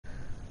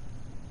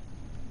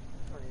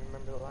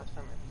remember the last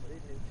time I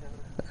played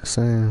Newtown.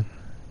 Same.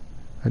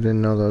 I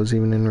didn't know that was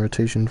even in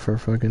rotation for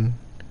fucking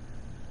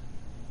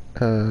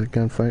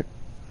gunfight.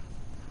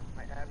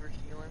 My average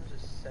elims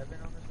is 7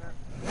 on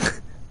this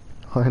map.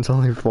 Mine's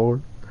only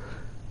 4.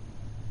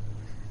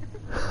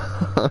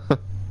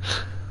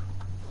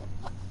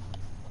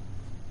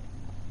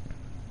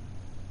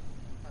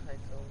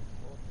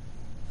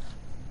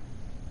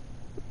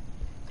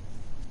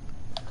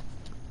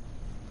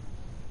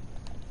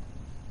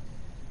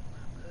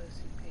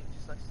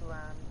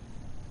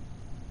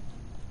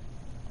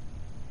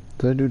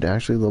 Did that dude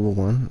actually level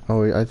 1?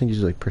 Oh, wait, I think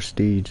he's like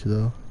prestige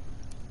though.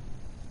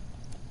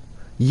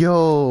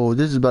 Yo,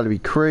 this is about to be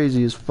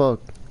crazy as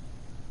fuck.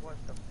 What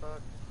the fuck?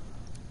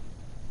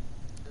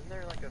 Isn't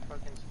there like a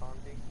fucking spawn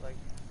peak? Like,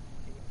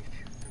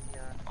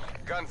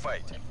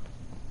 gunfight.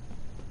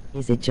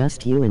 Is it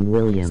just you and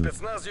William?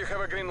 Spetsnaz, you have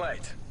a green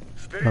light.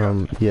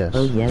 Yes.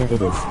 Oh yeah, it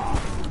is.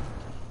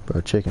 Bro,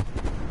 chicken.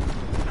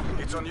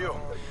 It's on you.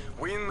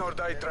 Win or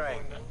die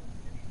trying.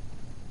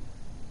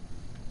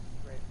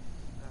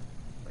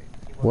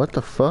 What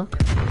the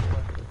fuck? I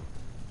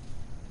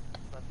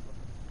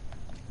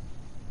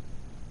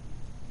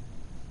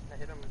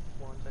hit him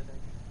once, I think.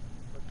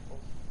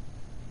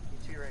 You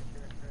two right.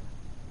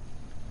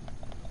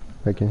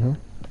 Like in here?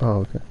 Oh,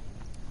 okay.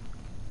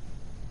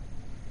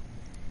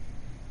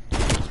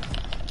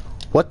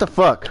 What the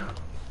fuck?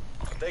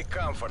 Take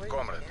comfort,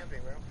 comrade.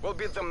 We'll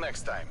beat them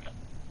next time.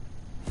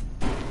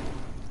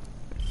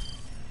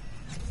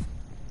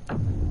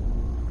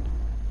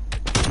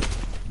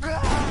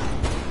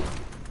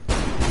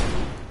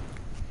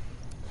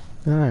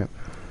 Alright.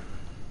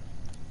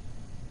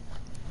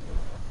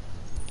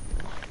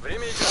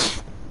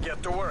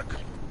 Get to work.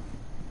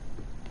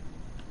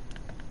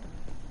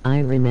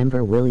 I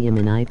remember William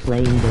and I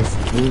playing this.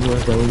 We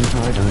were going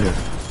hard on it.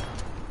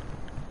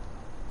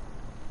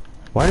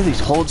 Why do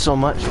these hold so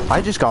much?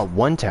 I just got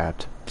one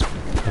tapped,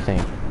 I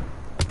think.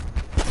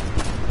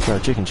 Bro,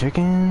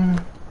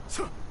 chicken.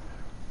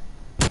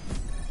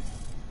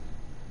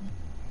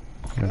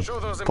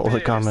 Pull the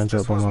comments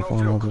up on my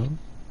phone also.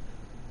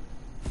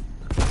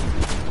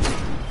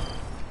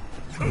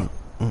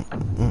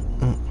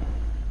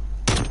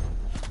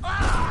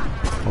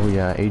 Oh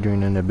yeah,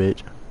 Adrian in the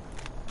bitch.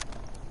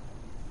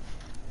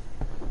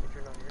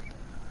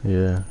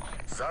 Yeah.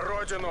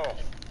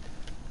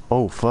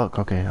 Oh fuck,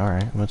 okay,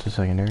 alright. What's the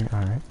secondary?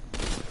 Alright.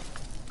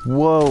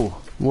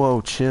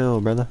 Whoa,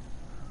 chill, brother.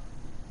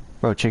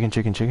 Bro,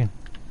 chicken.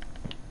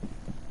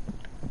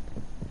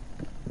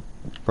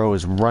 Bro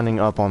is running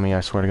up on me, I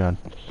swear to God.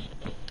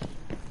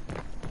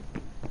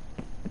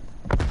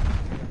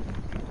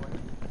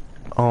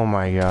 Oh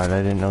my God,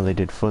 I didn't know they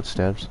did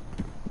footsteps.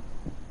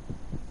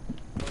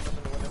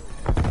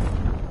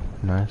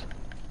 Nice.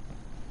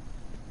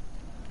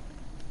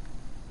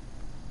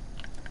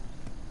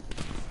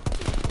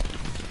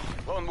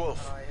 Lone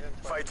Wolf,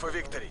 fight for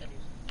victory.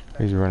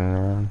 He's running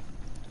around.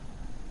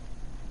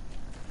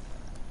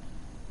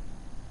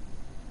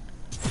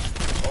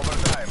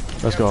 Overtime.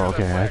 Let's go,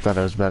 okay, I thought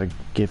I was about to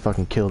get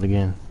fucking killed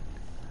again.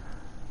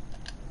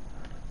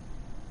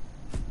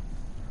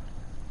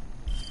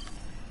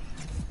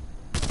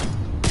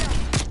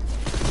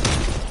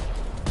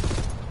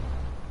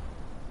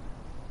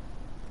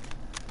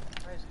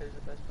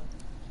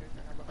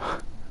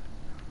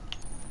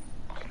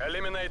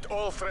 Eliminate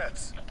all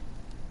threats.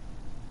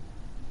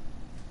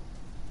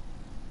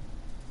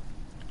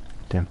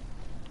 Damn.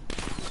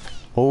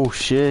 Oh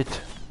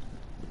shit.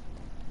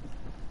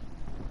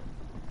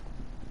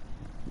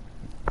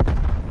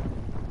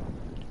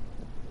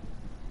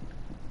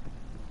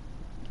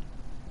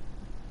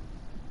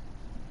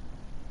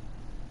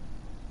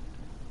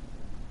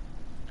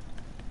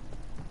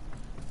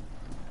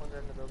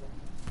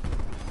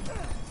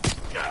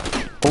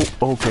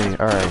 Oh, okay,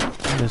 alright.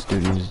 This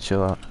dude needs to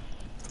chill out.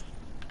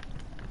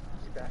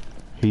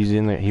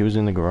 He was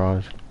in the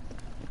garage.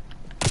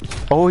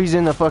 Oh, he's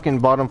in the fucking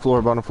bottom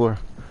floor.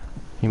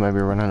 He might be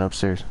running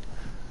upstairs.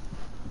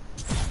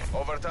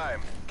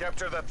 Overtime.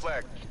 Capture that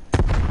flag.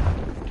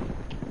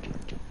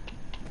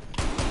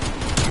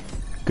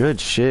 Good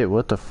shit,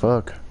 what the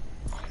fuck?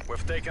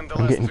 We've taken the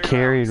I'm getting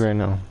carried right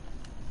now.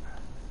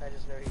 I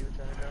just know he was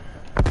trying to go.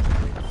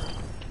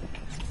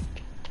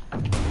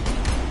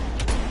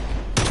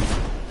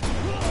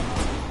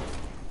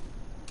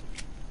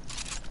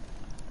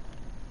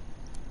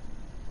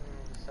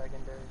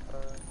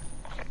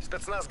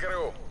 Spetsnaz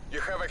GRU,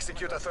 you have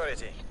execute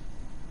authority.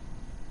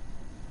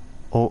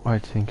 Oh, I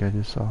think I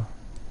just saw.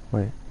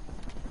 Wait.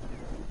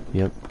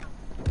 Yep.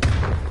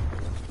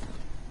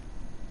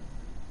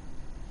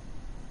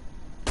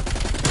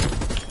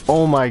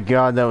 Oh my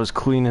God, that was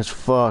clean as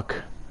fuck.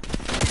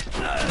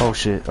 Oh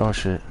shit.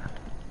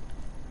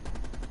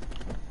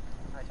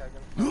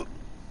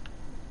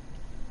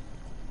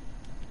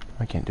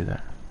 I can't do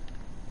that.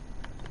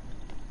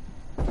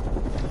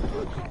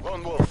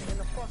 Lone Wolf,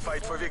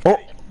 fight for victory. Oh!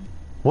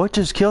 What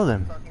just killed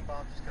him?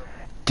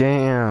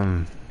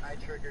 Damn. I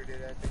triggered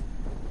it, I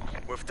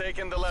think. We've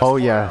taken the last Oh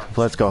yeah, round.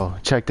 let's go.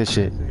 Check this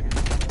shit.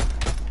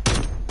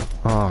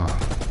 Oh.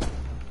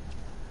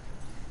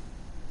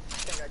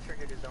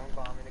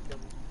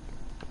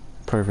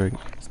 Perfect.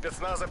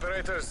 Spetsnaz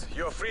operators,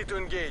 you're free to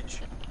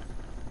engage.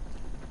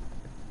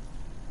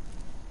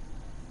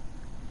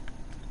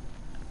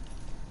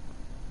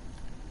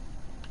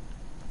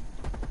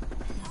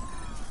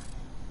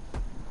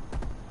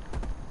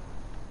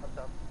 What's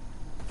up?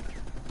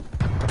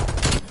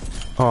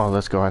 Oh,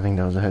 let's go. I think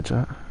that was a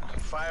headshot.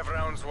 5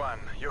 rounds won.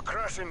 You're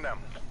crushing them.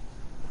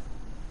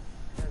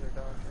 Yeah, they're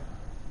dog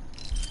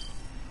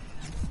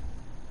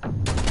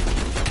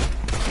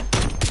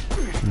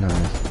shit.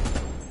 Nice.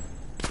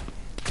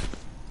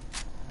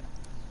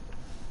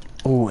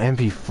 Oh,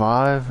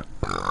 MP5.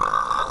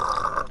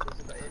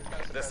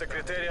 The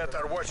Secretariat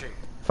are watching.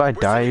 If I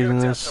We'll die see you using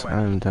in this,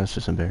 Testament. that's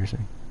just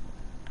embarrassing.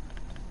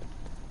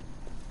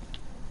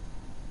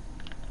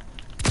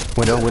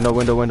 Window, window,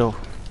 window, window.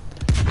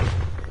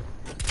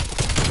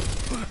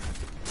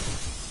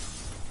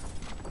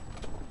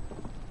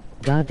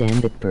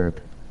 Goddamn it,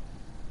 burp.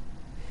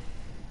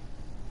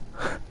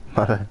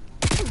 My bad.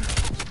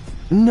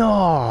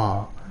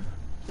 No!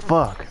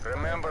 Fuck.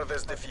 Remember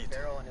this defeat.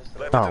 Barrel in his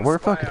throat. Let Oh, it we're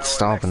inspire fucking our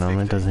stomping next them.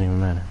 It victory. doesn't even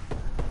matter.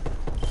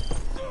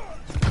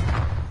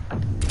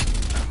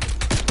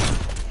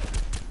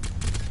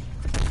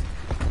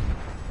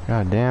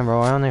 God damn,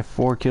 bro. I only have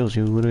 4 kills.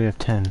 You literally have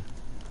 10.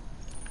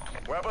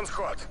 Weapons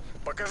hot.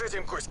 Покажите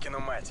им Коськину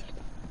мать.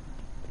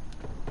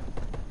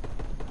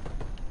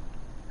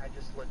 I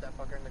just lit that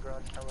fucker in the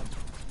garage. Hella.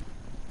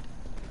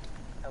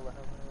 Hella.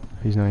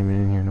 He's not even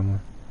in here no more.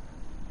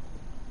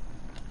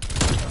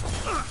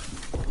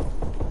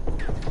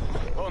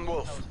 Lone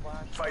Wolf.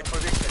 Fight for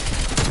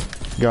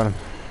victory. Got him.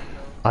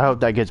 I hope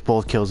that gets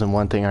both kills in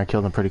one thing. I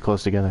killed them pretty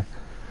close together.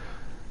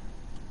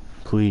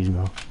 Please,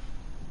 bro.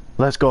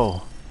 Let's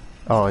go.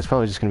 Oh, it's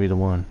probably just gonna be the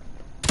one.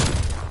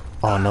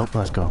 Oh, nope.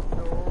 Let's go.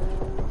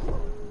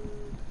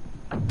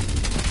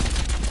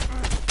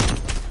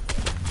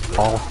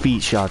 All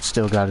feet shots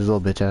still got his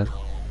little bitch ass.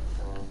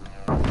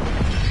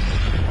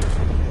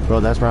 Bro,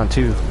 that's round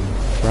 2.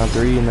 Round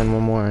 3 and then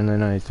one more and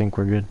then I think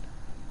we're good.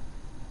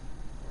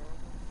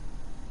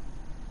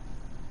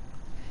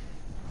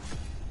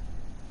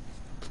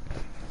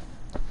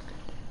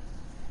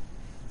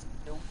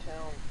 No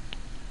town.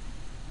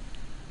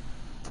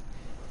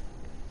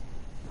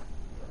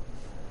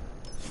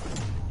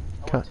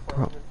 Cut,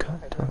 bro,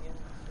 cut, bro.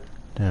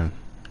 Damn.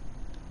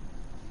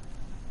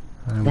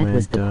 That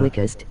was the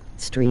quickest.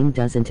 Stream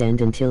doesn't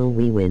end until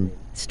we win.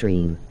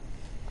 Stream.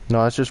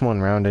 No, it's just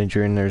one round,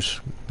 Adrian.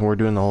 We're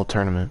doing the whole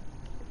tournament.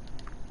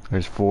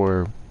 There's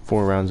four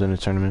rounds in the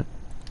tournament.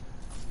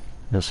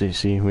 You'll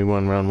see, we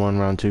won round 1,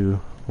 round 2,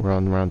 we're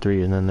on round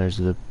 3, and then there's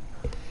the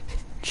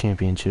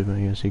championship,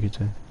 I guess you could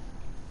say.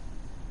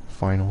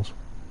 Finals.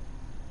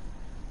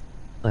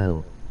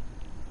 Oh.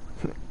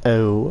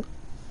 Oh.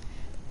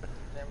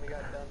 Then we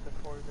got done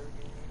before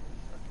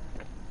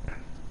their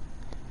game.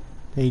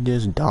 They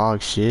just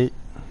dog shit.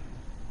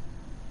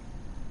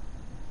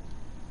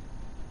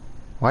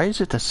 Why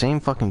is it the same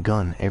fucking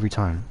gun every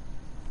time?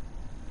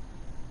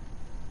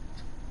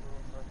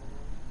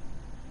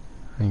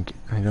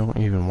 I don't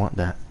even want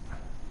that.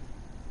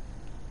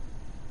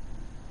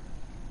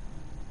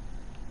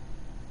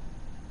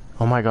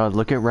 Oh my god,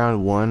 look at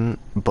round 1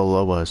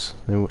 below us.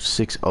 They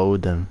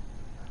 6-0'd them.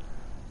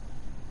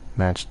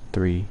 Match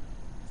 3.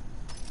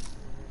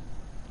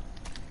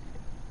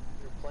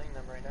 You're playing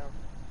them right now.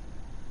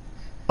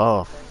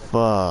 Oh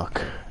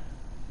fuck.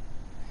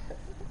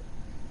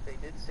 They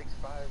did 6-5.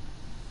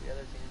 The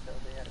other team though,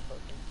 they had a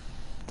fucking.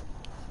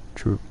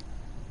 True.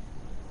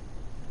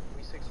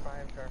 We 6-5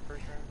 to our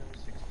first round, and we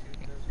 6-2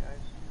 to those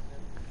guys. And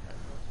then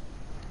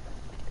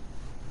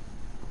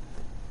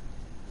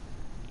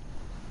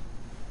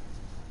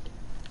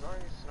as long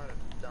as it's not a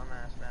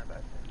dumbass map, I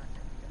think I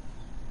can get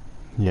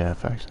this. Yeah,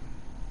 facts.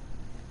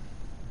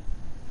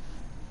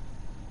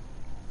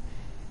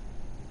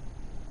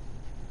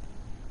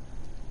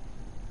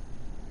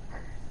 I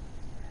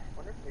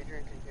wonder if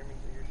Adrian can hear me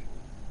through your stream.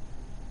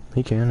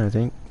 He can, I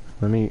think.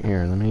 I'm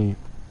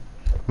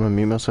gonna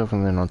mute myself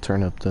and then I'll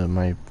turn up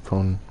my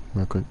phone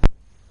real quick.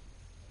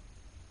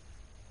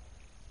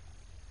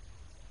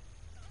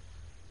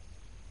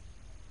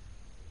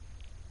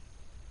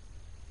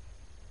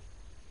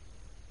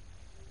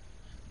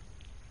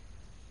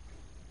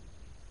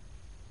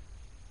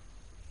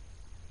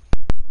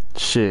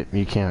 Shit,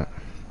 you can't.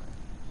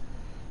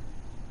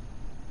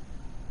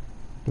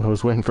 I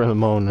was waiting for the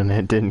moan and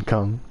it didn't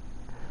come.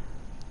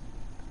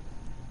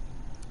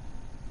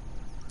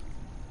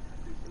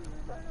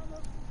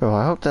 Bro,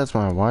 I hope that's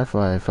my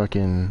Wi-Fi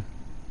fucking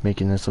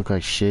making this look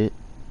like shit.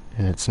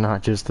 And it's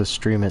not just the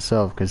stream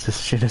itself, because this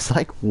shit is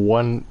like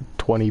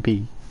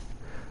 120p.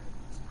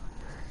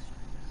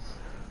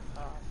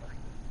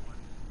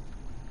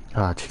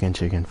 Ah,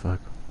 chicken, fuck.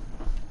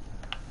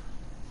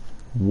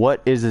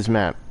 What is this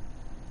map?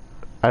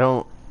 I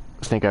don't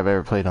think I've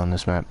ever played on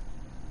this map.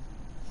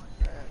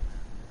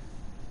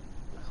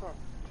 It's not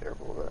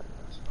terrible, but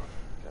it's not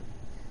good.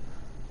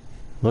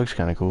 Looks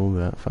kinda cool,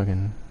 but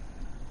fucking...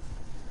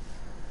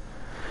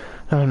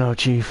 I don't know,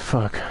 Chief,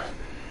 fuck.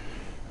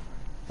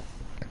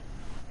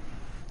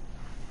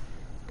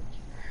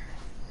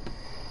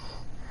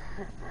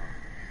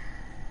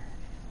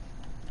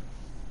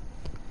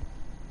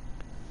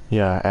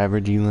 Yeah,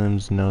 average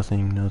elims,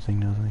 nothing, nothing,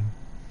 nothing.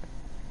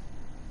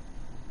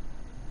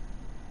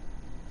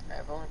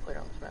 I've only played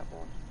on this map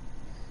once.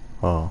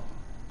 Oh.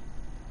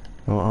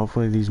 Well,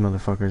 hopefully these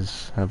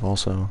motherfuckers have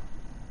also.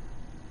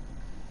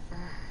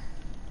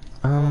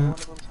 Well, one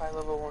of them's high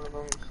level, one of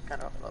them's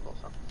kind of high level,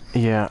 so.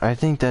 Yeah, I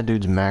think that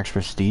dude's max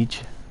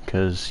prestige,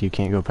 because you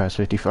can't go past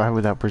 55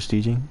 without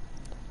prestiging,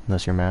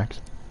 unless you're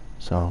max.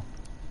 So,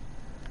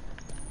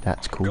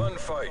 that's cool.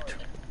 Gunfight.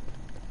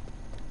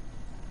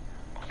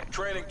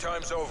 Training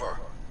time's over.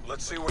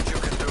 Let's see what you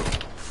can do.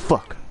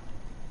 Fuck.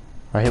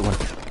 I hit one.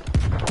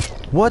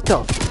 What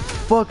the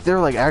fuck? They're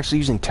like actually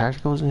using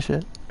tacticals and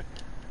shit?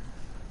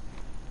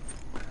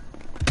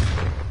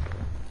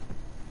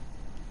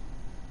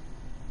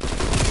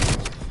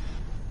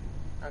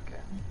 Okay.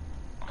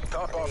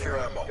 Top off your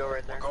ammo. Go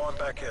right there. We're going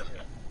back in.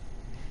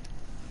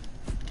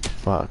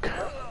 Fuck.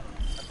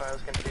 That's why I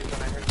was confused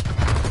when I heard.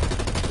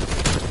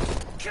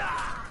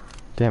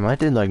 Damn, I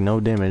did like no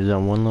damage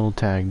on one little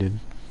tag, dude.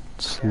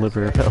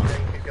 Sliver of Yeah, health.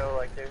 you could go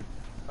like there.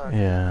 Fuck.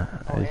 Yeah.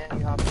 Oh, and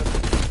you hopped up.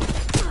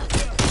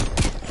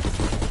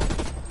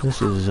 This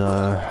is,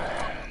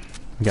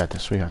 we got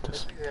this, we got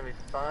This this. is gonna be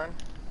fun.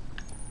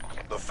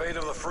 The fate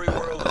of the free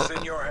world is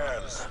in your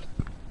hands.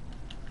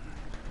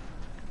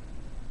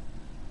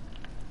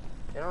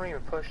 They don't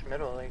even push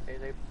middle, like they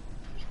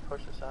just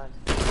push the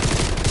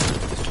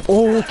sides.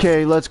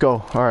 Okay, let's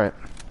go. Alright.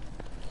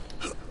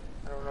 I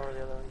don't know where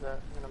the other one's at,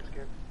 and I'm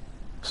scared.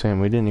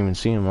 Sam, we didn't even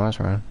see him last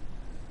round.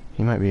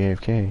 He might be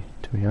AFK,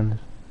 to be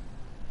honest.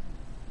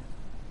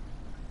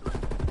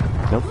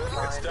 Nope.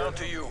 It's down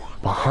to you.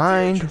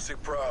 Behind? Make the agency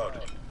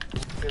proud.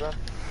 You left?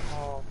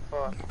 Oh,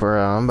 fuck.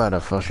 Bro, I'm about to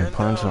fucking Chin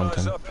punch down, eyes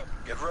something. up.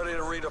 Get ready to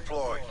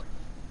redeploy.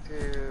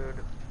 Dude.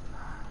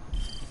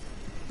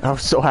 I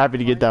was so happy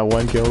to get that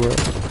one kill, bro.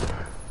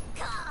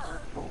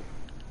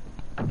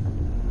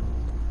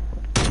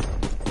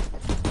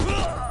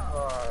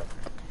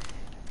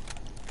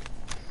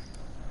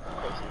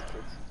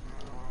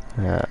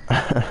 Yeah.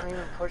 I don't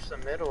even push the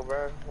middle,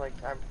 bro. Like,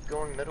 I'm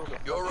going middle to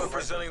You're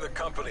representing the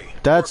company.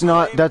 That's Work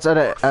not, clean, that's out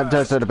work of, that's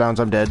fast. out of bounds,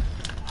 I'm dead.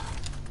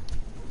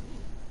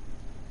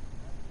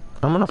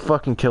 I'm gonna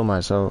fucking kill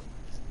myself.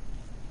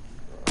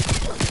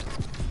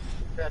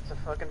 That's a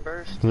fucking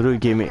burst. Literally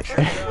gave me,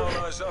 Chin down,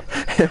 eyes up.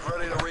 Get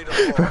ready to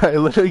redeploy. bro, it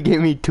literally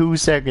gave me 2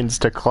 seconds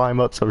to climb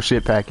up some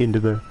shit back into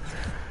the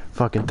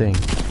fucking thing.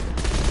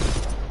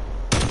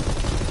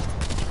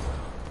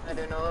 I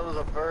didn't know that was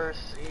a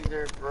burst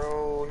either,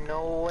 bro.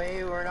 No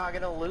way, we're not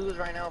gonna lose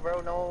right now,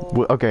 bro.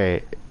 No.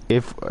 Okay,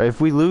 if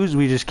we lose,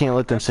 we just can't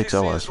let them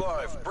 6-0 FCC us. is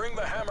live. Bring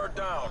the hammer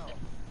down.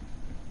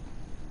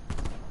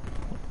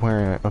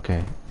 Where,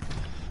 okay.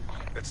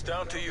 It's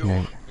down to you.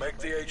 Okay. Make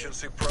the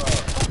agency proud.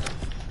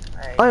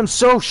 Hey, I am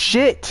so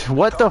shit!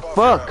 What the Top off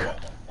your fuck? ammo.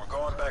 We're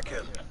going back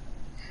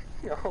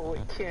in. no,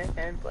 it can't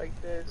end like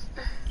this.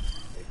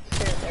 It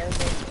can't end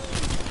like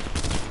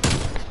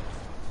this.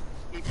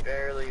 He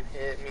barely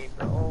hit me,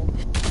 bro.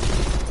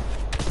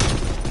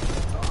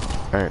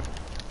 Alright.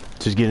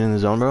 Just get in the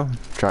zone, bro.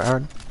 Try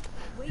hard.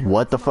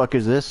 What the fuck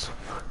is this?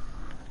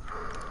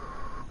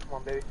 Come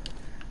on, baby.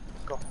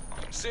 Let's go.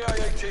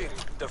 CIA team,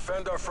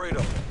 defend our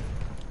freedom.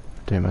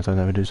 Damn, I thought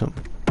that would do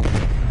something.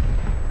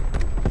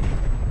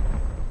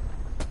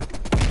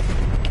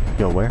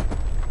 Yo, where?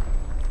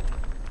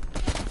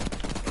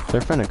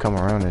 They're finna come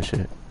around and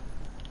shit.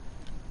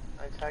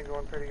 I tagged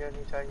one pretty good.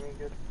 He tagged me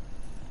good.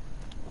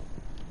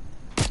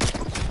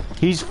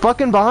 He's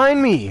fucking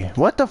behind me!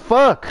 What the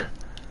fuck?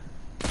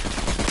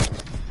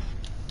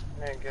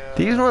 There you go.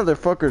 These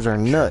motherfuckers are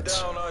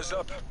nuts. Down, eyes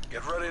up.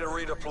 Get ready to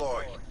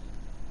redeploy.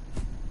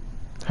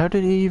 How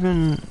did he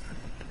even...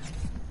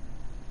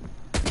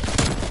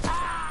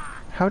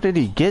 How did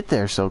he get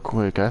there so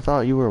quick? I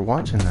thought you were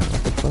watching that.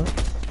 What the fuck?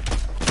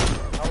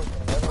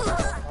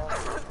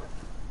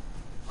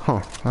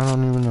 Huh, I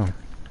don't even know.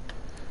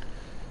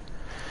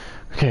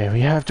 Okay, we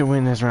have to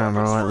win this round,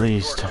 bro, at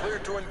least. You are clear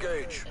to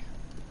engage.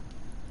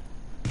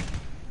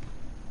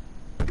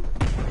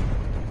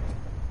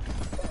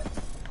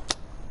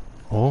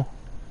 Oh?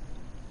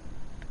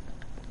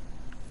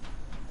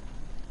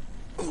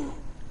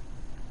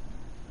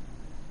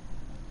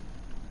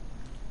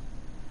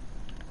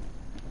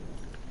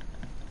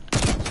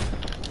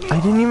 I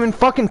didn't even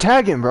fucking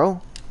tag him,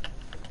 bro.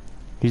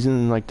 He's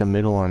in like the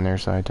middle on their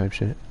side type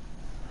shit.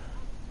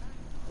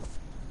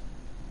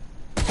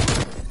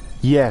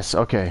 Yes,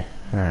 okay.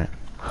 Alright.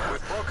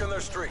 We've broken their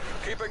streak.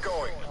 Keep it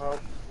going. Well,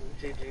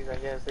 GG's, I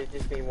guess. They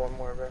just need one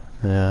more, bro.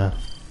 Yeah.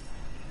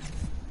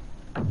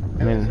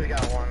 At least we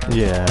got one. That's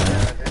yeah. all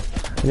that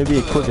matters. It'd be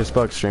a quick as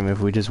fuck stream if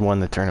we just won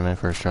the tournament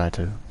first try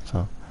too,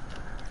 so.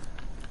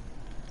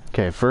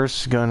 Okay,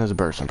 first gun is a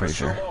burst, I'm pretty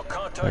sure. Assume all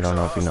contacts I don't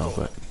know are if you know,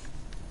 hostile. but.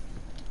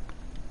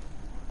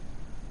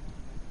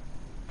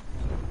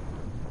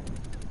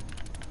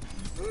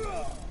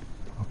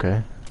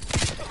 Okay.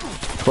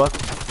 Fuck.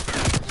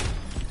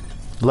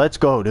 Let's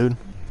go, dude.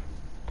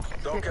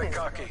 Don't get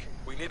cocky.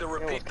 We need to You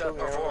repeat almost killed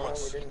that me. I don't know why we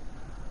performance. didn't.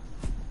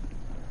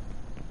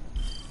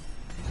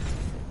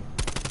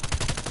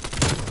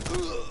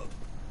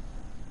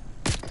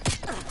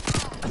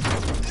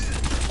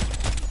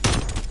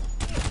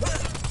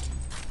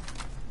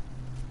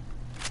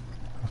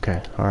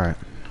 Okay, alright.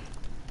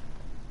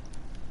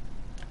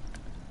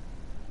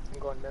 I'm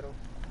going middle.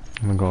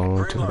 I'm gonna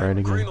go to the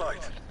right Green again.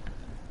 light.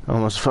 I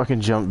almost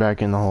fucking jumped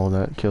back in the hole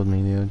that killed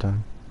me the other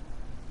time.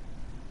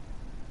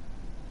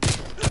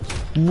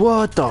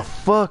 What the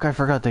fuck? I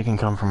forgot they can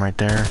come from right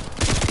there.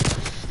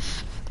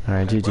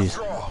 Alright, GG's.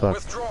 Withdraw. Fuck.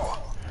 Withdraw.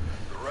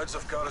 The Reds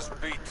have got us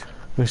beat.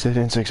 At least they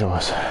didn't 6 of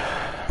us.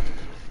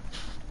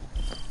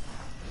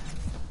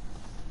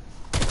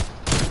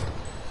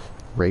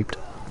 Raped.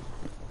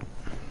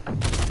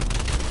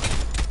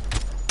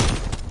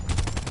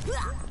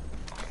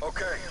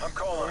 Okay, I'm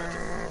calling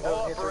it.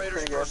 All Those hits were operators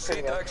pretty good, proceed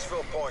pretty to good.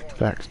 exfil point.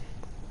 Facts.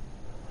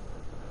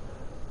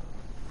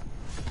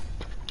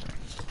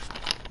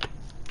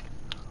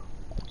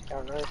 I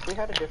don't know, if we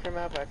had a different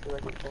map, I feel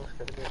like things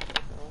could have been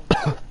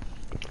different.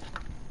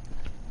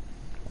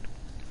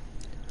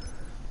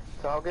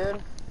 It's all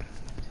good.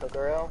 Took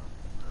her L.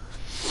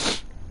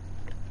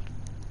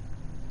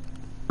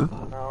 Now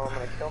I'm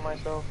gonna kill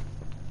myself.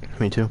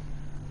 Me too.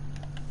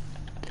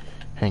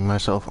 Hang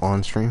myself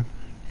on stream.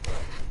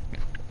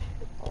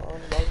 On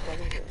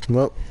motherfucking game.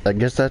 Well, I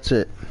guess that's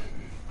it.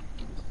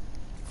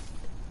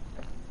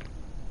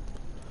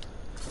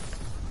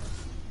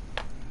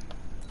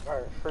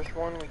 Alright, first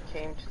one, we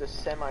came to the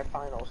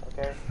semi-finals,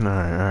 okay?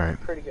 Alright, alright.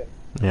 Pretty good.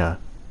 Yeah.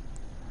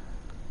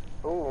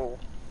 Ooh.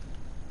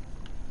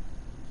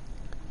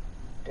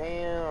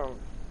 Damn.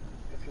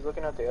 If you're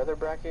looking at the other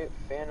bracket,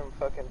 Phantom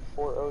fucking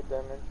 4-0'd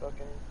them and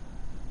fucking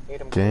ate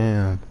them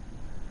Damn.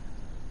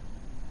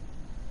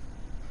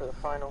 for the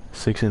final.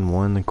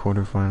 6-1 the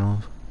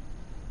quarterfinals.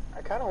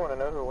 I kinda wanna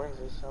know who wins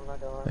this, I'm not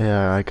gonna lie.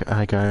 Yeah,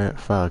 I got it.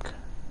 Fuck.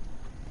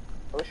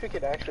 I wish we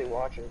could actually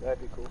watch it,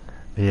 that'd be cool.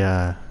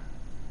 Yeah.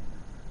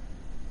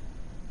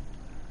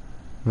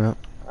 Well,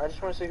 I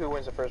just wanna see who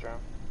wins the first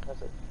round.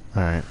 That's it.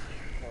 alright.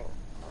 No.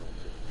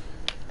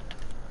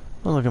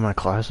 I'll look at my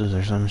classes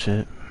or some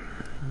shit.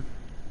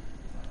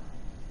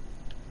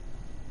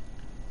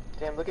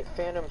 Damn, look at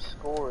Phantom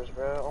scores,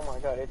 bro. Oh my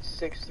god, it's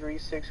 6-3,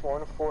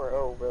 6-1,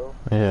 4-0, bro.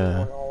 Yeah. He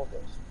won all of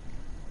those.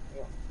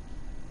 Yeah.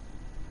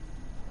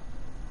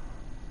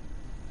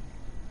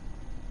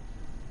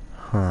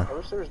 Huh. I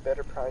wish there was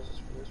better prizes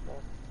for this, man.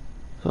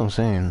 That's what I'm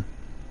saying.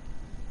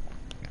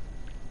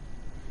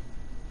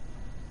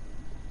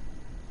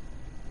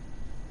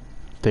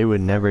 They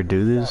would never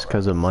do this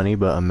because of money,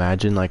 but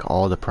imagine like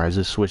all the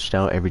prizes switched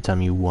out every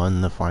time you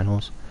won the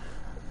finals.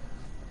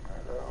 I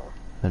don't know.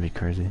 That'd be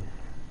crazy.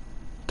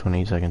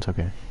 28 seconds,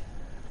 okay.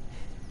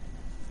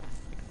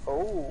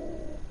 Oh,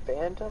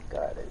 Phantom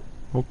got it.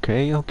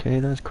 Okay, okay,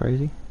 that's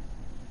crazy.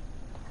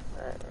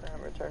 Alright,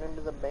 I'm returning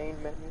to the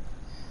main menu.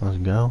 Let's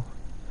go.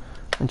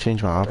 And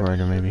change my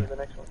operator maybe. The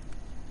next one.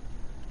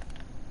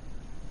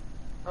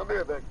 I'll be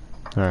right back.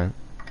 Alright.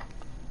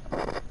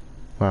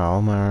 Wow,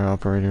 all my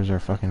operators are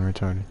fucking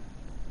retarded.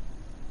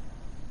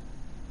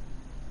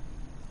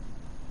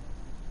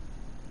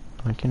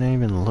 Why can't I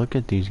even look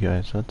at these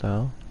guys? What the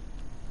hell?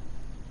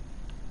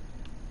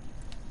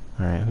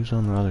 Alright, who's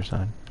on the other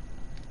side?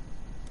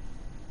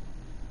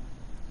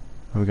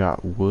 We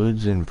got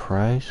Woods and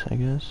Price, I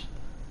guess?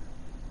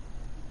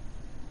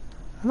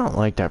 I don't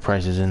like that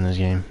Price is in this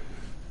game.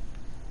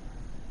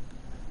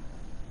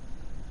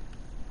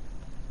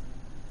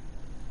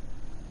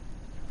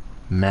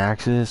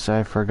 Maxis,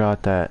 I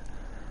forgot that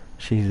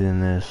she's in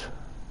this.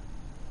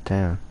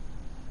 Damn.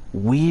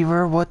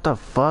 Weaver, what the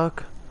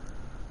fuck?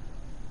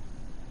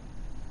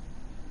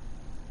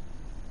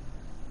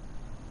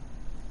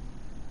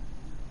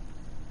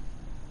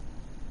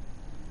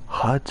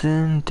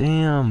 Hudson,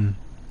 damn.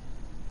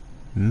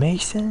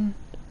 Mason?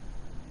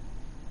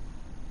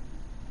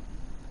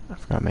 I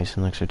forgot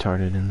Mason looks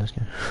retarded in this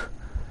game.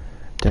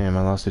 Damn,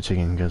 I lost the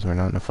chicken because we're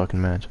not in a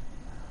fucking match.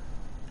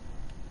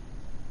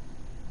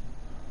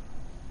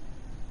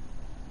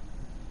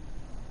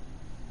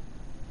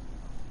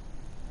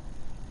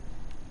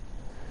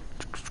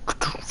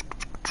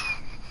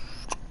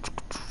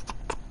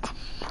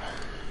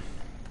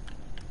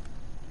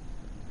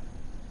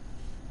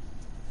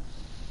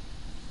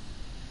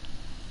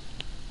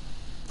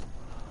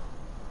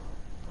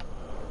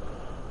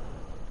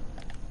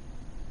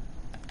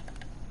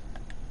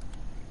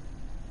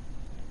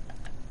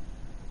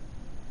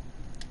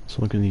 Let's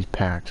look at these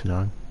packs,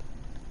 dog.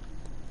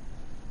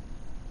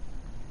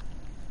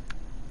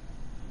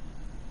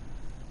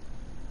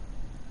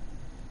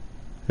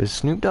 Is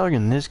Snoop Dogg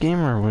in this game,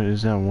 or what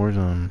is that,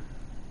 Warzone?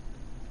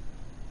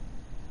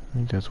 I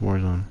think that's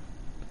Warzone.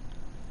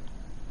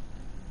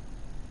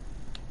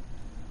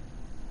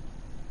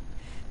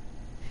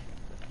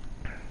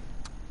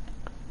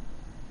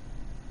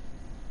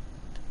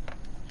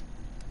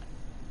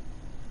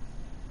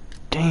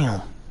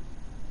 Damn!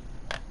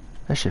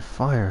 That shit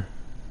fire.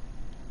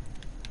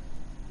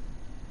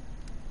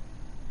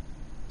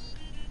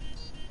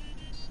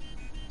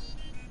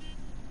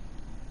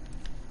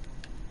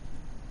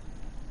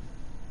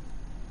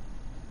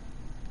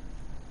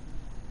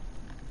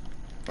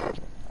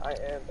 I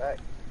am back.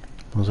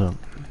 What's up?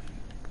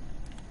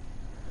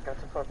 Got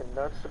some fucking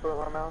nuts to put in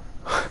my mouth.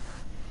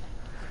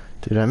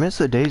 Dude, I miss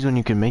the days when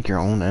you could make your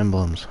own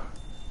emblems.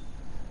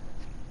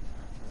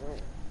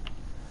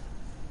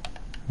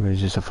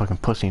 Everybody's just a fucking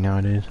pussy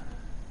nowadays.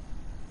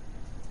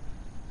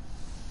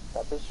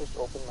 That bitch just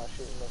opened my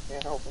shit and they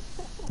can't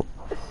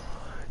open.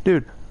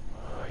 Dude,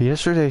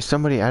 yesterday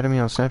somebody added me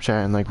on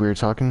Snapchat and like we were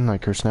talking,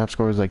 like her snap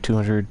score was like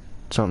 200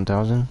 something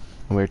thousand.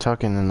 And we were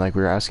talking and like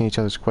we were asking each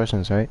other's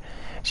questions, right?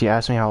 She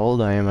asked me how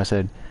old I am. I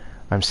said,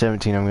 I'm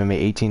 17, I'm gonna be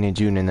 18 in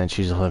June, and then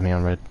she just left me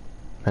on red.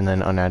 And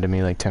then unadded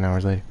me like 10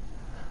 hours later.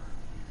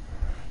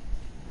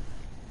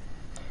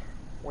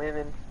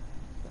 Women.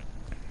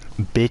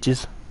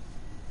 Bitches.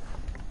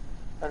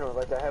 I don't know,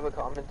 like I have a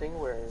comment thing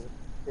where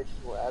bitches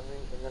will add me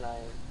and then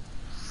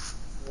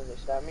they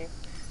snap me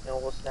and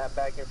we'll snap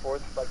back and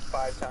forth like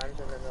 5 times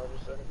and then they'll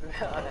just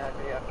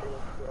unadd me after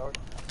like 2 hours.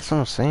 That's what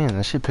I'm saying.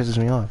 That shit pisses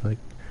me off. Like,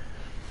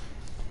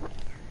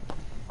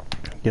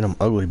 get them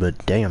ugly,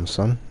 but damn,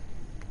 son.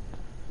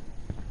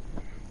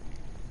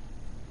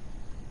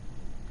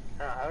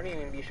 I don't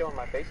even be showing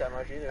my face that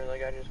much either.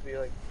 Like I just be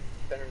like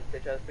sending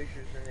bitch ass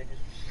pictures and they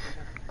just.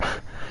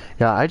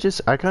 Yeah,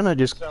 I kind of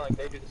just. It's not like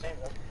they do the same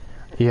though.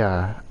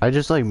 Yeah, I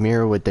just like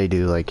mirror what they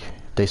do. Like,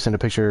 they send a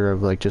picture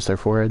of like just their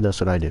forehead.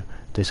 That's what I do.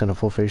 They send a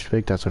full face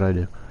pic. That's what I do.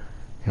 You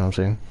know what I'm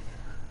saying?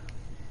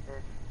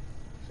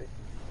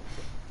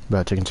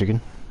 About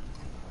chicken.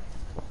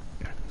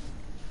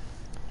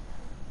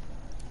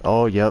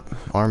 Oh, yep.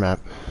 Our map.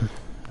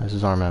 This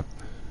is our map.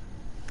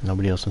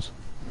 Nobody else's.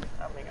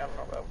 I don't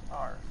know about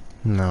ours.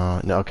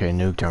 No, okay,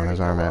 Nuketown is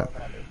our map.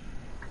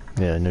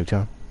 Yeah,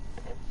 Nuketown.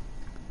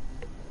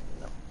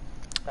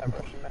 That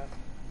Russian map.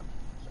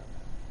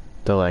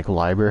 The, like,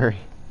 library?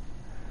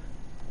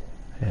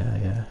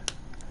 Yeah.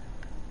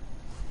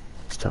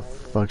 Stuff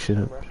fuck shit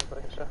up. Russian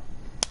fucking stuff.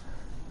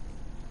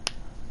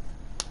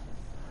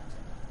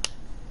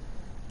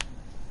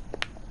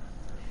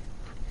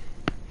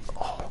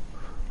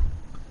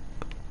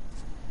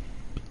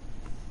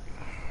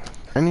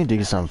 I need to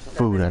get some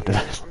food after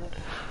this.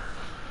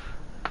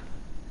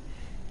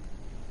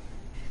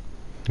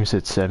 You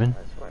said 7?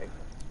 That's like,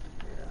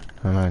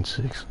 Oh, 9,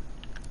 6.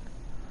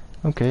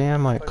 Okay, I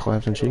might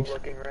clap some cheeks.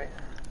 looking, right?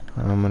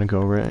 I'm gonna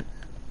go right,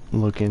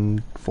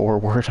 looking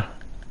forward.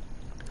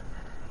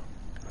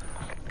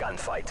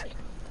 Gunfight.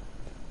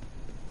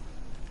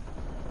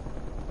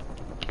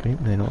 Okay,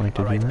 they don't like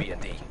to do Alright, that.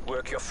 B&D.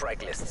 Work your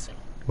frag lists.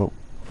 Whoa.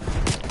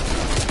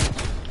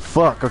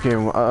 Fuck, okay,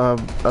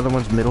 other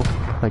one's middle,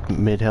 like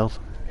mid-health,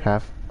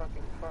 half.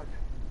 Fucking fuck.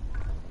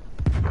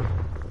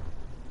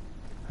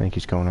 I think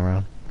he's going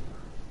around.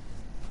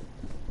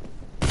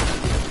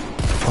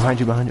 Behind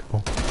you.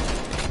 Oh.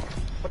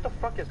 What the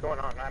fuck is going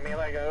on? I mean,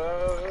 like,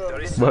 There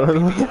is no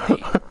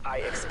B&D. I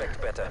expect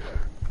better.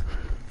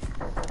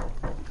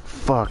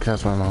 Fuck,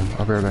 that's my mom.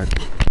 I'll be right back.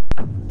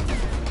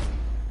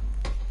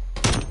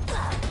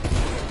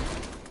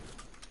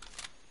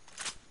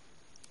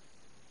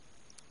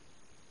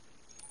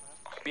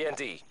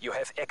 B&D, you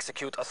have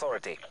execute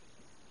authority.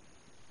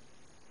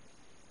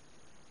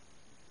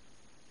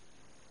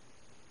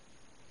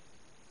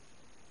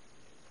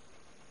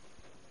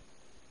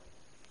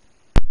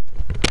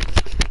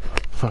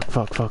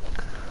 Fuck.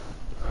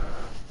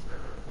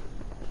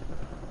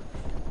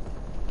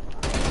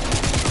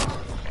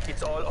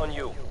 It's all on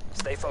you.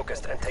 Stay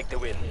focused and take the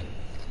win.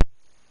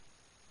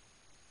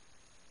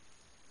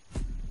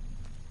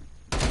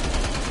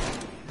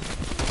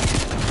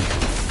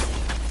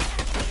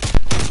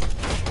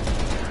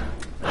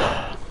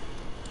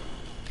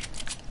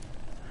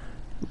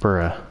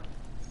 Bruh.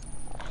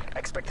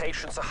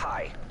 Expectations are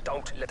high.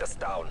 Don't let us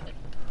down.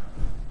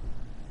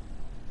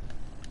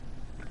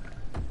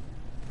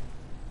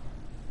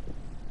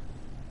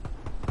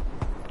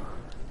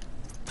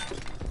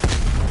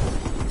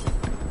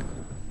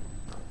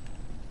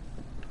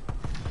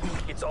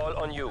 It's all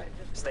on you.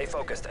 Stay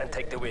focused and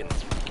take the win.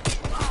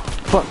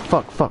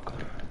 Fuck.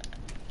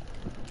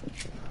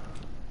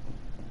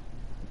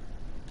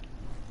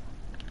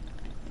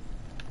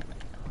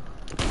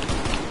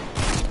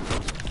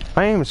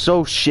 I am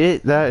so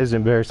shit, that is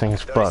embarrassing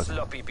as Very fuck.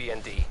 sloppy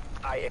B&D.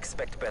 I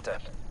expect better.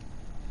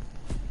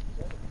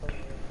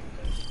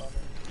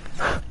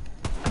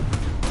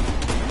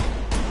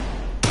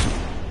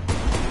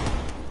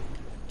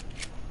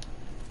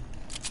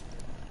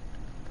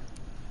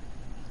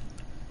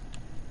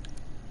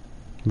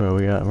 Bro,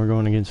 we're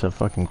going against a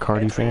fucking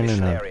Cardi Entry fan and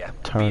mission a area.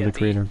 Tyler the B&D,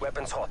 Creator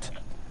weapons hot.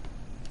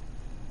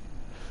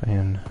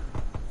 fan.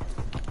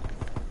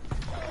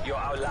 You're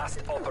our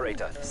last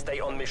operator. Stay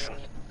on mission.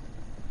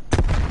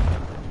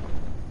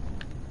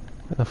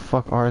 Where the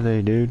fuck are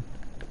they, dude?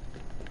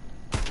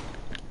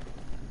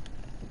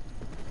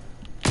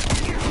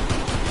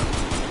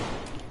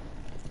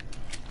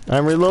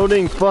 I'm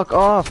reloading, fuck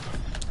off!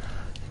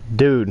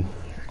 Dude,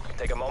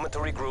 Take a moment to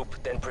regroup,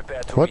 then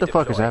prepare to what the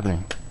fuck is redeploy.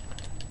 happening?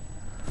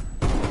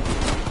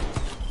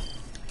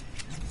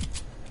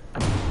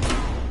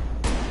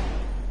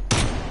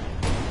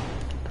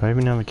 Do I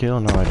even have a kill?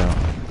 No, I don't.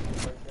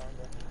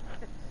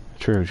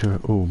 True.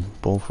 Ooh,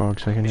 Bullfrog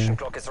secondary. Mission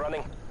clock is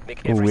running.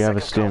 Make Ooh, every we have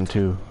a second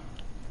stim count. too.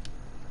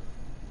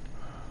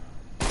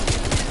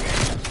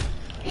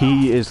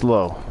 He is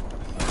low.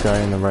 Guy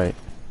in the right.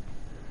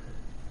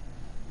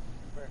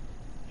 Where?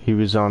 He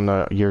was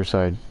on your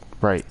side.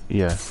 Right,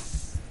 yeah.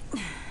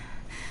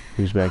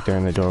 He was back there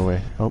in the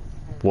doorway. Oh,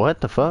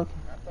 what the fuck?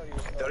 I thought he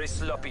was up. There is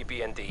sloppy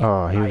B&D.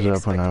 Oh, he was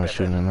up when I was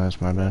expect shooting him.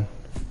 That's my bad.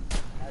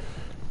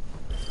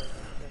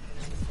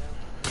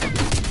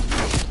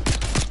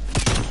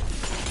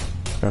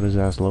 Got his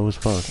ass low as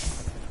fuck.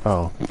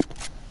 Oh.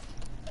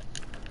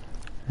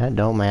 That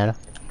don't matter.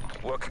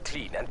 better. Work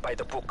clean and by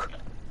the book.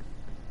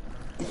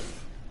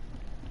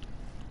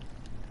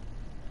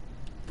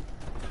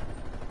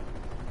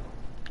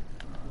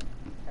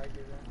 How'd you do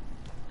that?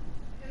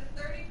 It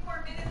was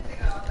 34 minutes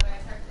ago that I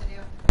texted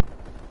you.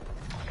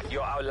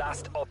 You're our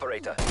last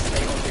operator.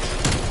 Stay on mission.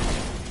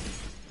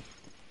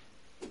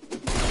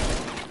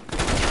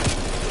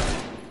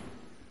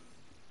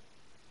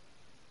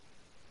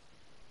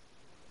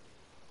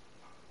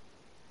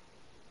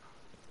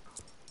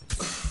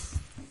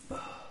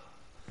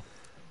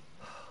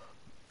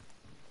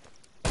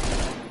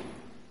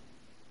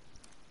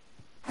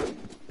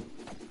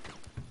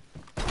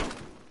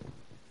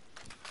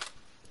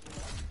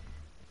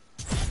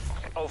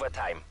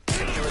 Overtime.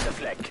 Secure the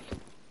flag.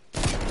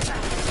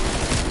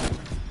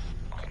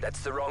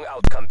 That's the wrong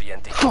outcome,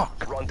 BNT.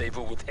 Fuck!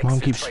 Rendezvous with Mom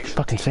keeps exfiltration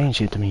fucking team. saying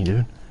shit to me,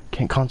 dude.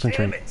 Can't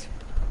concentrate. Damn it!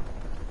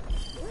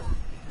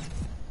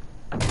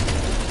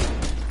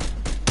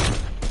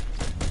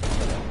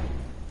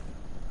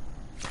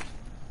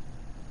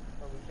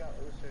 Oh, we got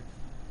 06.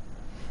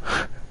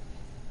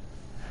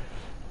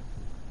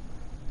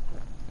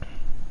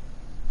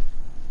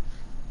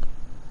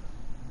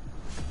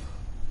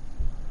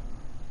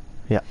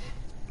 Yeah.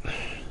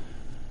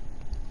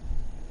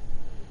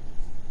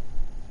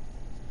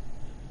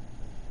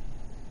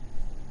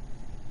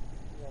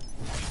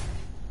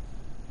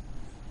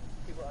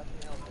 People ask me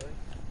how I'm doing.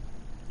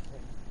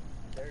 Like,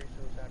 very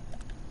suicidal.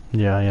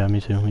 Yeah,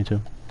 me too, me too.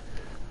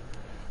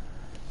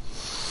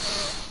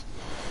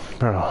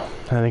 Bro, I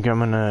think I'm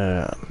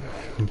gonna,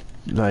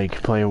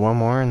 like, play one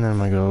more, and then I'm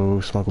gonna go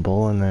smoke a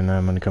bowl, and then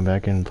I'm gonna come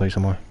back and play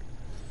some more.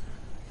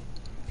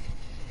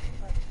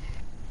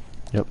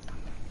 Yep.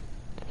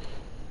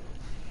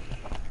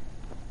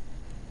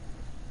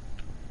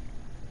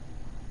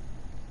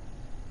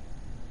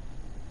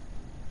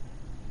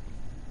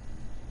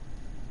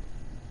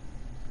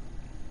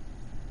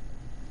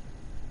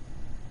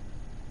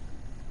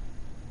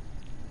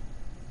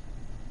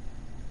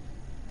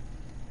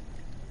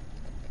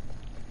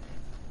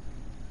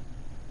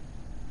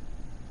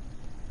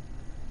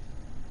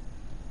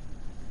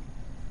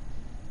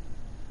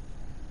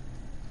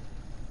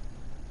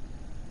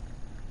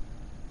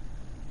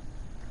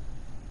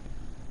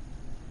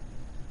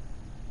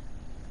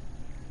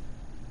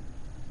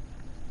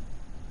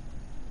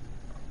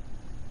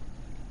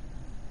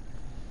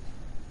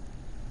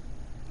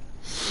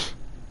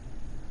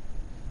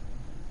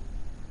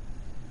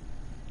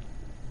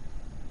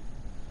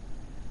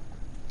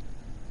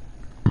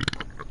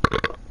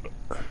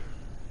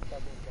 Got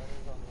these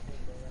gunners on the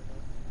window right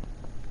now.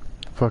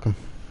 Fuck him.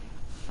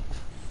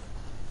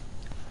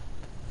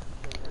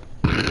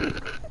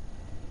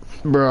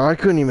 Bro, I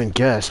couldn't even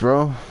guess,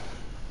 bro.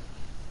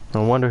 I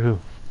wonder who.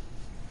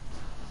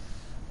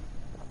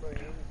 Bro, you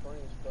know what's funny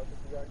as fuck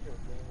if you actually were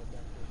playing with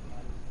them for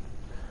not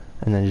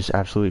And then just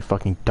absolutely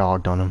fucking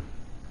dogged on him.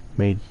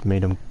 Made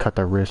him cut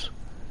their wrist.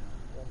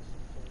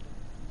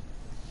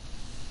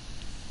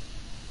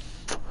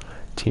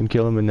 Team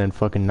kill him and then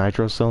fucking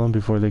nitro sell him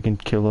before they can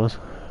kill us.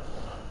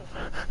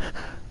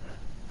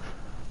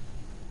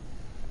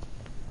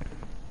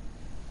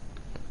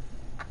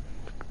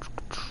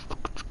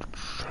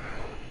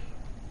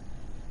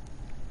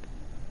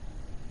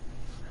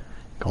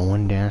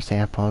 Going down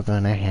South Park,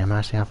 gonna have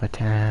myself a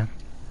time.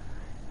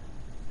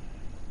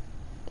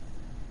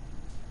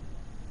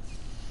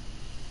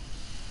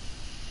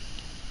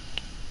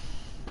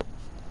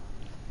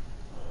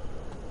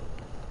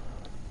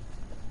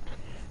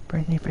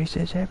 Friendly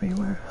faces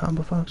everywhere,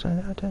 humble folks.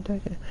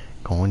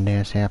 Going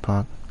down South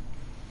Park.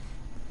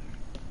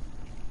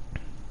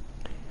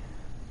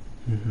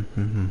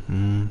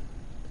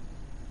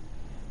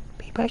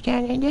 People's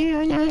gonna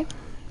do now.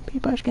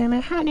 People's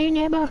gonna hide in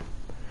there.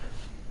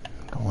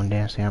 Going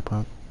down South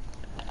Park.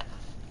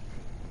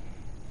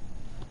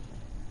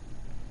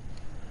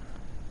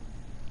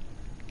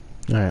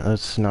 Alright,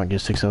 let's not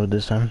get 6-0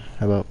 this time.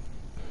 How about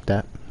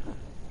that?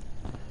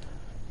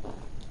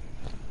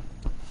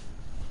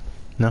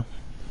 No?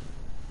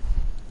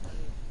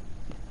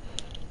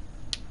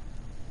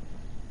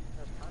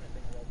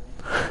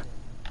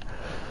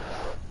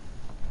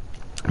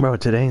 Bro,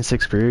 today in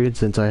 6th period,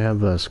 since I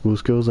have school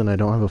skills and I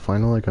don't have a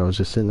final, like I was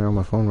just sitting there on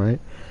my phone, right?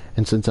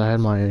 And since I had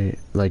my,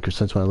 like,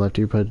 since my left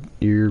AirPod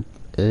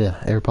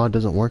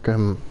doesn't work,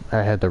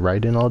 I had to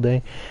write in all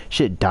day.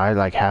 Shit died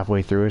like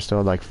halfway through it,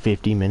 still like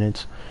 50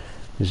 minutes.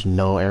 There's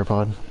no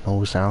AirPod,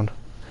 no sound.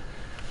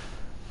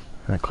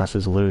 That class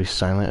is literally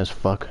silent as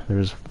fuck.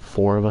 There's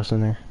 4 of us in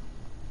there.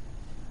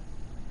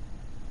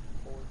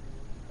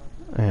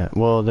 Yeah,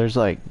 well, there's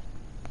like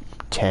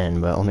 10,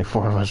 but only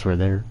 4 of us were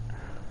there.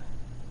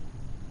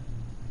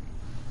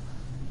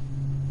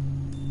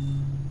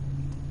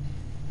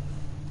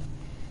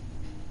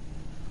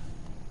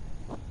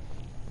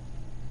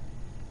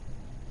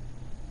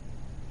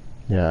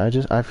 Yeah,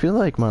 I feel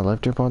like my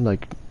left earpod,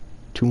 like,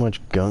 too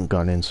much gunk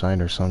got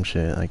inside or some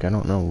shit. Like, I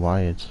don't know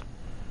why it's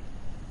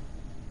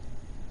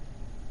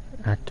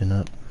acting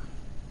up.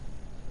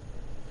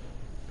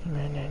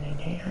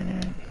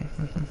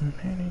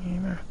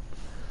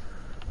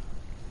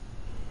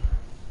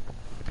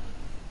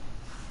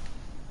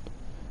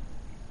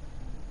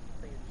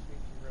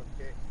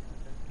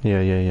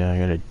 Yeah, I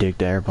gotta dig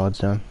the AirPods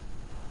down.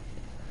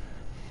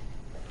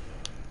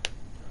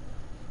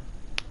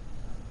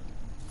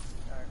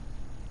 Alright.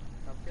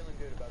 I'm feeling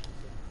good about this.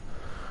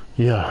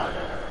 Yeah.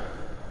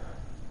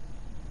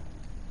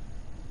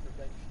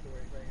 Revenge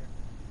story right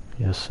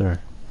here. Yes, sir.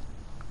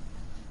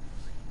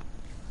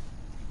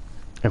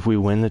 If we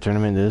win the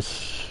tournament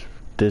this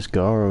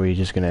go, or are we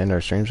just gonna end our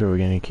streams, or are we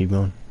gonna keep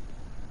going?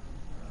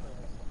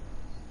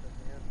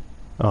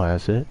 Oh,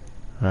 that's it?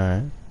 Alright. I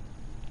mean,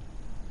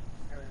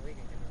 we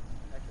can keep going.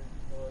 Actually,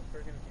 well, if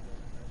we're gonna keep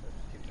going, might as well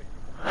just keep checking.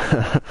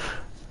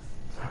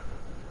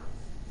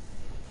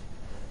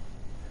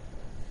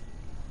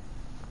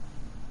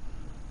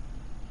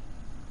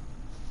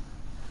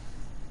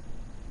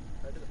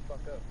 Hurry the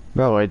fuck up.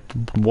 Bro, it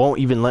won't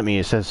even let me.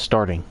 It says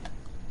starting.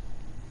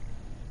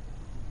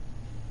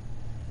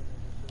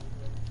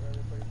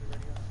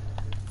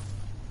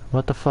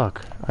 What the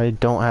fuck? I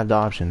don't have the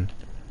option.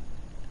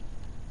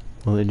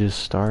 Will it just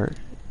start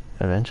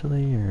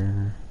eventually,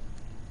 or...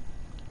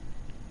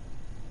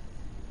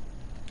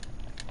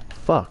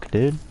 Fuck,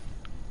 dude.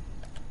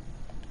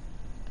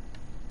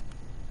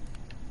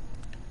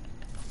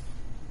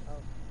 Oh,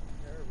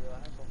 you're a real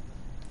asshole.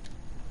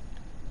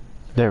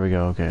 There we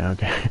go,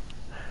 okay.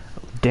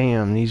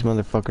 Damn, these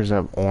motherfuckers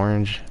have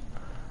orange.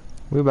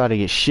 We're about to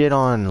get shit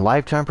on.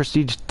 Lifetime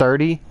Prestige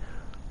 30?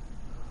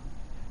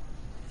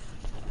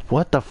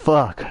 What the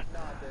fuck? Nah,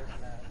 there's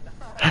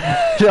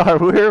Matt. Sorry,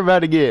 we're about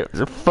to get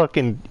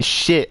fucking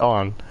shit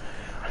on.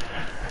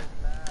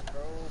 Matt,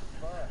 bro.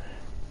 Fuck.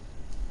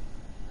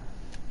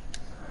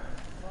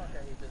 Fuck,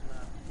 I hate this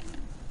map.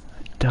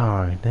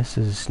 Dog, this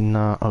is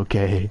not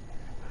okay.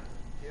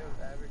 Do you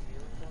have average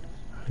healing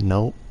bonus?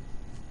 Nope.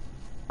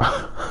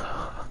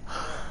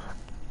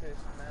 Piss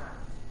Matt.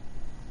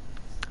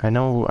 I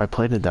know I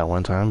played it that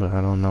one time, but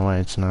I don't know why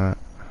it's not.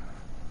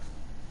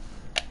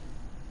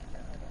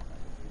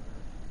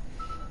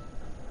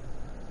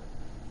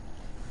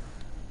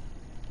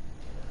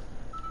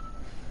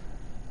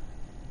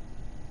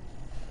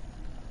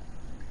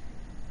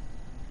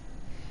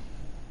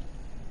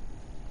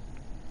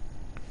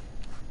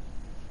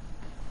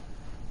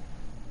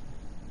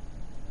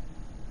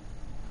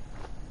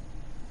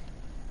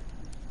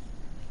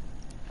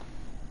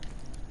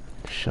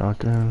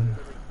 Shotgun.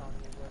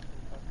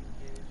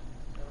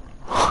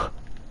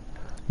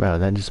 Bro,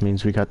 that just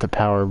means we got the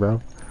power,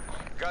 bro.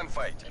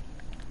 Gunfight.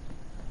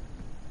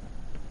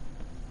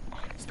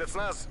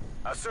 Spetsnaz,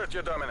 assert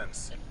your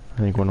dominance. I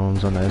think one of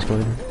them's on the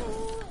escalator.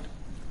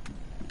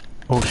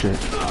 Oh shit.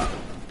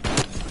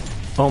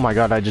 Oh my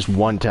god, I just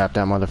one-tapped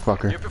that You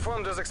motherfucker.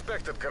 performed as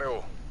expected,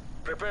 Karoo.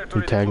 Prepare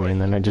to He tagged me redeploy.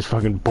 and then I just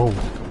fucking boom.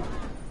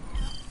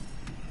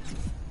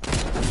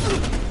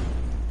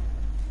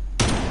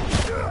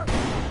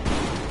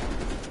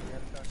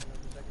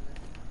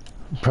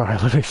 Bro, I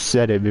literally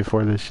said it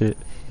before this shit.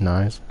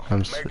 Nice. I'm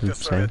Make the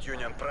saying. Soviet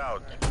Union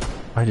proud.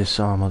 I just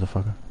saw a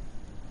motherfucker.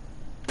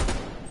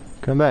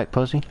 Come back,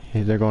 pussy.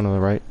 Hey, they're going to the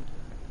right.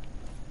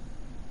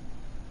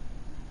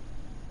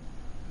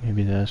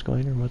 Maybe the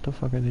escalator? What the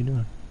fuck are they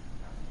doing?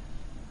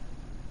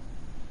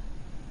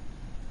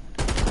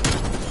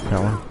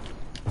 That one.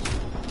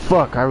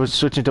 Fuck, I was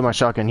switching to my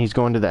shotgun. He's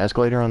going to the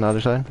escalator on the other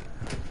side.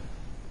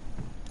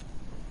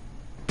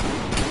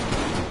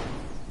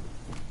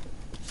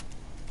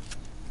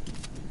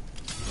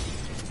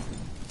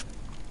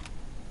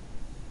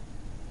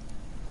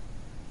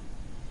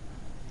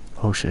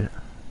 Oh shit.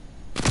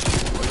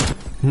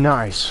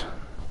 Nice.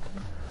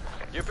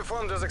 You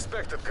performed as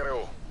expected,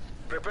 Karoo.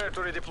 Prepare to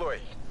redeploy.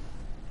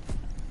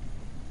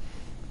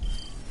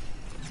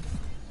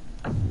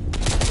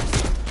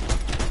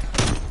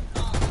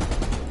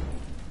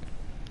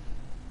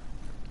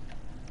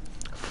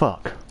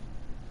 Fuck.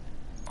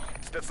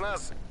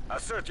 Spetsnaz,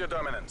 assert your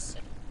dominance.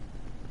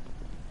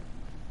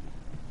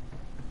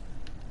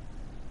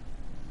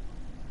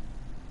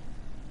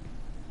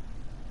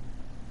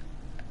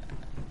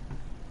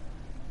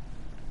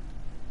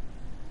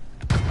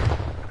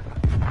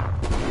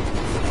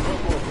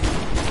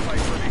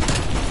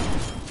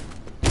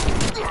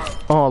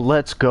 Oh,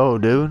 let's go,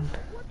 dude.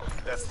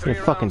 That's 3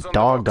 You're fucking rounds on the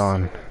dogged books.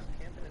 on.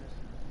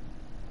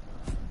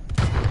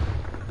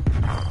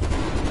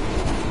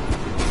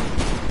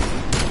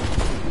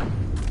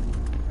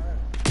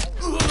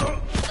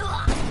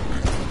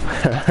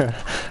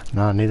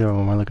 Nah, neither of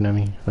them are looking at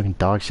me. Fucking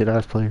dog shit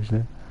ass players,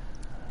 dude.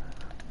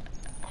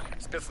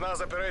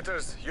 Spetsnaz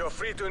operators, you're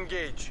free to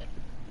engage.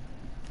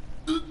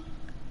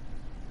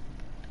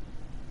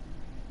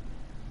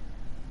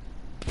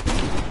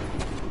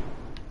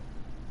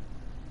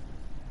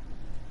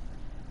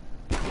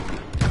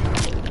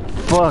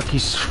 Fuck,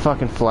 he's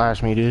fucking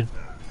flashed me, dude.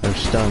 They're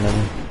stunned at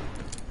me.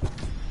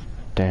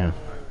 Damn. Fuck,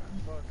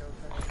 I was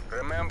trying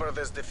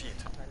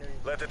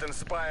it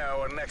inspire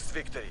our next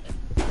victory.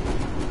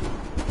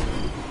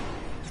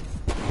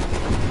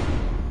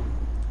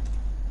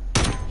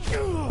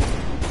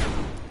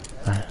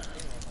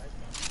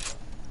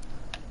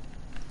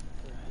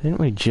 Didn't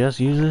we just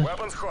use it?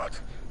 Weapons hot.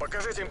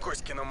 Покажите им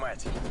Коськину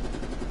мать.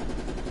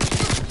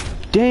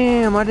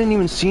 Damn, I didn't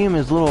even see him.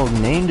 His little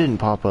name didn't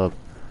pop up.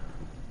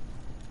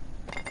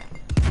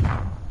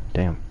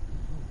 Damn.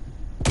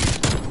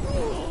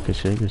 Good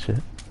shit, good shit.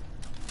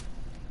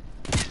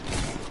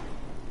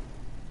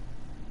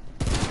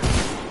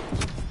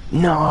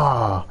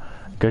 No!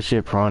 Good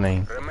shit,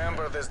 prawning.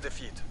 Remember this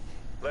defeat.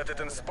 Let it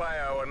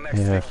inspire our next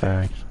Yeah,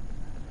 victory. facts.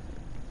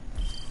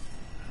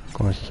 Of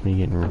course, it's me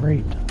getting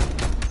raped.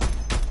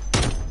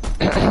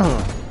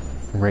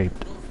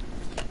 Raped.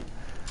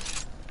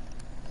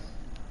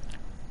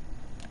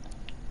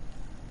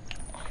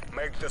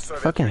 Make the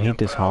Soviet Fucking Union hate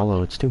this proud.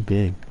 hollow, it's too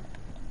big.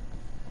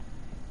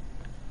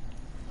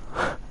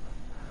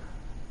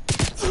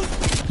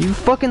 You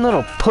fucking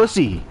little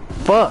pussy!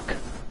 Fuck!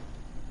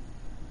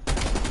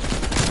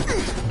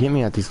 Get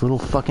me at these little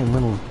fucking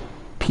little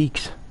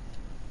peaks.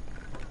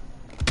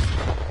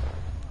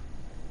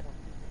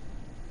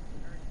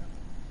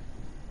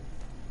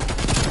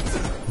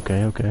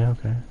 Okay, okay,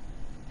 okay.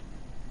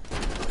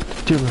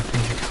 Dude,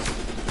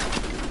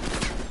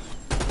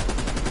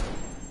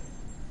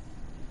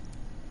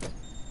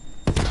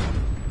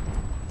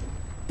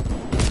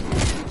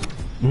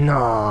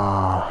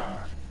 no.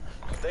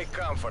 Take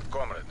comfort,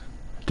 comrade.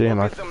 Damn,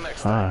 We'll I beat them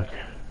next time. fuck.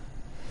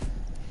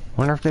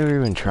 Wonder if they were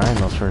even trying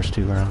those first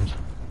 2 rounds.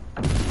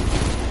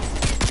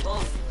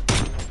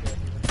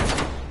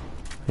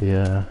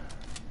 Yeah.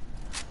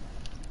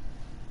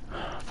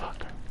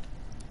 Fuck.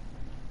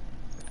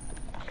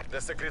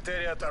 The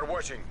Secretariat are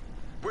watching.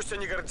 Пусть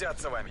они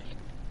гордятся вами.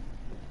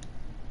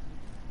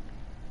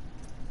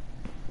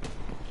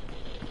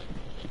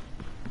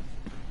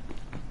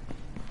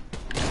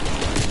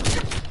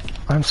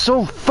 I'm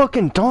so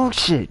fucking dog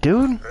shit,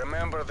 dude.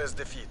 Remember this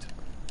defeat.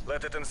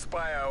 Let it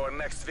inspire our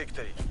next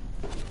victory.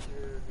 Dude,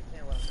 we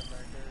can't let them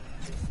back there.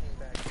 They came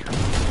back.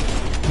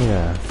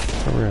 Yeah,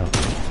 for real.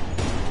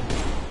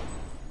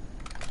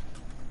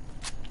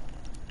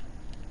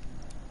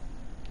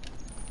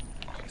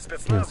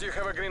 Spetsnaz, you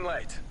have a green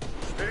light.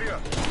 Вперед!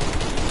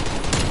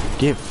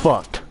 Get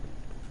fucked.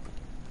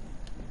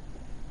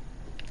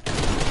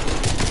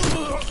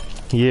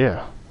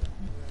 Yeah.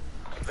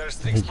 Their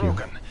sticks Thank you.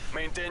 broken.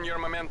 Maintain your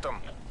momentum. I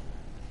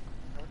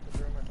went to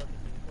throw my fucking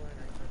vehicle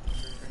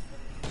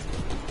and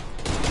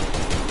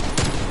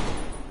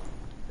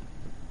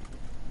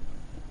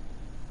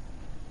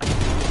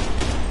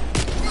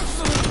I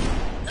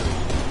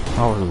started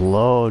I was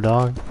low,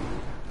 dog.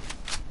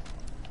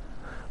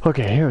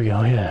 Okay, here we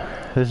go, yeah.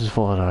 This is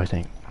full auto, I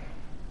think.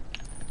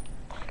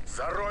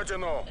 За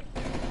родину!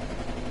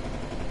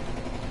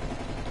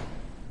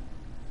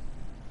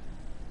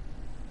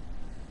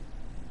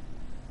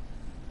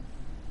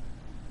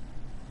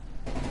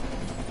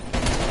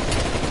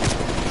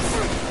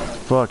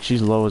 Fuck,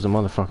 she's low as a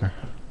motherfucker.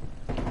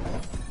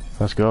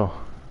 Let's go.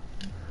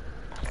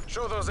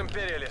 Show those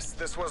imperialists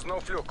this was no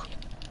fluke.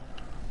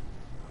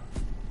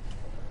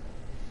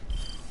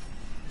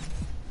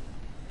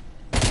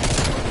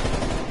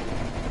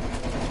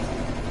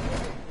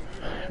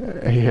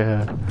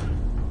 Yeah.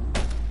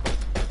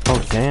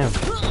 Oh, damn.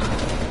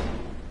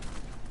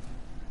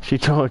 She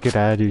totally could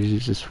add you,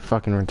 she's just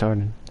fucking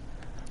retarded.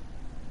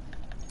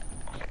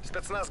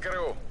 Spetsnaz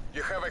ГРУ,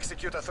 you have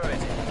execute authority.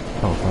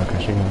 Oh fuck, I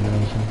should go do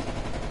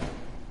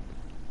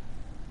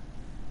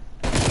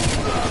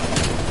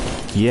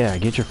this. Yeah,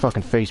 get your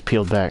fucking face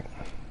peeled back.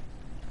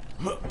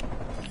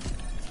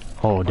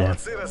 Oh damn.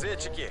 Молодцы,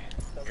 разведчики.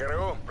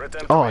 ГРУ,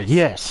 return to Oh base.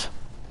 yes!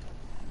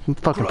 Some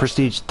fucking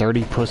prestige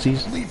 30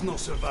 pussies. Leave no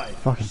survive.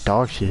 Fucking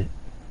dog shit.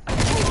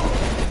 Let's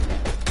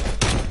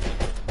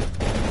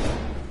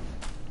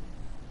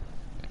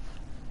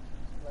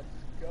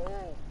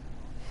go.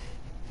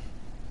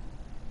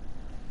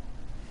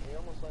 We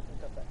almost let them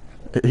cut back.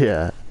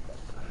 Yeah.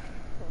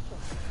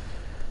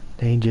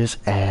 They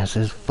just ass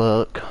as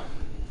fuck.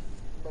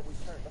 But we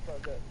turned the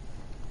fuck up.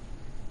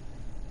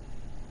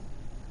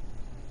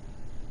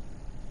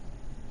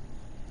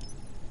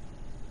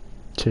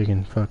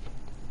 Chicken, fuck.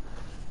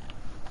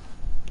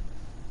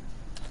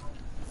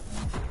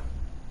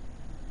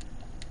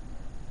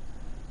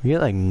 We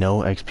get like no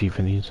XP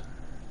for these.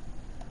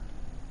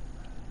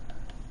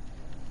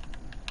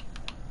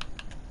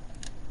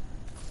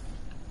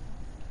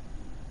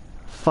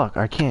 Fuck,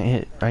 I can't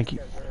hit. You guys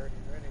are already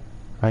ready.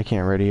 I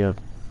can't ready up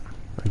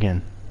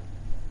again.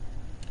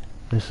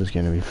 This is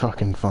gonna be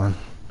fucking fun.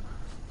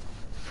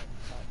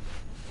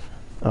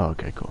 Oh,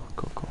 okay, cool,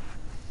 cool, cool.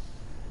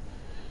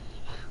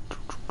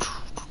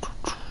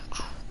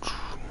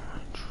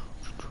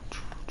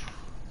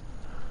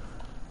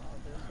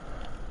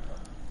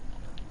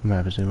 What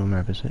map is it? What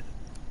map is it?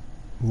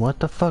 What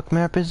the fuck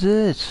map is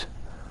this?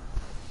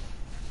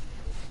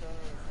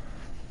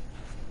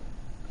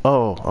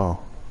 Oh, oh.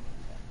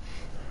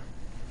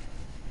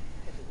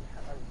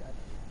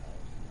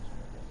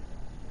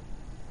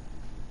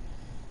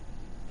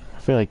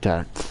 feel like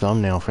that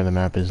thumbnail for the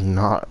map is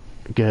not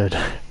good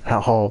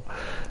at all.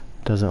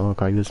 Doesn't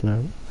look like this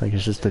map. Like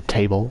it's just a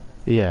table.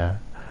 Yeah.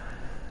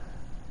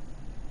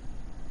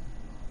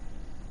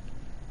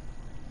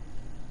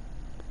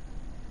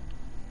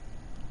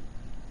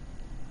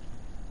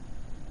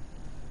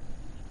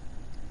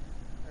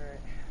 Alright.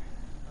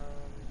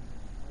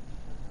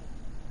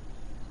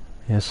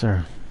 Yes,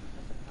 sir.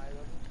 High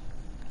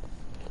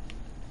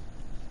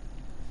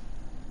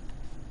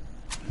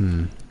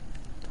levels.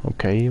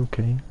 Okay,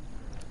 okay.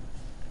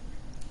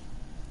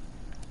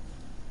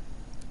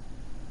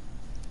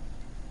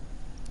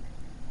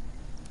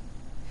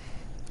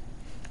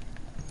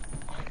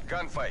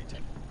 Gunfight.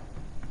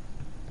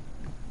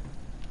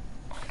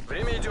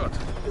 Время идет.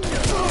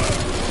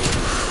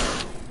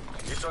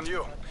 It's on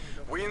you.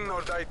 Win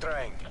or die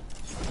trying.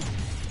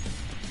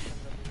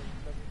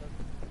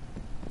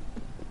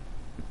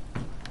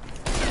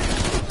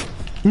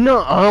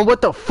 No,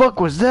 what the fuck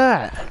was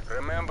that?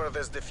 Remember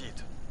this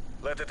defeat.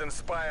 Let it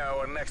inspire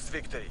our next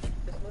victory.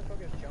 This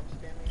motherfucker's jump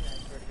spamming, I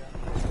swear to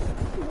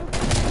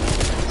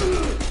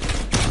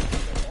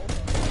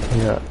God.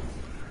 Yeah.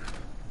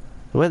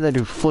 The way that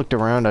dude flicked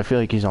around, I feel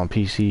like he's on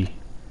PC.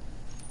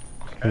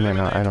 He might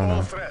not, I don't all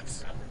know.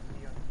 threats.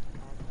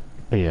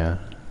 But yeah.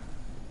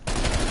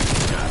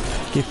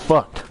 Get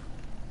fucked.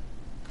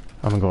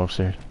 I'm gonna go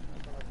upstairs.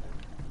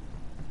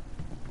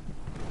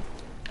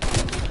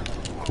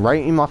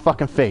 Right in my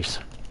fucking face.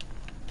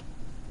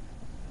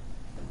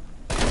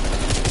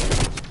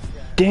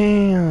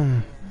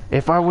 Damn.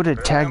 If I would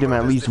have tagged him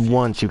at least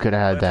once, you could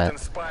have had Let it that.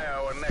 inspire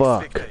our next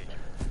Fuck. victory.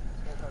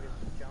 This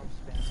motherfucker's jump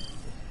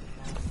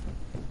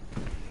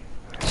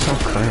spamming. So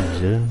cringe,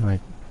 dude.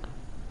 Like,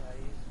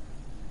 Yeah,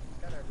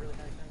 he's got a really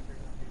nice thing for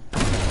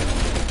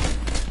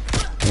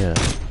yeah.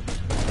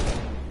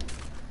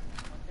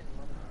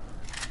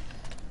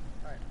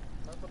 Alright,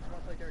 let's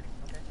play dirty,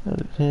 okay?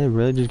 Yeah,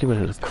 really? Just give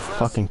it a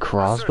fucking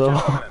crossbow?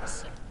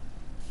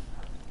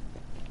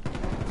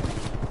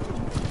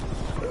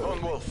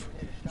 Lone Wolf,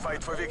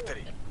 fight for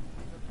victory.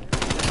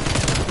 That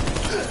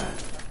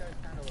guy's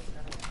kinda low,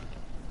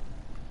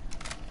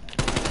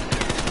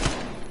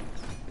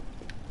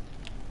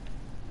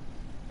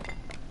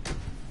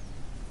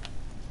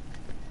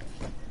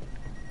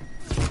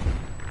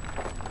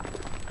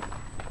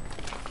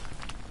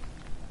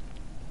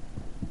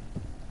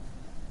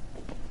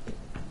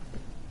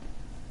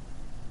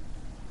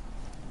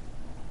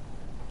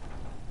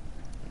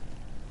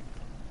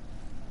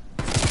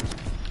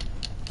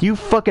 You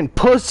fucking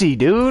pussy,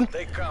 dude!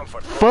 Take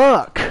comfort.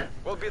 Fuck!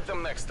 We'll beat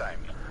them next time.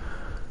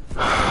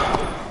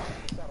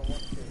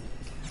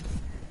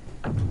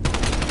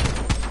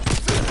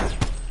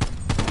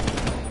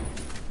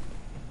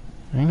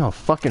 Ain't no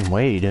fucking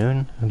way,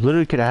 dude. I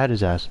literally could have had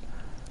his ass.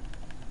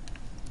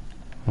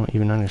 I don't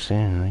even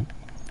understand, like...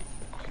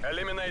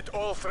 Eliminate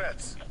all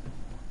threats.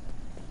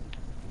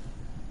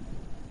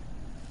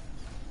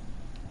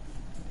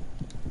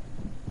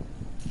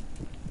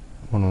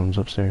 One of them's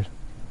upstairs.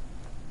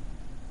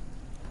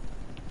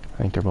 I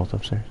think they're both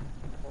upstairs.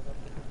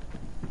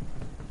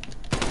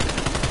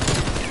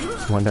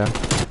 One down.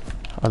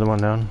 Other one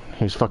down.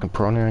 He was fucking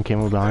prone there and came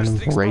over behind him,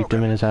 First raped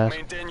him in his ass.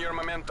 Maintain your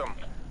momentum.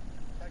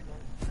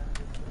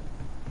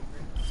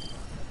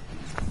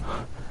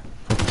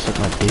 Fucking suck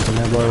my teeth in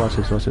that boy. Watch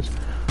this, watch this.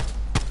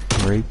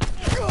 Raped.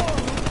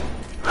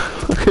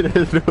 Look at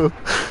this dude.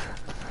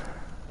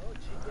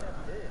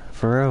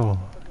 For real.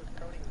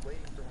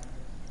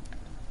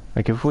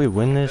 Like if we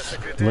win this,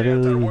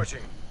 literally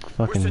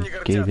fucking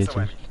gay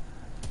bitches.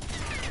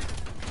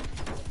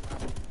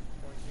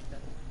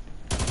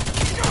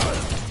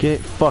 Get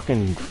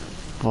fucking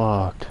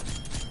fucked.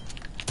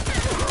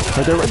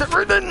 Right there, right there,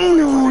 right there.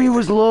 No, he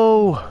was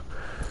low.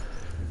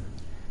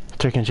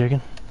 Chicken, chicken.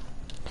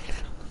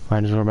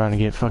 Might as well about to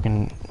get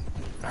fucking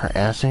her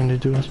ass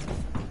handed to us.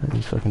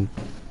 These fucking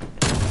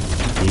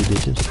gay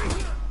bitches.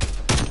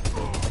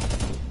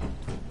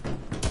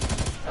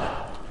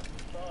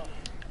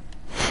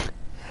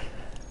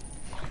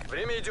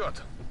 Время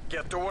идет.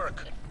 Get to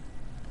work.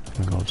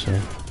 I'm gonna go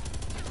upstairs.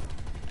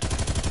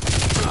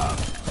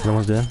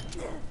 Everyone's dead.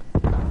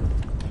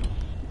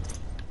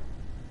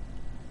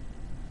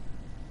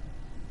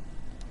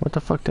 What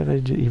the fuck did I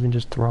even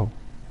just throw?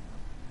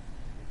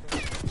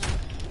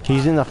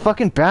 He's in the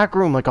fucking back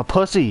room like a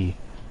pussy.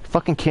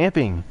 Fucking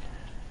camping.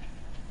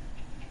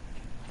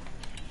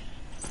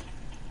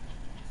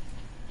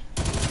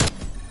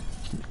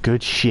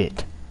 Good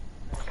shit.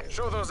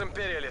 Show those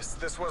imperialists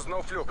this was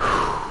no fluke.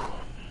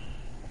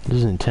 This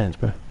is intense,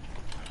 bro.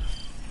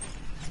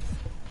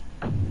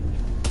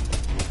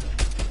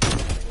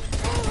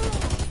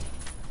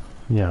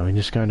 Yeah, we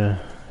just gotta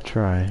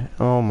try.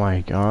 Oh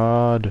my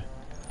god.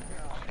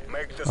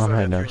 Make the I'm Soviet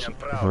heading Union up.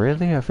 proud.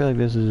 Really? I feel like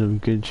this is a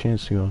good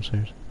chance to go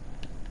upstairs.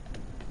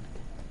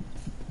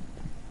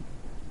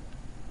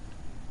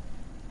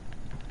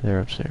 They're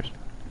upstairs.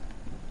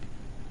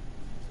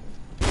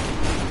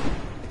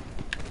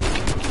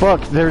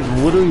 Fuck, there's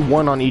literally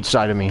one on each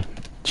side of me.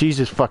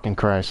 Jesus fucking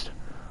Christ.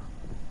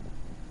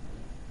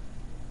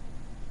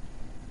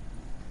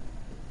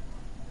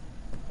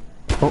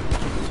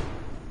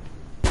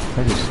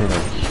 I just hit a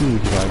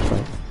huge lag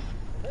spike.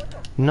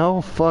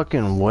 No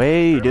fucking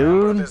way,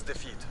 Remember dude. this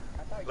defeat.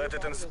 Let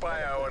it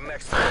inspire our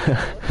next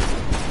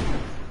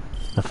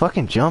The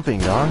fucking jumping,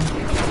 dog.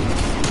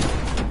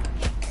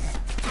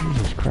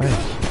 Jesus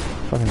Christ.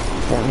 Fucking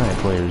Fortnite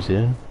players,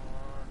 dude.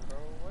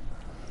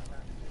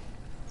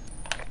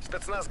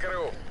 Spetsnaz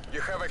GRU,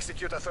 you have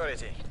execute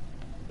authority.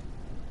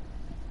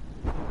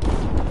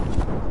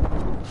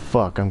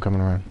 Fuck, I'm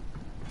coming around.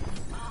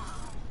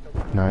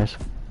 Nice.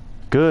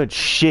 Good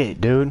shit,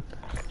 dude.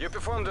 You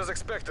performed as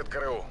expected,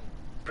 GRU.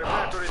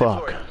 Prepare to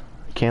Fuck. redeploy.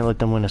 Can't let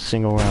them win a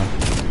single round.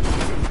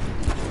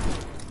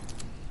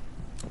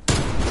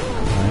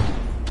 Nice.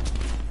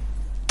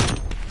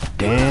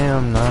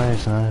 Damn,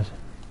 nice, nice.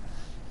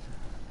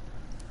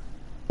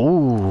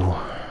 Ooh.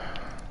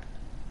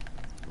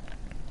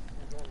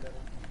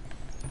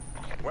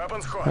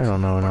 Weapons hot. I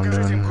don't know what I'm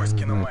Покажите doing. им кость,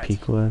 I'm gonna киномать.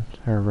 peek left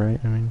or right,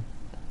 I mean.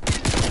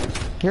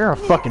 You're a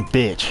fucking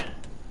bitch.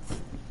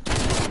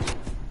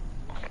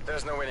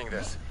 There's no winning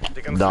this.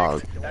 The conflict,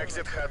 Dog.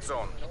 exit hot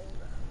zone.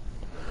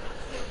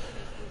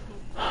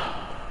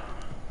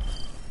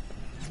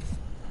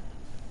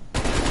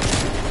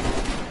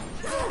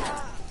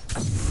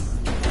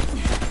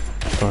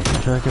 Fuck, I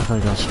feel like if I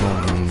got small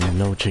and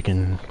no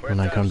chicken when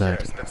I come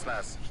back.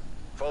 Spetsnaz.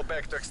 Fall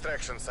back to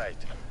extraction site.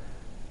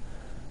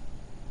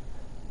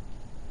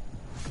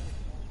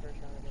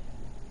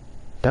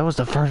 That was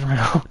the first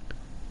round.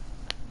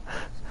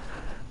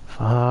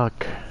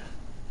 Fuck.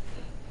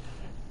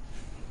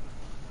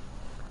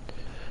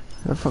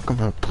 The fuck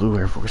am I blue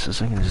Air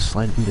Forces? I can just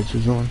slide them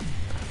bitches on.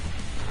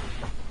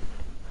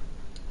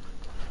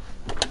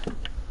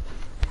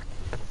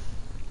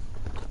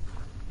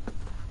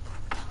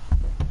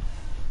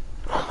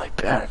 Oh my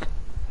back.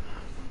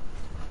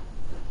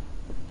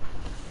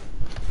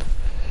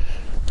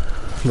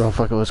 No,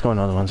 fuck it, let's go on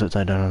the ones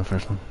upside down on the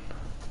first one.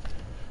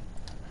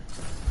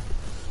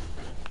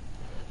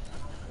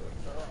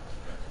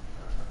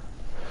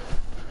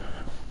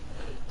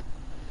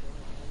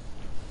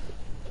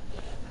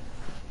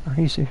 Are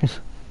you serious?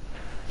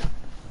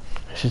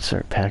 I should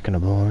start packing a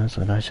ball, that's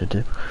what I should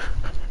do.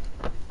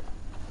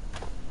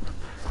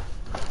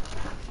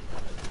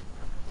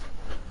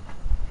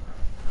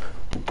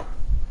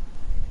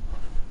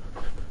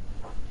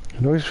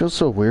 It always feels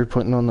so weird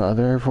putting on the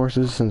other Air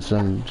Forces since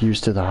I'm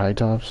used to the high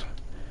tops.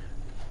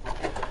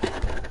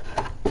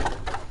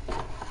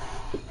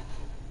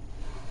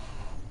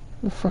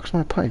 Where the fuck's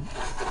my pipe?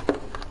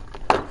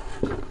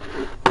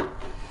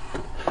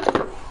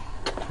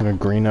 Gonna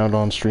green out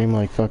on stream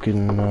like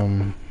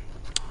fucking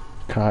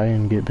Kai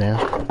and get banned.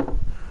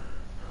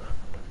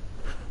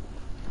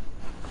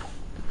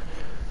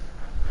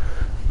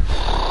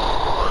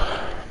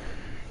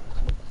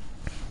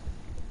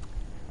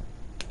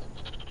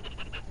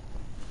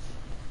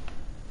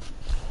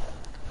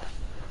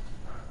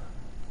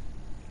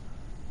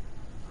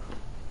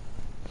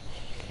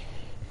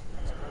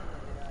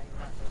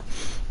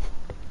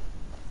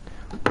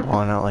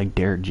 On out like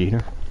Derek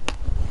Jeter.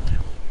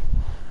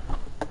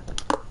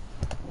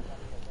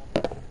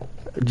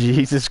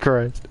 Jesus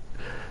Christ.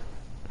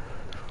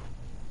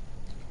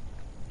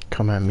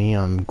 Come at me,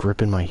 I'm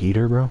gripping my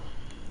heater, bro.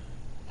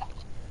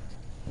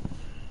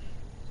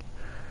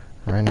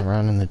 Riding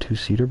around in the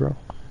two-seater, bro.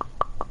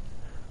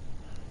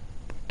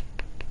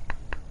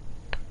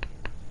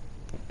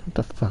 What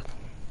the fuck?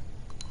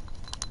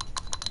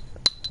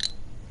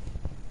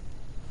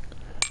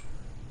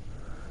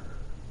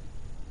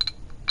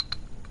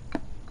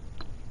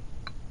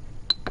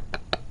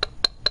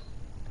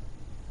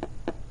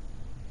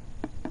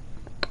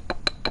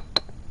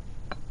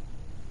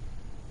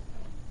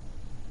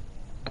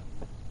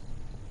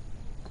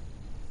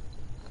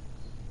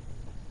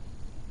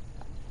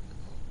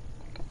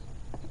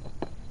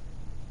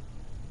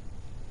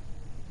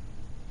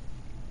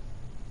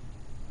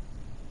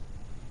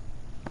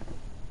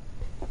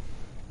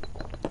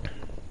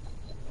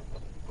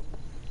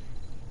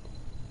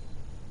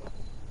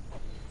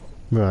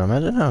 Bro,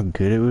 imagine how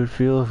good it would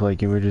feel if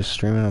like you were just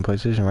streaming on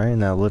PlayStation, right?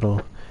 And that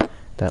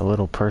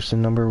little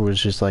person number was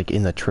just like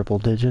in the triple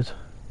digits.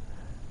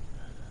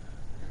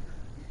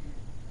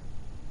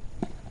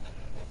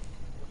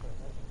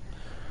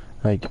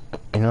 Like,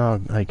 you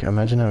know, like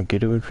imagine how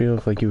good it would feel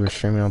if like you were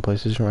streaming on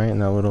PlayStation, right? And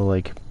that little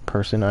like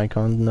person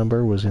icon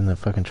number was in the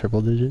fucking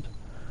triple digits.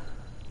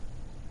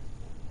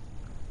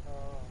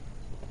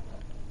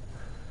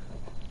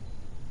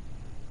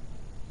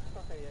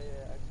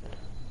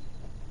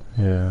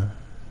 Yeah.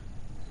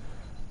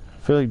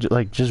 I feel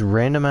like just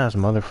random ass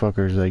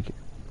motherfuckers like,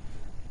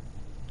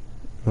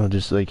 well,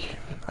 just like,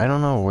 I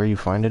don't know where you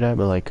find it at,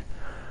 but like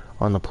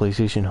on the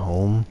PlayStation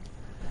Home,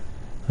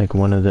 like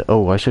one of the,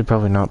 oh, I should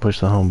probably not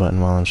push the home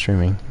button while I'm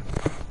streaming.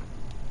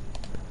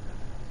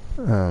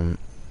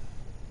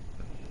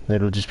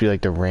 It'll just be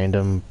like the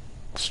random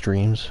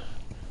streams,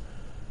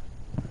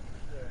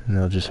 and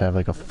they'll just have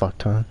like a fuck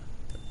ton.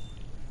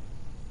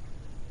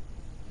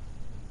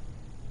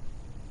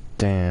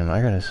 Damn,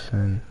 I gotta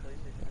send.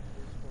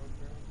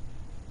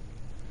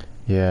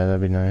 Yeah,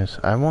 that'd be nice.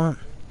 I want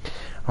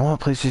I want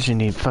PlayStation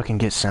to fucking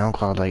get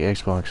SoundCloud like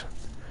Xbox.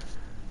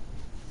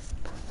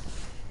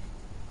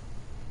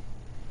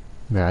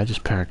 Yeah, I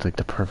just packed like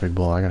the perfect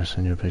bowl. I gotta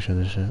send you a picture of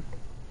this shit.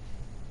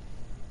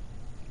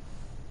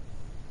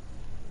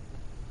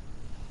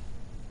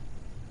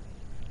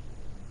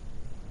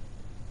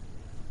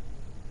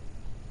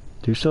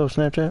 Do you still have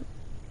Snapchat?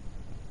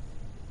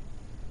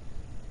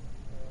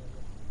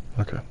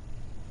 Okay.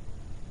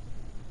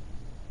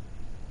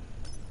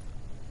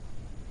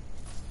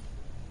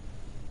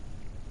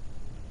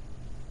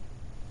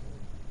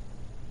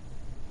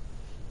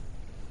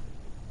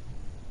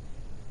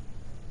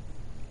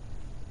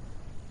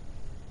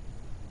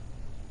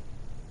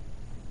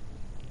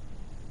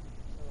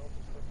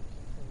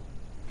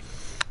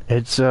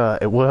 It's,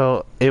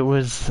 well, it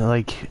was,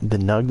 like, the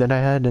nug that I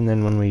had, and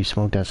then when we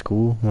smoked at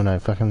school, when I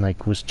fucking,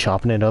 like, was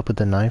chopping it up with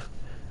the knife.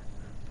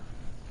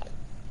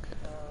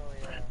 Oh,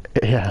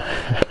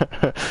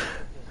 Yeah.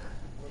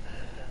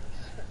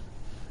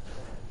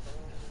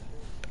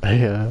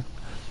 Yeah.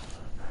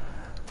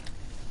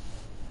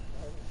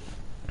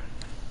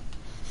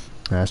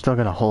 I still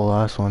got a whole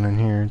ass one in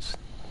here. It's,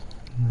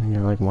 you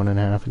know, like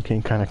 1.5. It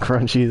came kind of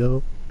crunchy,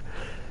 though.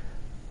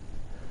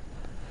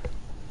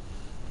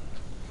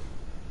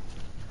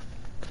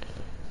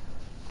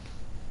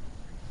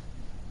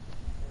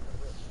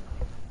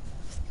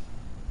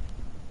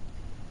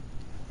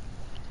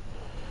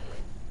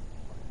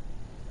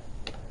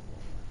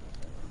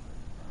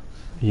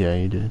 Yeah,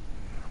 you did.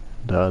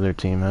 The other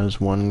team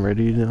has one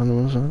ready on the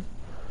website.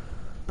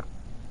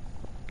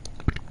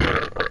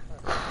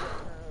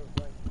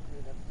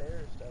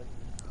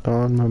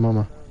 On my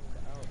mama.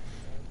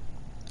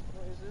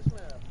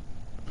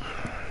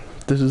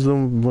 This is the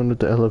one with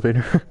the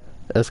elevator.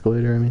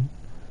 Escalator, I mean.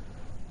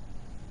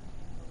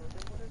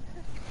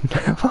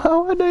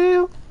 What the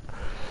hell?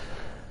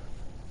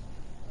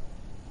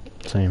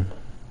 Same.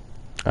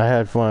 I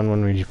had fun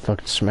when we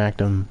fucking smacked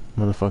them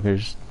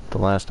motherfuckers the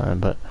last time,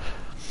 but...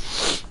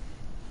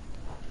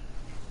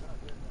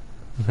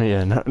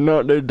 Yeah,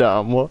 not the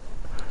dumb one.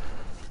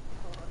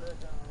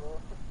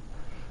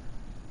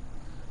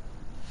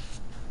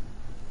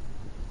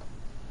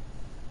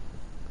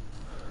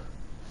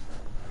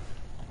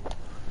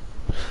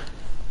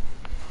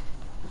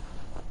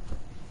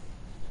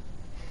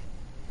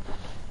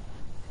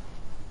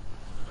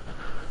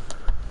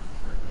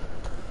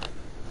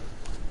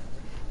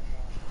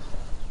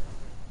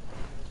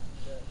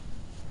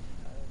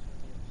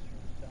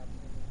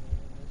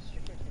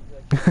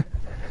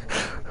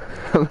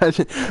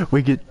 Imagine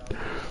we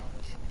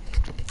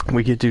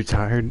get too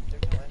tired.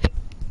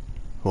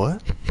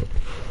 What?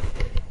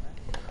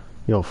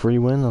 Yo, free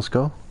win, let's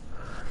go.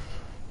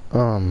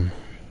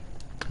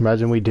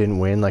 Imagine we didn't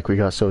win, like we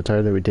got so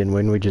tired that we didn't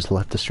win, we just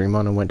left the stream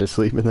on and went to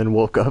sleep and then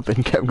woke up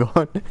and kept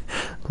going.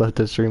 Left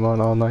the stream on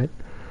all night.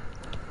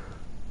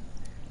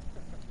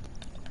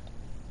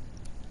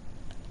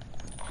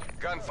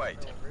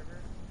 Gunfight.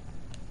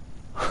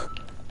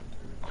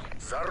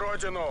 За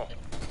родину!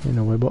 You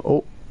know, but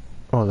oh,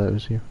 that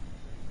was you.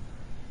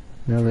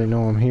 Now they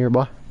know I'm here,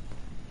 boy.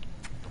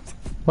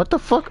 What the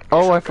fuck?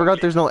 Oh, I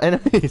forgot there's no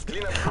enemies.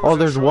 Oh,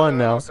 there's one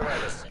now.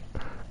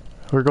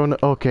 We're going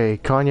to, okay,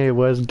 Kanye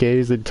West,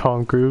 gays, and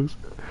Tom Cruise.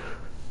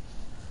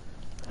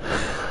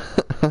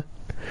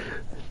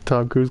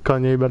 Tom Cruise,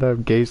 Kanye about to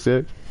have gay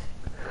sex.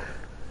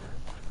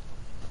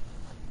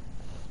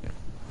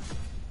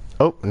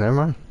 Oh, never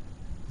mind.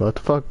 What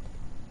the fuck?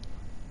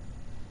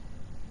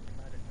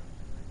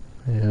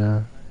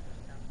 Yeah.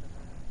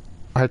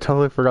 I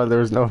totally forgot there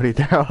was nobody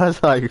there. I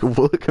was like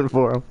looking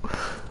for him.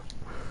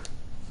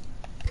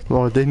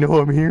 Oh, they know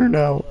I'm here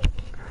now.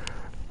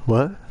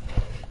 What?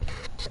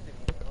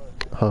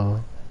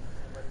 Oh.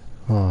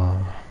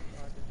 Oh.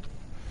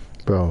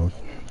 Bro.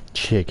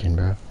 Chicken,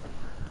 bro.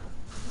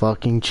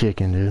 Fucking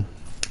chicken, dude.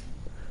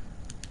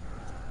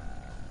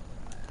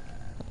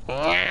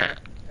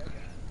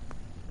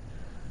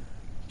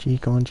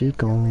 Chicken,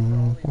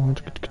 chicken.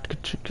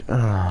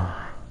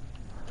 Ah.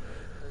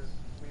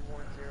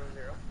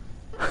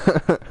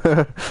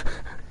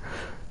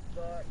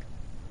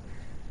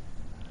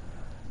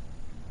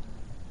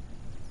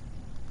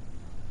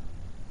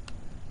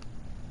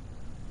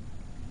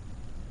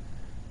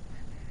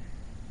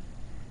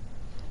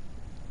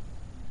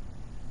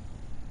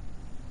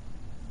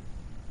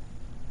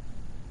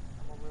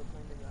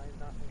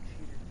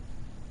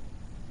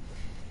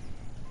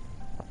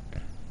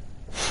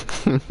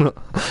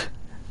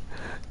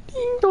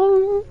 Ding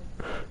dong.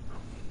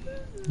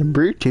 The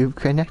Bluetooth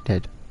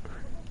connected.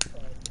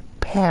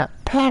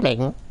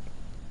 Padding.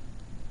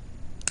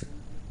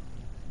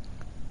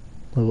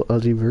 Little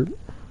Uzi Vert.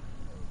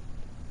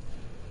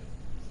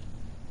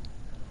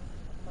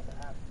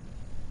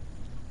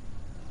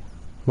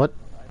 What?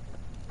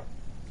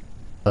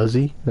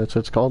 Uzi? That's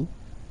what it's called?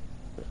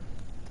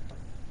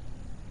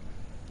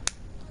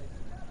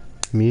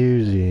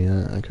 Musi,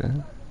 okay.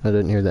 I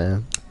didn't hear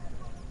that.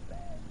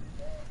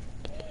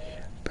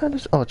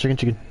 Oh,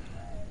 chicken.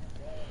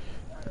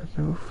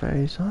 Blue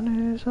face on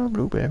it is a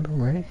blue bamboo,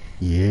 right?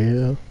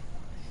 Yeah.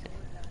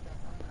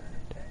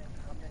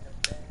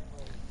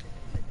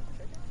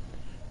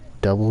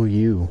 double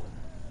U.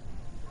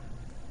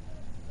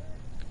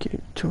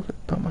 Get to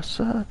it by my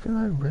side, feel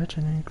like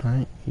Ratchet and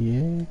Clank,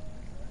 yeah.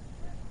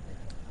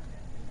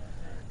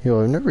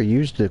 Yo, I've never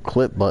used the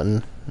clip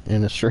button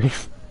in a stream.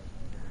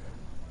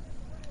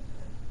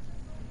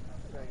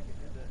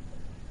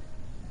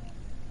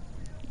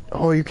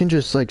 Oh, you can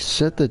just like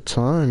set the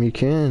time, you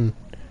can.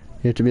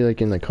 You have to be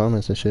like in the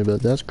comments and shit,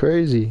 but that's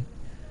crazy.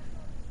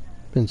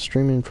 Been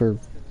streaming for...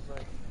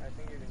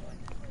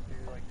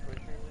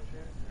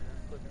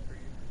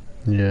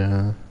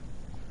 Yeah.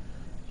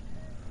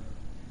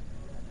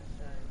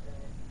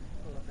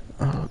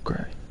 Oh,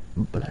 great.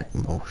 Black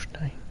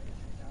Mustang.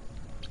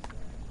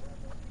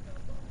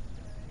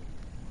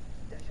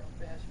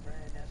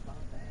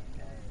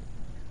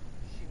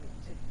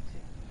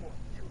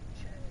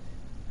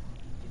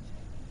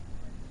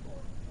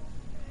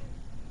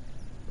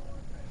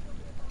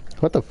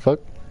 What the fuck?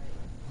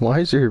 Why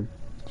is your,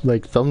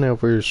 like, thumbnail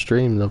for your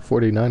stream the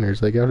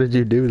 49ers? Like, how did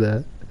you do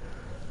that?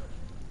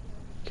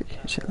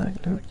 Shit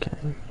like Luke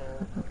King.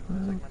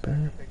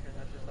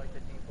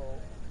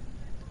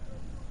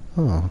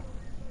 Oh.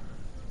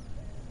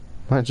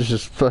 Mine's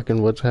just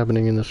fucking what's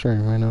happening in the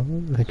stream right now.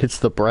 Like, it's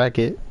the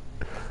bracket.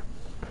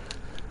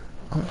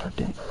 Oh, my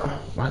dick.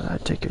 While I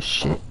take a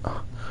shit.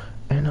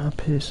 And I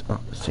piss.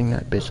 Sing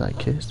that bitch I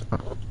kissed.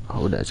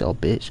 Oh, that's your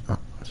bitch.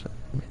 So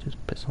let me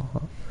just piss on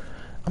her.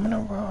 I'm in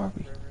a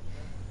Rari.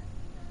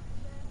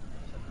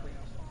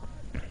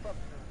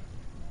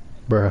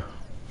 Bruh.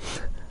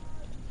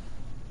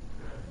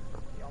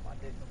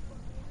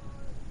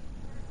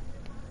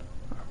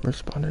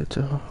 Responded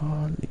to her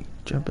Harley.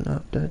 Jumping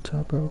up that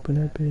top rope and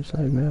that bitch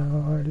like Matt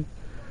Hardy.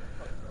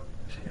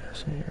 See, I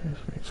say here, this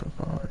makes so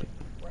party.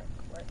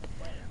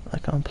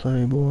 Like I'm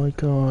Playboy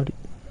Cardi.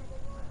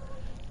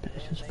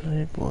 Bitch is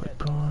Playboy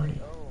Party.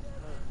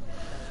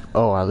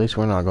 Oh, at least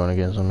we're not going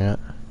against them yet.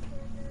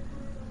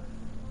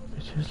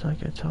 Bitches like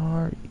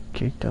Atari.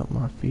 Kicked out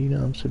my feet,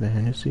 I'm sipping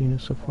Hennessy in a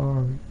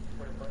safari.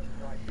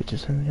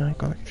 Bitches in the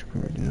icon,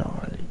 pretty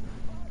gnarly.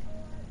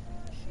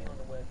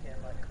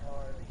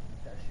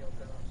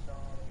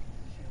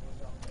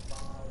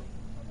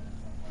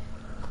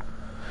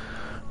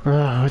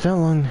 Bruh, was that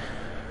long?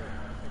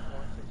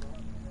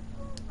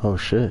 Oh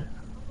shit.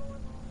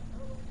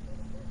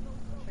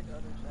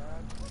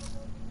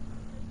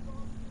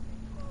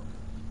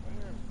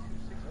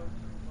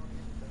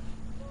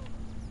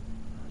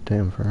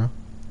 Damn, bro.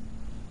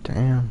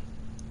 Damn.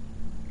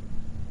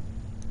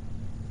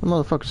 The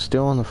motherfucker's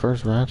still on the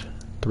first match.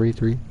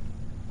 3-3.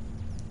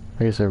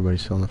 I guess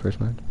everybody's still on the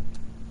first match.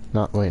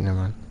 Not, wait, never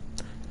mind.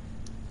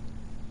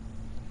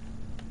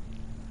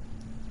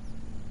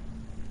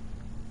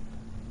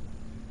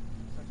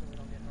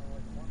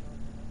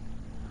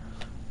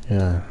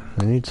 Yeah,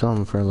 I need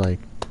something for like,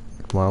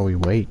 while we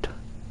wait.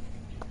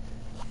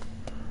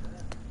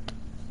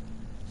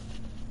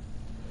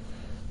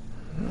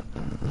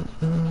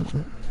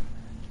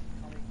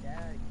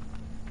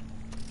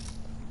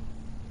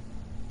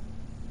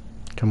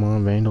 Come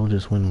on, Vandal,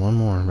 just win one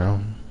more, bro.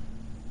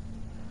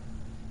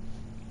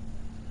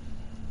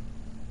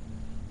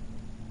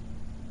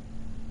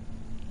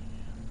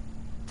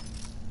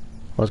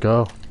 Let's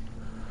go.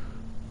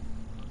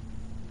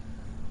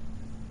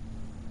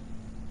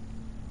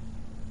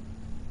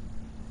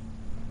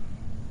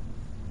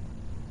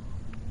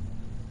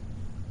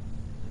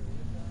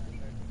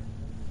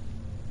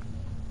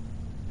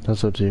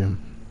 That's up to you.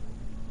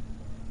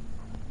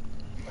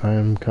 I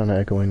am kind of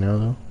echoing now,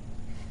 though.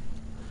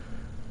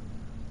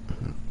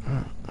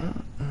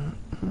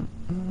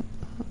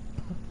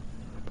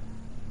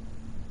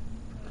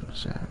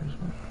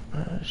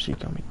 She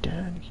got me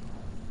daddy.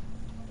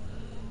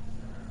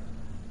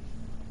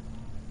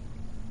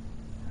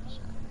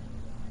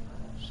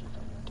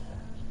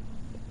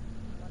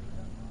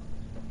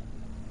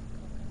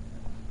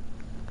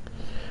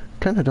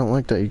 Kinda don't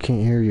like that you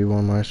can't hear you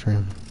on my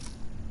stream.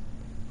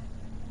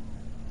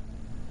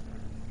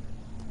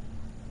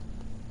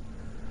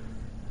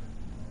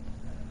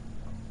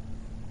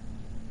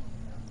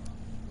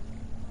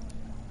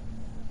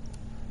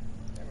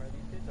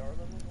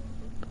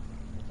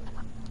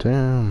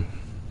 Damn.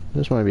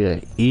 This might be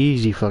an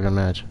easy fucking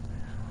match.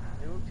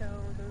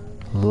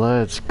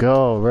 Let's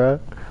go, bro.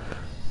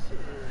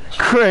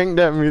 Crank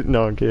that music.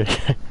 No, I'm kidding.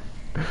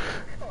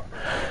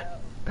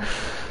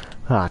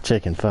 Ah,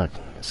 chicken, fuck.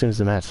 As soon as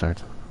the match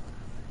starts.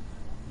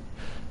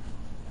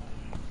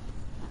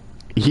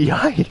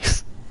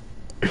 Yikes!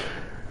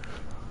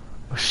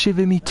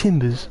 Shiver me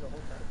timbers.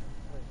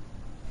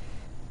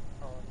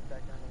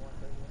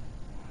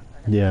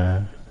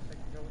 Yeah.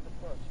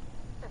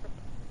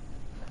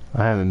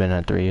 I haven't been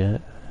at 3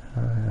 yet.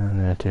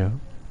 I'm at 2.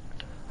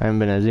 I haven't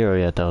been at 0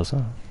 yet though,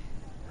 so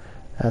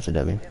that's a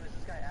W.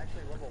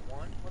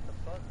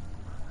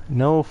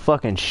 No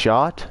fucking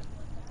shot.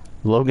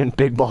 Logan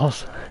Big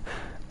Balls.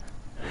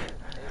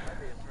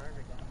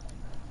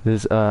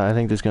 This I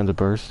think this gun's a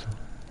burst.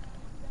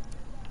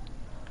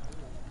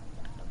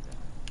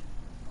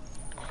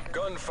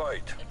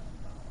 Gunfight.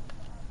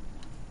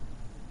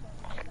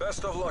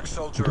 Best of luck,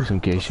 soldier. Do some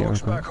gay The shit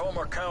folks real quick. back home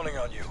are counting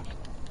on you.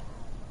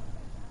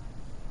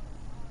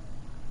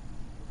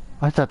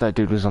 I thought that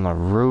dude was on the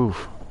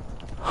roof.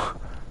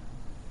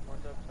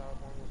 One's up top,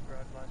 one was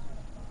garage glasses.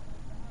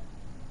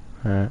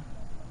 Alright.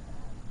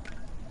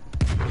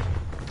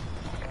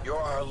 You're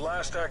our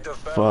last active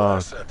battle Fuck.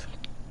 asset.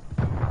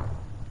 That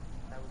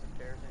was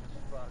embarrassing as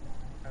fuck.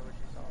 I wish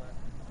you saw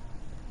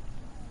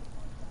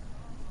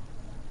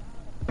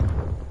that.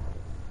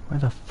 Where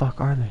the fuck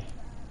are they?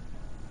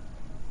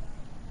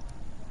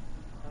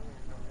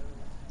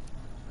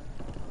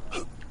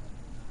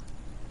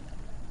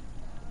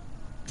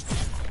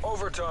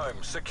 Overtime.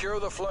 Secure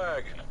the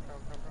flag.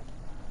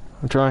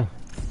 I'm trying.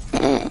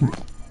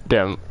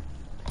 Damn.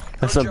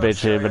 That's some Good job, bitch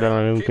shit, but I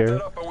don't even Keep care.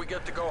 that up and we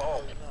get to go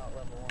home.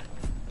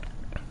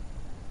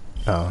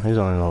 Oh, he's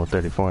only level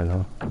 34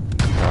 though.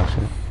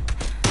 Awesome.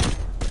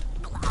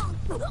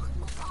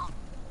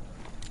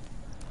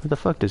 What the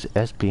fuck does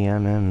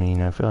SPMM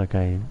mean? I feel like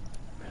I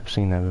have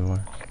seen that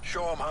before.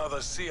 Show them how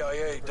the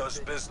CIA does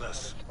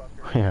business.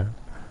 Yeah.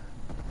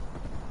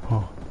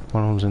 Oh,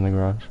 one of them's in the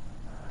garage.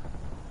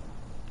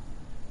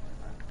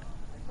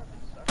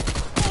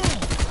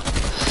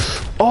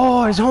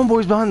 Oh, his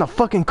homeboy's behind the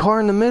fucking car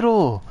in the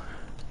middle.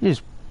 He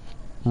just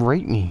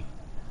raped me.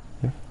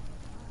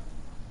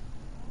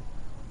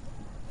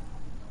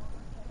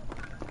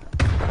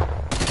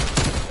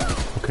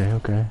 Okay,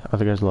 okay.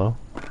 Other guy's low.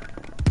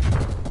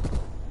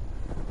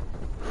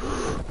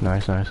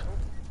 Nice, nice.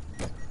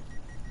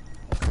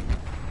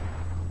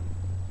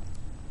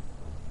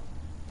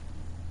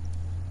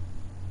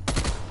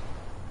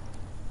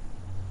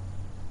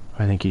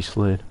 I think he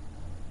slid.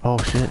 Oh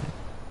shit.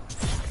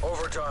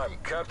 Overtime.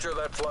 Capture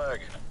that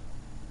flag.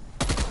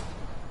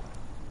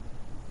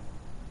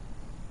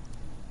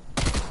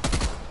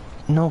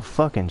 No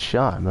fucking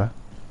shot, bro.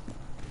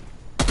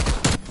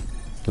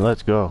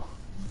 Let's go.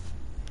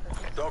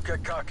 Don't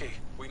get cocky.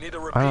 We need to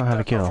repeat I don't have a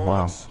that kill. Wow.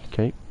 performance.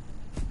 Okay.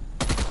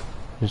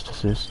 Just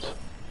assist.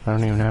 I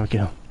don't even have a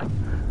kill.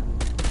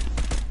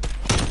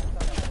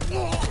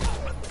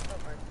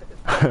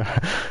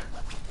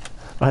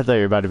 I thought you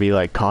were about to be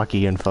like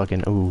cocky and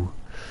fucking ooh.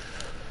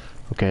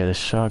 Okay, the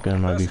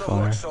shotgun might be Best of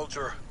luck, fine.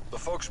 soldier. The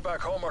folks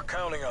back home are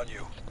counting on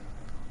you.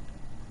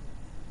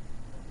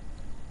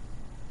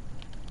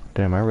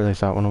 Damn, I really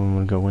thought one of them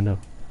would go window.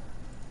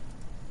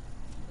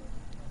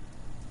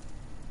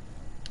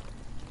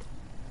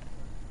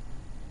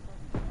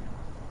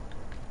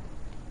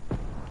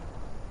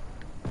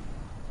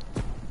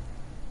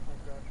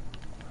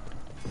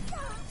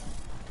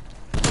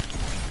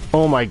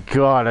 Oh my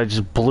god, I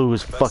just blew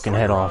his That's fucking 3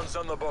 head off. rounds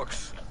on the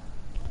books.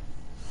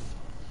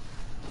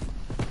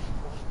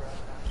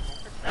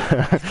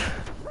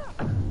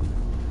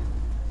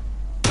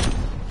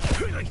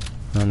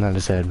 No, not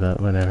his head, but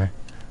whatever.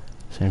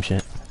 Same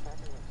shit.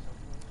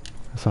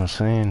 That's what I'm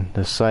saying.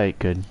 The site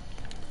could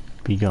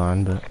be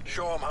gone, but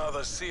Show them how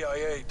the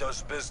CIA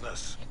does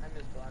business. I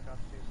miss Black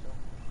Ops 2 so.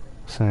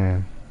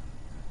 same.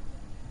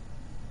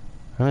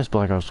 I miss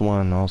Black Ops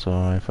 1 also.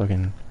 I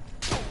fucking...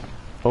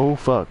 Oh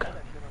fuck.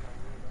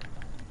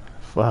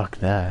 Fuck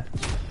that.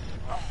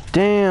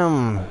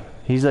 Damn!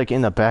 He's like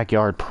in the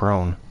backyard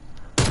prone.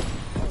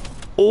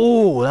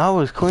 Oh, that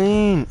was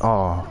clean!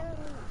 Oh.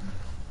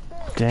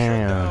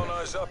 Damn. Down,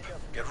 eyes up.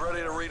 Get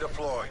ready to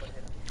redeploy.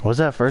 Was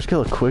that first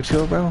kill a quick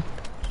skill, bro?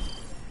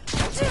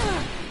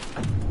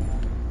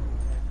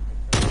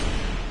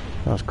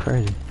 That was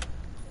crazy.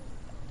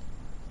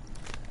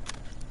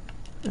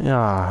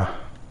 Yeah.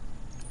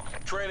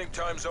 Training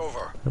time's over.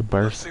 A Let's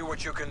burst. see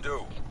what you can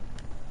do.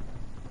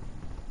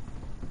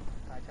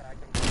 I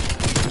tagged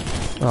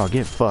him. Oh,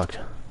 get fucked.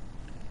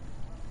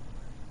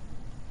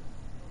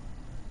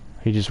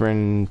 He just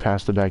ran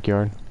past the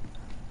backyard.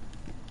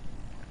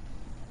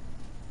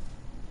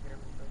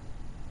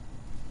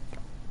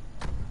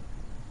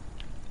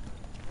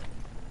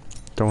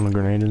 Throwing a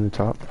grenade in the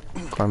top.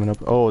 Climbing up.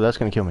 Oh, that's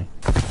gonna kill me.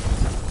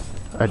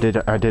 I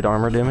did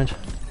armor damage.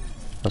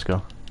 Let's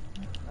go.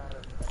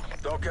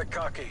 Don't get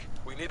cocky.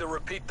 We need to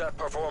repeat that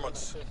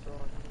performance.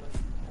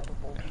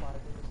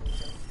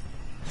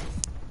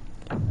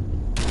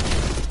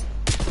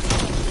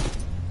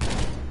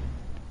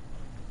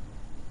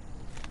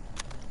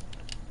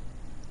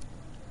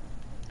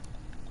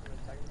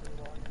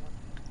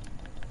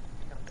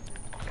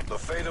 The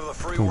fate of the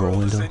free Go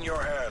world is window. in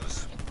your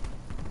hands.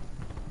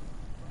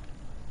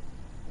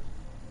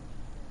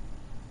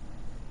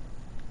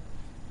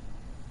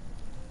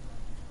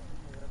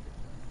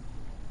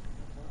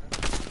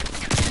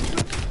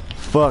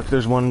 Fuck,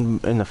 there's one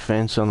in the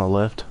fence on the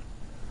left.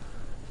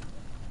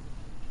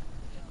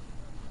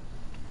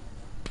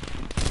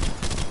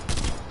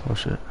 Oh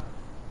shit.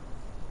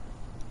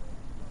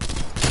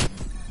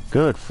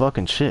 Good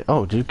fucking shit.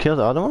 Oh, did you kill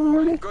the other one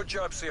already? Good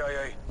job,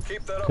 CIA.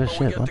 Keep that up Good and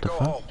we shit, get what to the go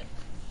fuck? home.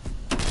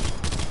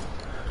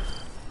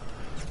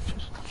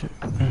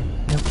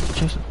 Yep,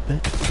 chase it,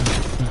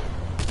 bitch.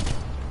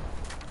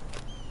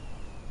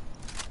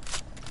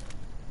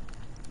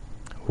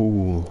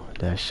 Ooh,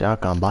 that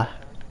shotgun, boy.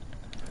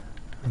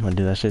 I'm gonna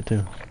do that shit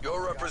too.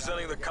 You're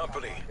representing the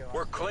company.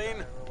 Work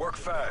clean, work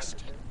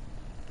fast.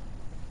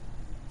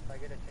 If I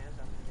get a chance,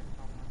 I'm gonna get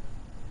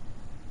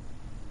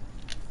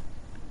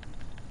a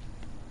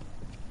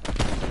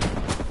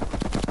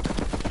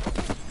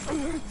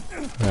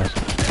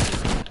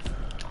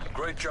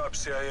job,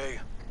 CIA.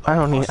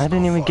 I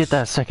didn't even get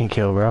that second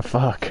kill, bro.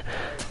 Fuck.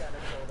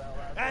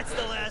 That's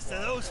the last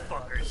of those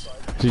fuckers.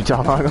 Did you talk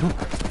about him?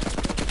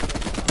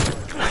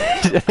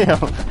 Damn.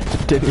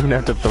 Didn't even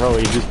have to throw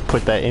it, he just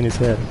put that in his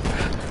head.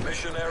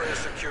 Mission area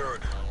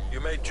secured. You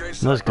made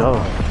Jason. Let's go.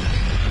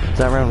 Is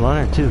that round 1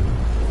 or 2?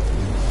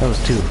 That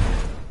was 2.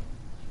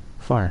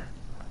 Fire.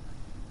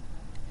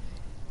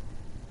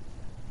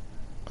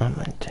 I'm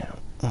going down.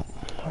 Oh,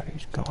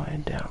 he's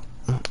going down.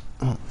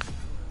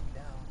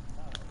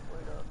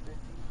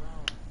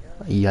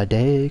 Ya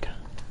dig.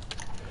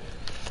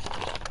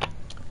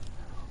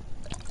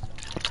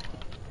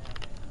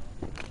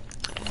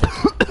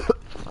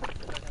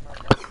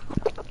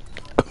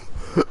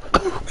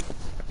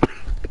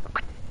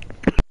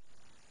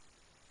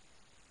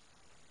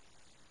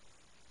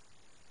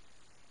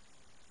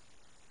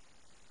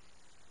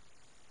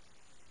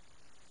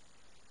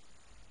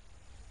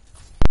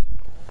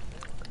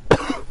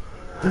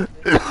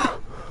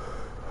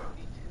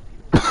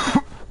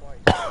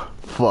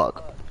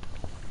 Fuck.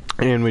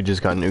 And we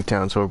just got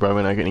Nuketown, so we're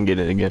probably not gonna get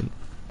it again.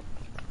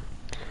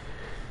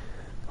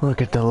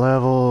 Look at the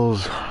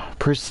levels.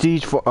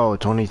 Prestige for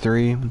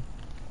 23.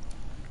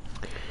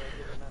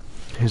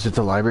 Is it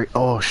the library?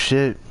 Oh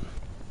shit.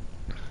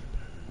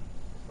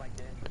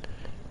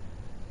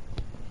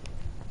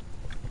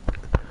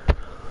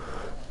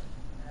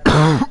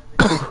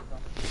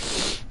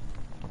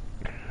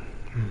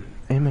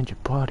 Image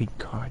body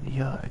card,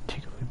 yeah.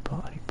 Take away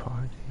body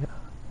part, yeah.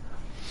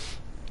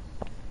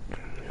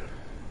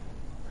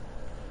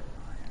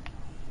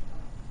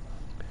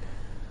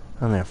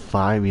 I only have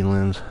 5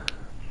 elims.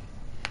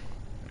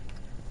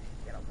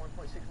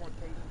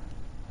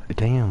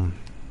 Damn.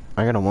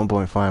 I got a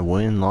 1.5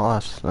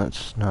 win-loss.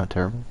 That's not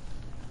terrible.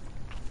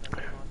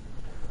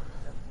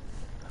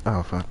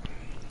 Oh, fuck.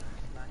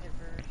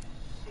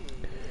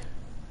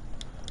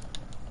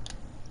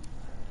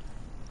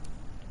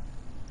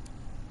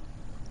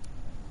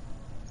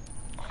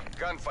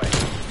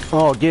 Gunfight.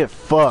 Oh, get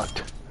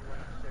fucked.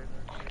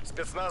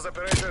 Spetsnaz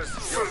operators.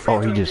 Oh,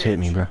 he just hit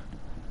me, bro.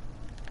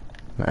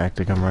 I act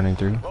like I'm running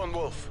through. Lone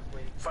Wolf.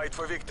 Fight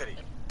for victory.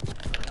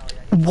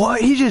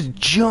 What? He just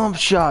jump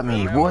shot me.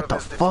 Remember What the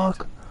this defeat.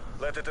 fuck?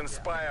 Let it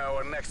inspire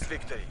our next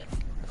victory.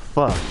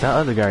 Fuck, that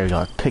other guy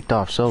got picked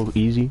off so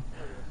easy.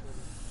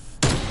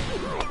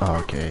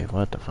 Okay,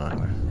 what the fuck,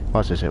 man?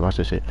 Watch this shit, watch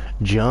this shit.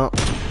 Jump!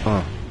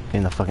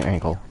 In the fucking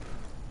ankle.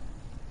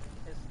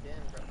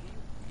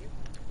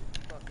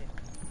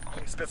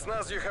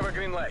 Spetsnaz, you have a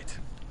green light.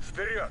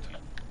 Вперед!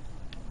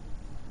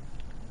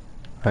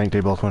 I think they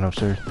both went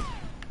upstairs.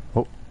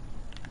 Oh.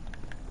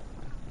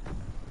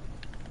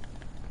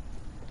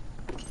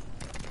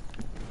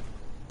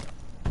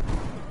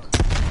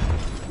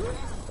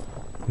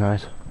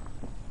 Nice.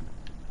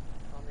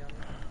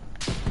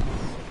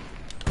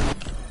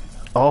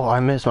 Oh, I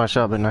missed my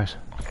shot, but nice.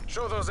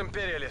 Show those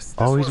imperialists.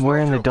 Oh, This he's was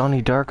wearing no the joke.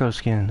 Donnie Darko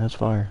skin. That's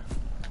fire.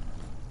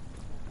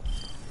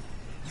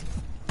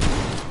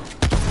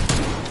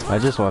 I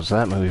just watched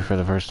that movie for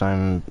the first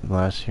time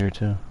last year,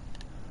 too.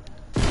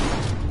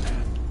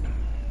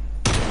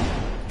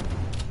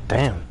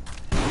 Damn.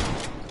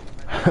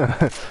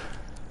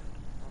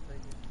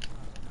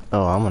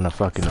 Oh, I'm gonna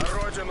fucking...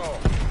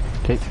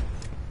 Okay. It's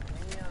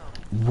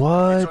on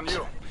What?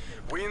 you.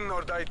 Win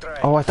or die trying.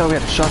 Oh, I thought we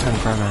had a shotgun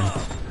for a minute.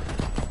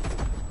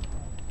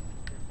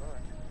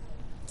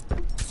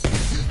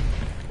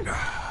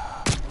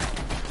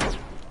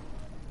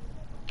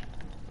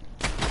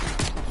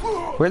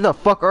 Where the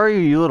fuck are you,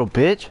 you little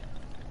bitch?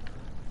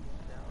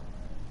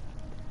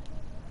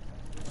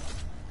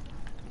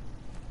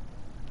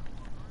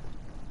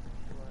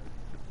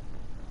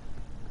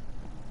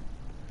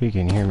 You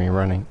can hear me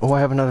running. Oh,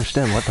 I have another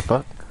stem. What the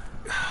fuck?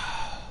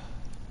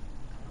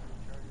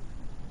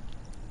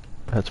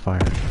 That's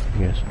fire, I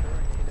guess.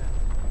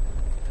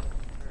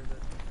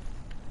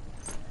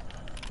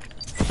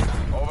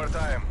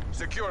 Overtime.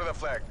 Secure the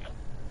flag.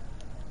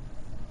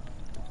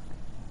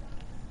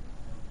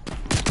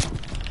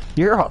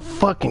 You're a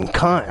fucking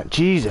cunt,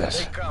 Jesus.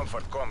 Take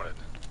comfort, comrade.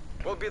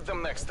 We'll beat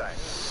them next time.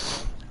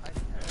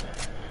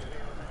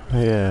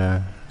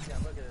 Yeah.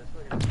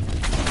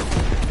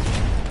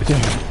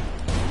 Damn.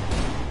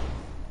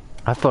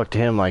 I fucked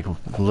him like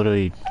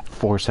literally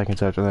 4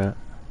 seconds after that.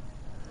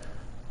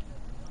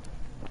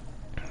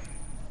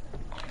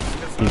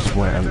 He just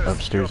went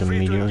upstairs You're free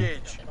to immediately.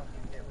 engage.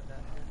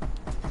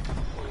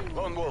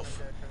 Lone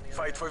Wolf,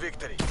 fight for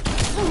victory.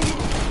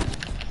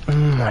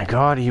 Oh my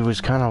god, he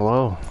was kind of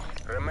low.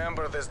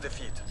 Remember this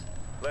defeat.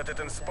 Let it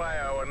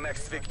inspire our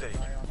next victory.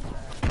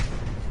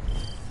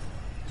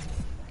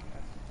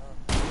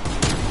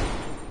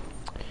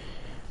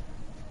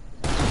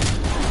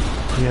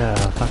 Yeah,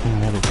 fucking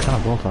had it kind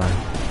of bullfire.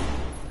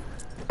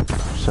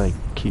 Just like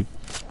keep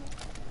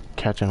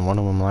catching one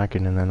of them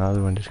lacking and then the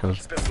other one just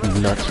goes Spetsnaz,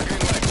 you nuts. have a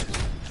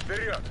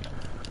green light.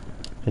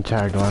 Вперед! It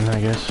tagged one, I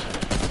guess.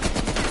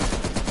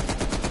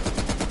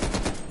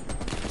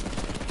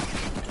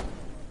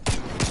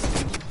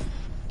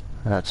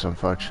 That's some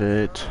fuck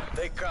shit.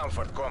 Take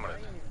comfort, comrade.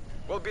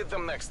 We'll beat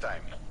them next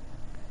time.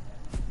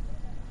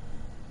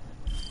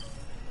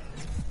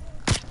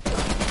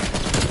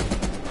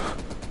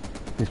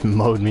 Just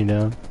mowed me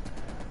down.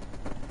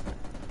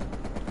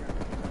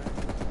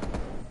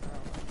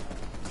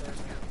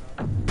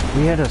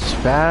 We had a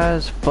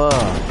spaz? Fuck.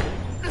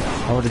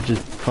 I would've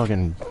just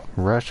fucking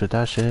rushed with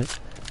that shit.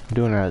 I'm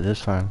doing it right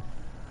this time.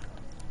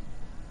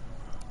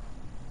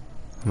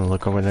 I'm gonna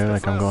look over there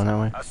like I'm going that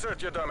way.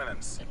 Assert your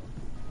dominance.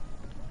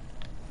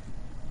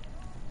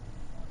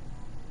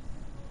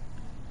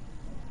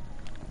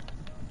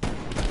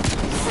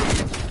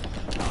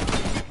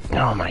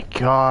 Oh my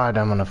god,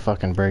 I'm gonna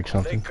fucking break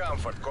something. Take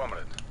comfort,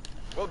 comrade.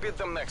 We'll beat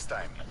them next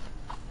time.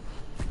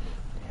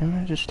 Damn,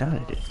 I just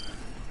started it.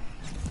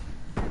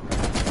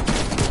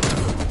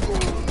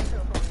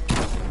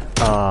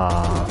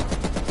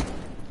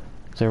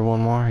 Is there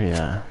one more?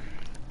 Yeah.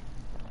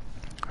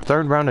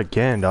 Third round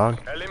again, dog.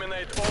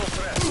 Eliminate all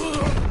threats.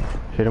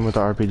 Hit him with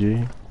the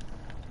RPG.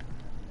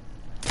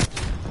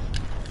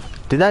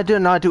 Did that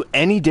not do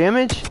any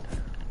damage?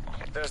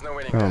 There's no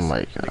winning Oh this. my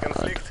The god.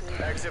 conflict,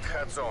 exit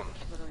hot zone.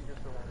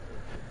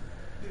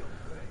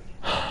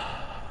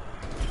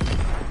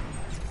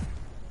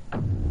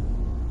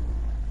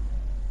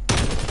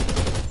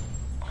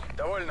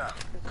 Довольно.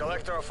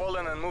 Collector are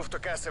fallen and move to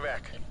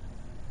Kasevak.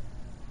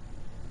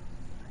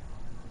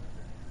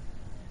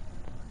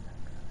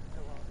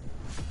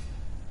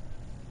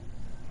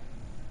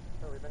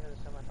 So we've been to the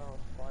semifinals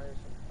twice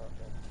and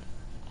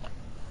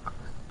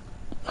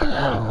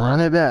stuff.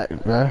 Run it back,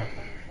 bro.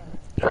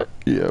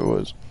 Yeah, it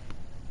was.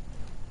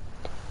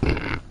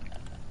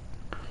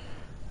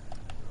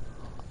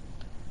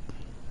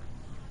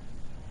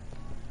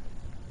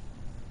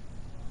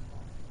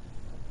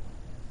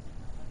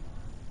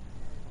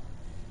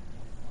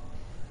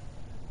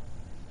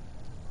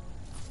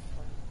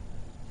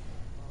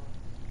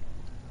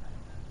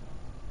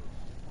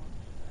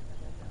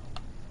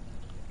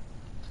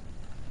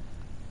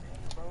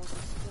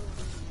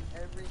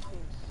 Every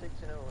team's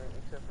 6-0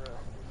 except for us.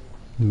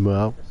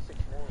 Well, Just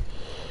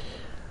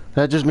 6-1.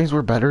 that just means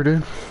we're better,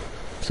 dude.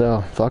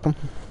 So, fuck them.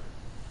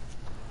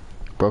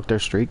 Broke their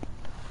streak.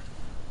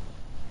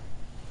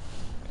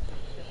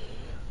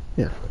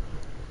 Yeah.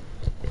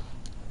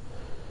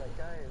 That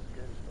guy is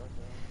good as fuck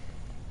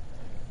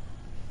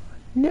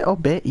though. Little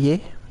bit, yeah.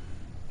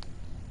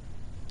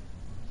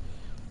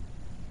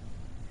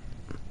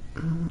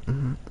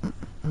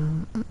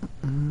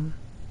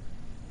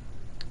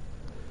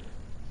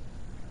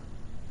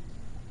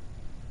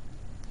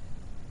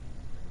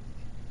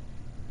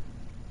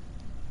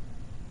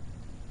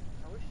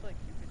 I wish like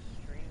you could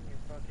stream your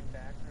fucking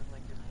background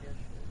like your PS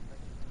shit.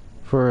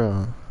 Like For,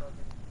 fucking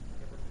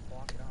it wouldn't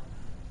block it off.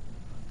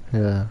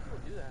 yeah. People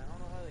do that. I don't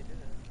know how they do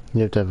that.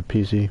 You have to have a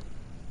PC.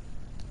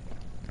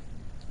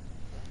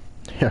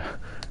 Yeah.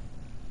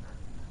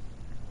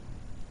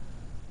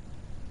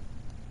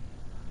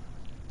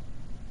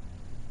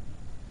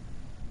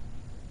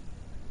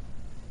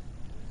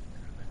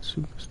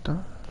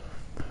 Superstar.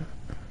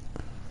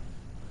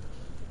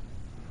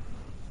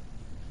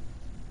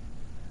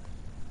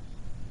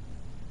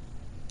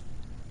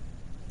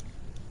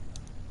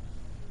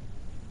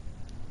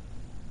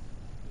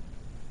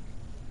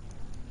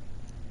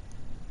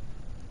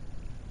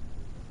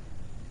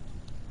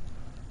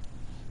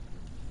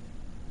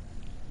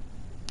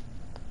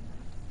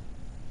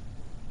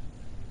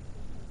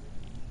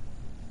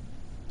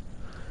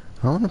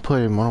 I want to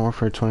play Modern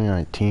Warfare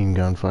 2019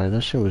 Gunfight.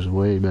 That shit was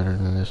way better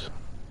than this.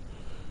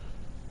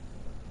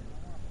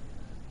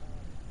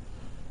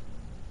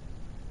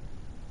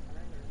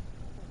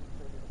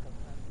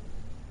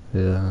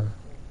 Yeah.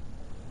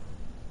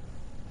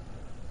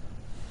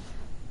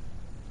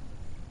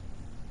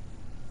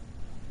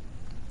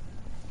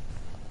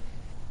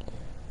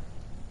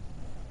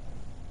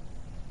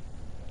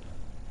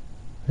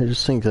 I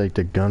just think like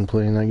the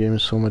gunplay in that game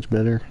is so much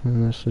better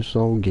than this. This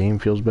whole game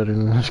feels better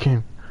than this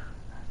game.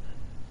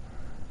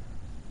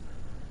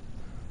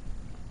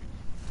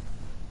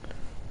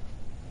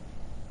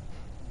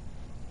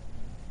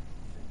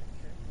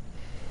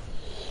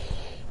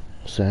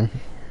 Same.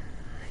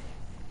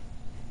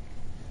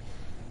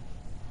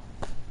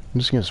 I'm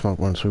just gonna smoke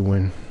once we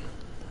win.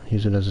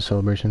 Use it as a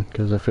celebration,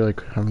 because I feel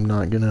like I'm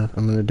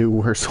gonna do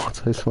worse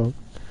once I smoke.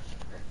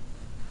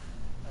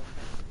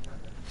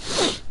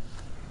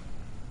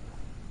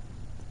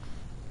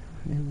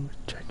 New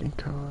checking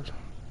card.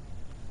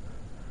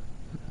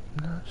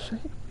 Not safe.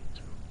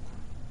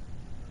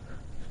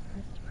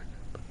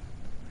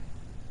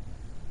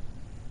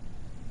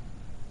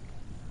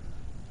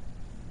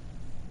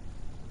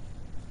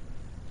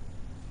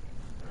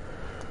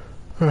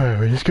 Alright,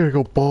 we just gotta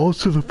go balls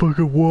to the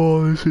fucking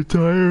wall this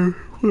entire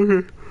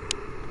fucking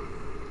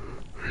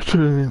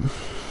tournament.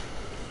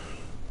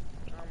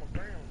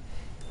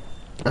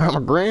 I'm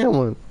a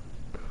gremlin.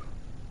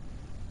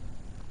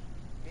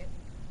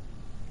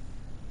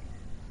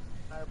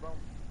 Alright, bro.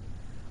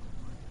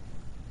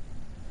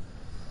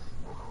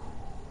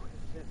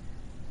 This is it.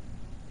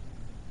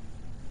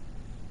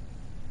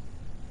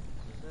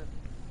 This is it.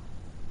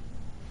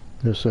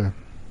 Yes, sir.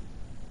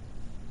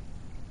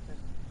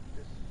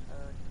 This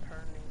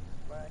turning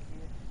spot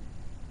here.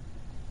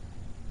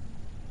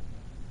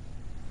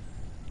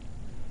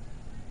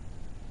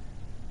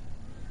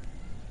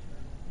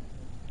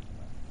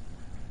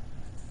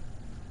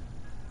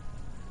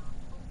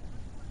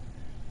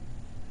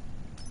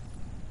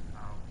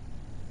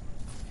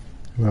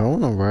 I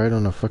wanna ride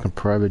on a fucking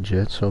private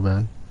jet so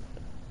bad.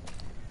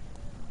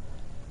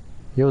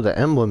 Yo, the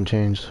emblem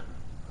changed.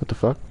 What the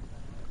fuck?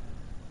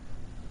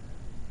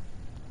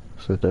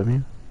 Is that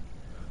W?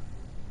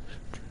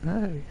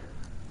 Hey.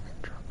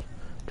 Drop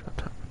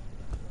top.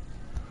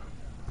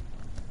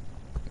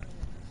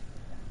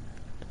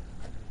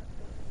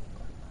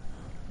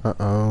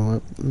 Uh-oh,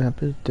 what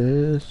map is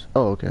this?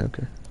 Oh, okay,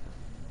 okay.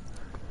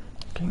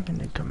 Can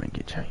they come and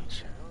get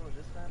changed?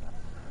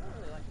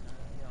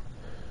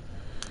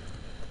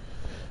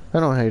 I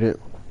don't hate it.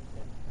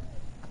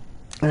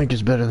 I think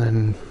it's better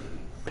than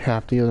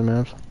half the other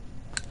maps.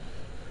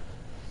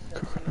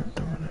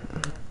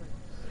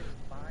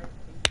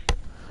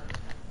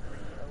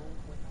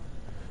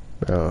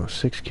 Oh,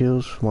 6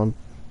 kills,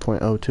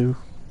 1.02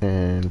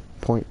 and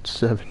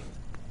 0.7.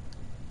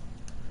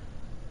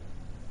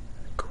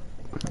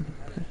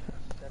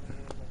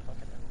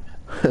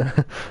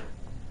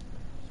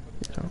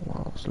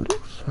 Walls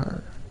loose.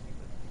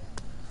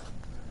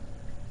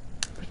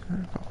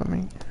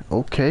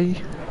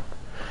 Okay.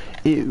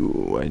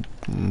 Ew, I'm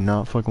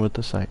not fucking with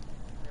the sight.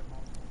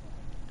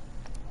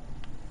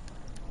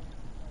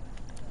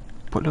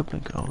 Put up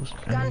and goes.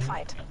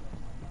 Gunfight.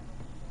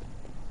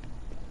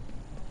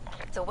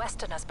 The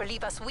Westerners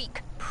believe us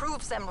weak.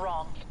 Proves them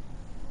wrong.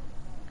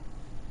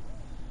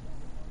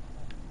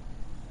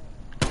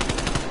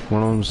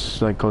 One of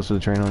them's like close to the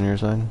train on your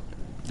side.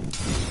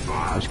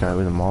 This guy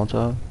with a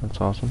Molotov. That's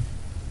awesome.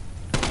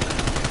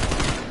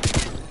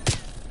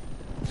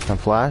 I'm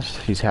flashed.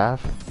 He's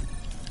half.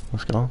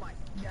 Let's go.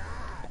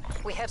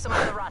 We have them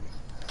on the run.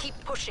 Keep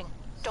pushing.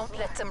 Don't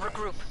let them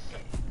regroup.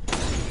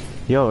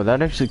 Yo,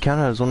 that actually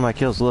counted as one of my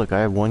kills. Look, I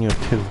have 1, you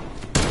have 2.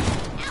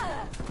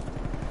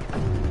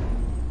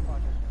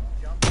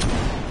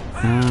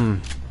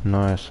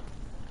 Nice.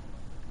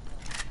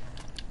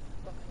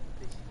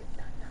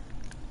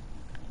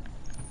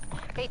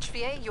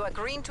 HVA, you are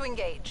green to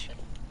engage.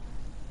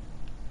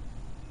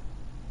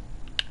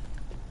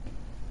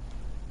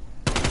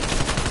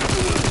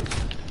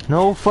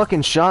 No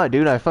fucking shot,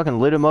 dude. I fucking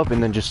lit him up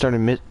and then just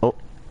started oh.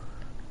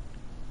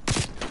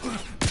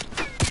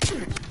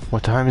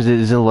 What time is it?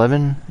 Is it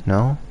 11?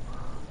 No?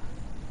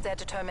 Their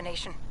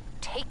determination.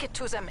 Take it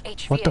to them,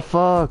 HVA. What the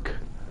fuck?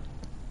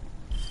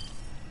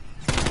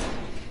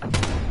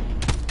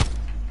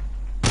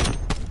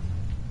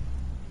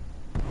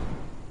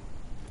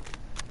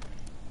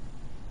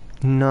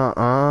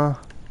 Nuh-uh.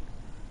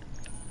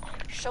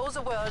 Show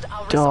the world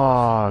our resolve.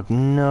 Dog,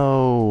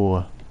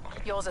 no.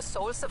 You're the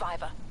sole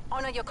survivor.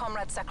 Honor your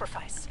comrade's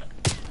sacrifice.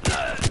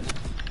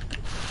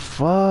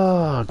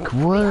 Fuck,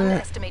 what?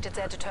 Underestimated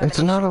their determination. It's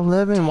not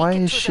 11, Take why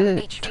it is to them,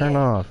 shit? HVA. Turn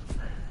off.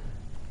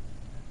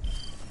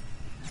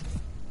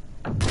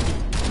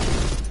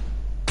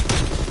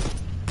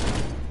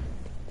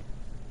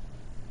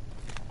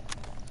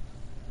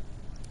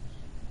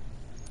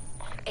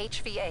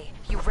 HVA,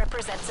 you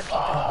represent the people.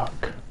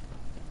 Fuck.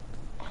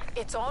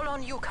 It's all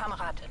on you,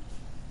 comrade.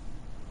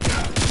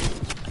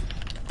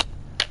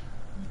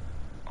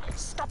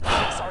 Stop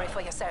feeling sorry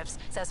for yourselves.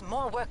 There's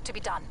more work to be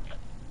done.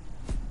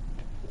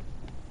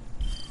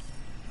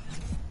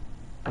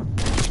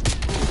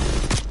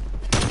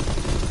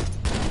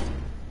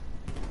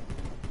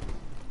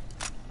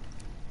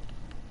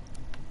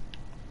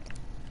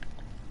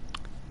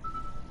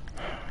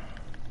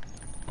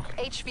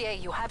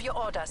 HVA, you have your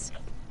orders.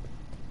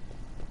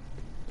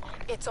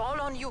 It's all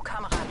on you,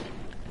 comrade.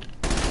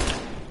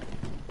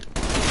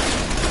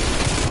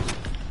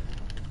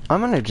 I'm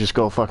gonna just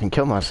go fucking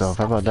kill myself.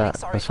 How about that?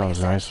 Sorry That for sounds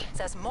yourselves. nice.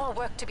 There's more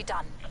work to be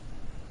done.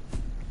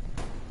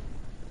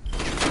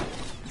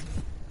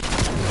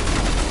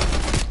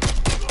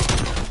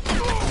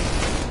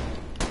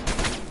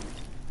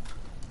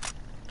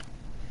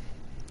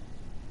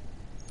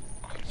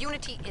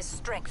 Unity is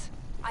strength.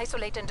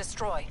 Isolate and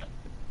destroy.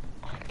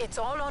 It's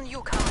all on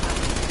you,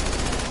 comrade.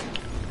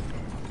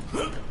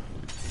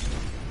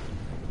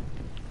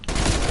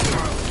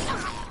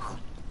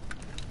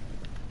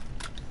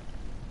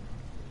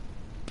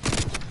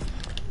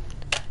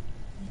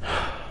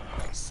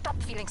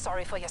 Stop feeling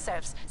sorry for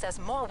yourselves. There's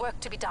more work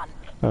to be done.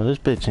 Oh, this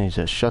bitch needs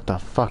to shut the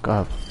fuck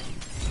up.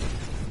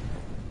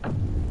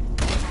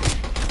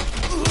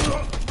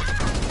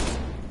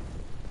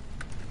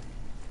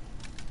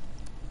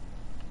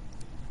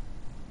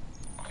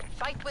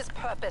 Fight with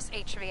purpose,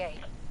 HVA.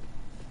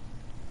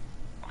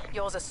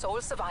 You're the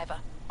sole survivor.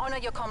 Honor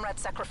your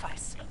comrade's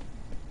sacrifice.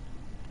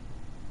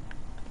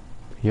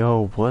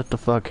 Yo, what the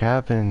fuck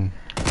happened?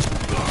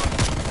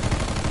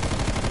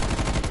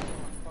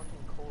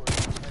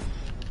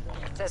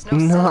 There's no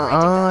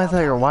Nuh-uh, I thought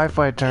your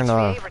Wi-Fi turned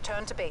HVA, off.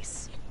 return to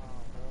base.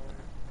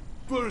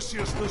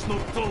 Perseus does not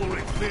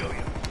tolerate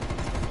failure.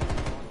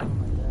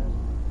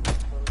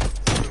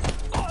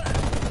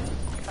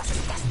 Das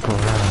ist das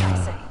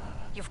Scheiße.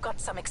 You've got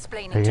some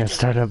explaining Are you to gonna do.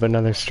 start up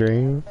another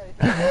stream?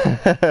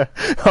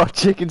 Oh,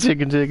 chicken.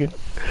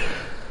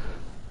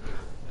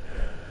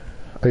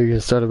 Are you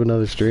gonna start up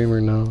another stream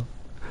or no?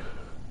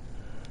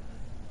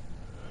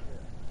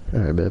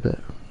 Alright, bet.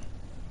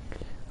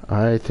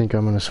 I think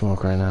I'm gonna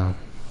smoke right now.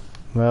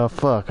 Well,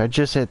 fuck. I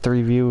just had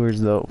 3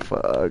 viewers though.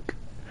 Fuck.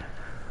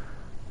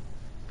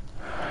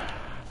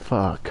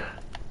 Fuck.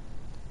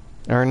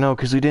 Or no,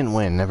 because we didn't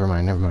win. Never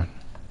mind, never mind.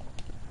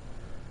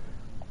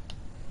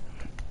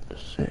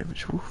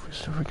 Savage Wolf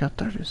is we got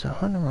 30. It's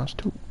 100 rounds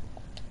too.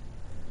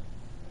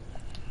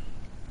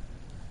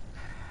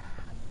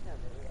 Yeah,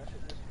 maybe that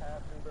should just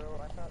happen, bro.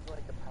 I thought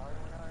like the power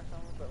went out or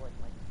something, but like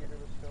my computer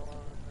was still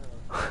on. I don't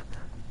know,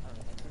 my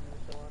TV was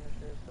still on and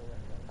shit, so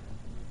like,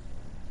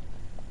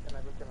 and I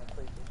looked at my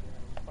PlayStation and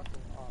it was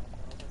fucking off.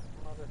 And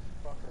I was like,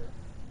 motherfucker.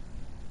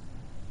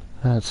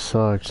 That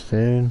sucks,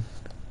 dude.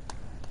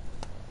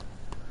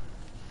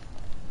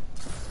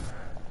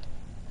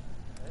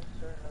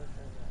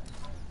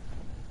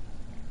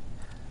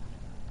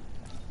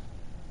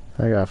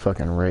 I got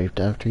fucking raped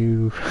after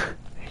you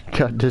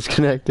got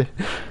disconnected.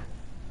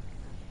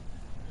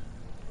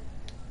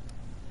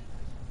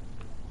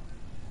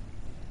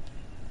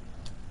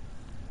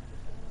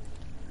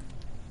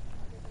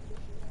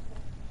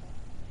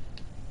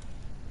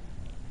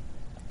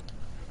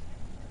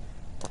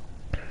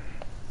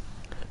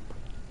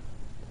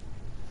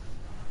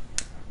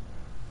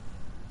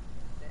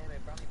 Damn,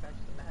 it brought me back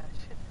to the match.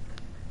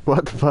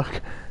 What the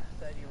fuck?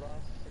 Said you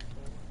lost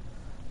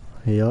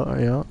 6-1.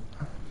 Yeah.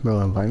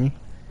 Bro, invite me.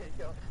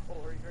 Yo, oh,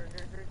 hurry,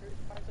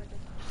 5 seconds.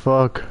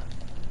 Fuck.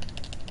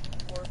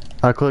 4,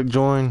 I clicked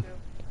join. 2,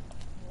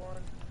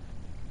 1.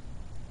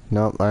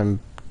 Nope, I'm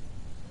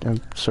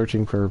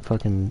searching for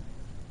fucking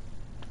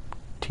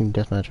team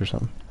deathmatch or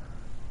something.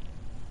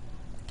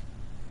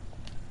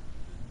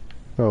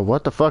 Bro,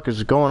 what the fuck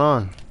is going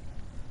on?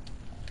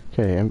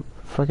 Okay,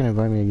 fucking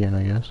invite me again,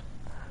 I guess.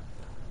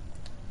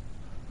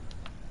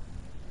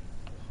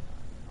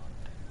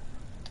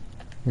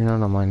 You're not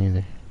on mine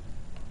either.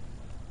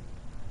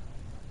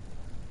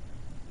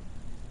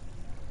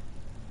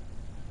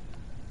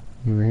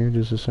 You were here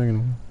just a second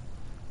ago.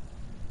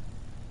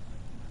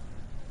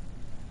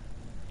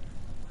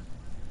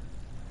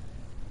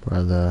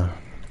 Brother.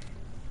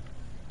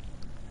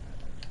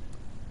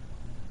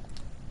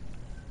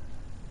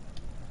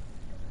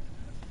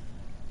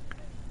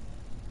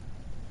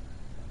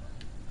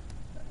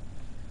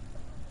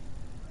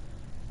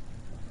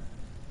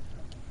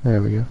 There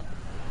we go.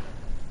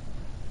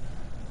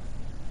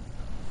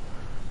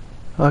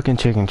 Fucking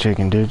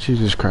chicken, dude.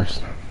 Jesus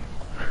Christ.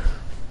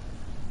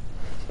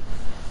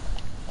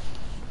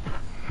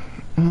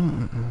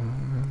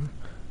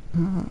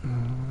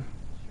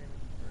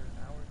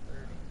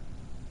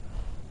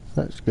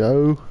 Let's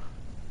go.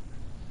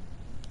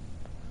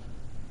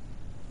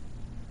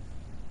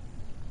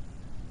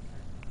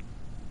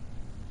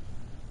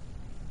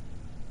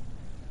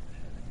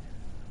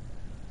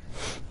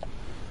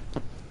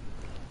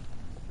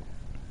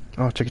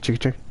 Oh, check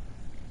it.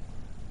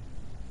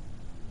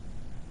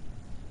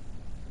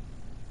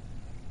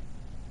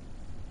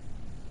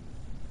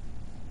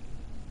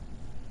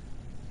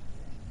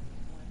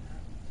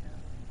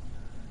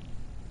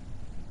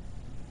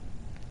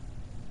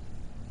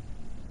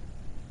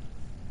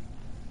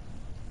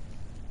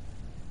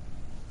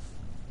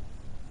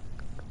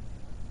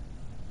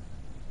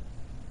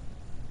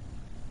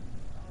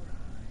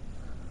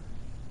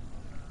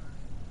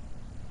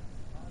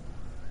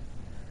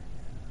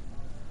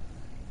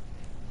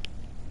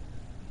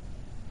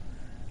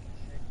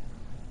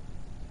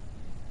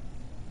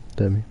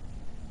 Demi.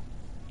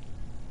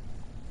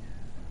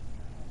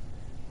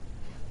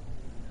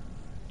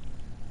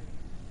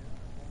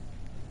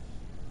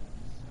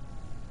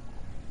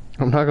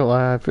 I'm not gonna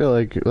lie, I feel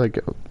like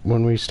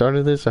when we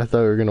started this, I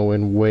thought we were gonna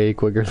win way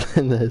quicker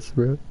than this,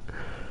 bro. You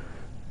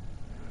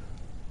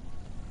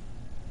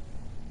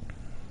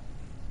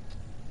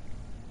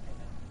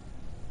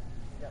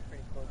got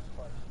pretty close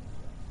twice.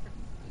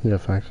 Yeah,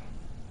 facts.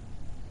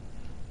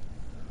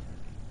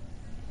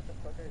 What the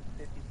fuck is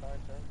 55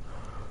 times?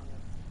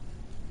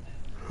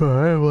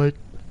 I have like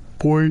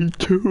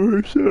 42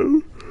 or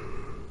so.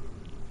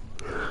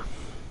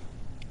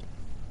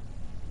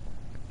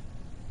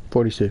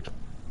 46.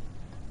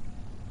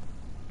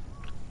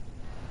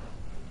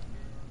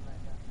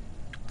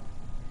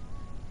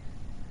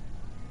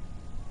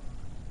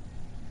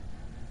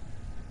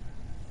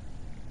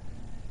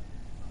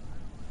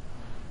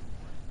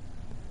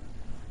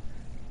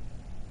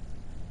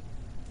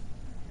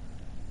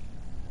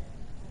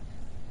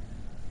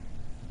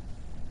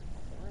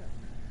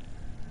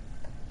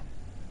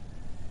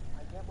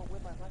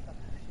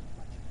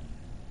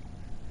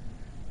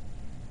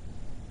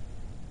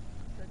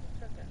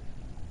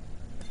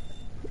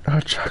 Oh,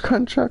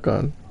 chuck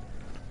on.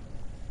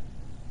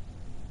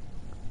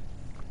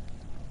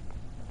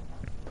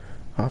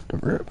 Off the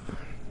rip.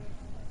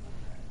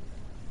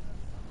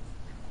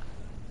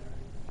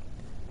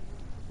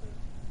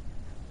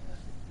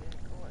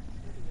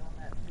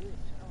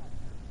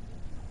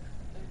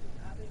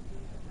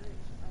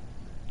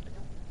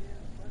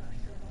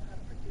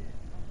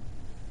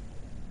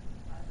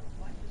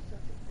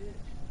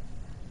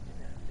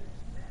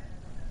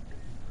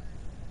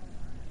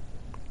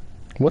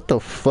 What the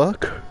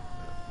fuck?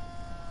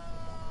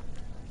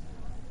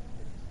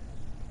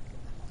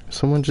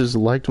 Someone just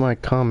liked my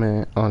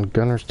comment on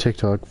Gunner's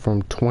TikTok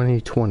from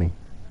 2020.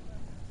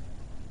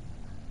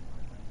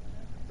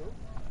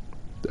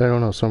 I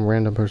don't know, some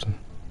random person.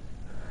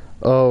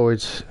 Oh,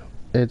 it's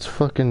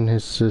fucking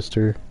his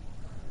sister.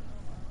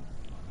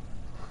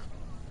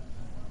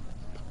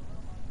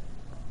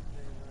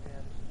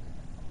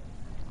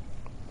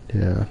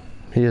 Yeah,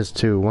 he has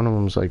two. One of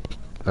them's like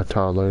a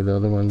toddler, the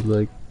other one's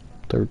like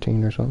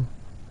 13 or something.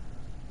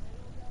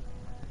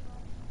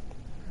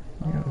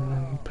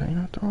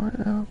 Paint off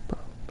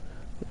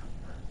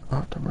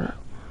the rip.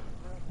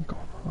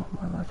 Going all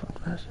my life, I'm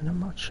faster than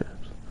my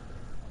chips.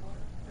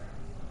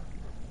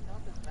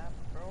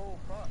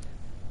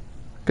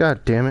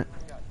 God damn it.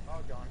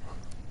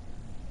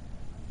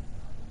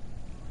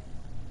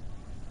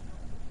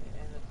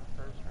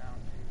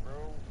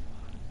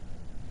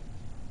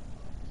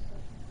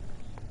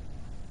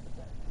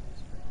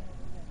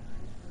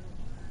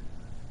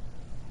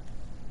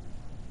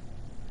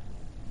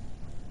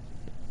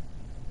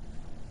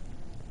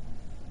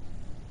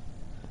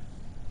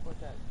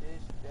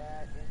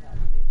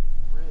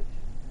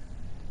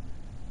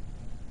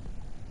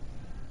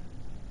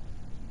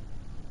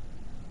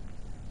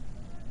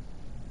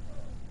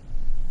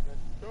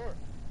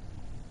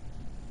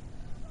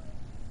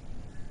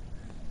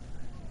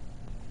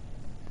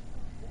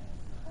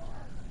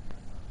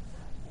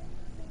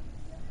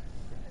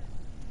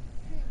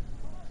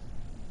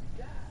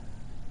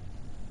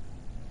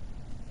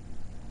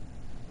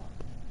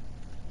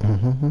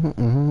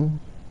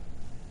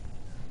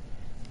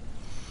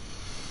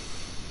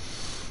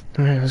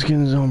 Alright, let's get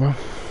in the zone, bro.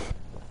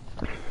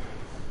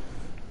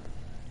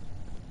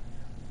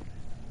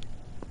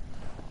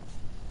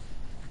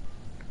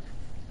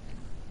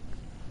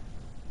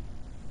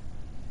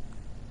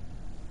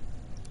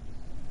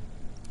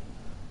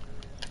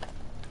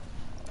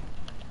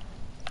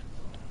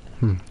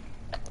 Hmm.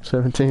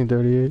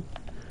 1738.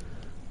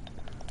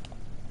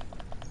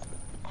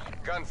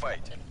 Gunfight.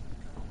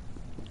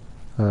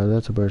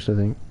 That's a burst, I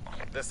think.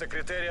 The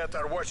Secretariat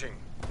are watching.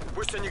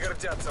 Пусть они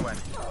гордятся вами.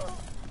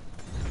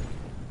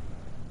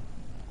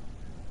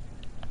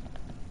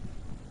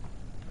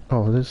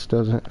 Oh, this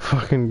doesn't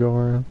fucking go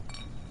around.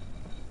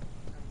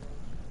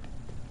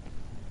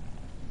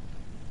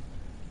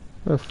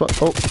 The fuck?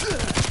 Oh!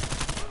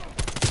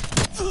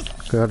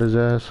 Got his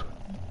ass.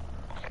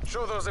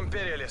 Show those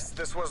imperialists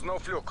this was no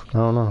fluke. I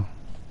don't know.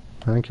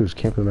 I think he was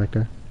camping back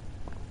there.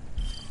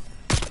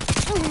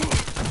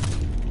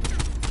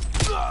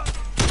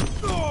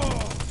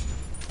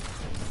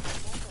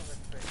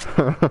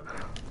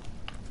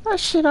 I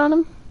shit on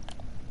him.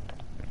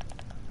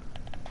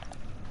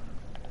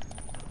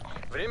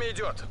 Время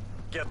идет.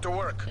 Get to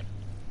work.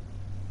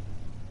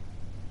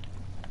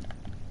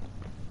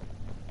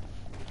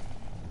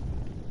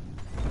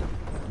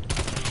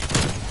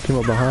 Came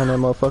up behind that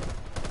motherfucker.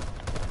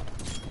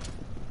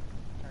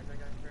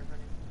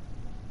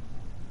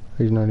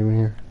 He's not even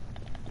here.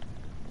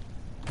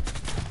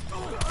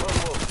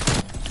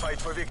 Fight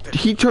for victory.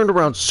 He turned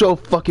around so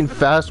fucking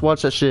fast.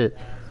 Watch that shit.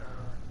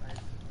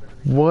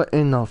 What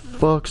in the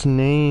fuck's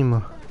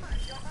name?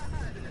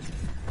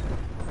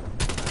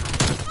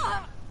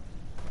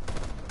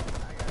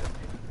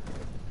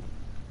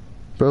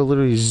 Bro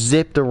literally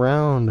zipped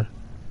around.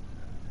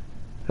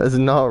 That's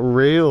not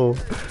real.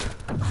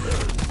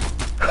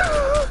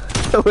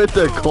 With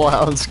the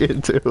clown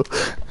skin too.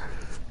 That's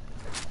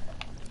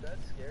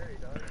scary,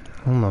 dog.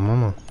 Oh my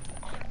mama.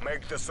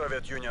 Make the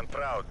Soviet Union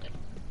proud.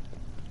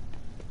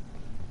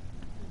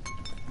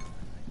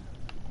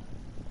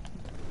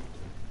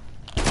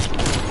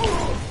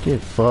 Get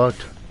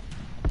fucked.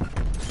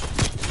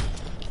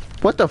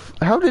 What the f-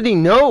 how did he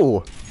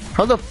know?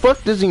 How the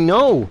fuck does he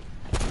know?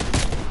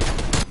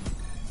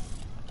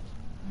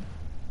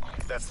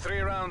 That's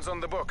 3 rounds on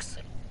the books.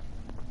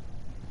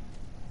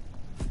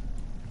 I'm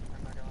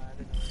not gonna lie,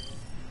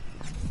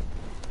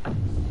 I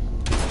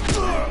didn't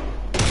know.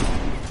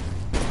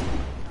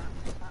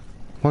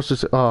 What's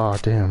this? Oh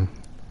damn.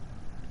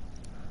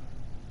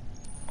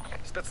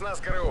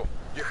 Spetsnaz КРУ,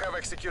 you have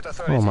execute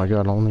authority. Oh my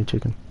god, only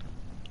chicken.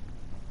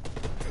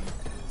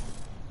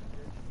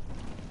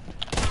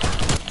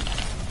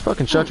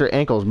 Fucking shut your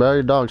ankles, bro.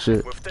 Your dog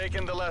shit. We've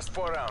taken the last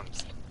 4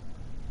 rounds.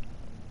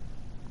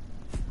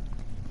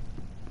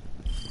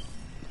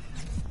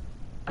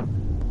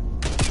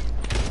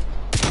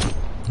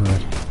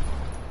 Nice.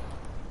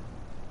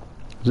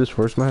 Is this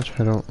first match?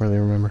 I don't really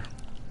remember.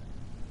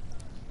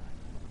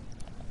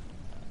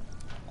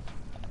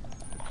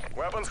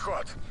 Weapons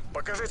hot.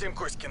 Покажите им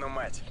Кузькину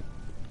мать.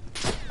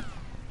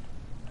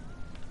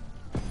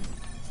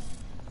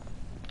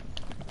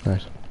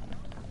 Nice.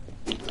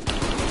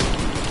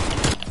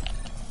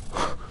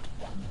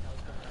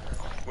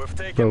 We've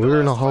taken Bro, the we were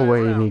in the last 5 hallway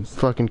and he rounds.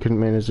 fucking couldn't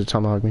manage to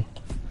tomahawk me.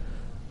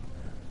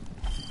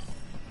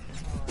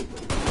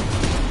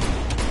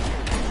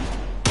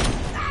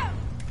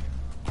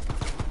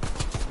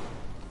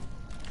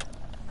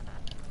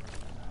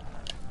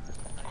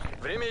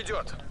 Время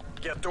идет.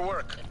 Get to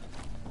work.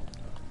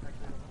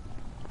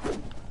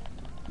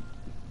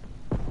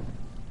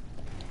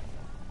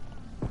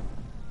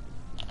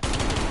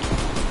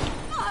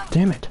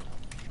 Damn it.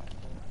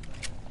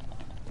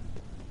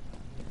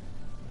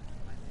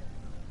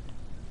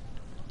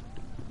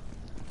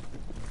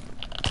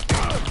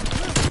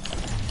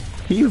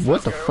 You,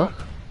 what the fuck?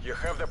 You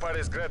have the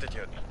party's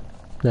gratitude.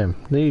 Damn,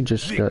 they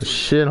just got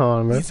shit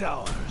on, man. It's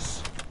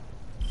ours.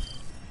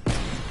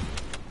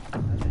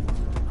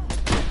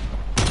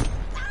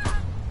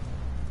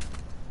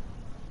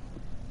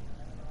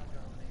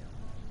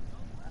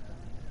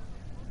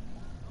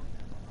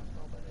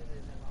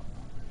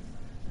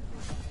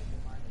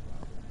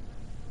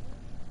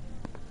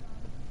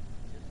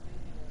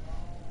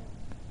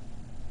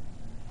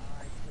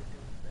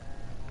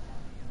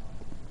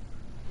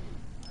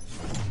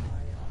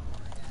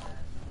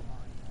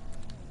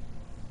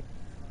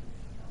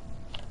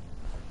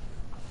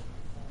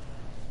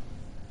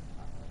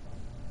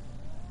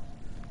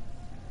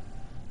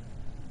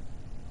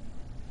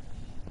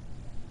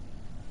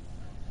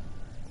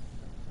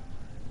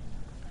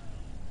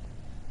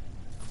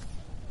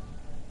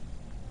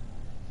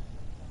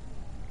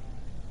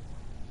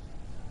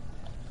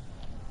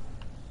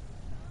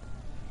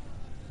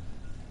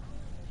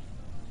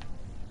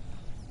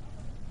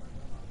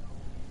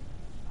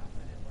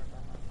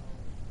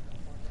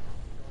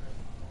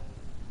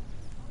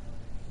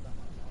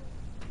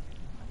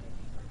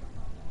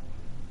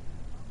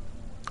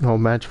 Oh,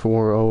 match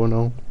 4,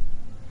 0-0.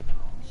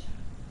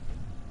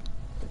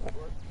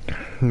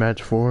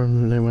 Match 4,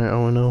 they went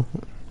 0-0.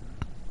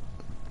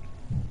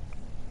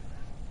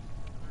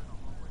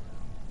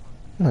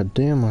 God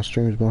damn, my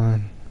stream's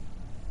behind.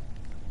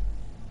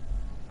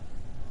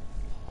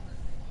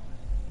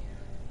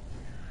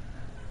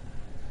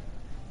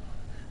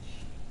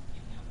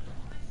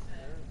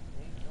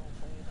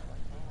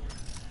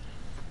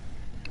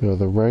 Yo,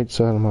 the right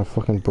side of my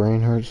fucking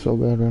brain hurts so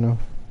bad right now.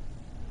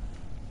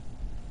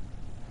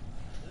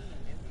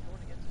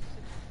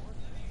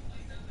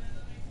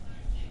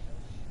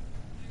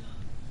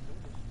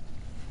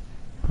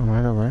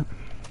 Alright, alright.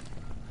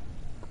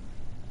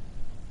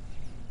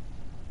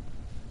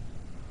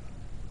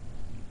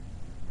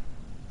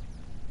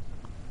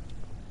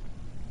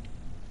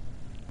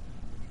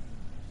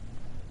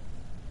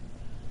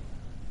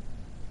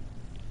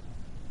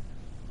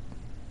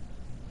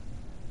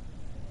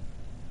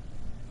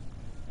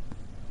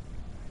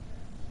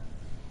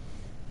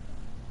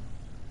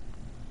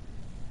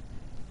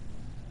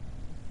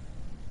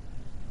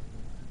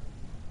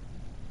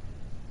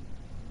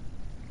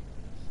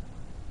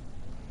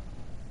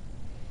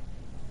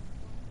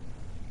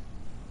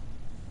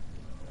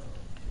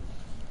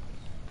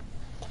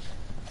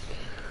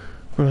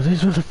 Bro,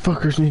 these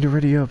motherfuckers need to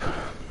ready up.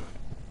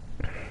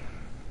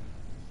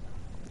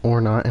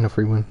 Or not, in a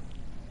free win.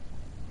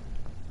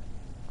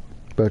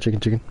 Bro,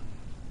 chicken.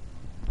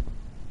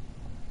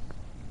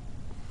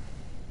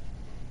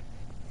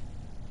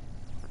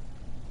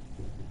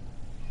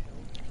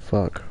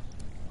 Fuck.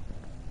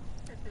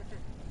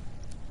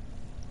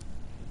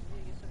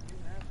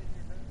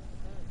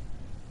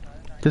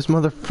 This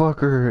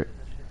motherfucker...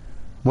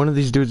 One of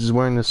these dudes is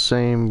wearing the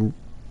same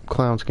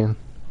clown skin.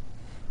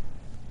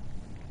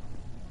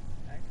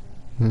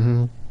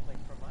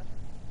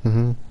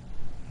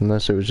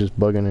 Unless it was just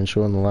bugging and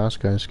showing the last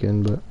guy's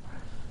skin, but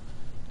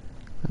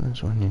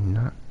this one did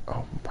not.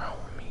 Oh, bro,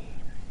 me.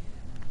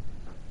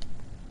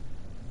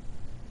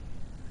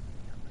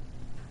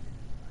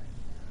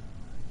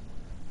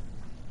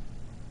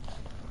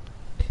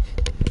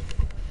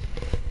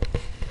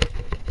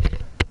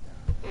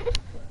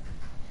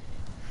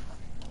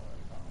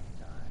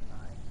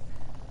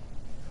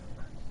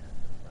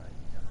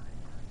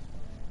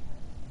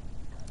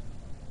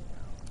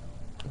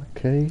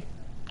 Okay.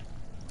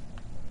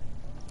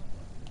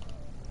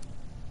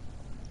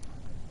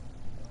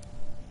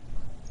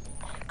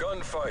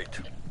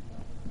 Gunfight.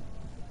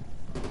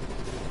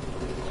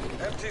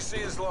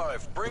 MTC is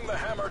live. Bring the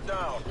hammer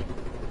down.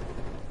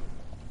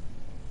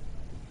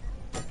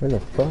 Where the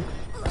fuck?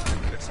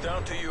 It's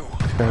down to you.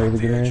 Carry Make the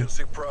the grenade.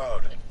 agency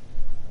proud.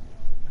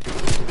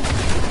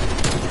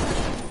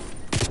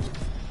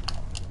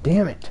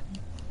 Damn it.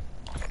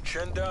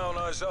 Chin down,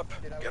 eyes up.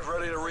 Get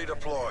ready to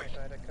redeploy.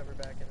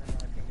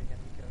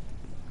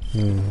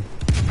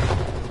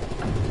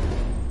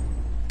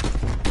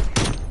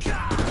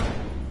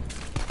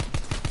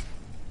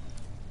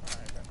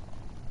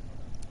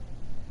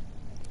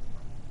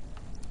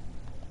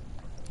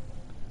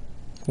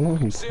 Oh,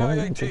 he's CIA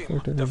flying.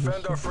 team,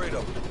 defend our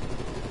freedom.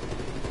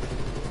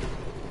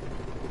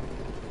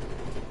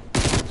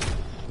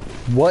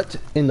 What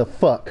in the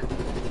fuck?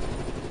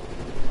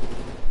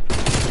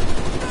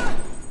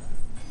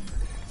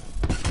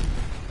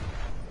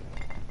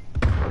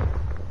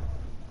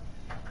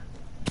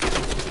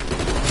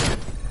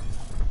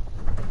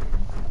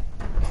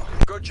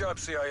 Good job,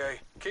 CIA.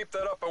 Keep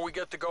that up and we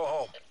get to go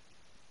home.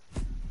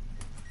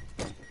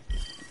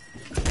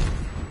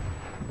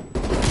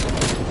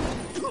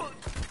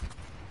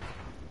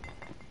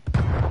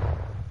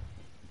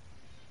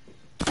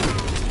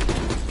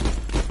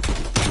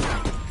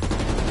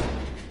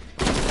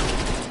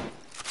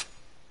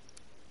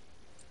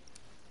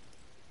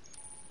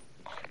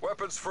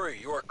 Weapons free.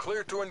 You are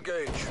clear to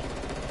engage.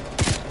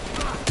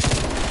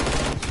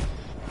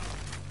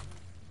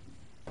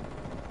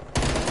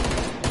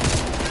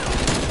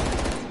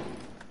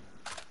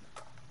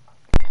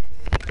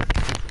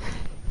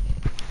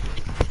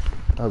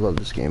 I love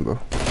this game, bro.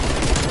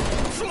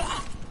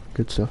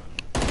 Good stuff.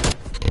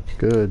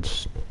 Good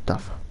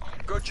stuff.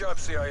 Good job,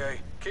 CIA.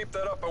 Keep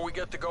that up and we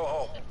get to go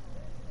home.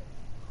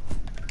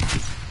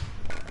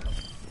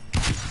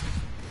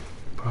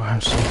 Bro, I'm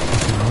so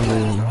fucking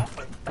hungry right now.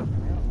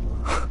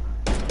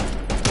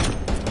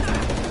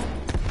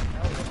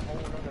 That was a whole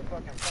other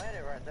fucking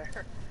planet right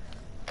there.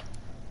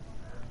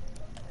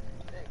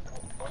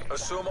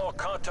 Assume all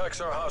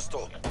contacts are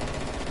hostile.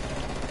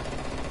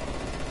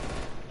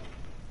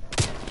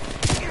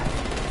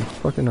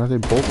 Fucking, are they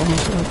both on the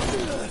side?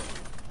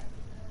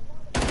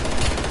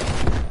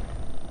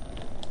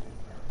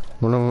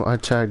 One of them, I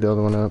tagged the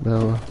other one up,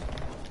 Bella.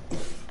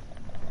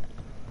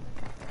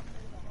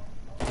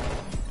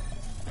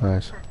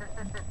 Nice.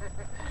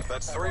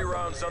 That's 3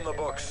 rounds on the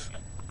books.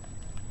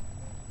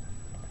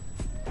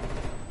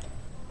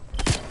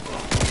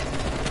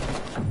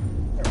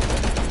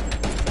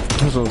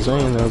 That's what I'm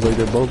saying, I was like,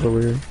 they're both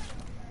over here.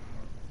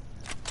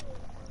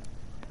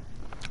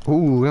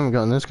 Ooh, we haven't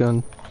gotten this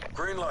gun.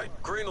 Green light,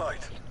 green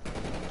light.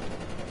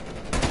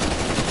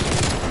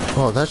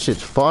 Oh, that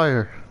shit's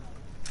fire.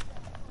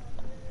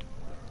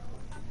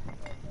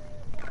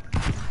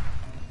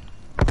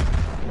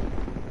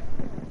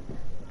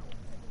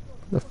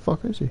 The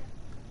fuck is he?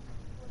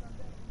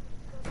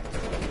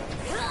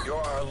 You're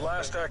our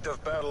last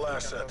active battle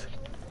asset.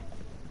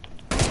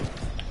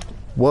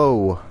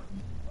 Whoa.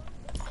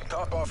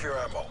 Top off your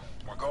ammo.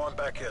 We're going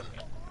back in.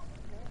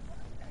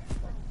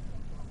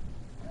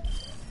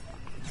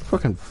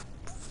 Fucking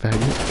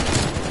faggot.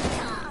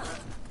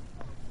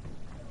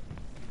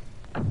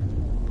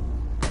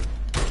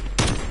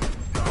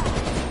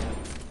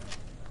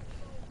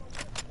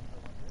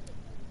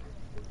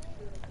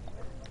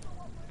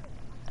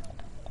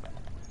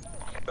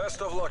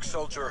 Best of luck,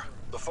 soldier.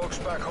 The folks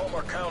back home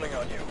are counting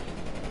on you.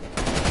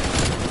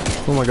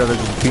 Oh my god, I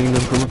just beamed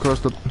him from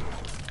across the...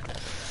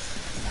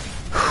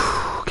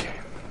 Okay.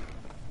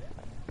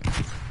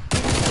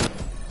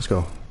 Let's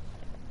go.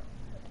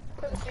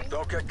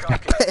 Don't get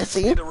cocky.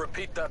 Pussy. Need to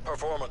repeat that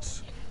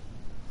performance.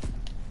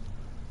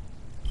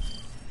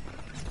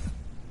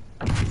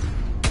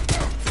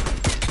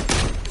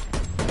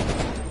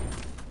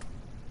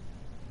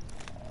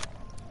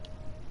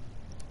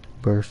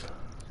 Burst.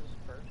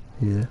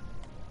 Yeah.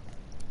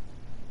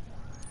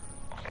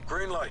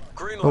 Green light,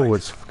 green light. Oh,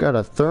 it's got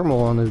a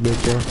thermal on this bitch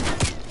there.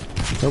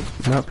 Nope,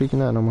 not peeking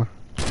that no more.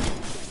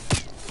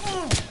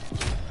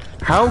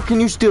 How can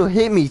you still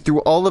hit me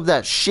through all of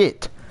that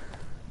shit?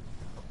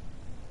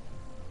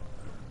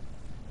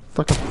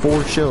 Fucking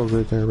 4 shells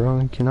right there,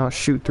 bro. You cannot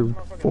shoot through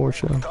 4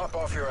 shells. Top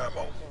off your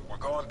ammo. We're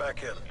going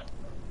back in.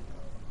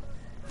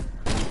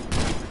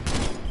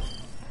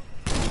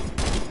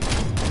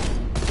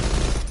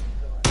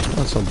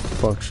 That's some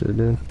fuck shit,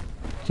 dude.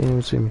 Can't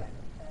even see me.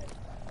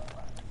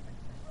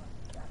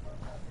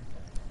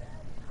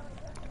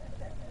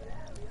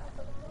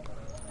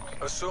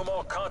 Assume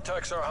all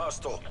contacts are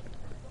hostile.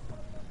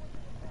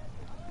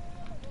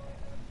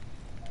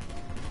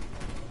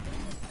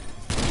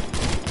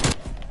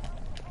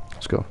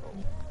 Let's go.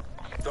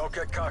 Don't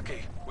get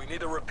cocky. We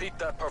need to repeat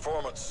that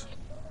performance.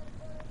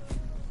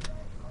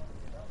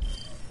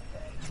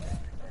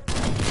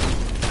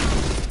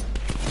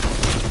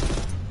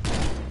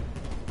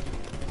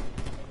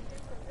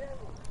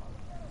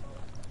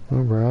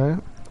 Alright.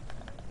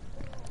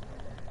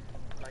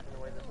 Liking the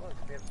way this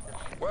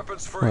looks.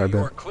 Weapons free. Alright, You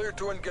bet. are clear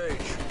to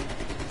engage.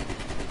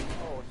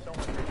 Oh, so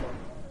much recoil.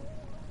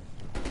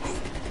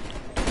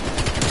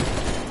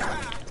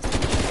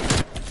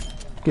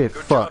 Get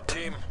Good fucked. job,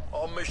 team.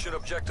 All mission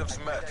objectives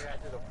That met. guy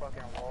through the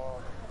fucking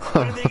wall.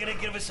 When are they gonna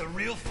give us a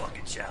real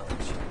fucking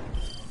challenge?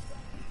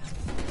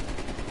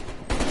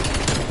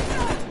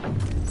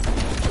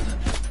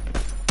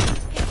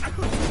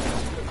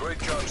 Great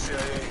job,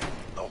 CIA.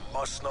 No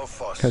muss, no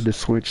fuss. Had to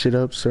switch it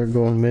up, start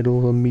going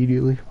middle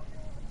immediately.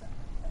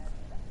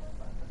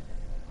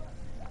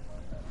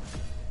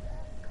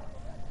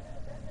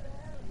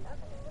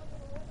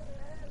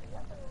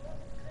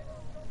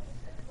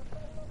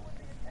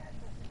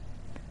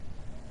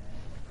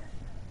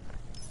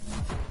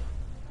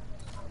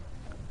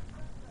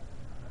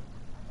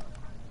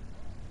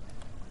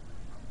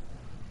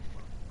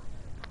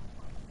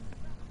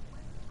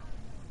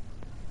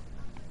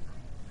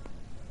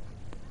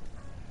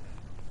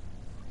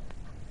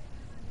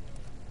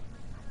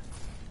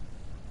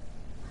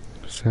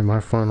 Say my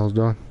final's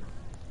done.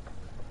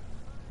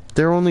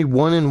 They're only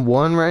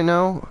 1-1 right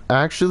now,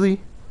 actually.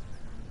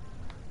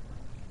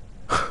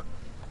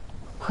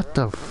 What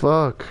the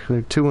fuck?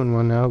 They're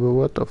 2-1 now, but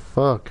what the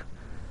fuck?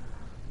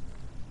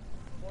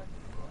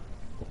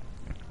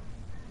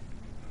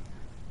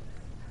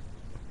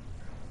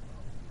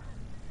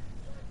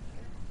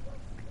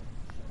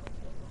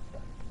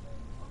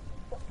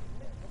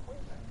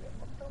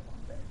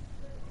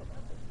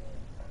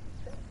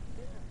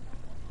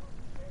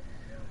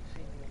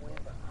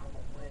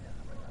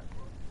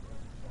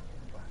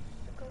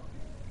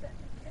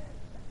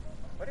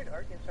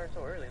 our game starts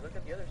so early. Look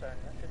at the other side.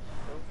 That shit's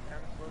so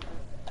kind of slow too.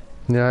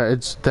 Yeah,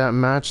 it's that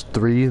match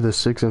 3, the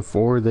 6 and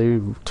 4. They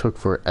took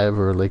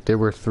forever. Like they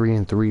were 3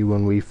 and 3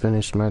 when we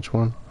finished match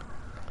 1.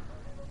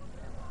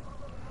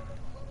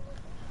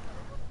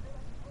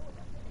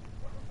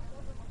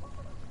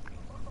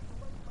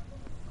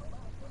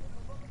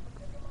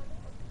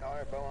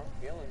 Alright, bro, I'm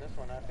feeling this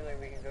one. I feel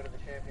like we can go to the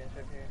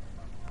championship here.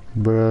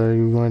 Bruh,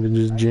 you might have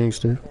just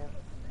jinxed it. I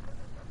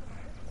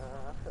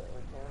feel like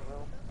we can, bro.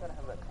 Gotta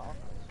have that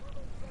confidence.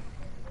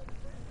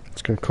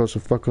 It's gonna close the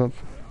fuck up.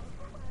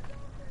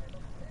 You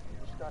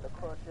just gotta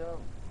clutch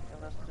up,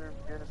 unless they're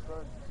good as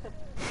fuck.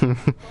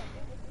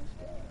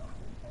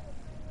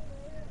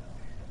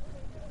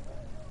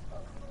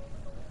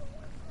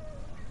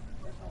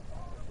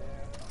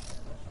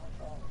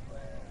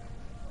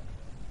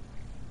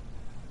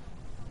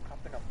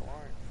 Popping up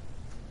Lawrence.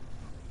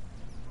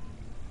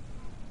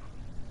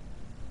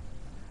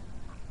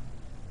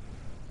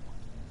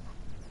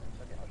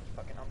 Okay, I'll just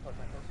fucking unplug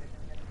my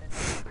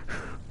PlayStation.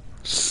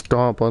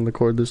 Stomp on the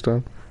cord this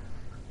time.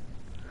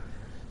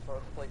 Throw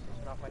the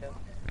PlayStation off my desk.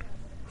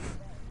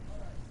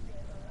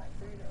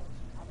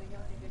 I'm a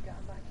young nigga, got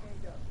my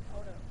cake up.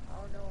 Hold up, I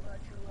don't know about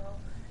you all.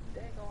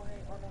 They gon'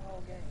 hang on the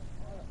whole game.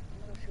 Hold up,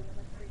 you gon' shoot him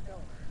like free throw.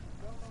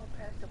 Bro, don't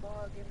pass the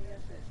ball, give me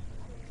assist.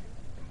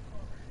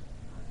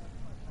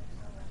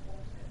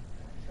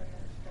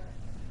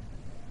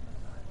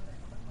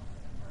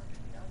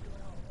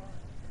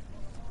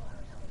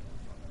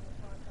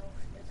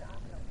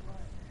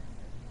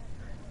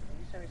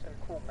 You sent me some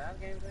cool math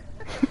games there?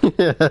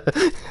 Yeah.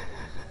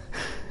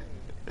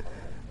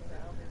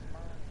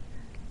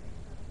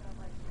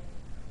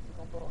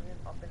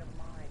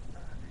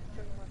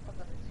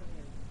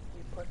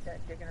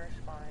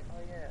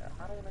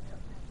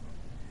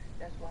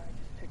 That's why I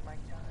just took my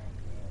time.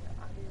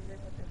 I didn't live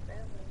with the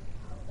family.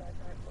 I don't got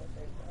time for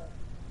they love.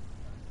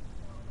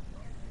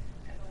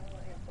 And I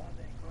let him fall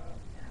back up.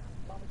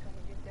 Mama told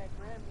me get that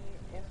Grammy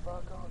and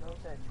fuck all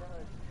those that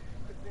judge.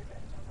 Get big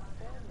back to my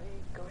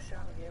family. Go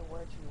shop and get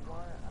what you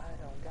want. I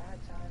don't got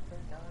time for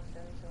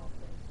nonsense. Don't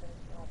princess,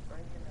 don't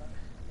bring it up.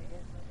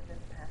 Niggas living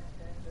in past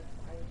tense. Just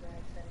fight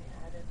back, say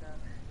I had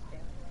enough.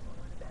 Damn, I'm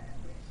on the bad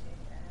bitch, shit,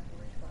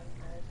 average, funny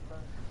as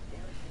fuck.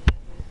 Damn, shit,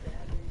 get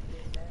bad bitch,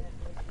 get mad,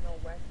 bitch, no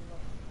wacky,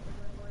 no.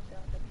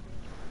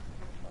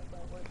 Fuck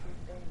about what you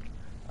think.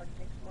 Our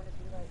niggas wanna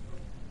be like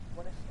me.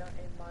 Wanna stunt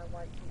in my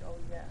white tee. Oh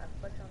yeah, I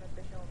flex on a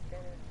bitch, I don't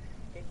care.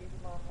 Can't give you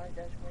my heart,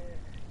 that's rare.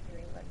 You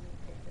ain't like me,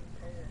 can't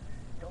compare.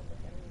 Don't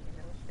look at me, you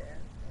know, stare.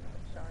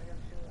 I'm sorry,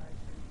 I'm too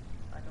icy.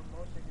 I know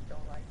most niggas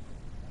don't like me.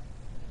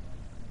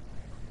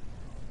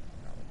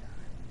 All the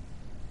time.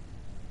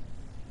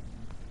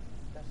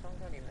 That song's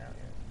not even out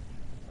yet.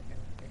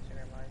 Fucking mixing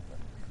their minds, but.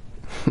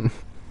 Don't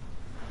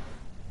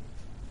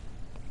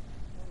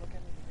look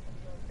at me,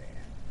 you know,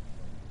 stare.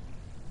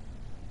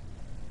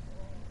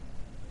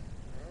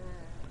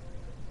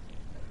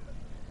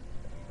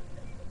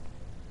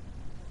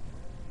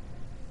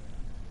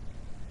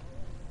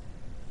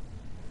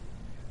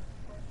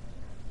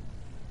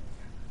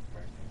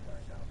 First thing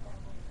first, I'll pop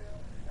a pill.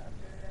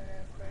 After that, I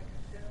crack a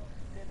seal.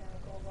 Then I'll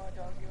go raw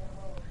dog your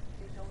hoe.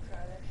 Please don't try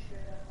that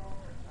shit at home.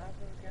 I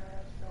forgot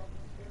I saw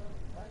the film.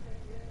 I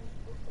can't get it,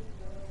 super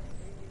good.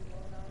 Baby,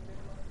 when I'm in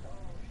my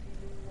zone. She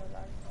do what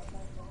like I'm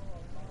on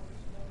phone. Mom, it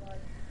smell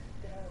like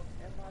death.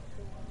 Am I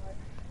too high?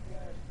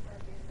 Yes,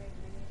 perking make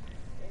me.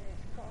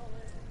 It's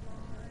calling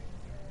mine.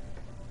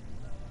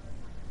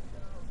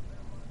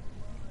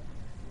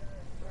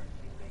 First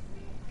you make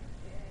me.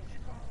 It's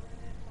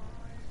calling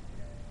mine.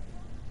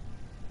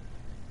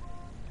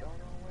 Don't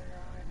know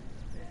where I've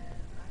been.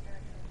 I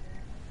got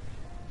connected.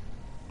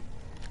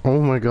 Oh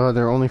my god,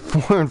 they're only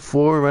 4 and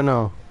 4 right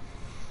now.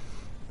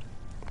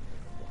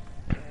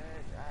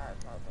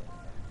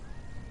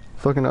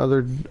 Fucking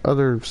other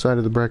side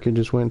of the bracket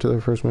just went to their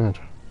first match.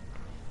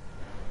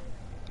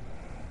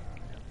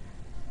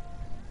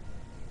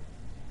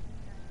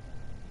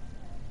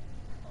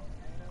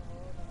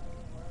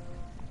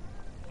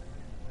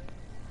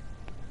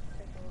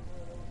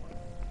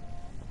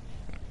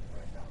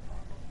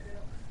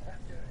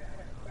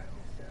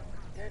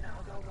 Then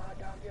I'll go raw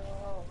dog your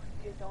hoe.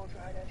 Kids don't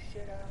try that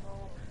shit at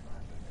home. I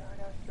forgot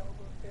I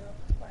sober feel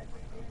like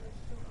we did it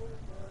super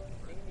good.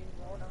 See me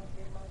roll down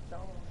in my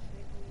zone.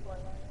 Sneaky while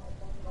I am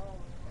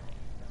alone.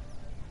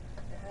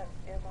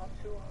 Yeah, am I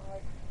too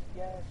high?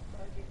 Yes,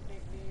 fucking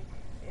make me.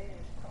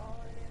 It's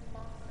crawling in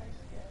my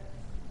skin.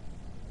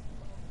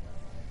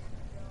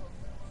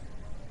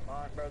 Come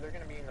on, bro, they're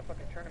gonna be in the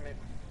fucking tournament,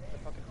 the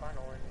fucking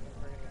final, and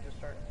we're gonna just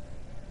start.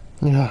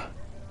 Yeah.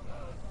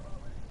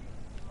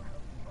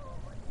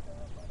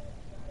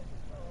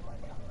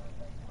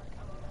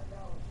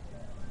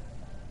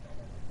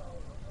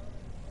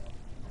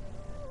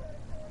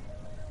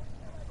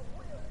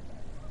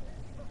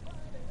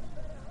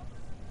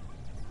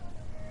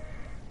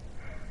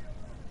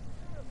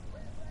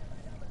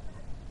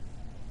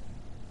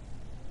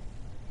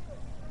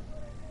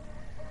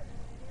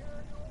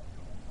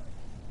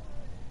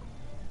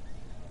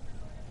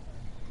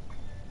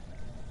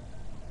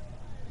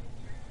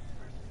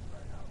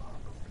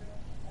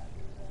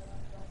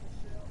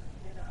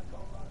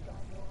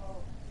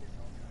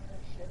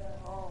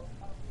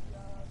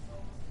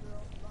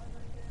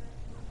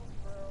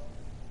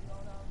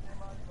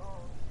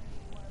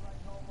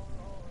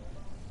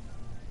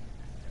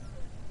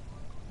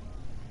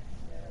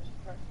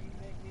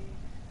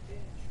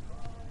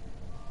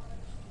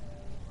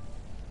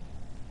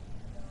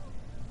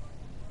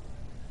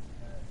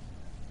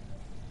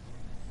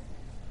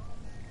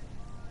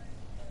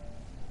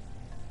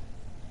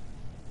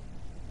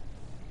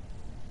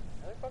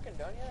 Are they fucking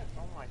done yet?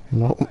 Oh my god.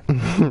 Nope.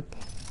 Bro,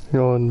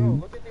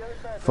 Going look at the other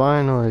side.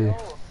 finally.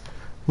 Oh,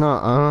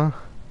 Nuh-uh.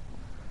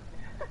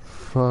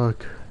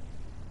 Fuck.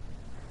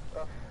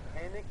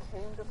 and it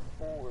came to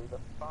 4, the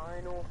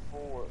final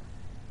 4.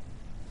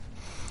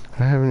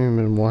 I haven't even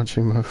been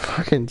watching my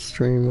fucking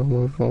stream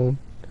on my phone.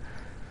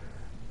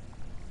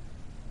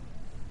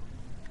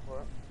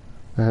 What?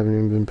 I haven't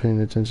even been paying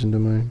attention to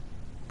my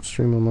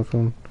stream on my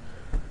phone.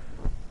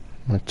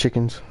 My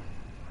chickens.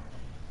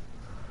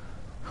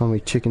 How many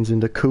chickens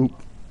in the coop?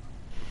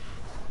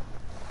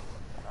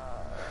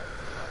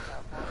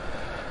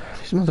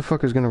 These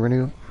motherfuckers gonna ready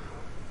up.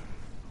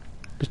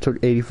 Just took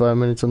 85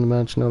 minutes on the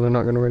match, now they're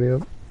not gonna ready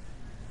up.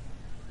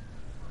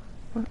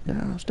 What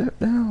down, step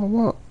down,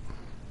 what?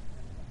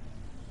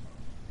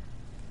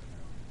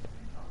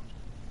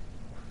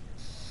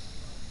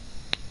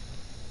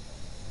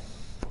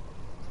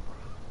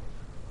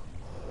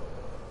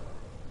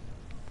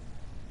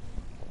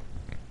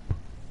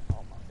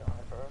 Oh my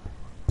god, bro.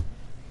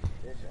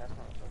 Bitch ass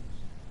motherfuckers.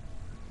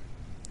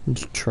 I'm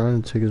just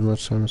trying to take as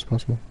much time as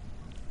possible.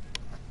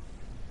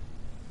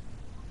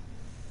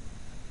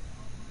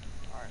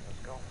 Alright, let's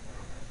go.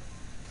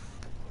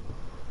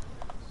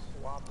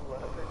 Swap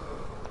weapons.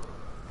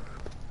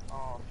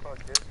 Oh,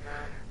 fuck this,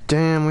 man.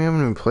 Damn, we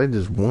haven't even played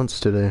this once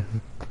today.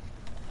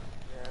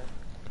 Yeah.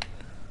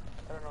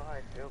 I don't know how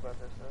I feel about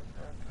this,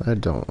 though. I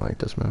don't like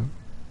this map.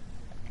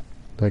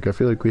 Like, I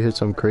feel like we hit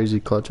some crazy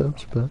clutch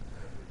ups, but...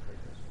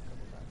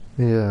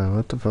 Yeah,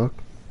 what the fuck?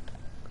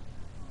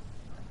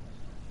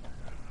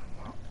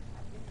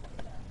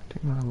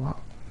 Take my walk.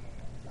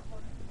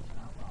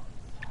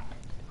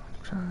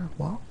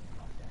 Walk.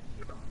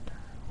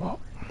 Walk.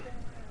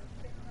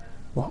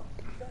 Walk.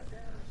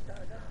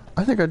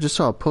 I think I just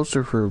saw a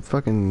poster for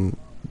fucking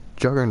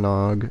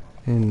Juggernog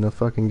in the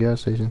fucking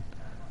gas station.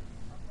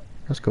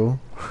 That's cool.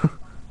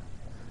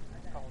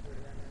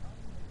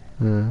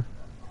 Yeah.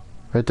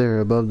 Right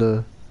there above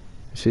the...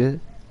 You see it?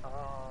 Oh,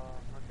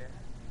 okay.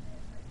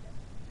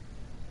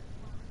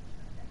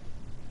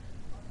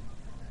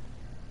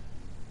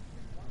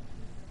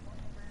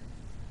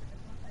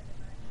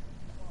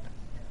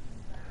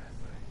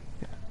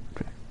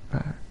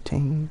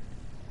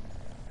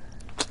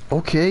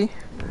 Okay.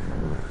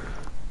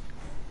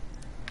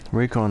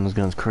 Recoil on this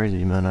gun's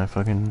crazy, man. I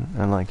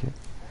like it.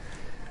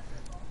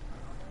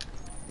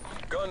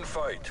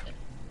 Gunfight.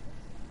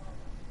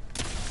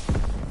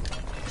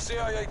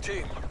 CIA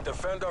team,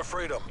 defend our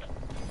freedom.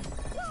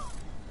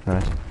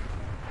 Nice.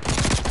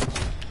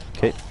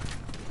 Okay.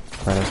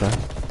 Right outside.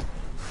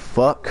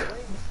 Fuck.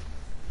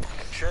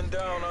 Chin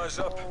down, eyes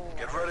up.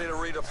 Get ready to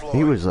redeploy.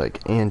 He was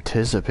like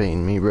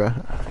anticipating me,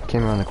 bruh.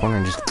 Came around the corner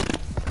and just...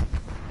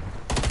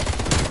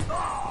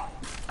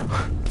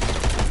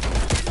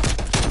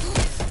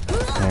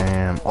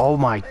 Damn. Oh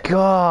my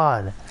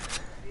god!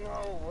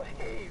 No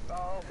way,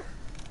 bro.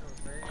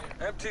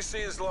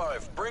 MTC is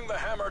live. Bring the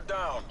hammer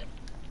down.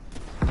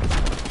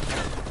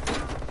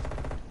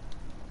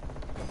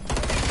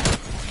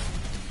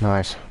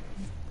 Nice.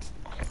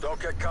 Don't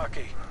get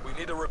cocky. We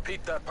need to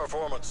repeat that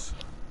performance.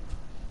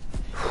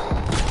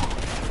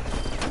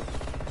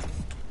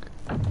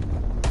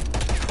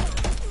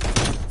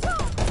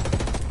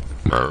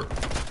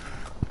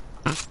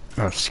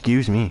 Oh,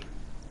 excuse me.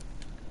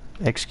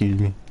 Excuse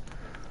me.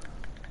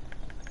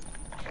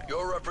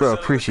 You're representing Bro,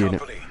 appreciate the it.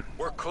 company.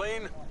 Work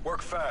clean,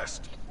 work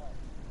fast.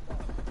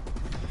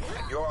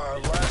 You're our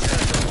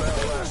last and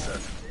battle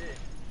asset.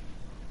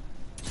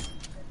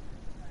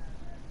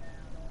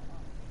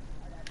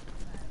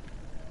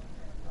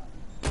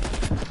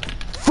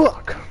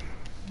 Fuck!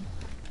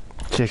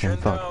 Chicken, Chin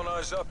fuck. down,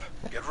 eyes up.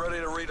 Get ready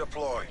to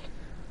redeploy.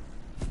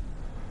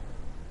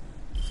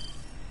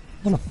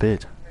 What a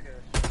bit.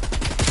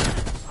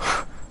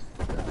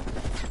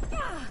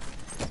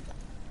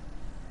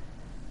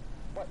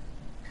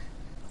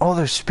 Oh,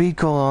 there's speed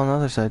cola on the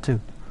other side too.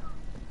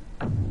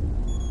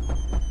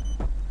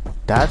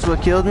 That's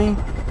what killed me?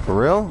 For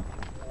real?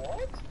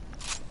 What?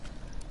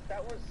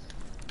 That was...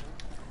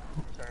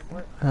 Sorry,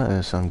 what? That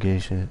is some gay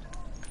shit.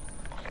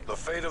 The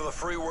fate of the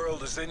free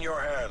world is in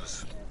your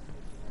hands.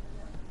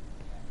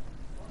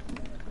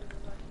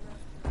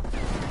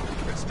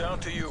 It's down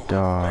to you.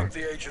 Dog. Make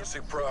the agency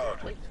proud.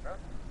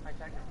 I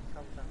attacked him a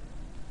couple times.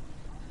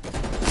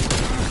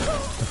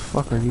 What the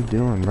fuck are you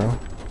doing, bro?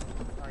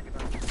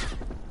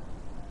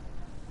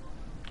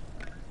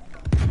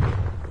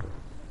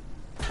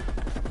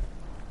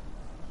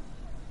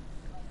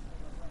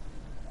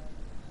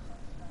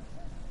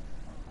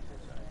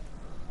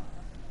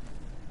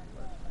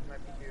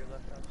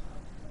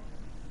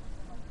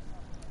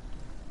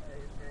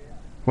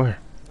 Where?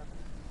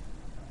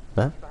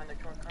 That?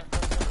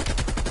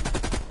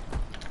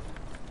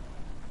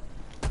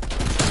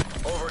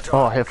 Overtime.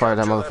 Oh, I hit fired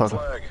that Capture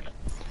motherfucker.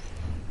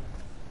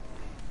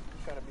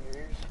 Trying to be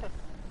your ears.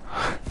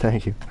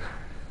 Thank you.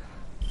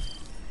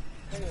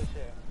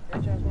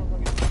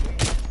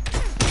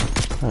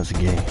 That's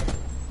gay. And he's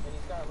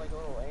got like a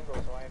little angle,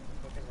 so I have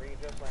to fucking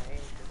readjust my aim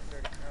because it's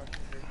already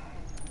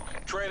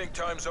crouched. Training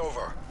time's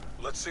over.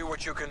 Let's see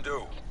what you can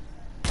do.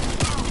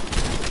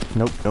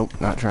 Nope,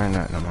 nope, not trying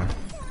that no more.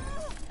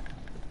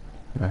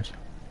 Nice.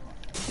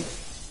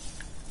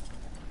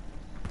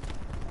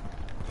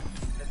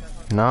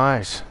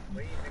 Nice.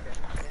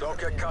 Don't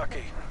get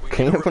cocky. We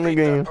Came need to up in the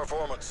repeat that game.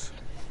 performance.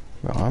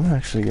 Bro, I'm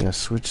actually gonna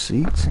switch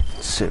seats.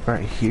 Sit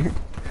right here.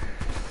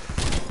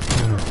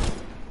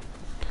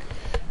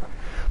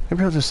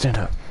 Maybe I'll just stand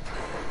up.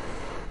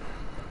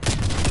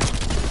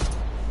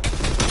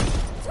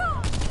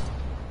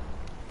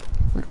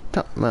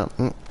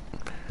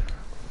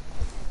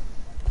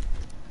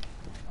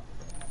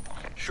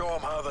 Show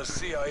them how the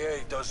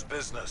CIA does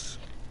business.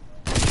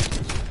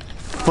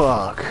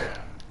 Fuck.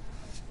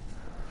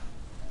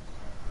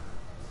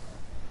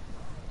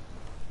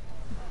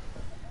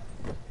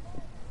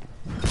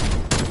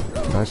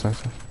 Nice, nice,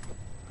 nice.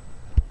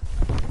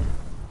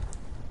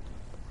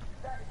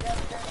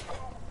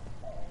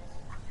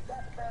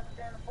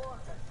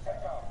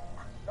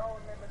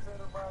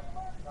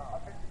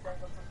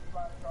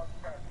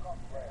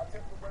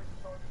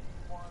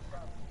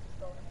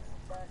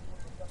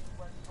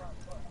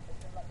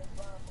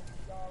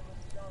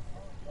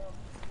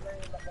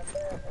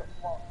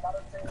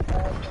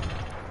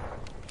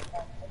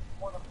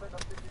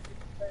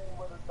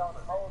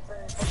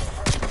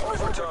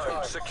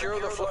 Overtime. Secure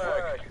the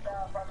flag.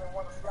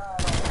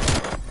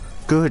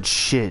 Good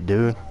shit,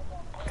 dude.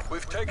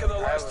 We've taken the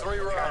last 3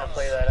 trying to rounds.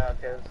 play that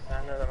out because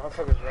I know the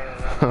motherfuckers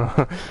running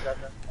around.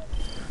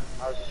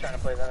 I was just trying to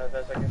play that out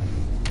best I could.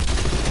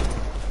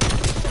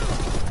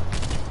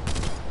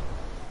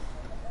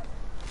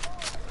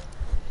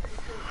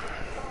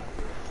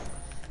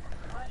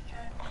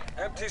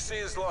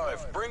 MTC is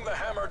live. Bring the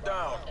hammer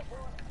down.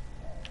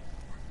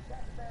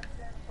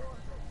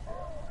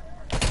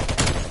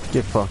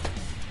 Get fucked.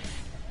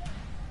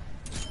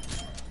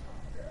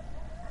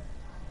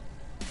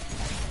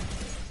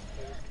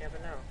 He's just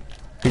camping now.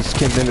 He's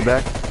camped in the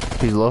back.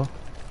 He's low.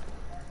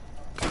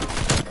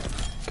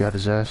 Got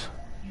his ass.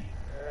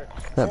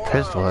 That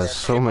pistol has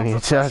so many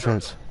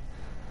attachments.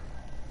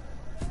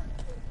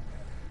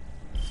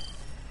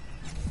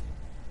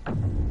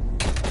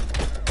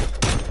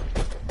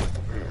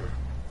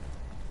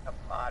 A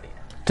body.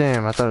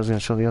 Damn, I thought I was gonna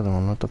show the other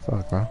one. What the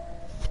fuck, bro?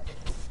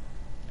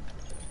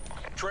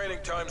 Training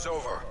time's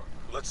over.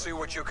 Let's see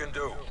what you can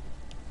do.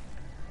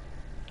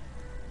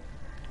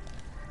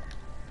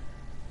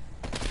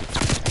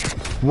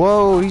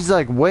 Whoa, he's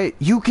like, wait,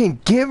 you can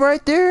get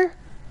right there?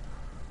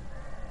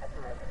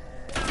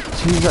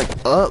 So he's like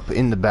up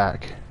in the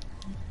back.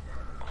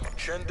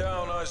 Chin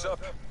down, eyes up.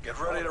 Get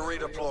ready to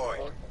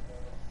redeploy.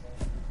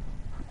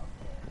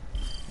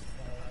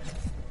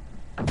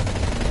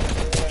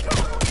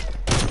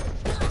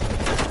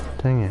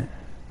 Dang it.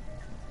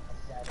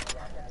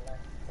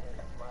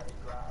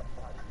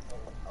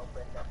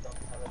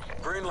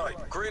 Green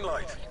light, green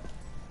light.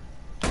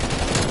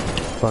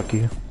 Fuck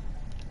you.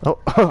 Oh,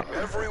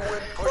 Every win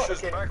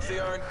pushes back the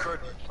Iron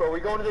Curtain. Bro, we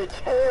going to the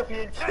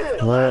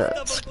championship.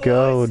 let's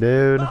go,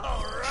 dude.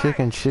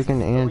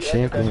 Chicken, and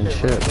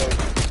championship.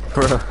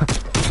 Bro.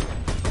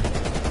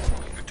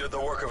 You did the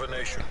work of a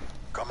nation.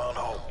 Come on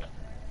home.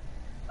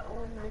 I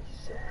want to make you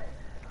sad.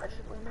 I just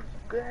want to make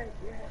you glad.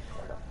 Yeah,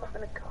 shut up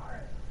in the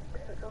car.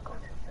 Baby, don't go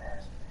too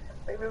fast.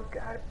 Baby, we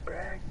gotta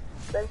brag.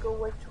 Baby, go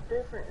way too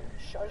different.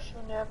 Shorty,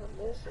 she'll never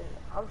listen.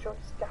 I'm Shorty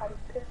Scottie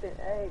Pippen.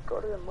 Hey, go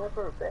to the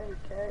mother, baby.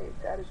 K.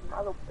 That is my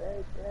little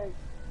baby.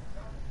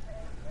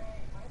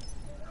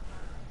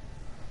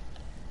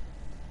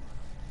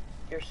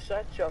 You're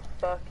such a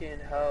fucking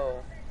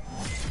hoe.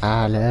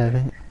 I love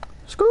it.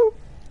 Scoop.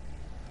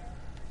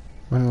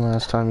 When the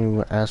last time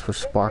you asked for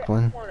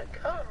sparkling Wanna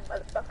come,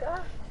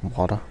 motherfucker?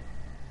 water?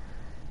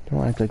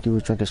 Don't act like you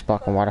was drinking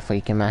sparkling water before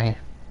you came out here.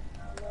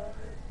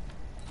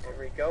 Here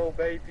we go,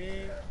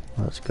 baby.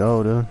 Let's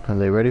go, dude. Are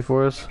they ready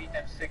for us? We beat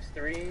them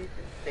 6-3,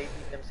 they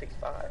beat them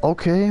 6-5.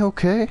 Okay,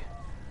 okay.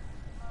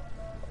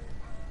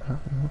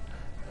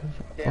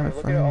 Damn,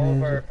 look at all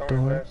of our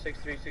opponents.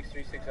 6-3,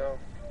 6-3, 6-0.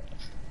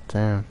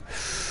 Damn.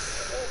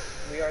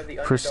 We are the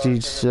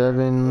Prestige underdogs in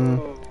 7.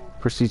 the- Ooh.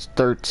 Prestige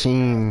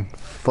 13.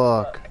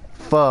 Fuck.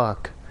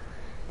 Fuck.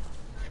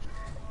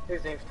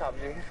 His name's Top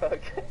Noon.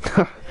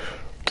 Fuck.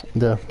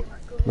 The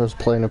was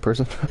playing a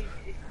person.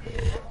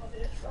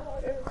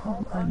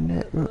 Oh, my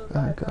net look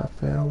like I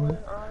fell.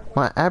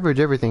 My average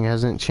everything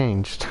hasn't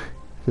changed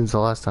since the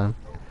last time.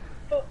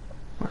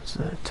 What's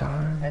the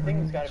time? I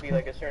think it's got to be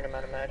like a certain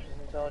amount of matches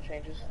until it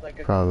changes. Like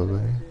a Probably.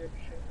 consistency of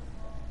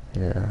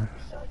shit. Yeah.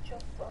 Such a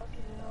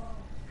fucking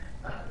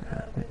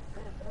hoe.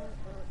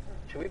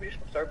 Should we just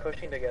start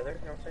pushing together?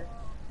 You know what I'm saying?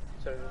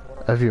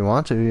 So If you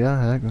want to,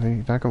 yeah,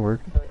 that can work.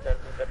 I think that'd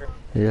be better.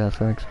 Yeah,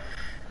 thanks.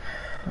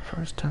 The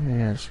first time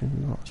they asked you,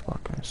 you want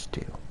sparkling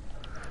steel.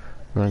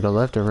 You wanna go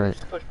left or right?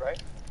 Push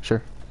right.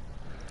 Sure.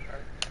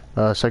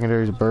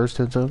 Secondary's burst,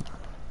 heads up.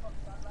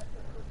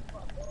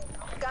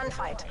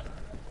 Gunfight.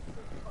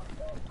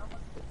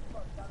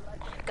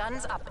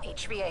 Guns up,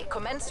 HVA.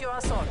 Commence your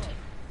assault.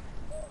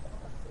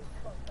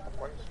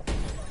 ones.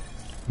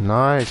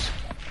 Nice.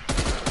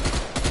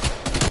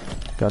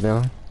 Got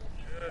down.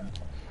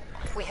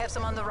 We have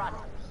some on the run.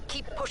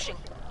 Keep pushing.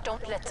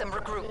 Don't let them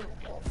regroup.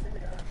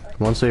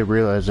 Once they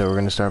realize that we're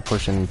gonna start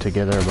pushing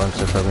together a bunch,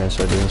 they're probably gonna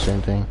start doing the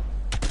same thing.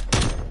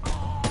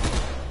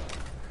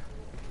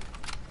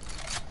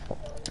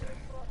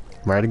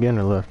 Right again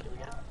or left?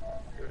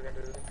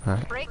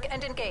 Alright. Break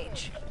and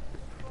engage.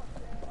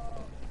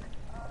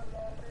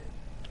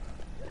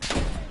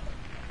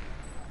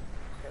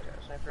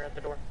 Sniper at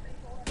the door.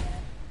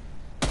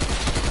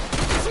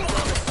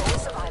 Sole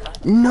survivor.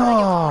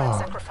 No!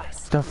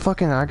 Sacrifice. The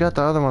fucking, I got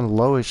the other one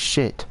low as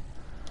shit.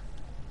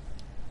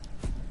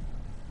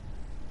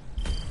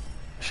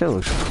 Shit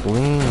looks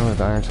clean with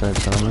iron sight,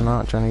 so I'm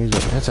not trying to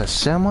use it. It's a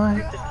semi?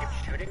 Just keep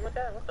shooting with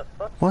that? What the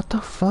fuck? What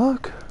the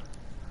fuck?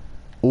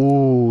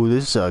 Ooh,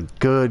 this is a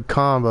good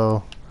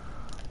combo.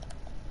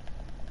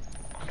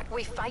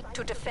 We fight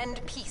to defend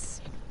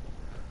peace.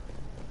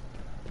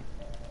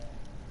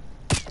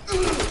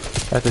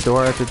 At the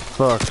door,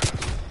 fuck.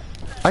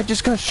 I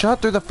just got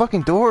shot through the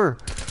fucking door.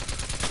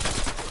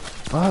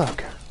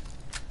 Fuck.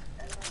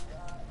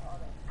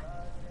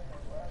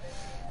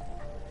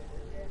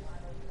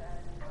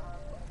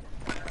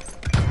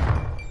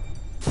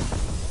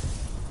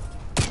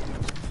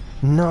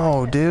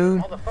 No,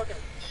 dude. All the fucking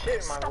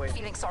shit in my Stop way.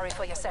 feeling sorry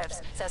for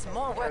yourselves. There's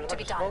more work to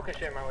be done. Smoking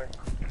shit in my way.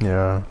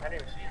 Yeah. I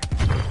didn't even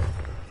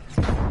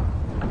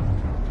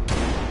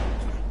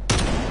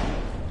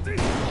see it.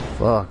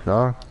 Fuck,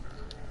 dog.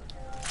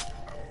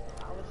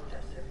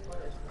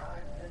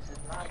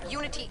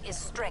 Unity is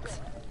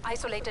strength.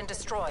 Isolate and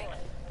destroy.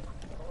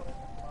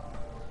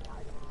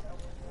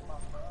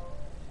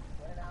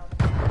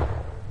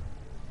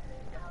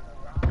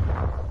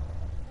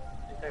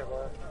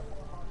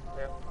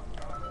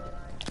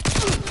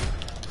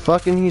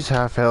 Fucking, he's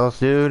half health,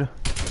 dude.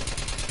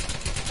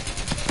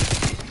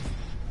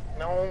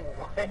 No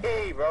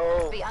way,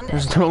 bro. The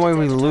There's no way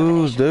we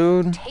lose,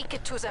 dude. Take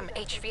it to them,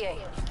 HVA.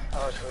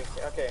 Oh, sweet.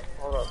 Okay,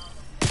 hold up.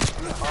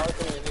 All I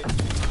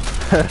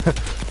can do.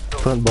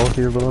 Putting both of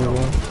your balloons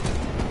on.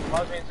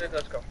 Pause me and say,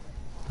 let's go.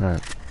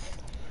 Alright.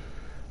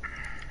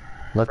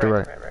 Left or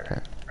right?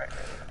 Right.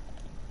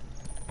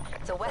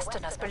 The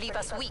Westerners believe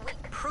us weak.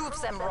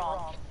 Proves them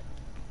wrong.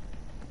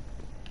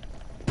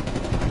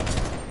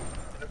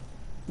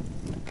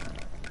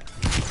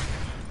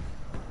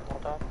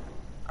 Hold on.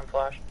 I'm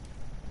flashed.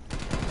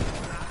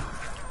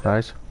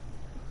 Nice.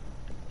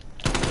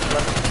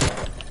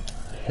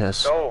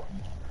 Yes. Go.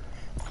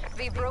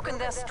 We've broken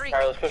their streak.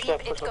 Alright, let's push Keep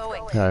left, it push left.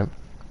 going. Alright.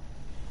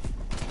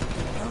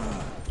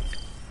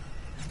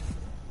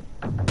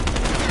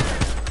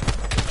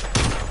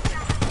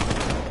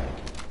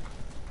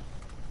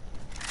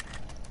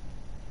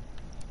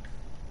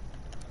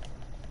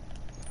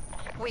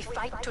 We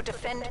fight to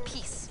defend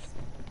peace.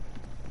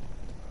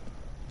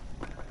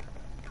 You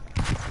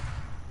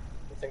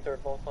think they're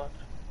both left?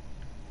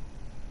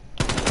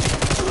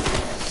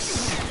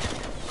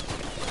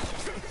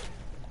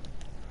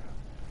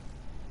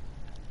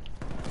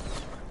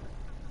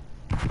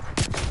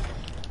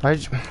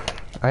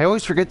 I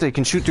always forget they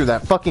can shoot through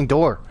that fucking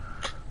door.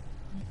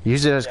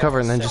 Use it as cover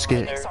and then just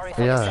Feeling get... sorry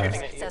for Yeah.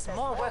 yourselves. There's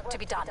more work to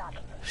be done.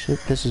 Shit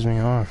pisses me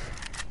off.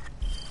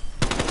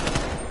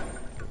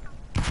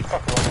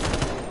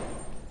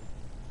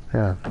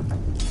 Yeah.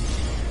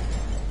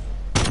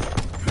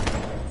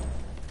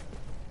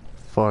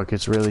 Fuck,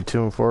 it's really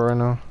 2 and 4 right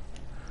now.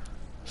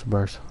 It's a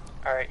burst.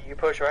 Alright, you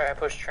push right, I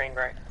push train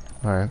right.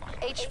 Alright.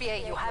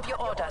 HVA, you have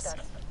your orders.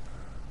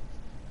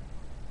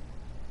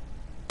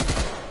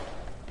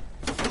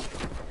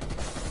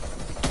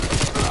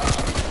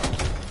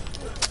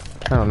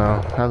 I don't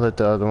know. I lit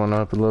the other one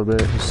up a little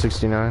bit. He's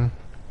 69.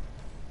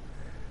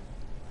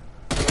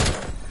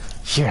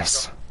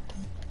 Yes!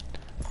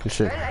 Good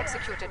shit. Well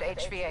executed,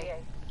 HVA.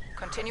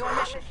 Continue on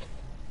mission.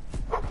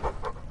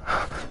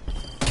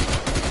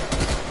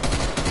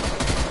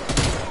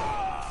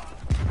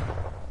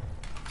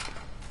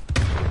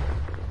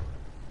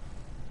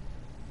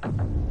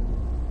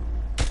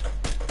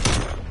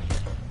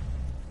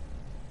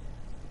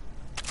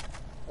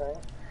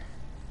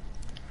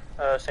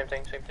 Same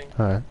thing, same thing.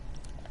 Alright.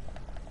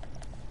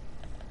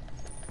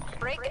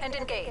 Break and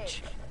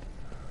engage.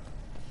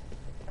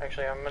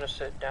 Actually, I'm gonna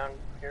sit down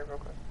here real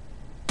quick.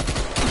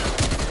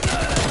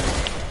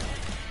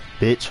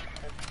 Bitch.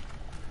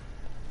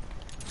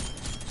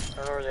 I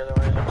don't know where the other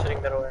one is. I'm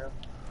sitting middle right now.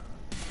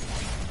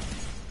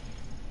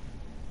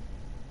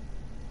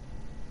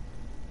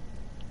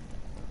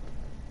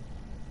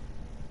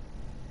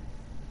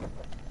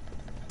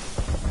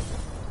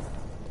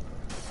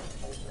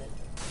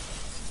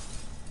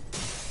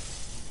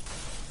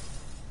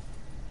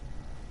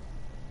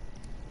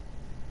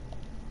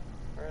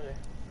 Where is he?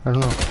 I don't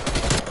know.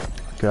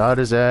 Got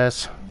his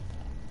ass.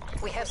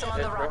 We have some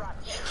on the run.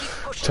 Keep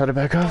pushing. Try to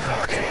back up.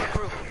 Okay.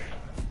 Regroup.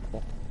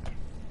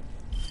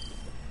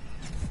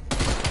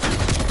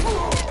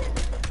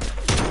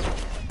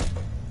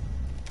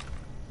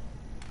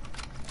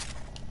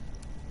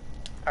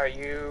 Are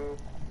you...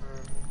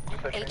 you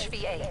push me?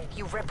 HVA,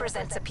 you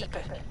represent the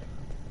people.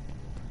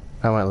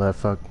 I went left,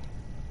 fuck.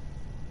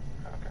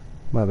 Okay.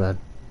 My bad.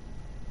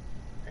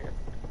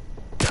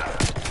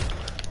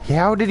 Yeah,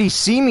 how did he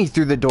see me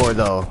through the door,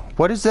 though?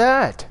 What is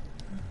that?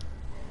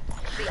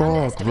 We Fuck,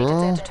 underestimated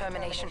bro. their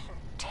determination.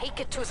 Take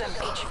it to them,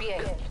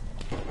 HVA.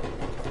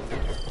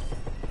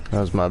 That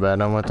was my bad.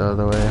 I went the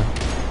other way.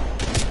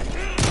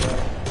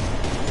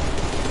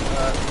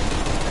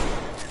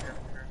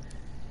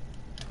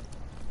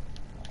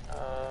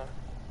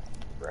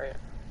 Right.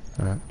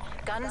 Alright.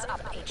 Guns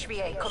up,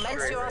 HVA.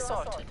 Commence your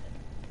assault.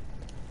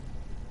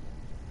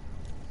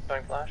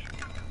 Going flash.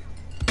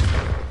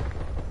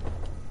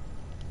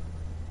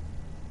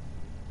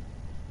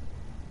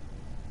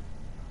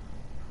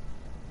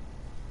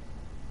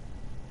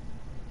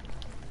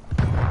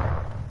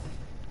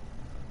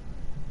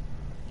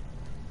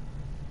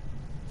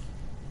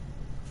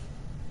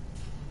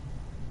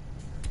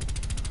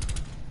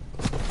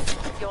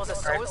 You're the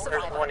sole Alright,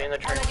 there's survivor. one in the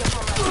train. Honor your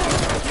combat.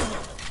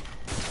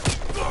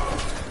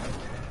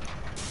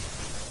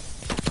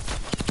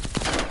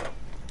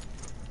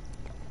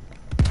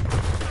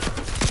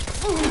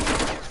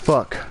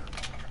 Fuck.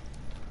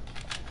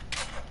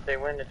 They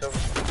win, it's over.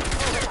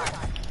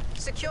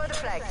 Secure the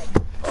flag.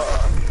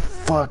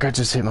 Fuck, I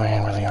just hit my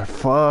hand really hard.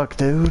 Fuck,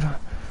 dude.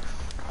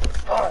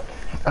 Fuck.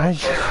 I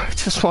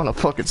just want to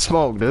fucking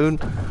smoke,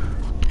 dude.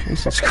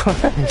 Jesus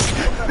Christ.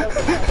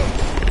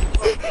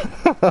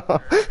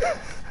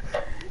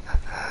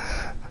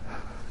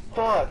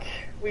 Fuck.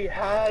 We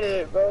had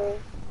it, bro.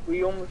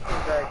 We almost came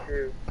back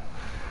through.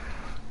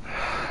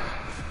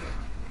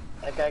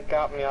 That guy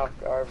got me off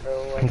guard,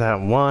 bro. Like,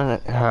 That one,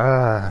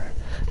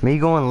 me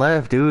going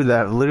left, dude,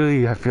 that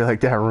literally, I feel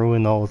like that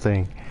ruined the whole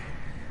thing.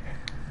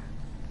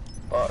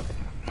 fuck.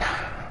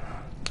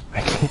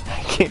 I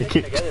can't The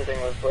keep, together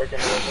thing was working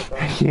a little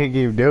bit, I can't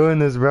keep doing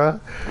this, bro.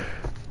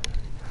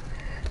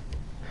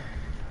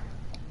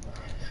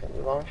 It's gonna be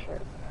long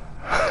shit.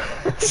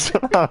 That's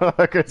what I'm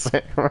fucking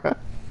saying, bro.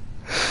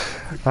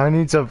 I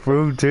need some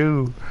food,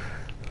 too.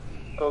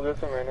 Go get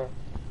some right now.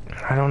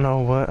 I don't know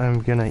what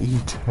I'm gonna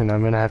eat, and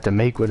I'm gonna have to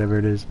make whatever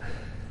it is.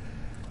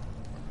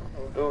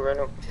 Do it right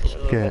now.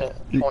 Okay.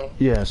 20.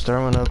 Yeah,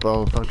 start one up,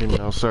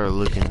 I'll start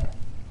looking.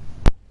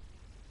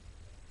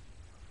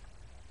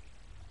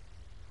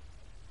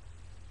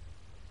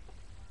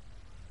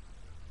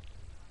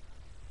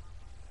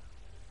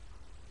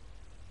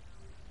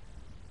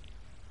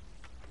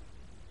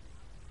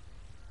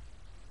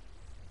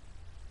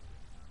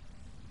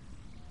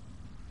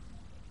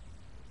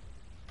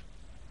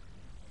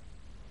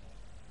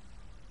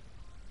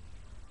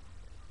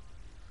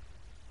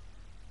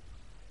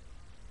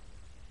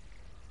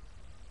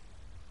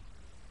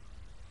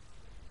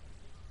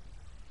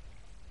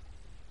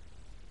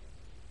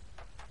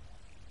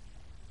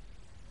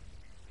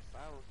 If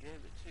I will give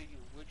it to you,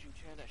 would you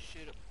tear that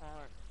shit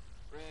apart?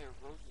 Red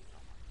roses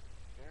on my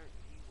very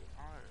evil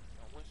heart.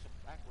 I wish some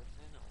black was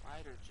in a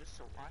lighter just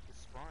so I could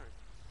spark.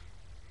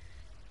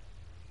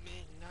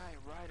 Midnight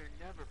Rider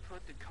never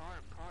put the car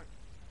in park.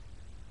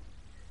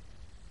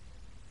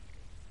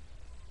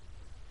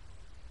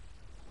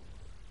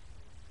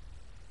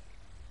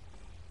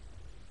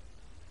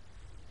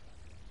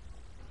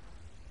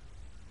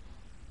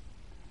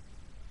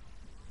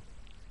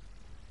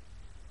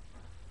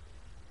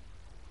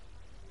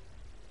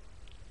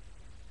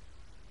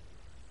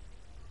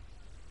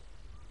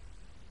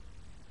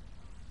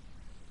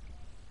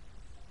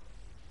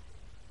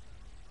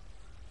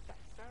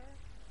 Sir?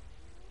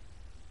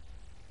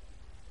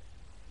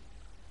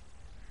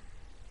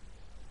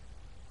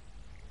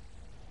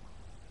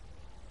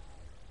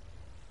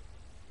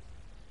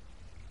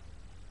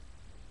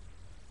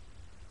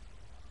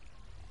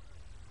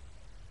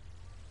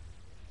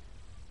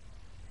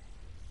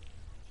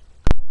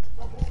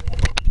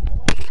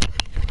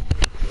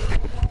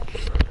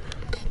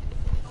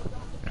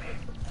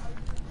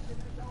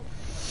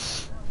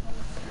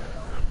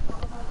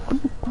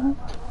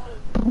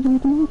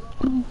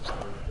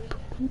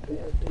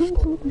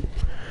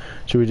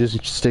 Should we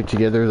just stick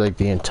together like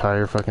the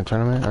entire fucking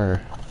tournament,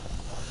 or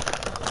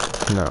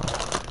no?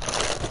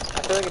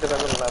 I feel like it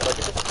depends on the map. Like,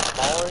 if it's a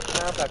smaller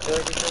map, I feel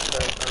like it's just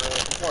like,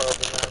 it's more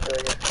open map. I feel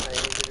like it's kind of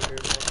easy to do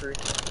more free.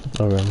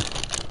 Okay.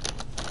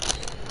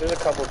 There's a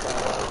couple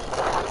times.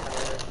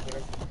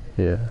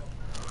 Yeah.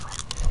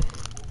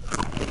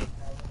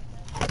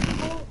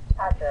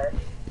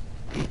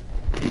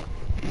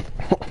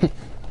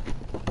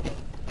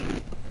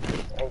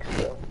 Thanks,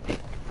 bro.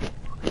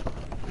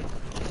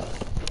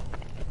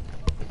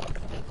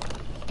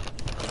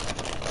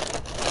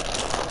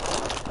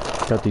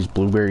 Got these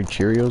blueberry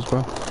Cheerios,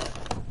 bro.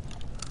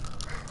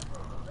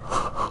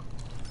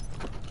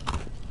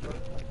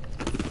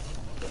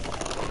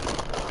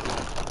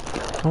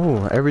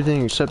 Oh,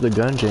 everything except the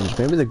gun changed.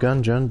 Maybe the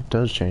gun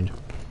does change.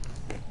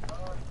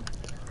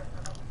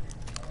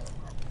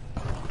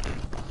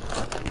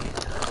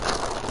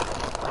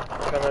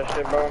 Got that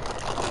shit, bro.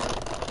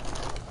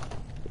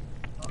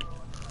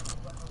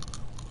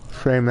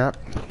 Frame map.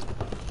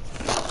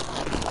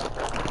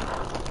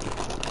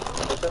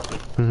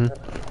 Mm-hmm.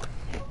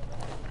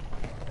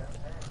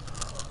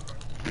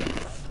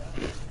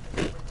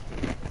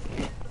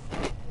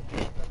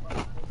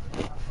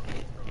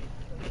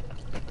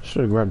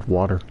 Should have grabbed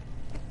water.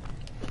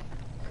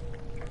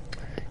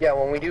 Yeah,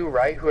 when we do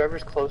right,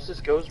 whoever's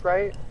closest goes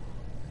right,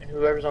 and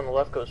whoever's on the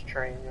left goes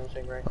train. You know what I'm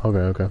saying, right?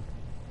 Okay.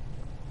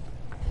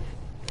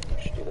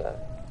 We should do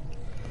that.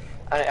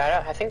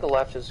 I think the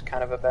left is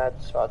kind of a bad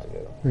spot to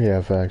go.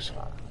 Yeah, facts.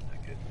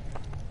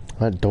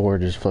 That door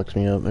just fucks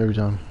me up every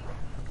time.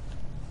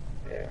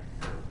 Yeah.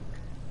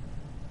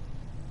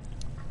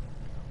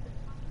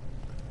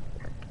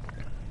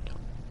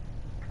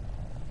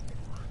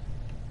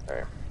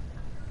 Alright.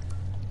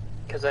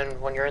 Because then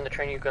when you're in the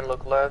train, you can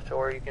look left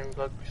or you can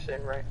look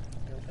sitting right.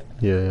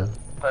 Yeah.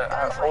 But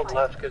I hold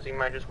left because he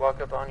might just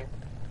walk up on you.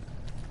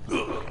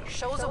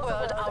 Show the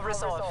world our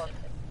resolve.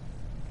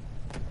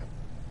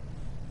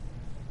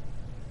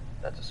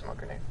 That's a smoke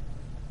grenade.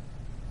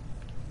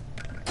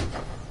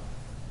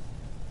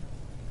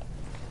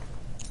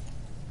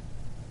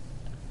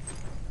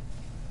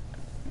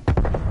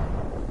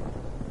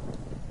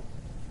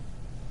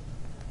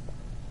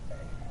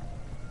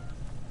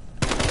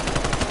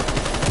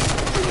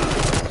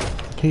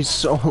 He's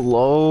so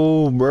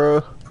low,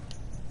 bro.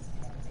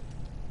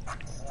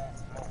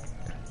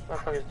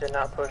 Motherfuckers did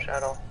not push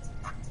at all.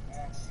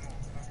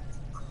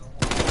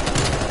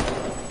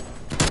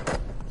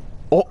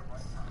 Oh,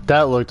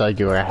 that looked like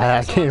you were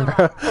hacking,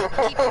 bro.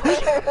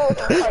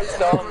 I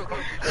saw him,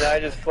 and I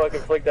just fucking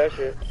flicked that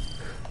shit.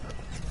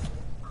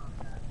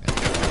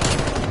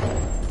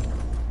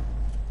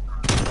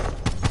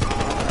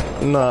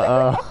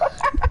 Nuh-uh.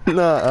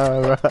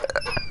 Nuh-uh, bro.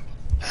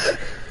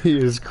 He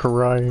is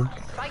crying.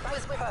 Fight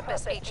with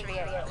purpose,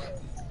 HVA.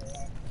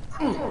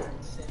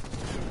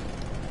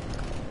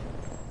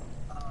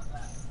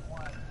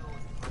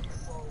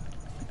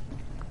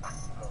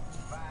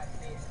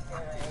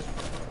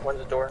 One's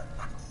the door.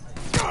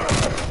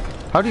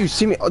 How do you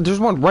see me? Oh, there's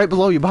one right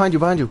below you, behind you.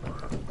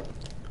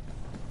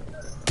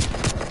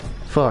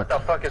 Fuck. What the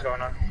fuck is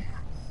going on?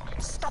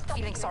 Stop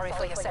feeling sorry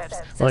for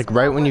yourselves. Like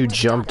right when you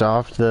jumped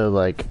off the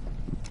like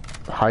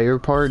higher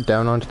part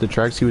down onto the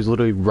tracks, he was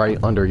literally right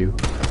under you.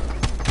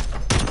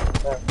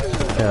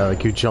 Yeah,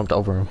 like you jumped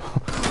over him.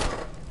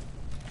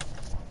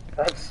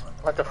 That's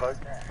what the fuck.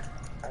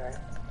 Alright.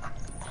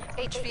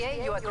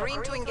 HVA, you are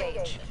green to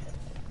engage.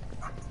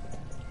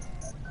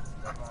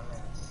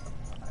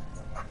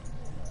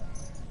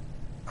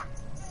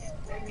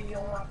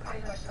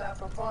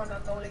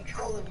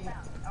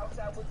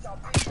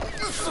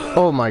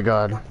 Oh my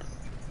god.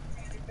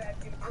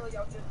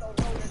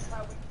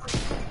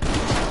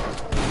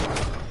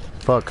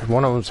 Fuck,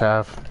 one of them's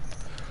half.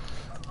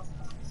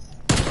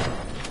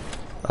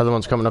 Other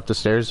one's coming up the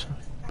stairs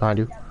behind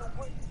you.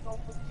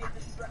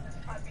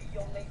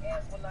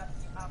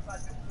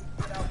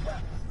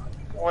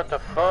 What the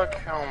fuck?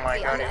 Oh my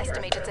We god.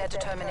 underestimated their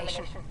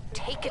determination.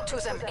 Take it to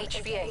them,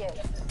 HVA.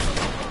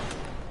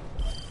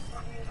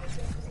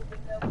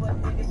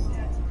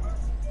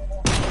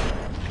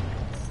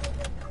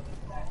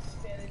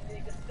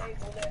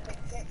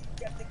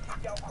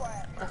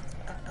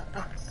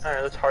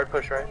 Alright, let's hard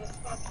push right.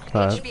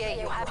 Alright.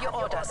 HVA, you have your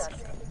orders.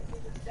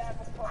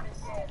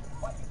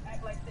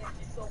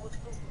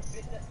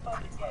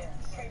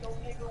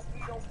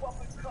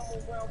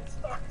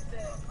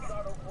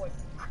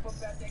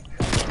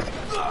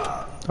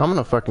 I'm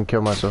gonna fucking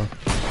kill myself.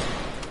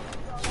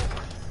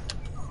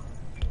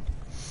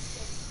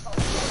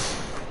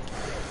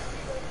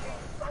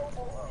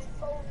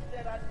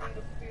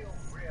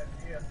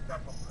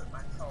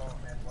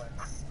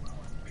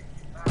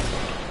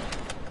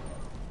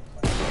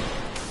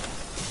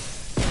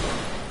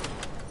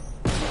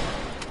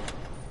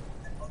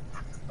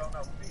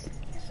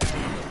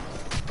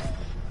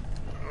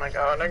 Oh my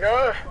god,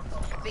 nigga.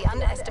 We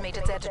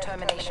underestimated their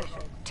determination.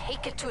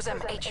 Take it to them,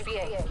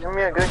 HVA. Give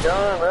me a good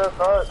gun, bro.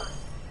 Fuck.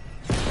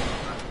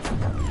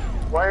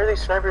 Why are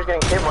these snipers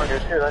getting hit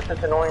markers too? That's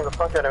just annoying the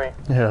fuck out of me.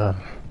 Yeah.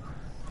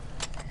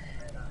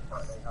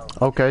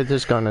 Okay,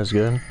 this gun is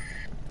good.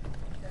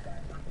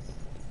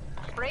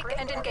 Break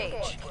and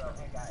engage.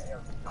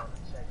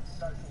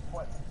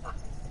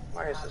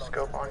 Why is the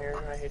scope on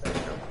here? I hate the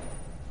scope.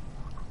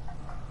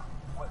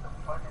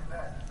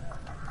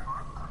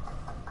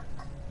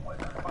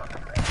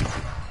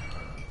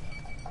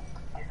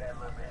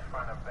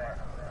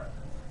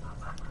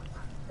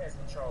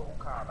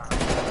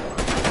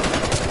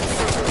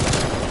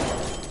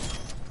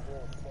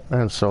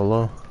 And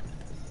solo.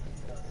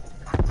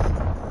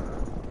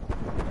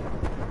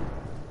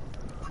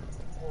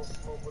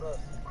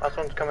 Last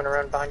one's coming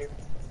around behind you.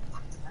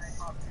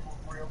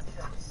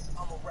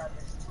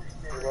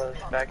 He was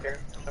back here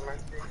somewhere.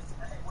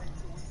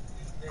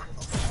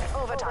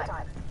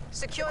 Overtime.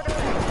 Secure the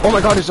Oh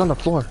my god, he's on the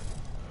floor.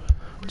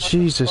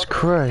 Jesus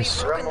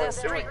Christ. broken their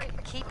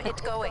streak. Keep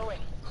it going.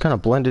 Kind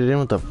of blended in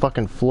with the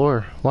fucking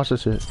floor. Watch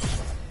this shit.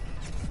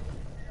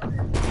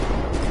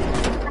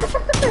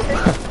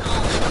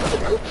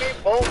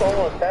 Both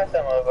almost passed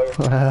that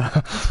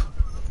motherfucker.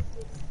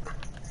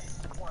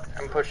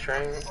 I'm push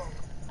train.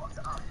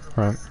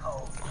 Right.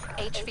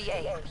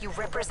 HVA, you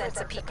represent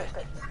the people.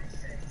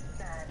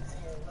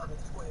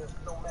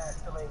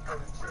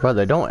 Bro,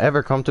 they don't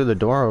ever come through the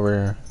door over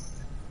here.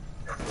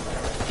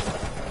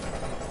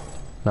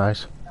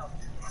 Nice.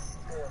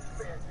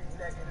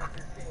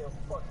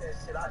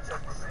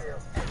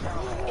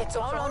 It's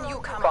all on you,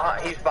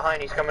 Command. He's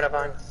behind. He's coming up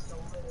behind.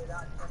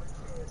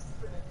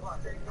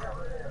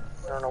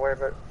 I don't know where,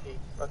 but he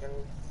fucking...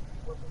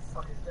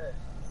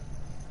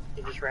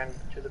 He just ran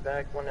to the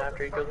back one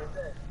after he killed me.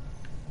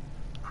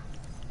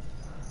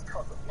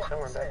 He's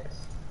somewhere back.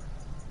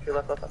 To your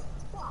left.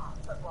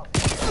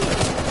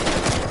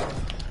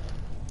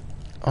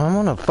 I'm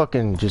gonna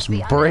fucking just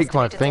We break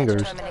my underestimated their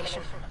fingers.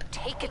 determination.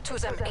 Take it to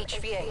them,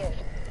 HVA.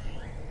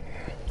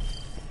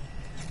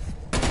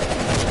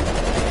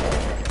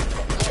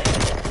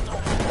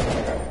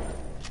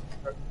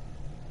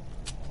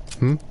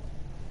 Hmm?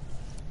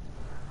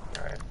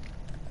 Alright.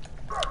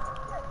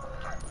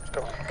 Let's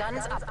go.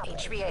 Guns up,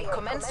 HVA.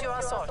 Commence your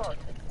assault.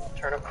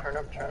 Turn up. Honor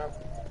your comrades.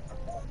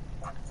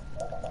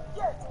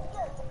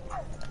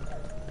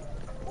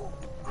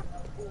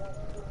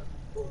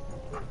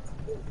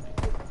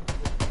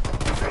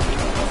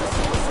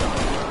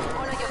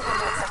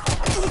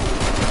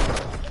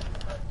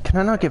 Can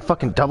I not get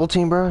fucking double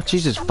team, bro?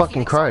 Jesus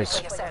fucking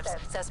Christ. Yourselves.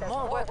 There's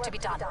more work to be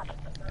done.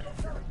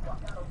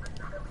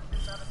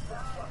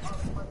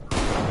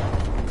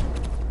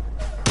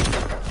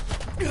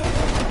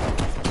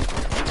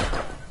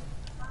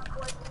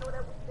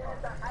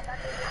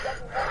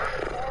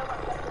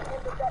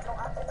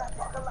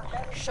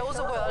 Show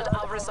the world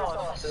our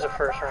resolve. This is the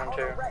first round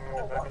too. I'm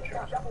gonna fucking choose.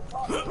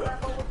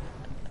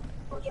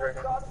 What's your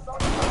record?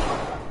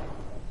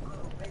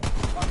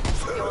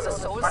 You're the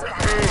sole My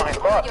survivor.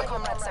 God. Honor your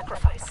comrade's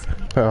sacrifice.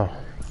 Oh.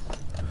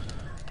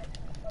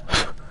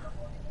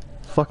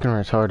 Fucking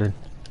retarded.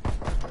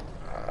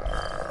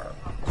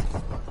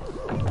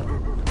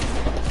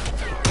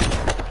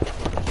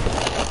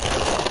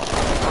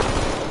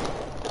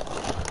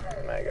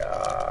 Oh my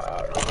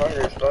god. I'm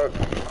hungry as fuck.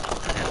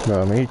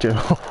 No, me too.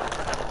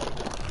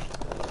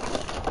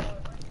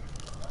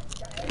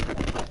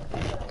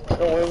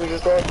 No way, we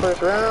just lost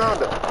first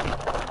round.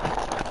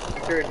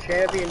 After a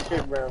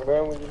championship round,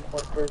 bro. We just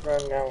won first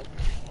round now.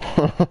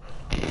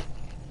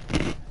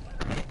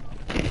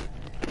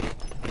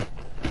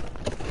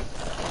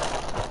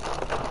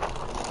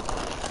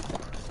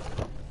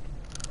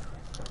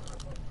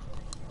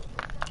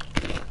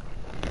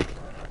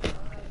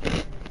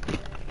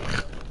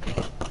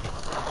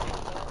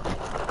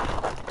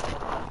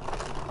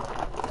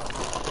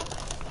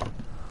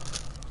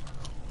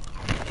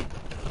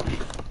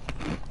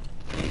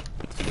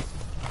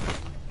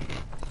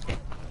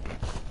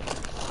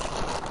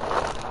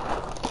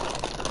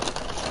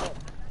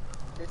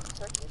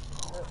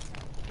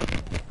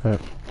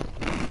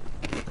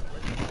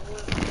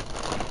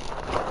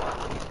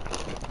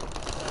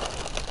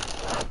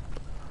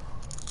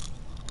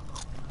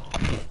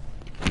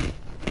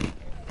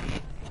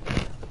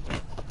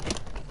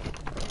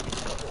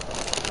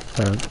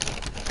 Yep.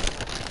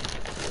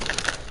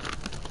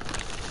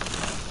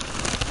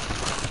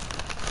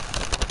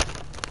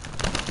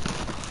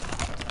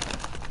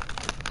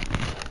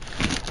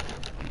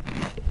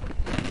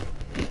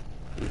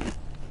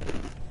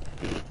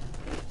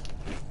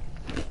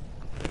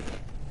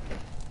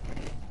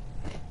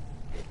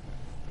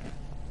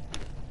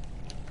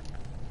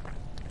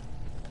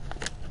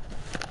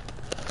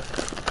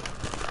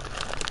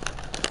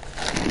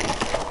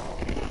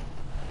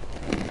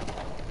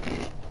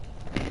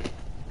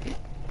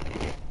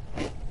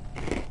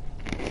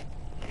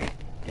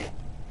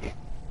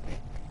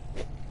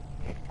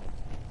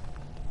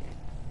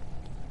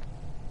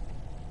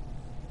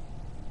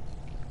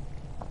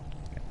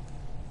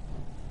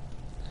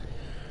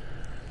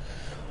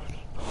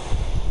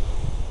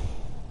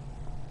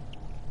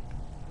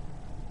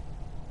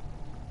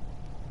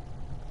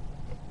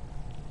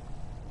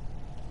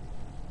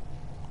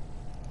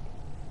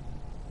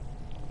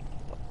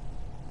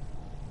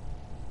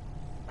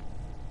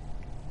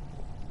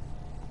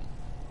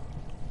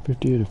 $50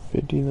 to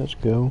 $50, let's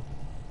go.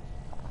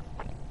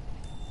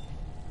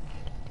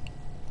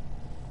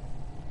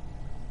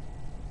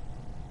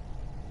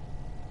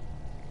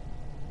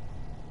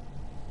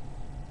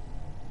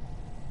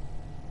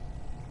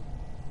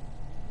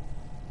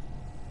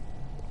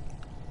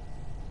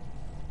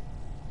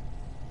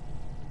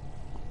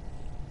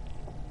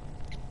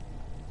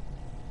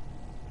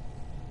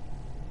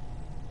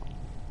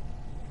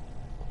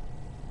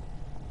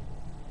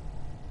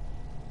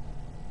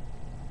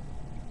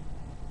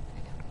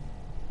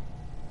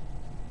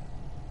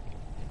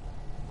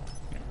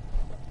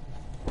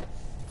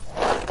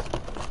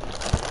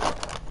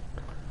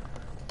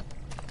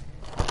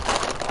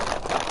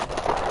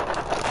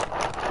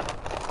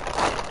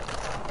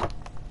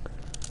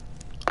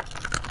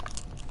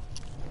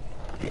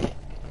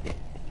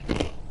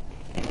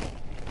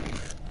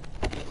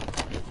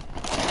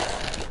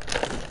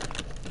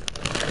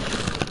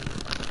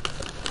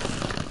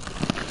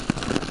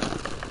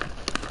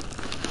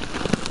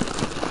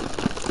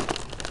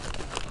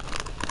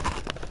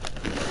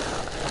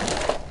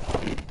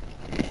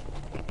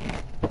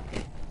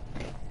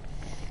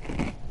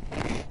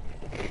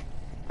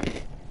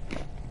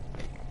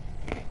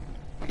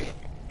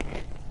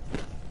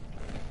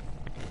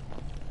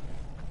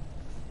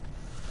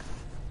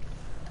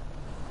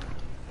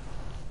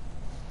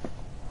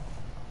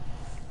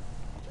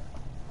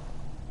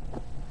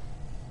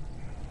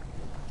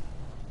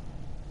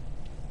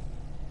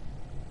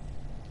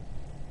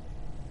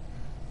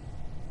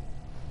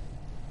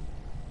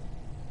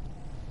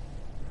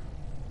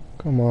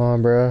 Come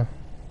on, bruh.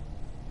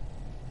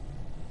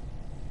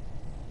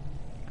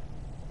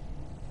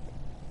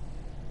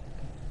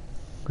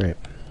 Great.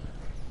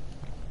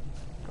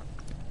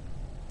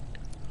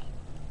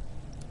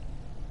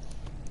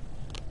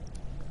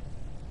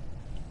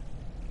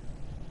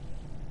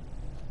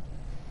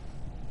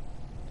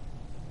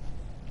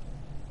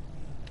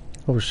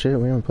 Oh shit,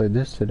 we haven't played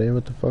this today,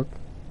 what the fuck?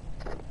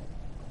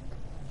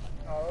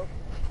 Oh,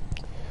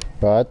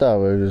 Bro, I thought I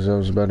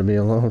was about to be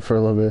alone for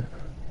a little bit.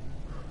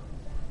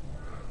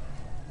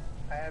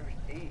 I averaged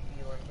 8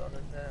 elims on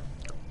this map.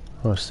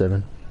 Oh,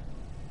 7.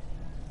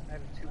 I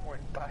have 2.50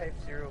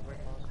 win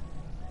loss.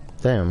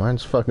 Damn,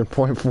 mine's fucking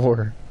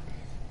 0.4.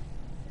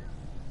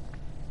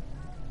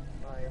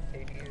 My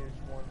AD is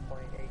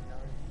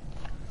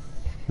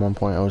 1.89.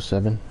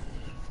 1.07.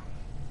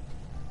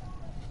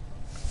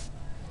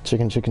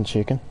 Chicken, chicken,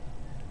 chicken.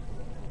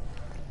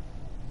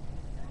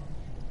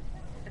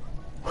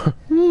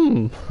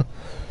 Hmm.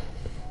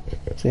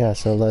 So yeah,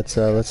 so let's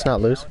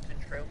not lose. Balanced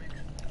and trail mix.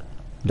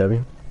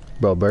 W.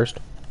 Bro, burst.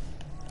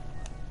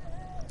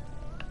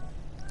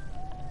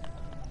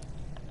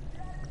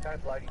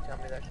 I'd lie to you tell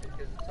me that shit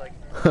because it's like,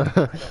 I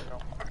don't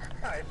know.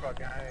 I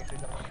actually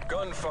don't know.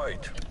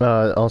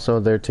 Gunfight. Also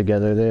they're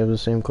together, they have the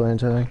same clan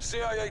tag.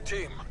 CIA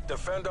team,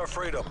 defend our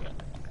freedom.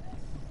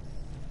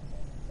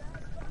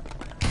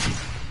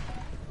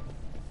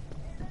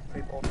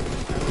 People.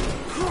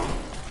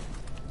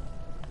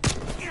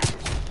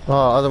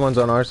 Oh, other one's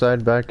on our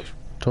side, back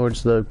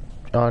towards the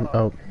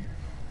oh.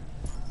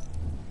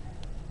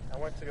 I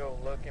went to go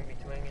look in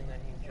between and then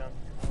he jumped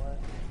to the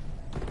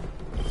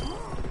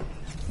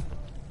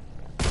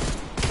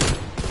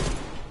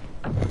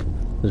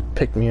left. Just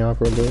picked me off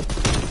real bit.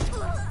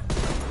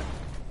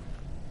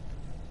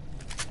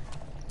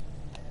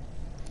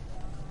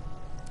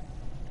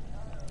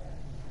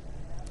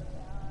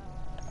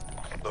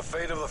 The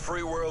fate of the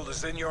free world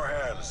is in your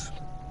hands.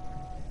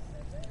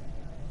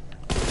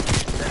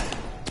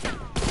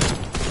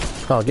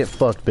 Oh, get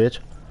fucked, bitch.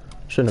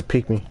 Shouldn't have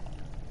peeked me.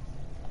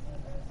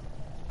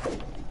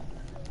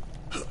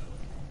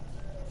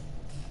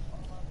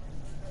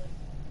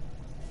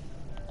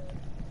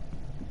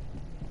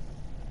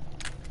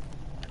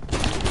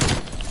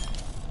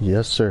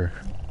 Yes, sir.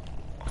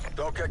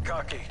 Don't get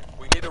cocky.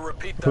 We need to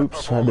repeat that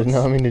Oops, I did performance.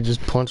 not mean to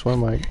just punch my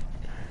mic.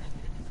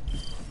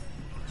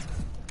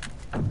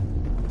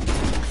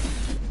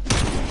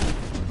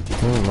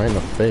 Right in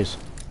the face.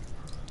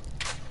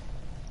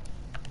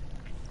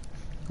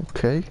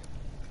 Okay.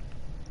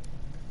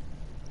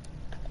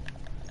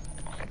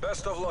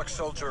 Best of luck,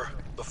 soldier.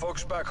 The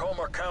folks back home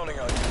are counting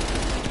on you.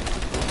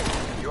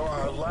 You're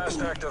our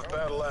last active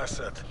battle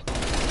asset.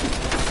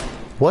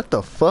 What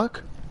the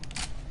fuck?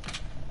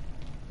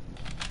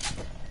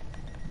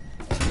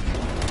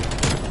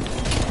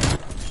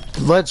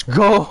 Let's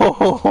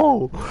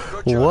go!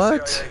 Good job,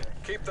 What? CIA.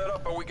 Keep that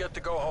up and we get to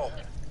go home.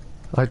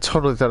 I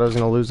totally thought I was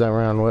gonna lose that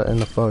round. What in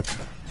the fuck?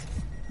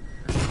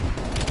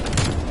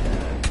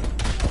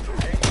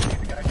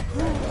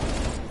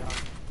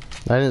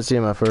 I didn't see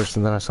him at first,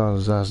 and then I saw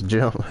his ass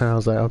jump, and I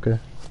was like, okay.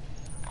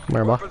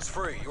 Merhaba. Weapons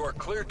free. You are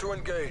clear to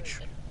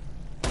engage.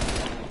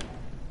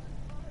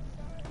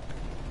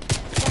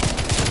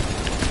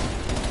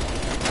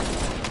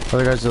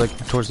 Other guys are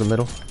like towards the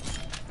middle.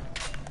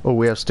 Oh,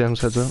 we have stems,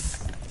 heads up.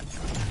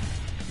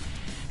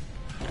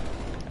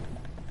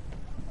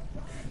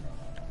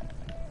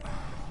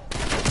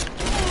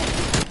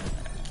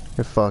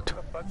 You're fucked.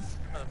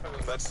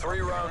 That's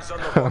 3 rounds on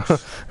the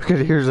books. I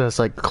could hear us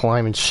like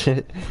climbing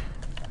shit.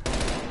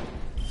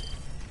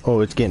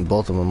 Oh, it's getting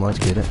both of them. Let's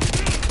get it.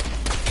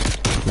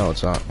 No,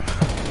 it's not.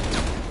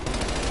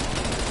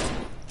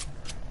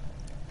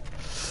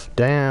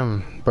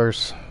 Damn,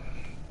 burst.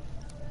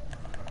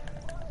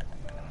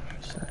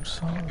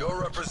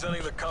 You're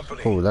representing the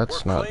company. Oh,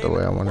 that's Work not the clean,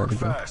 way I wanted work to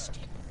go. fast.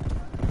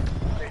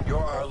 You're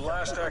our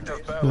last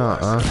active battle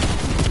Nuh-uh. asset.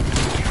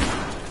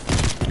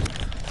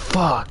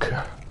 Fuck.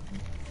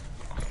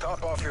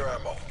 Top off your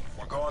ammo.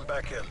 We're going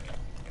back in.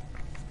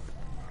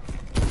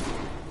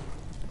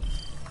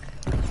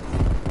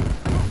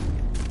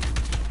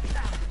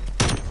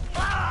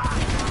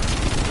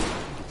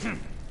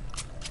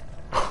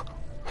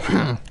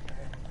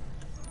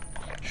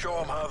 Show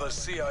them how the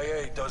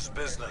CIA does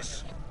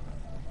business.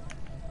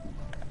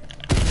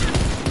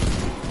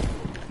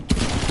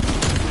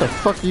 What the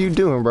fuck are you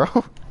doing, bro?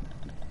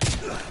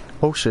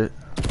 Oh shit.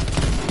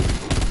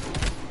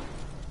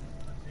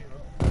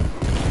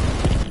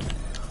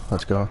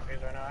 Let's go.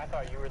 I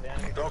thought you were the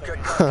enemy. Don't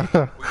get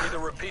cocky. We need to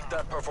repeat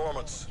that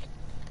performance.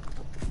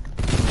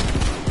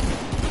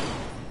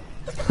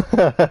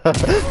 I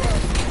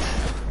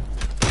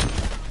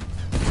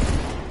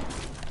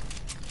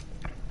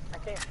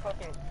can't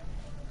fucking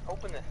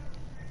open this.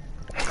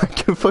 I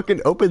can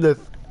fucking open this.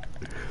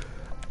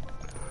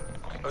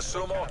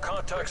 Assume all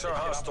contacts are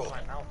hostile.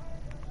 My mouth.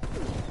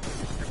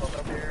 They're both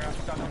up here. I'm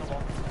stuck on the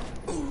wall.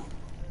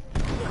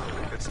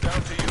 It's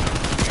down to you.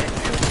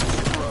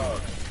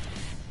 Proud.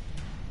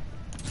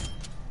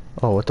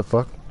 Oh, what the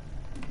fuck?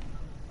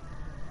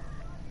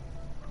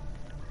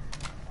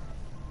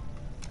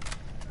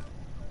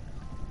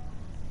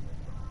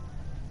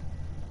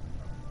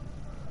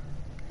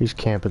 He's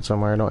camping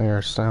somewhere. I don't hear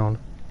a sound.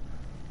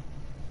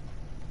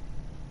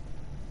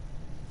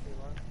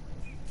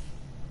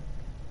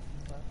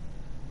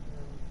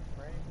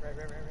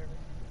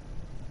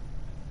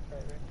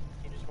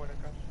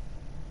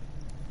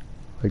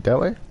 Like that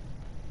way?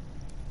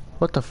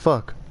 What the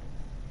fuck?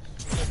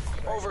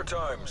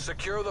 Overtime.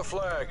 Secure the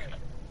flag.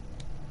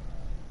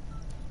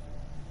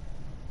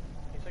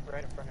 He's like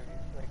right in front of you,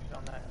 like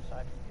on that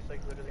side. He's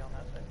like literally on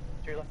that side.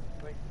 To your left.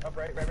 Wait. Up,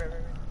 right.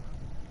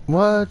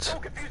 What?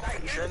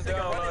 Chin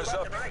down, eyes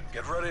up.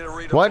 Get ready to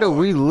redeploy. Why do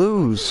we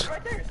lose?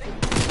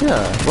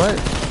 Yeah, what?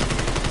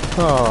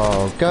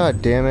 Oh,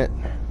 god damn it.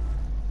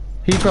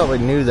 He probably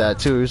knew that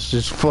too. He was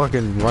just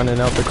fucking running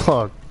out the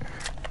clock.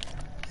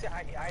 See,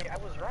 I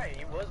was right.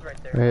 He was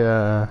right there.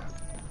 Yeah.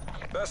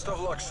 Best of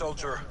luck,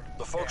 soldier.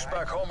 The folks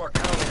back home are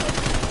counting on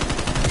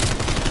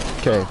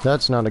you. Okay,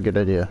 that's not a good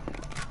idea.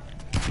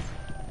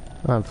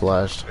 I'm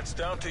flashed. It's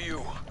down to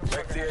you.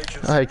 Make the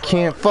agency I proud.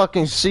 can't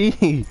fucking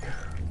see.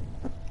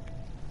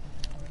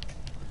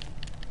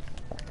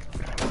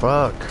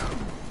 Fuck.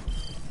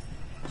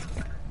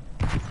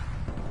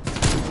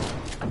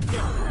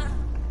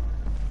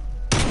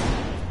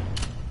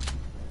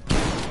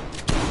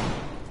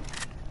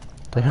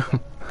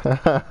 Damn.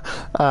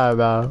 I'm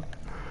out.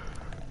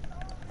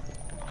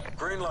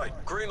 Green light.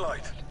 Green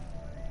light.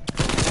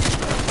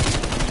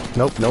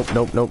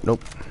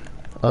 Nope.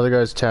 Other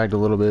guy's tagged a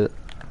little bit.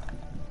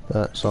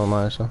 But so am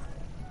I, so.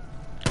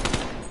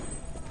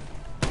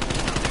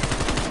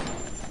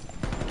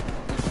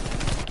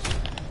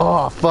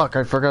 Oh, fuck,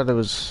 I forgot it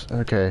was...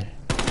 Okay.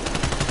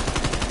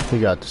 You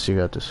got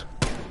this.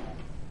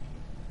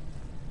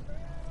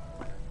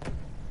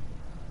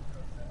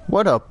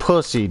 What a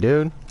pussy,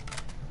 dude.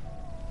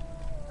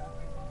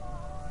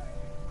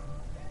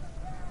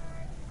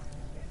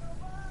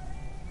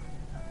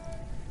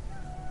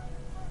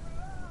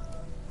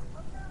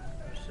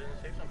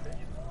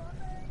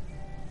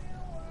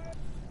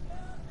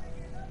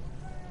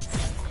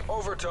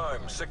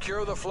 Overtime.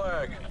 Secure the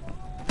flag.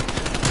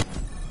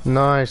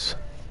 Nice.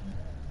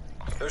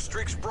 Their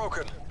streak's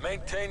broken.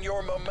 Maintain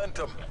your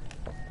momentum.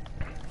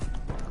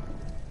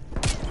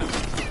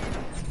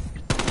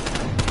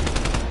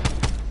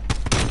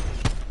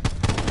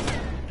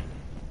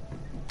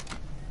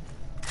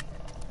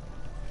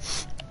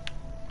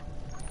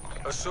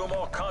 Assume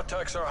all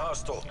contacts are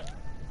hostile.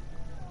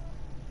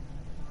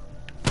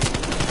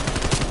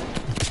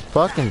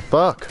 Fucking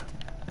fuck.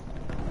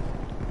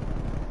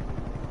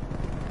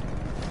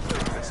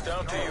 It's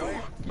down to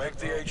you. Make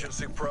the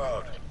agency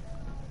proud.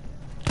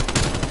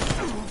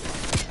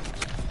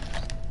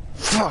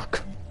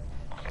 Fuck.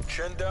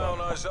 Chin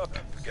down, eyes up.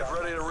 Get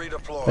ready to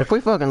redeploy. If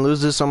we fucking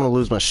lose this, I'm gonna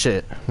lose my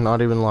shit.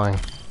 Not even lying.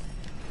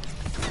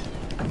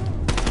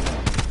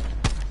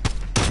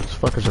 These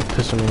fuckers are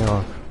pissing me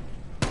off.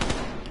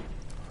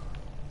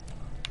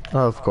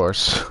 Oh, of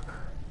course.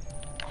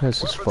 This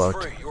is Weapons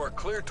fucked. free. You are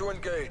clear to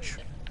engage.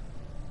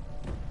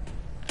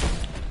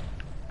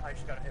 I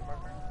just got a hit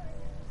marker.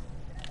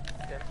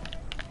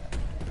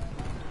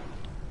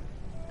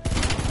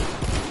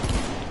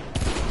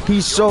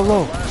 He's so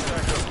low. Last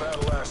active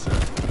battle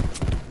asset.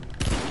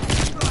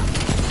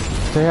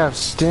 They have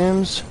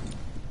stims.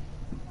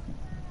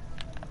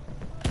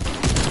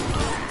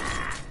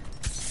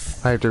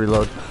 I have to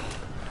reload.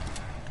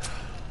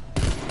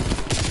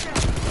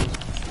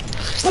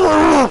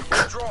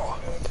 Fuck! Draw.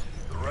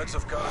 The Reds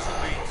have got us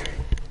beat.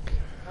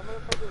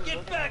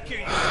 Get back here,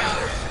 you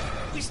cowards!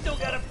 We still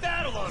got a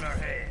battle on our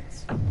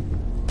hands!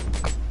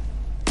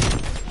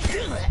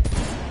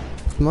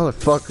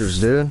 Motherfuckers,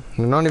 dude.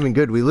 They're not even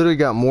good. We literally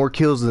got more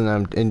kills than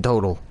them in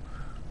total.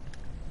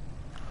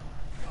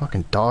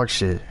 Fucking dog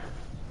shit.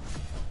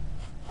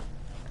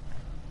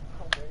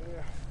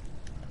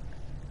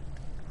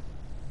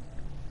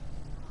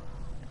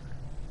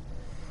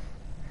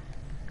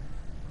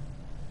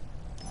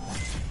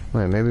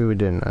 Wait, maybe we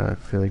didn't. I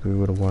feel like we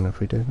would have won if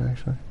we did,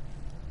 actually.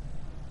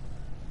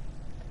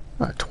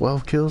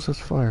 12 kills? That's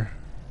fire.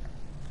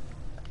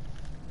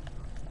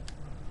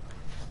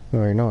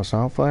 Alright, no, it's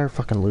not fire.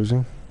 Fucking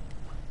losing.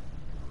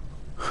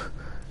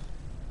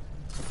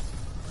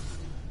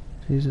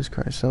 Jesus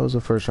Christ, that was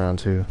the first round,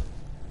 too.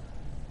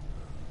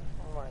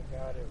 Oh my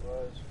god, it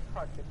was.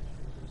 Fucking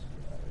Jesus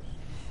Christ.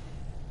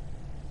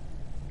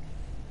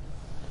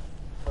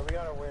 But we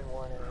gotta win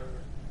one at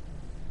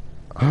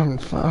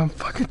least. I'm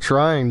fucking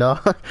trying,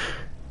 dog.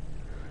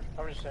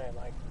 I'm just saying,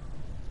 like,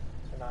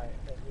 tonight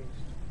at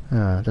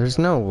least. There's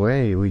no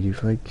way we,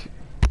 like...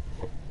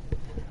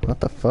 What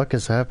the fuck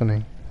is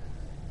happening?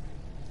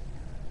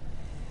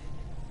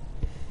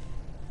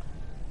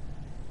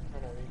 I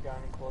know, we've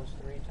gotten close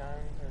 3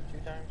 times, or 2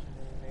 times, and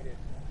then we made it.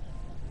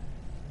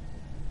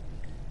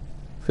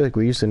 I feel like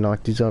we used to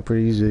knock these out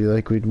pretty easily,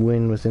 like we'd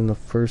win within the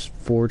first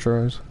 4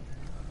 tries.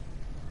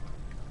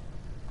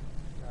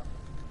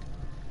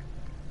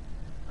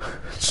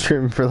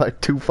 Streaming for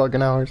like 2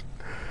 fucking hours.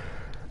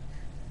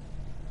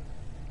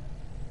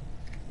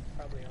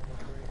 Probably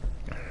almost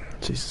 3.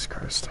 Jesus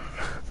Christ.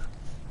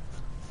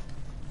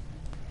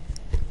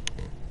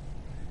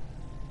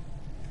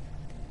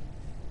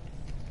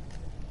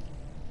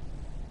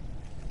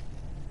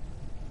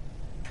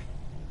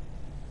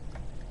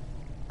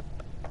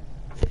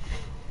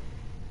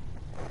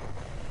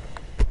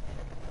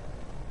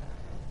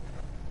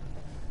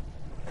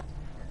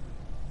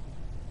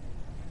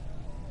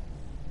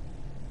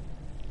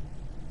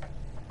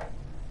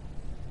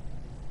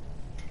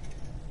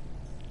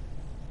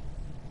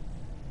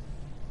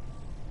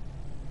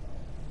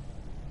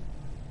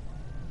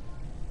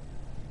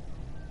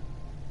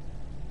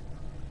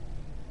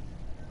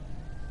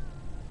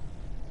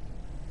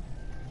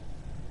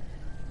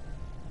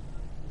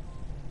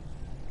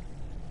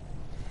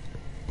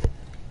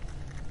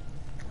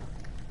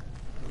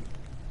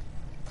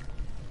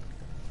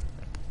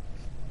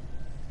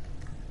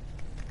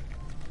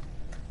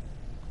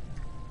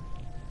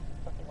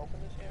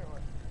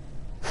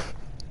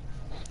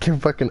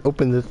 can't fucking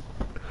open this.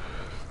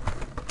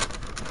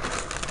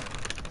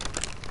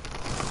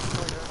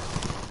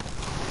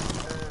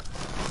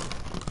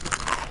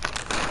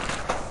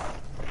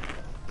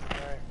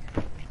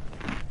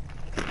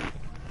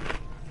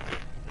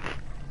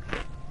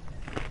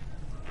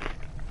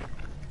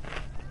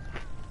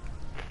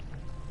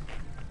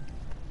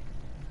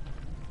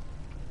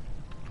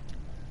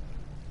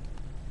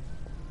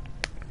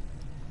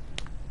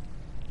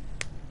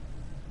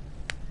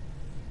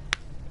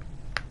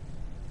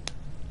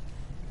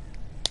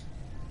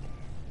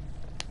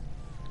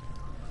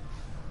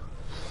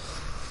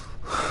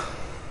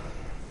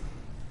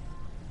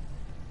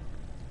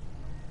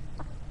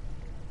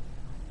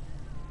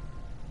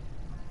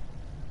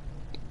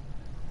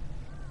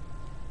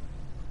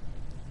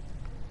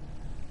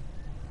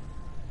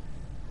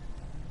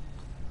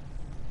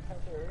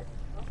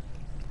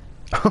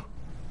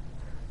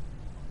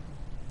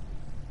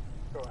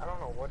 Bro, I don't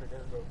know what it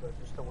is, bro, but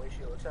just the way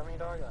she looks at me,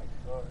 dog, like,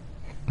 fuck.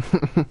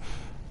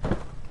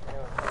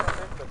 Yeah, I love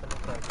it, but then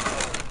it's like,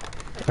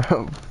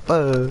 oh, Fuck.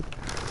 I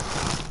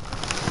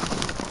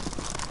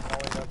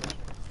always love this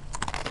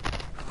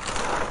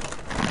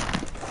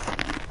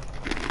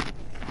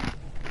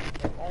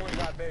shit. Only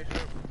got base,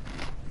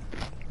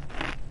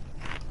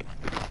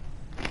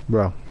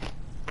 Bro,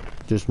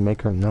 just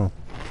make her know.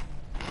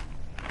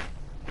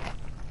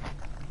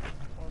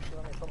 oh, she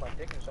let me put my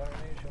dick inside her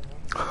knee, shit,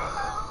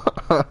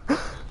 man.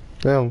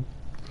 Damn.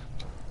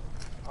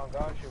 Oh,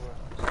 God, she will.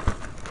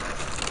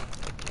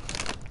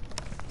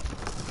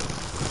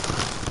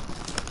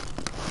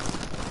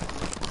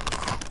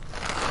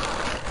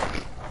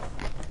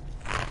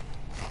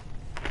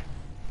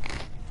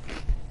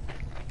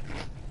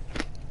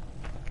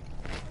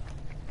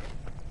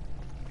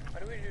 Why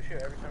do we do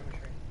shit every time we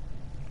stream?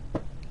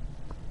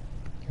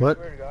 What?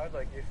 I swear to God,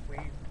 like, if we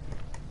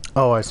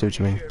Oh, I see what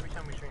you do mean. shit every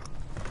time we stream.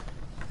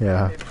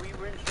 Yeah. If we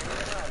were in stream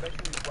right now, I bet you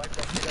we'd wipe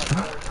that shit out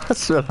all the time.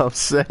 That's what I'm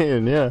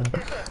saying, yeah.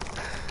 Every time.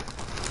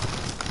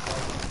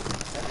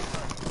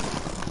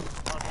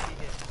 On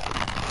weekends.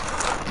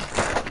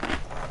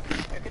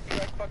 It could be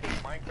like fucking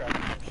Minecraft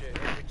or some shit.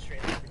 If it's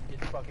streamed, it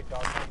gets fucking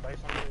dog hunted by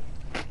somebody.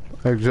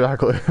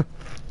 Exactly.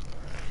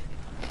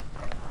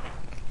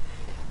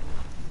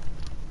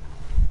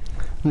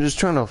 I'm just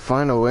trying to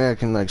find a way I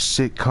can like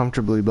sit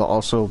comfortably but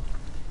also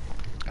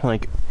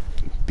like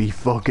be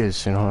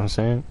focused, you know what I'm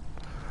saying?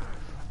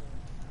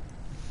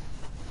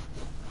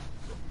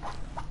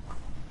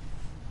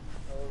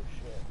 Oh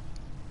shit.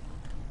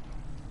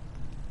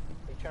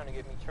 They trying to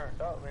get me turned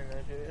up, man,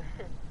 that shit.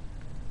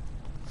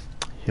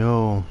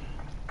 Yo.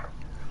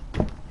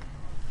 I'm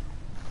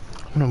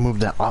gonna move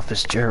that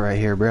office chair right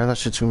here, bro. That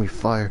shit's gonna be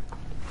fire.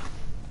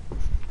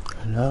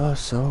 Hello,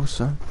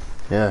 son.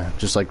 Yeah,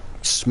 just like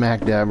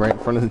smack dab right in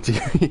front of the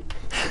TV.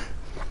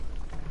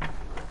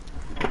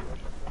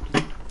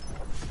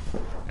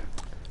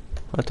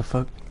 What the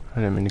fuck? I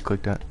didn't mean to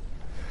click that.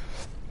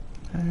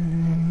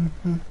 Bang!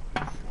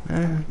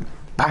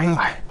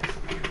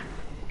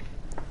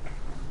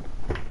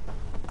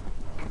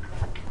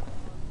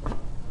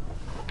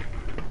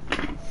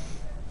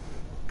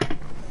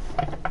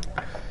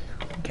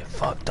 Get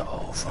fucked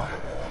over.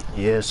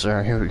 Yes,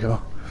 sir. Here we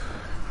go.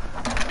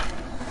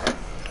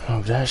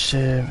 Oh, that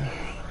shit. Here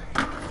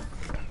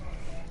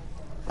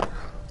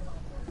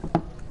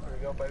we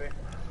go, baby.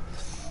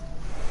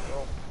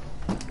 Go.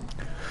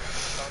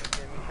 Tom's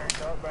getting me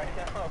turned up right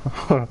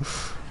now.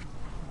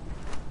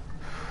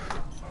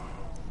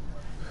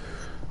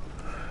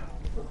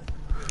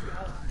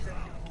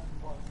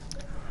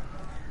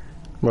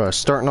 Bro,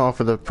 starting off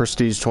with a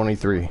Prestige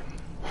 23.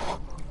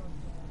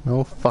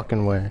 No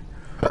fucking way.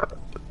 Oh,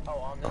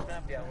 on this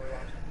map? Yeah,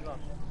 we're on.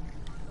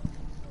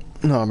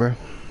 No, bro.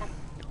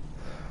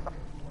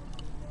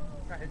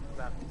 I hit the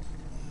map.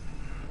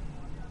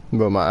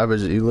 But my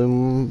average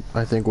elim,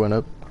 I think, went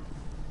up.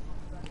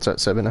 It's at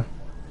 7 now.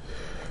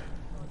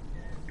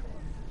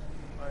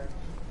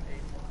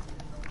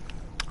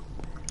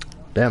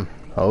 Damn.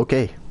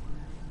 Okay.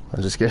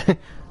 I'm just kidding.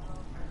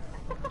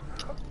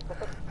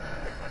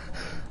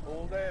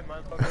 All day,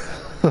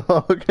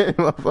 motherfucker. Okay,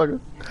 motherfucker.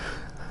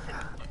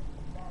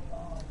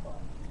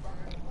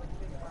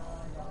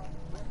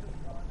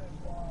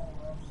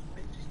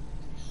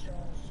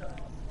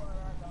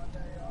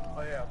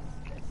 Oh, yeah.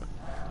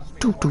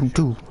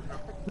 Do.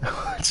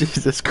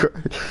 Jesus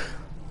Christ.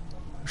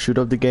 Shoot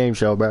up the game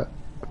show, bro.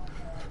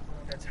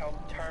 That's how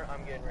turn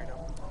I'm getting right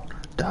now.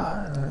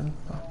 Die.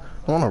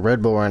 I want a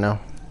Red Bull right now.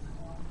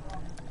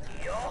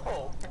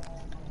 Yo!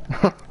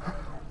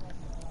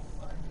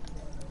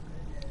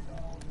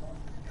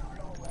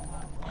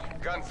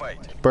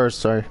 Gunfight. Burst,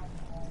 sorry.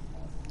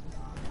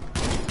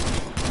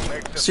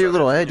 See your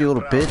little head, you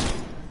little bitch.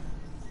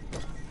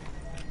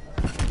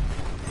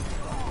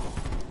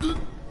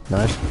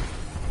 Nice.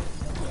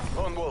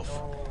 Lone Wolf,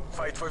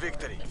 fight for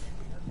victory.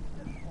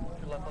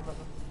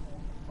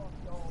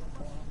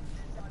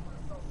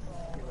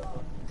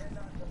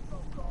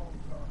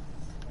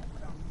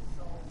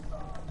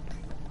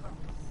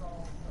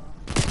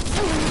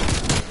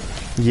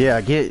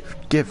 Yeah, get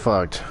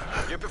fucked.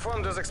 You performed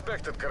performed as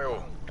expected,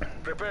 Karoo.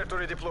 Prepare to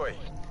redeploy.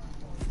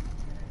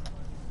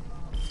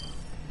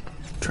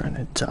 Trying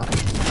to top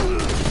him.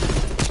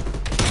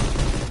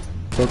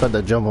 Still got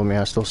that jump on me,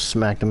 I still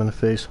smacked him in the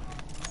face.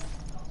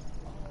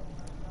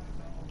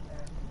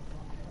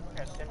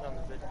 Got Sims on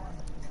the bid.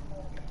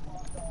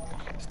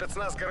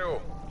 Spetsnaz Karoo,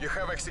 you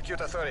have execute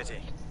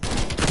authority.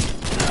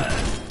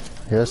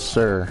 Yes,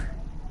 sir.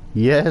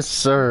 Yes,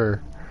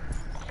 sir.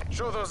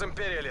 Show those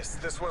imperialists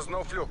this was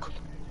no fluke.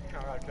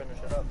 Alright, finish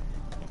it up.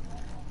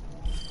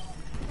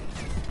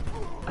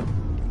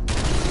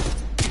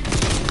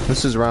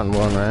 This is round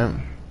 1, right?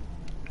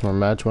 Or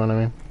match 1, I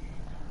mean.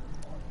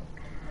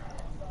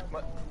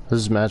 What? This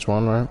is match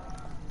 1, right?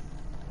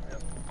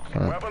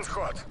 Weapons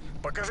hot.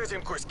 Покажите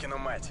им Кузькину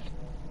мать.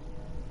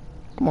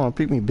 Come on,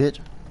 pick me, bitch.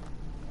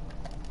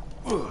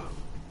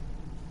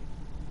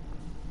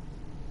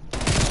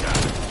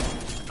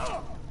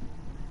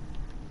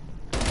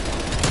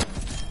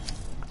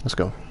 Let's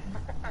go.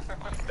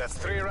 That's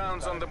 3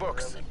 rounds on the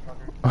books.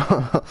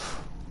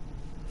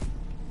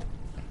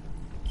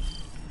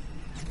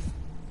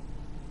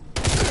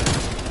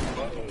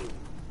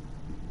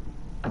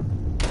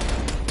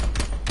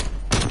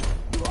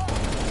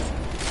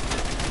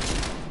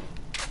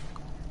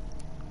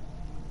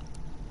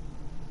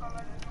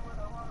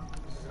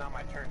 This is not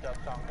my turned up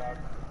song, dog.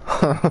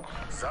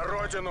 За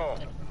родину!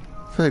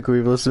 I feel like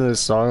we've listened to this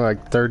song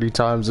like 30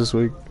 times this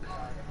week.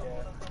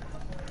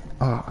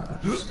 Oh,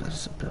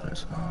 that's a better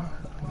song.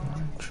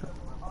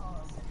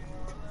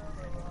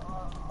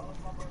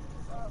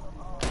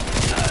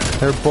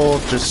 They're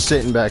both just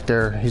sitting back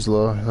there. He's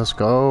low. Let's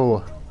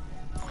go.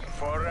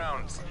 4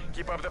 rounds.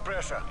 Keep up the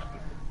pressure.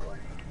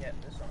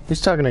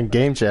 He's talking in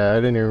game chat. I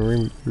didn't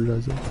even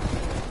realize it.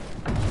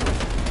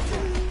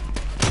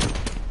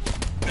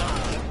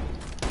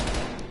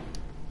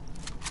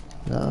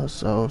 No,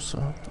 so.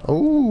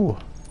 Oh!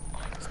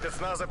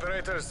 Spetsnaz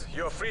operators,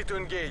 you're free to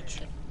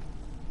engage.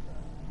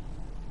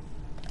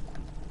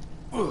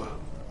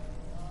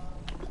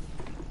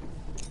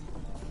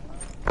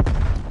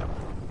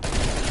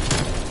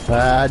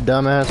 Ah,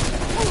 dumbass.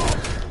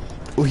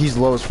 Oh, he's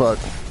low as fuck.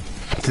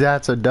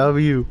 That's a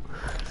W.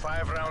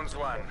 5 rounds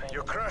won.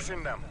 You're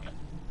crushing them.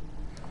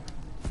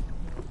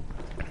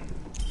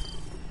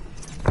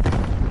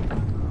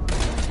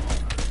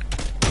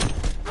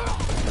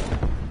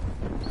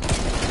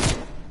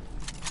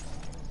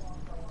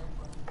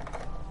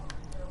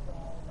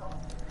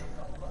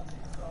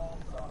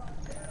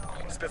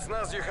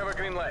 Spetsnaz, you have a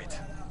green light.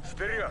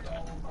 Вперед!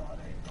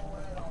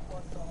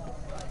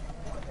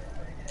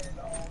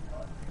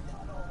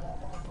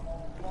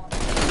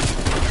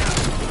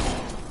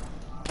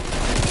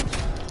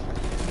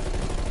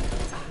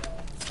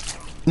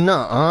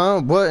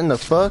 Nuh-uh, what in the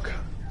fuck?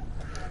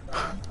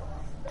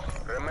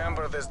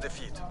 Remember this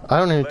defeat. I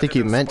don't even Let think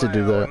it he meant to do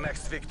inspire our that.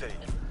 next victory.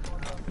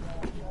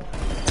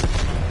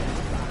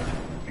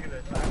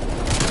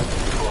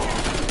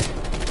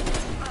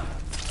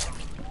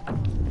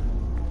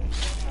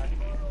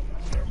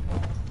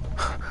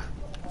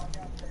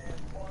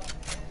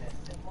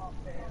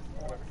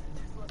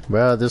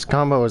 Well, this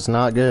combo is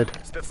not good.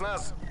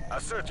 Spetsnaz,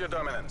 assert your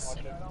dominance.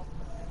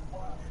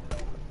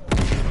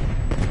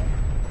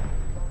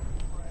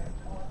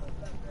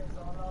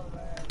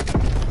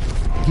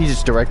 He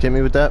just direct hit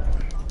me with that.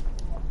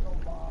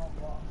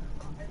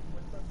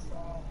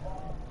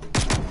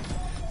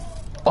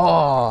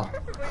 Oh!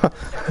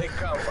 They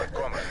come,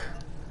 comrade.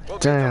 We'll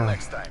beat them Damn.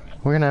 next time.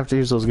 We're gonna have to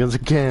use those guns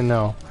again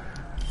now.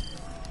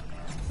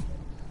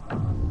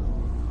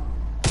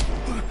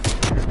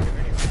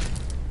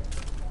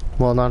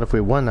 Well, not if we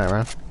won that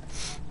round.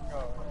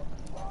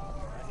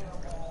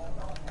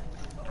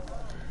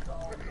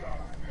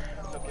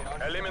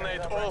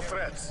 Eliminate all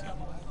threats.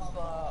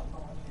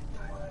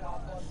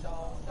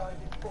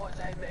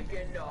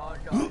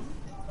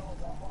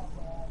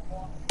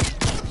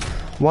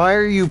 Why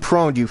are you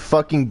prone, you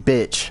fucking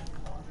bitch?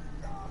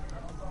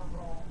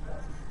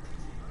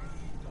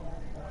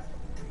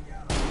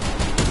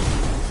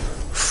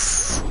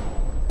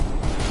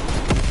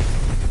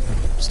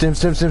 Stim.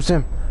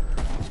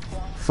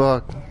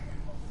 Fuck.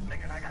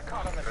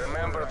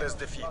 Remember this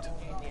defeat.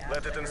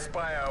 Let it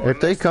inspire our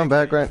If they next come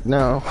back victory. right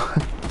now,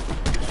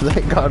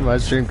 thank God my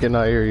stream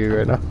cannot hear you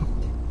right now.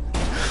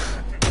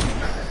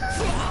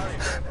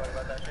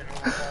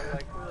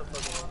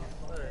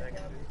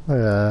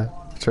 Yeah,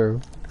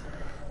 true.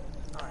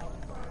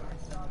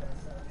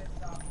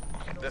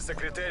 The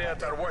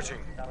Secretariat are watching.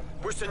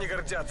 Пусть они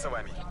гордятся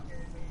вами.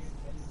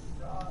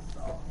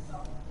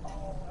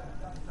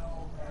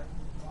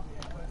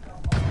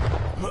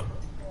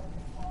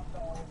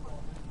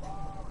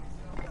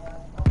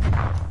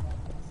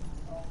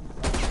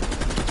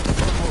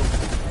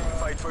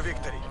 Fight for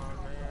victory.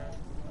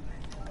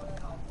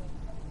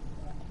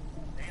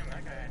 Damn,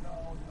 that guy.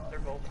 They're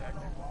both back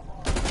there.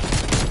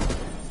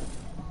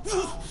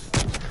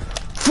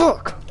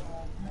 Fuck!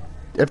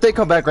 If they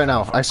come back right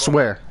now, I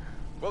swear.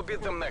 We'll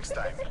beat them next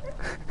time.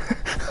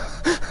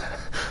 I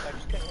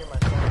just couldn't hear my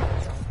phone.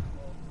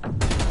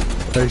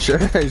 Are you sure?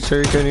 Are you sure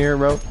you couldn't hear it,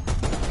 bro?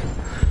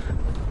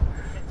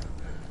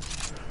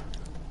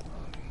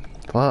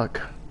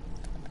 Fuck.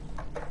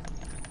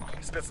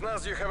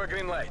 Spetsnaz, you have a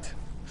green light.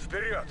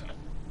 Вперед!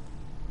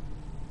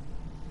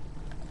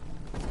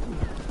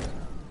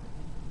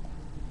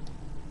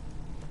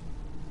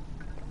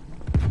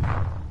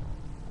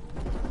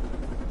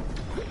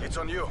 It's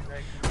on you. Win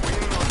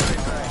or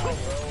die.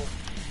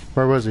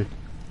 Where was he?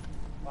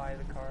 By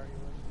the car he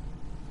was.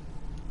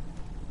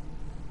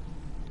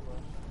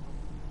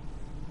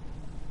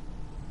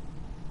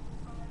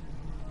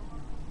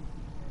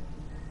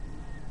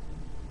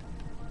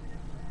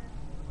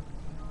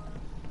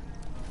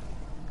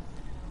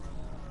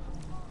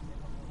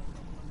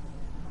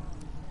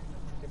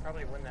 They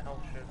probably win the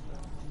health shit,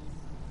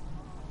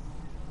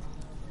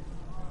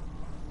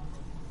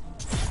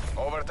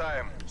 so.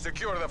 Overtime.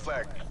 Secure the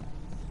flag.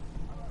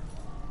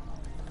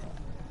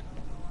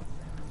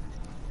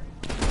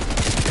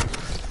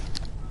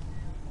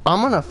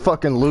 I'm gonna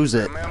fucking lose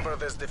it. Remember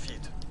this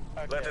defeat.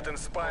 Let it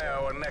inspire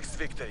our next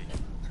victory.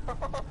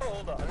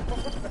 Hold on.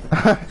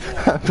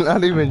 I'm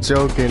not even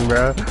joking,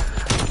 bro.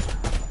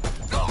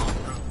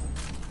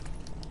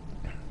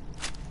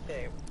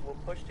 Okay, we'll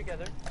push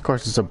together. Of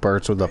course it's a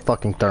burst with a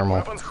fucking thermal.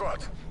 Weapons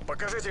hot.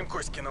 Покажите им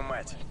Коськину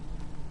мать.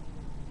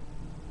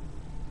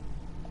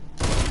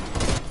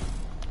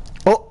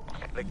 Oh!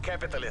 The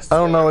capitalists. I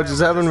don't know what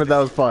just happened, but that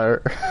was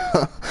fire.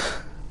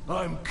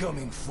 I'm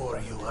coming for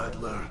you,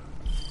 Adler.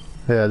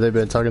 Yeah, they've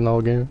been talking the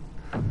whole game.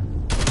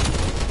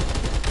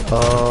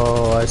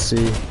 Oh, I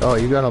see. Oh,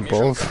 you got a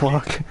bolt?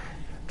 Fuck.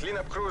 Clean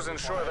up crews,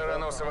 ensure there are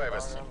no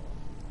survivors.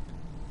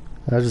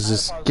 I was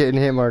just getting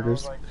hit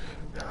markers.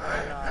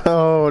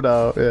 Oh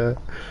no, yeah.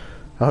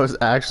 I was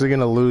actually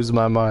gonna lose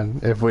my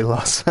mind if we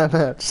lost that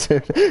match,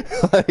 dude.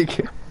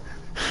 Like,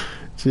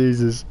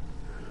 Jesus.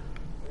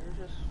 We were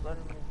just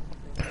letting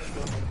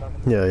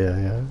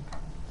them.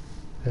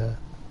 Yeah.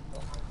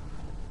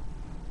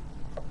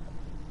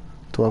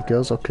 12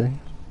 kills, okay.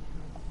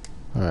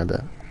 Alright,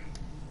 bet.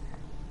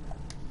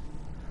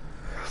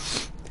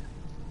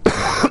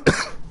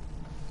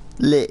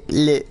 lit.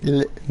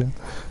 No.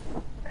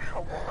 I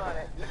want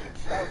to eat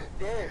so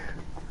dick,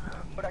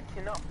 but I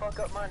cannot fuck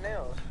up my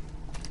nails.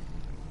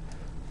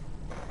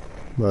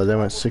 Well, they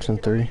went 6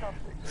 and 3.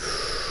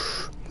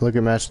 Look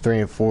at match 3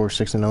 and 4,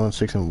 6 and 0 and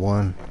 6 and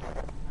 1.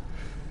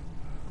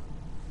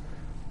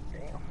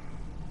 Damn.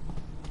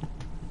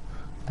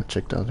 I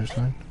checked the other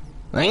side.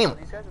 Damn!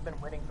 These guys have been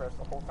waiting for us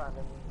the whole time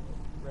and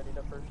we readied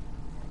up first.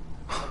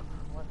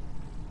 What?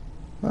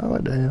 Oh,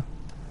 what the hell?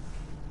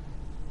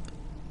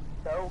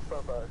 Go for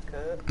a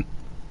cut.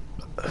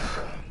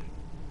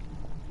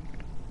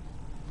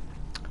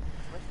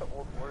 Where's the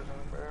old war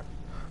zone, bro?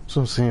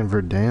 So I'm saying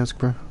Verdansk,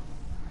 bro.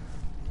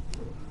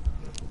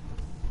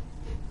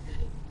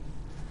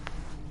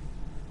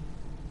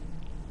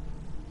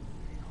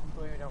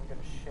 Hopefully we don't get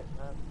a shit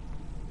map.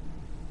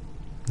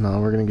 No,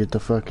 we're gonna get the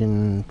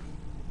fucking...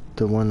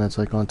 the one that's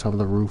like on top of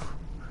the roof.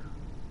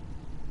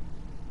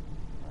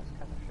 That's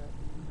kind of shit.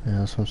 Yeah,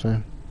 that's what I'm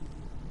saying.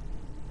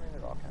 I mean,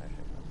 they're all kind of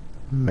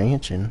shit.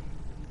 Mansion.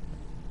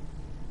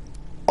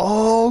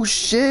 Oh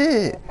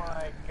shit! Oh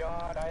my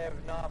god, I have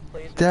not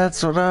played this.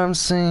 That's what I'm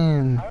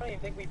saying. I don't even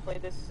think we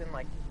played this in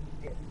like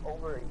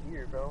over a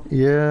year, bro.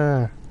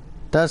 Yeah.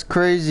 That's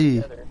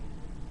crazy. Together.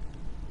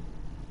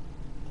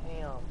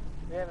 Damn,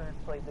 we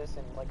haven't played this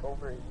in like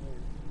over a year.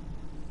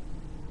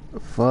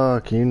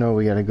 Fuck, you know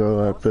we gotta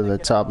go up to the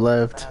top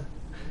left.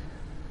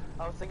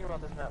 I was thinking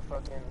about this map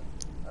fucking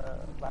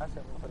last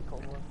time we played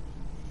Cold War.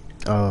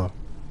 Oh.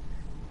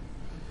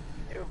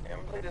 Dude, we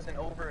haven't played this in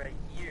over a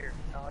year.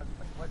 I was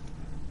like, what?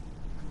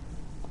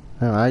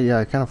 No, yeah,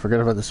 I kind of forgot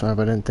about this map.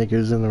 I didn't think it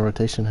was in the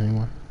rotation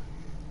anymore.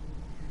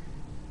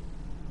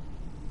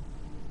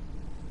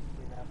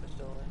 The map is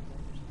still in.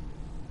 Just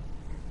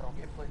don't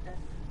get played in.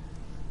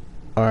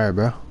 Alright,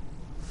 bro.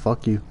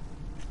 Fuck you.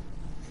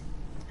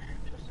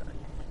 Just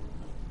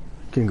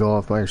You can go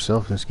off by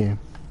yourself in this game.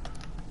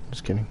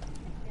 Just kidding.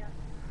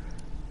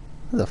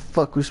 How the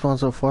fuck we spawn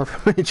so far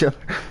from each other?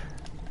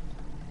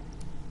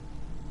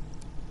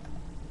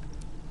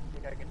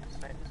 think I can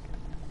snipe this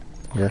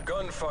game. Yeah.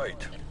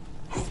 Gunfight.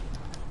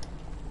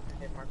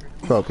 Hit marker.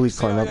 Bro, please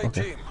climb up. CIA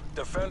Okay. team,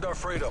 defend our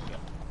freedom.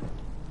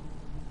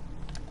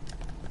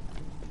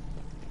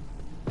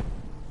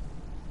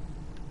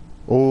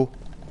 Oh,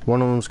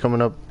 one of them's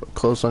coming up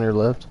close on your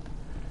left.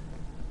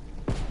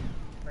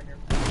 Right here.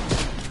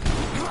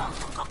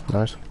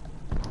 Nice.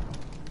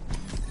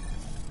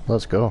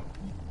 Let's go.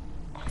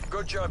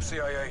 Good job,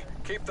 CIA.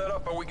 Keep that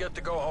up or we get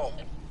to go home.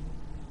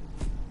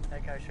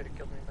 That guy should have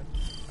killed me, but.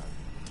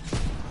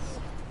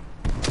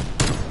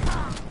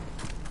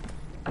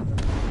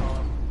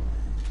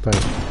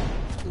 Thanks.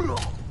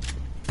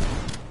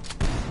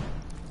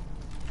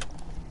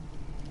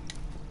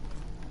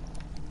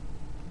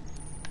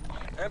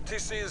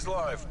 MTC is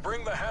live.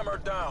 Bring the hammer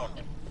down.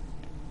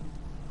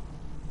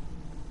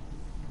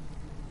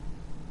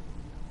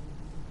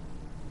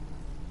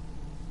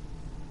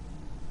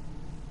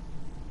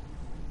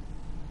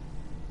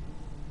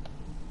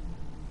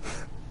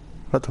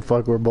 What the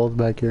fuck? We're both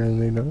back here and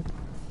they know.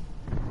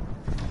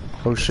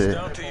 Oh shit.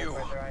 Down to you.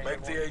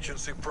 Make the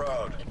agency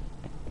proud.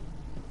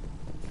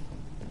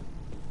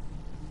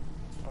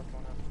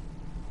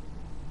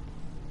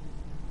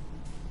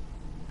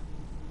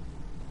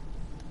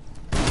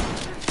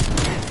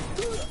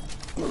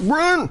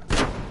 Run!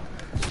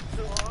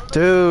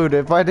 Dude,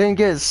 if I didn't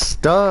get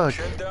stuck.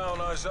 Chin down,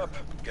 eyes up.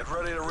 Get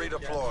ready to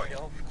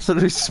redeploy. So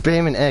they're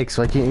spamming X,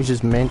 why can't you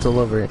just mantle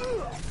over it?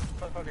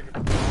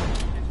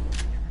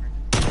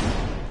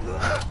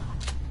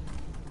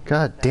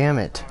 God damn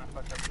it.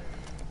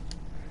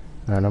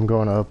 Alright, I'm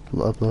going up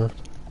left.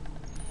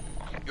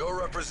 You're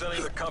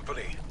representing the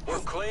company.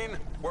 Work clean,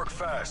 work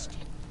fast.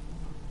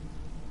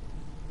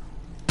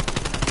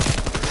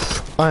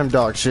 I'm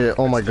dog shit,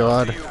 oh my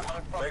god. You.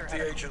 Make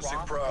the agency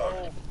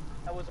proud.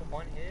 That was a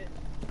one hit.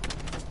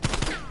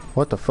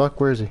 What the fuck,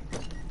 where is he?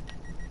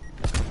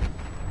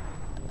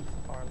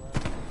 Far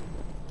left.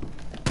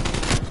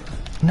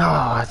 No,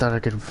 I thought I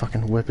could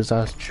fucking whip his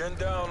ass. Chin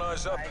down,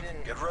 eyes up.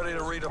 Get ready to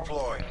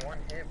redeploy. One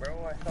hit, bro.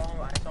 I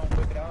saw him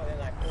whip it out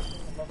and I pushed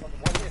him. The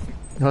motherfucker one hit me.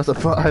 What the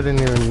fuck? I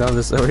didn't even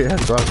notice that we had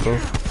crossbow.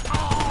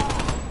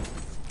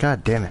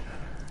 God damn it.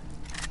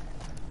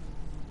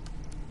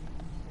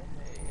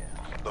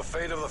 The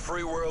fate of the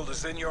free world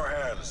is in your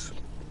hands.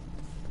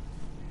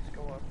 Let's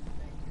go up.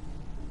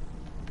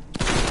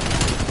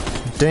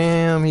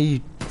 Damn,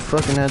 he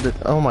fucking had to.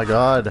 Oh my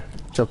god.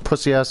 Get your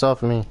pussy ass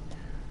off of me.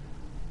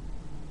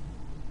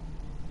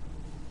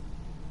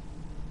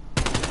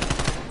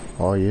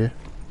 Oh yeah.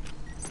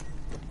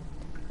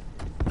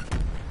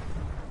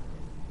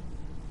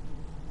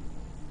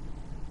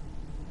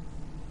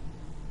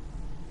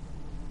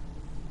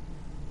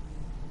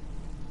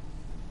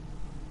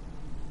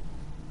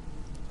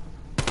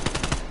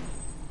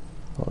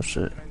 Oh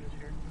shit.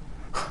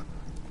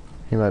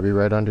 He might be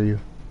right under you.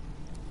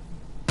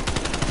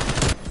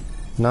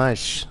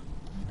 Nice.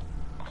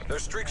 Their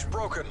streak's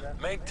broken.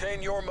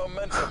 Maintain your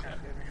momentum.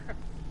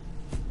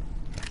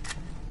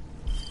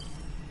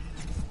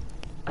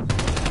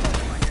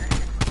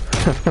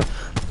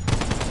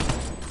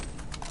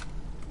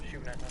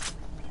 Shooting at nothing.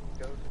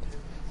 Goes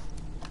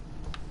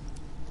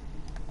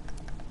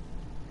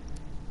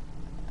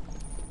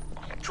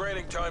into.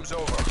 Training time's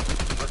over.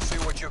 Let's see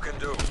what you can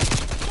do.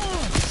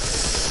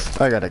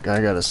 I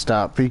gotta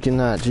stop peeking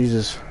that,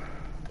 Jesus.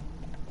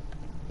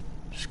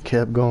 Just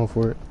kept going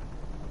for it.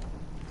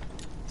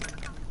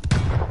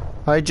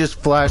 I just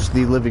flashed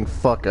the living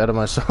fuck out of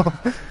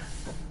myself.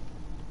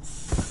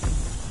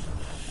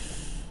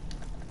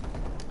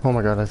 Oh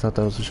my god, I thought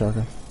that was a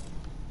shotgun.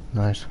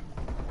 Nice.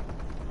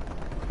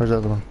 Where's the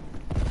other one?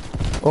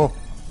 Oh.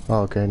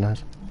 Oh, okay,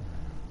 nice.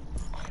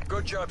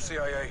 Good job,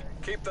 CIA.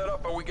 Keep that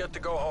up and we get to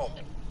go home.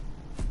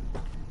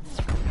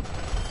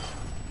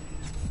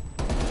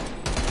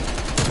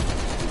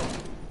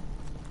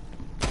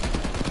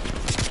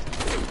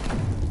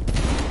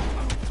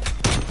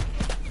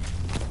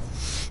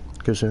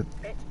 Good shit.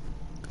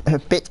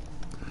 Bit.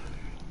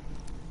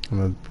 I'm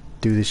gonna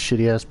do this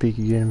shitty ass peek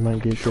again,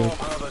 might get Show killed. 'em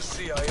how the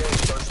CIA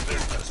does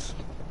business.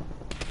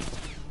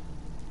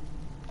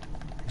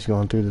 He's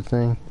going through the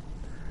thing.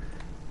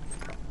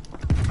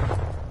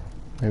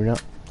 Maybe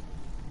not.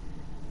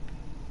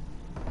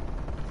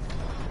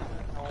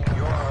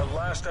 You're our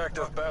last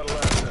active battle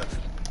asset.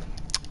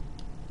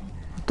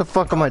 What the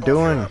fuck am I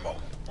doing? Ammo.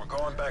 We're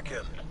going back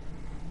in.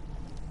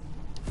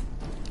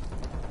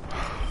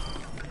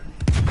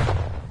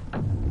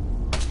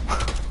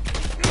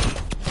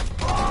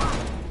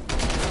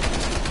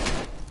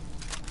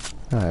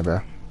 Alright, bro.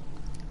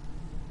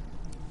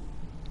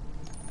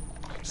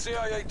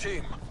 CIA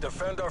team,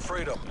 defend our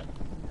freedom.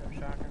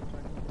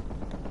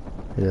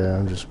 Yeah,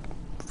 I'm just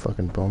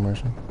fucking bone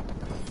rushing.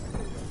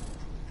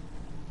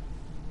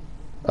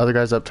 Other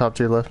guys up top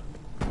to your left.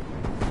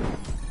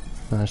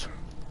 Nice.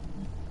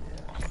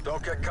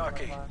 Don't get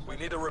cocky. We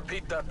need to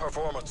repeat that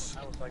performance.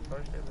 I was like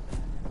first hit.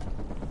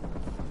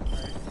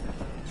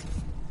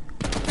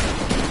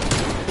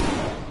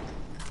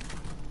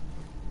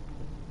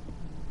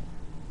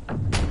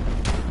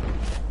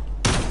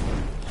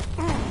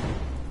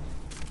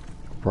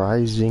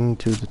 Rising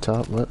to the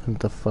top. What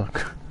the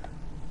fuck?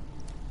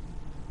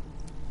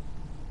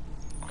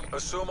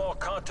 Assume all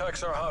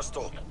contacts are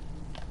hostile.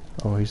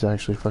 Oh, he's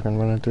actually fucking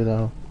running through the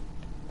hole.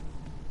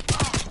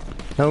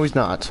 No, he's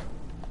not.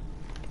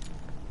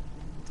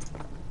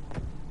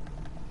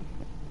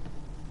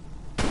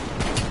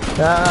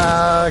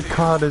 Ah, I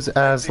caught his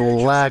ass The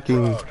agency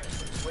lacking. proud.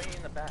 Way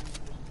in the back.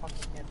 Just fucking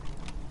camping.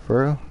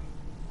 For real?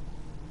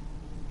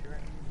 You're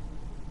right.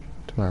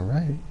 To my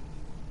right.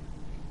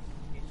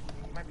 He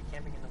might be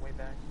camping in the way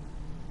back.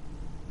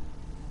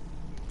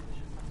 He's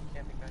just fucking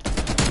camping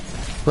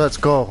back. Let's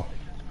go.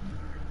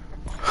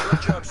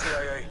 Good job,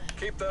 CIA.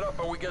 Keep that up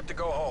and we get to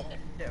go home.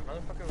 Yeah,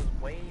 motherfucker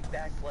was way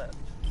back left.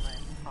 I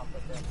popped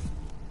up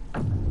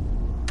there.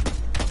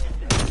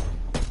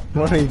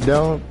 What he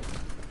don't?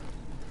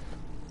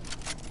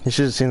 You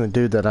should have seen the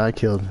dude that I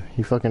killed.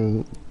 He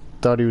fucking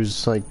thought he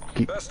was like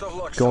Best of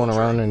luck, going soldier.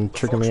 around and The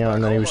tricking folks me out, back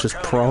and then he home was are just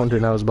counting on prone you.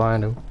 and I was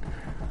behind him.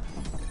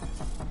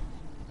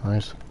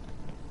 Nice.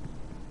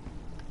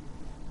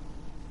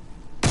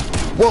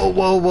 Whoa,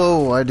 whoa,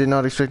 whoa! I did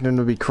not expect him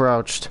to be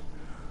crouched.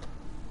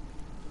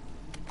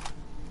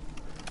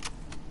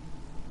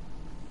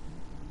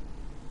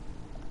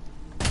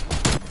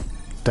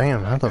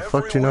 Damn, how the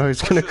fuck do you know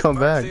he's gonna Everyone come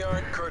back? pushes the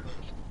Iron Curtain.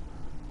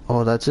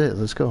 Oh, that's it.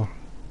 Let's go.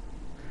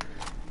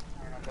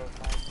 I don't know, that was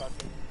my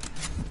fucking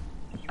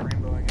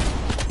rainbow, I guess.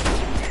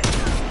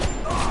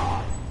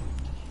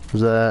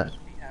 Was that?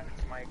 Be having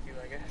some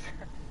IQ, I guess.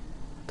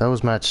 That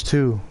was match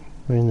 2.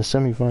 We're in the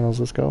semifinals.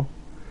 Let's go.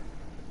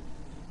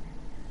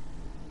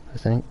 I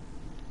think.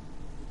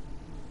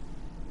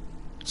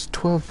 It's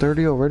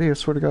 12:30 already. I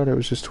swear to God, it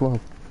was just 12.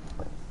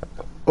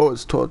 Oh,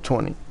 it's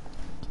 12:20.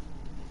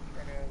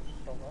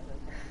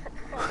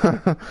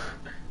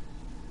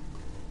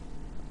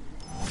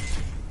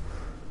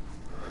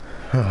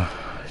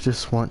 I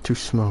just want to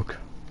smoke.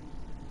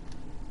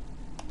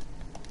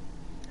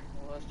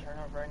 Well, let's turn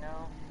up right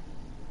now.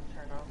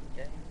 Turn off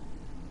the game.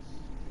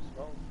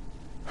 Smoke.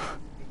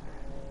 We can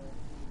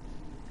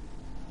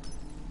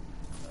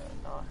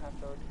not have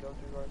to go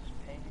through all this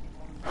pain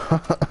anymore.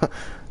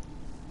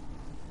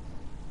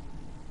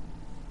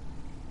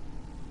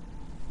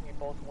 We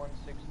both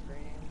 163,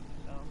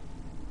 so.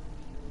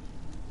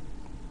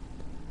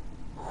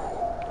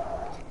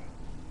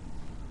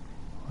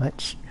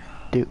 Let's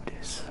do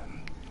this.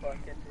 Fuck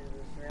into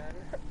this, man.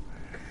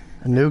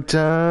 A nuke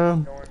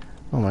time.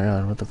 Oh my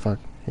God, what the fuck?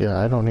 Yeah,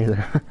 I don't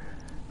either.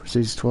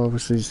 Prestige 12,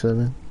 Prestige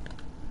 7.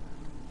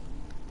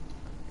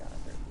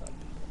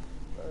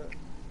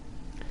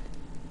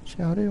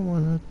 Shouty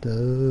one of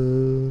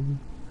them.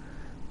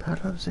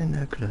 Paddles in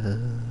the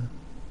club.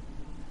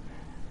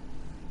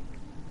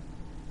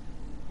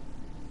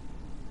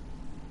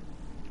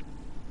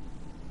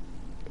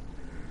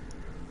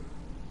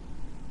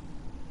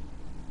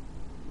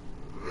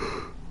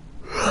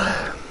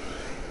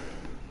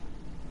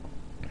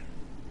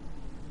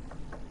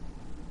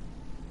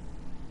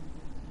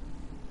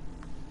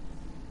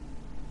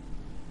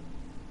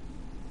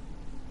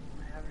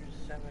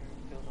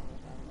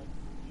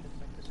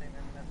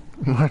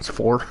 That's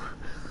 4.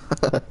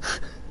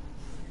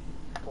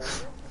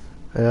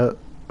 Yeah.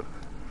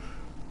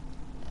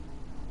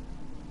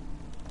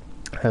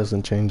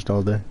 Hasn't changed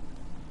all day.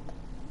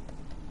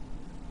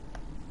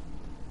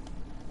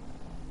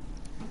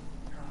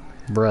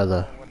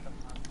 Brother.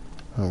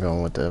 I'm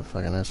going with the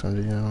fucking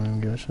SMG. I don't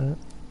even give a shit.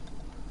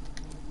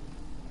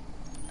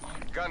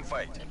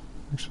 Gunfight.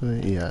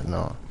 Actually, yeah,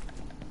 no.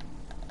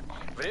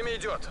 Время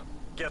идет.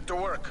 Get to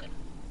work.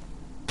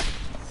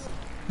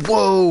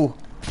 Whoa!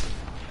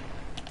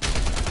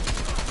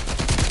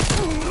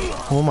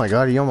 Oh my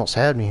God, he almost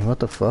had me. What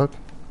the fuck?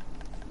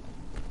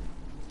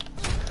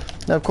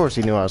 Now, of course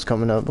he knew I was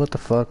coming up. What the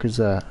fuck is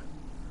that?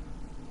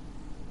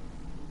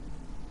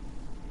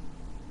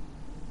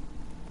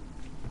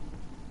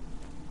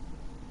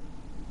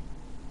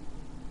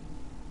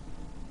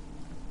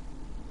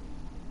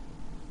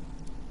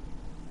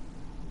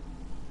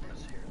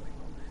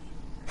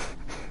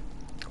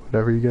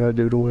 Whatever you gotta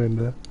do to win,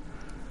 man.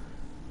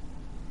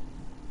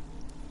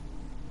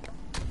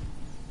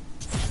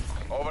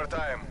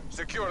 Overtime.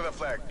 Secure the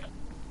flag.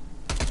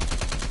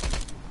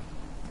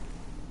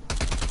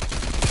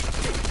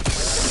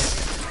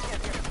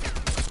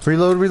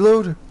 Reload,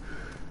 reload!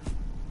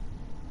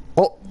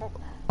 Oh!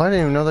 I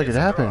didn't even know that could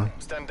happen.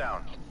 Stand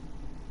down.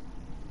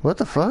 What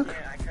the fuck?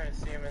 Yeah, I tried to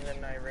see him and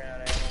then I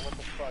ran out of ammo. What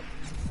the fuck?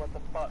 What the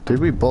fuck? Did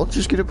we both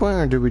just get a point,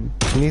 or did we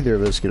neither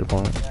of us get a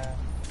point? Yeah.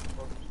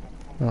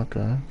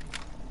 Okay.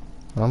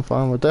 I'm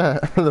fine with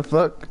that. The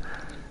fuck?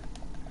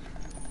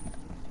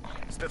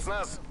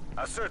 Spetsnaz,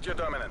 assert your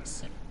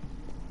dominance.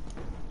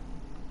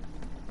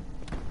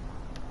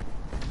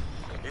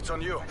 It's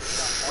on you.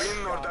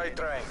 Win or die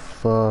trying.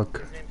 Fuck.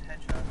 His name's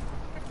Headshot.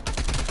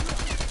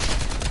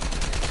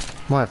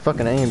 My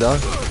fucking aim, dog.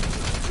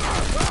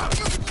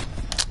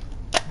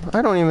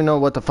 I don't even know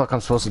what the fuck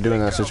I'm supposed to do in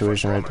that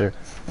situation right there.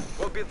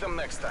 We'll beat them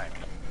next time.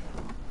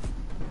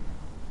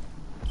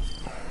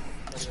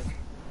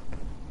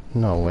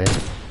 No way.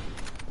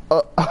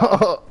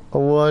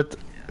 What?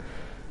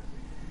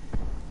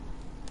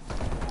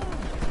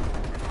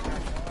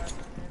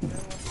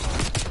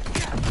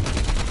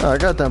 Oh, I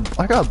got them.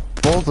 I got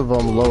both of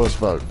them low as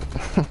fuck.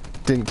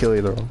 Didn't kill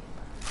either of them.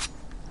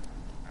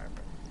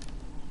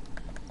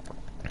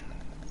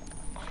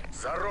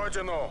 За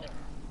родину!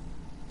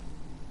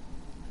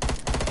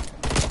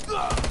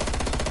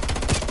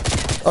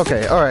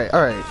 Okay,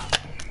 alright.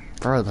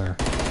 Brother.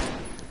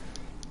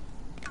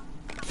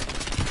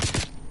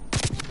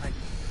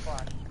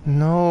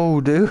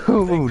 No, dude. Take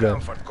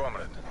comfort,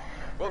 comrade.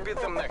 We'll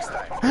beat them next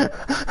time.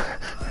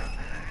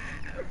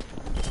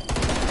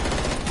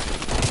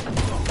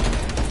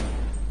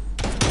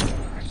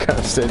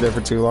 Kinda stayed there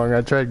for too long.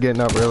 I tried getting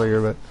up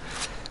earlier, but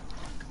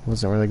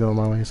wasn't really going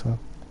my way, so.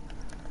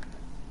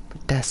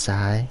 But that's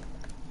I.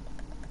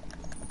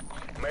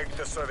 Make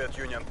the Soviet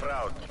Union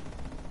proud.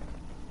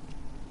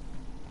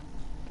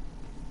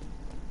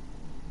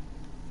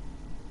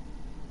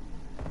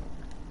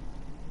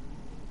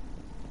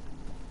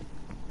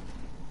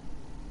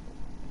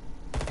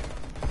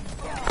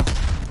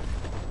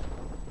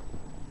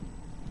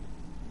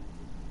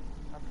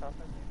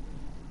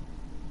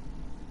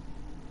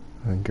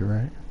 I think you're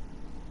right.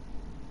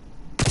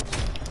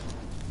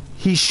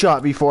 He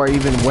shot before I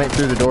even went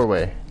through the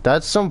doorway.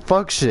 That's some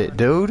fuck shit,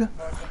 dude.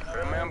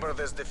 Remember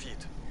this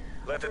defeat.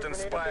 Let it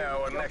inspire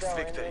our next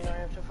victory. And then I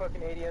have to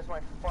fucking ADS my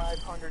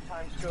 500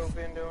 times scope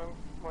into him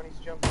when he's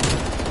jumping.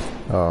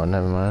 Oh,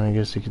 never mind. I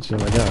guess you can see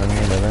my gun. I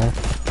mean, there.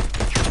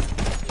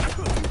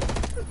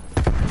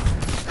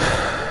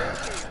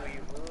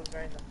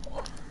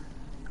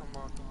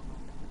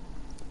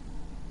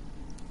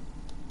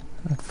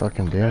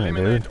 Fucking damn it, dude.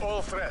 Eliminate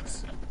all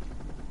threats.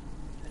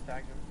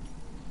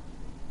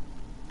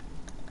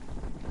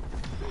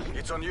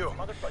 It's on you.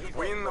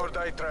 Win or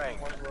die trying.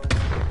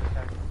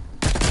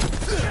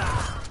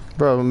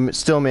 Bro,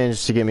 still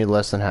managed to get me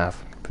less than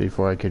half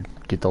before I could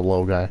get the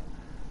low guy.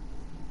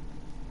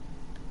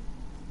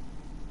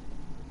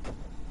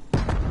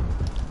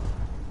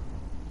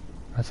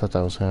 I thought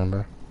that was him,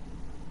 bro.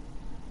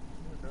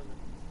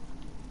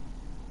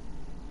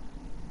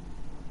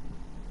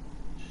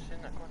 Just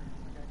in that corner.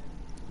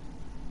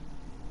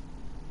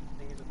 I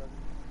think he's above.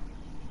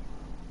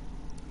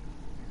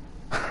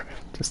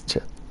 Just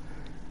chill.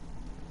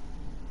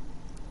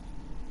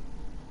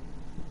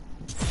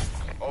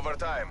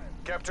 Overtime.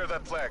 Capture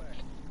that flag.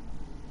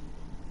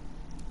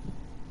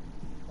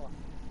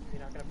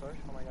 You're not gonna push?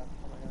 Oh my god.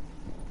 Oh my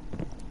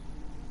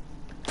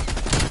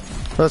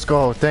god. Let's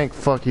go. Thank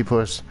fuck he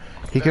pushed.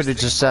 He could have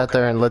just sat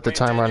there and let the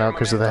time run out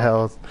because of the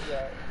health.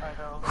 Yeah, I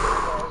know.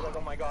 I was like,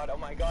 oh my god,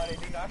 I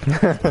do not. Oh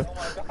my god.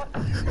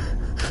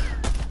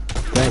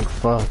 Thank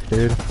fuck,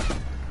 dude.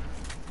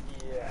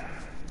 Yeah.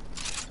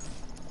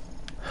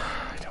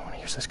 I don't want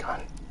to use this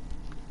gun.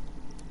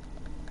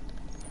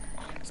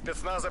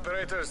 Spetsnaz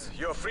operators,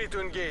 you're free to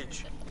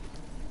engage.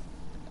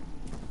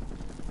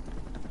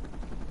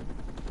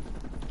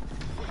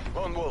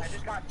 Lone Wolf,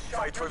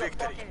 fight for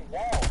victory.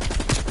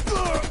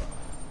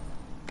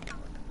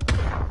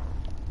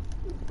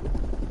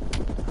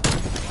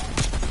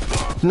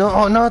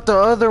 No, not the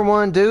other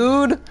one,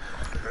 dude.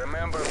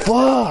 Remember,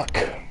 Fuck.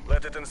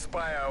 let it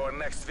inspire our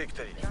next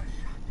victory.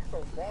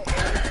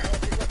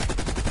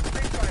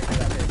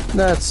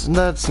 That's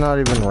not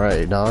even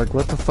right, dog.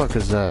 What the fuck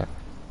is that?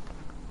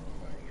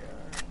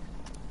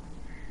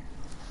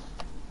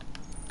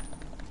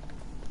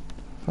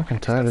 Fucking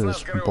tired of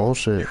this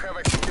bullshit. You have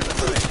executed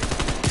the mission.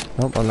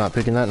 Nope, I'm not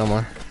picking that no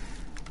more.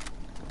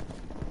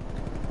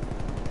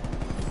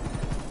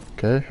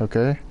 Okay,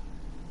 okay.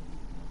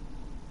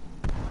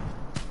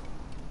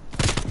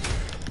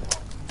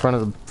 Front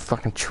of the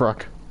fucking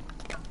truck.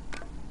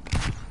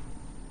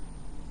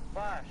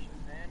 Flash,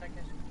 and I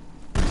guess.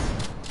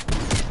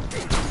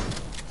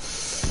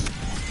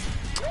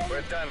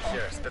 We're done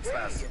here,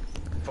 Spetsnaz.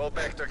 Fall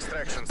back to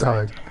extraction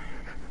Dog. site.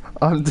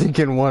 I'm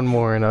thinking one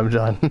more and I'm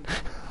done.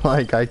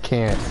 Like, I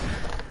can't.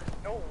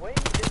 No way,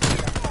 he didn't do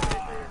that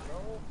right there, no.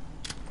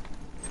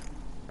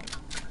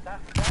 That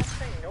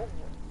thing, no.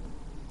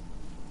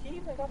 He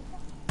even got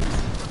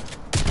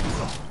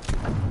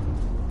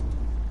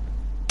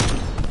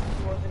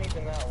He wasn't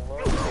even that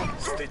low.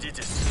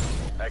 Steaditis.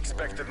 I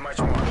expected much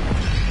more.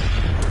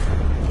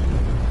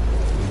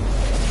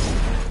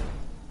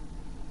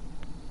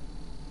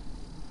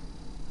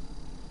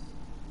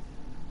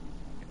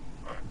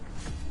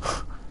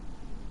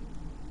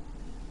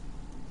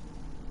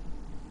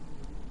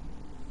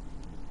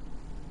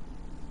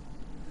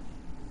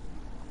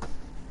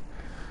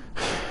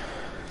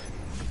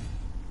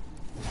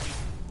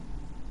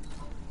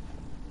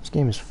 This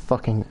game is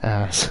fucking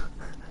ass.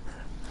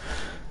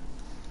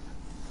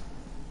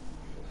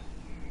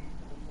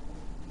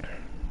 I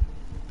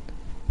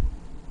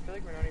feel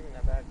like we're not even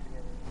that bad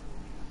together.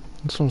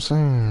 That's what I'm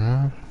saying,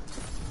 man.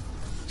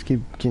 Just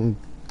keep getting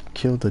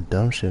killed the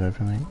dumb shit, I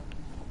feel like.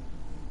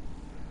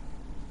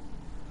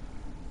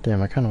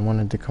 Damn, I kinda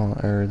wanted to call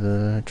her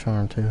the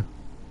charm too.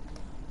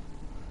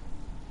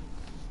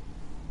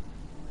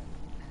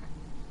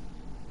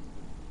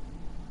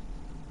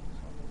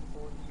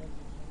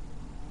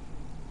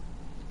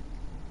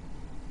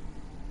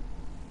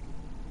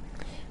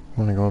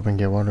 I wanna go up and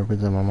get water, but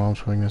then my mom's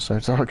probably gonna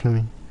start talking to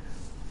me.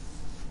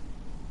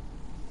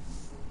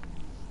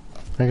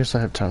 I guess I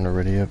have time to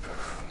ready up.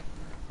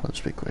 I'll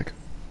just be quick.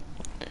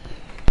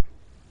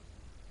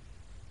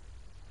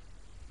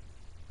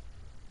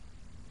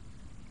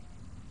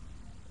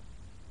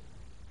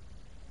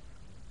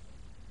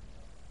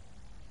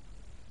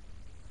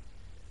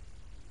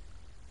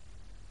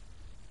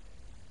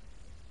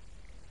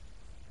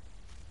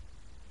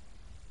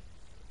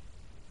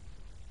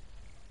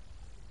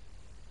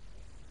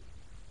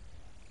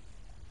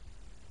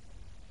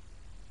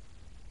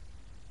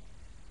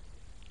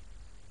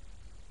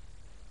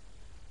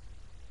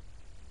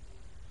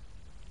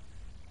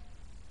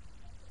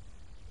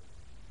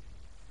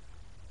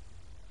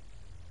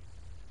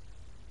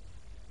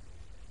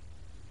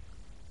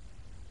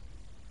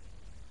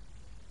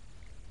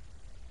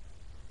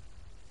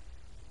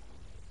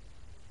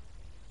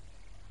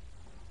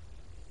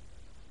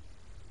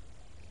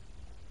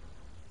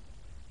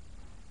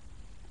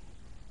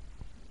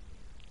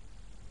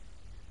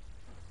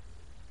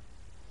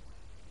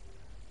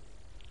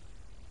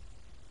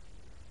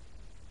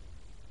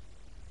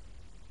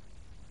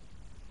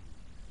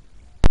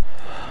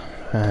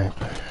 Alright.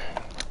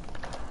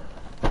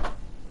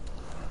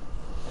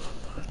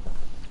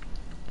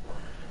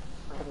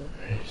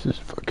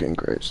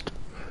 first.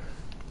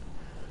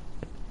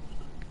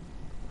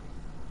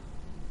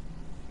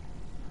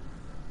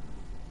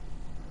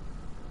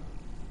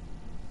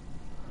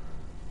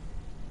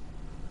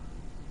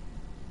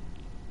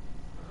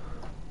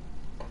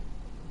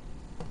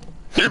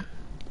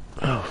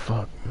 Oh,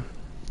 fuck.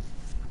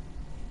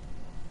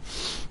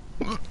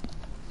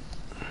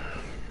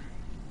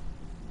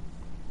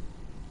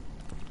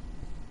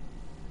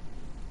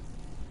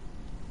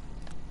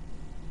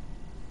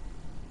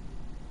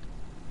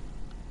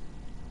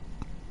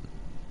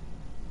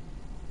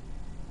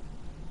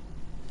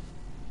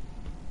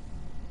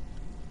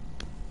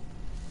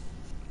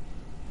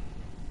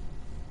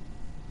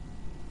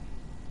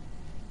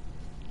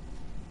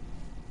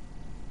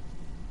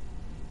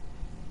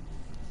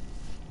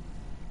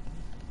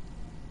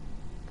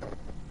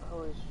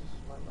 Oh, it's just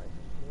my mic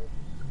is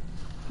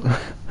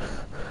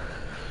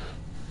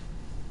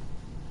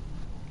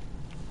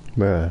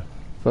Bruh,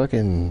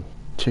 fucking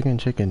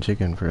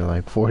chicken for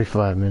like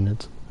 45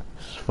 minutes.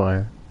 It's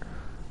fire.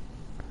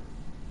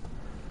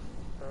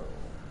 Oh.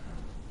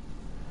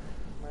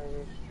 My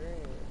new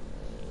stream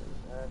is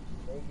at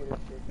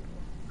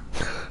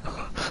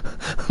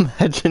 -50.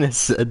 Imagine it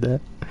said that.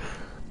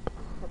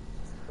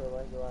 For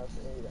like the last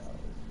 8 hours.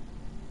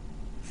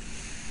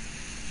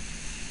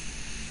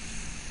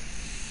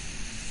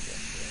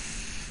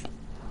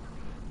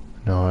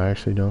 No, I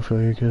actually don't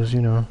feel you because,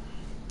 you know,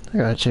 I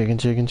got chicken.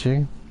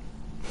 Hey,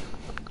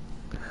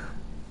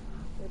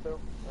 Bill.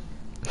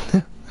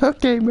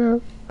 Okay,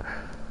 bro.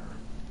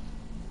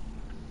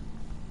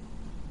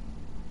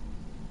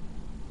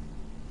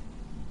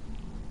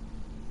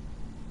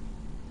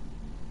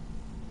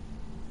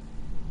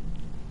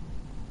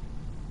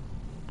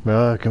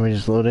 Bro, can we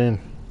just load in?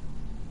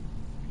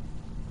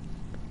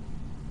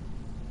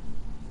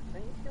 Are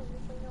you serious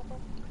right now, bro?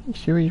 You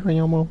serious right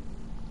now, bro?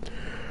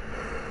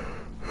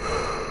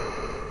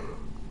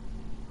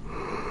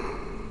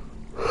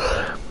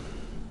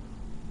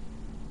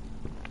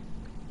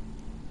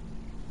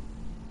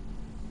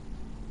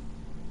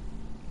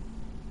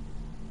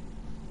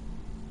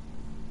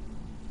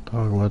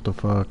 Dog, what the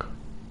fuck?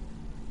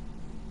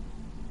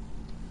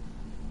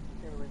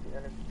 Can't believe the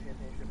NFC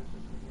Championship is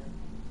this weekend.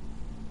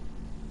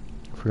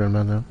 Forgot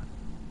about that.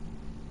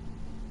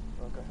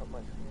 Fuck, I hope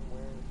my team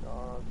wins,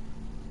 dog.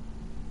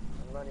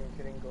 I'm not even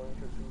kidding, going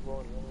to a Super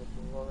Bowl and winning a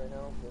Super Bowl right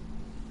now would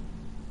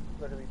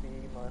literally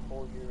be my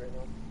whole year right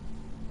now.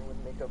 It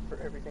would make up for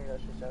everything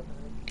that's just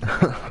happening.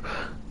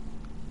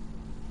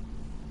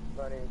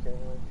 Not even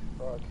kidding, like,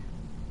 fuck. That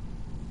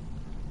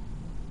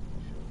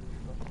shit would be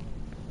fucking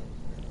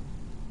amazing right now.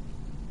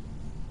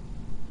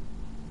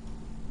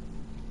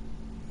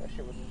 That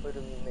shit would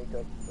literally make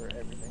up for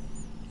everything.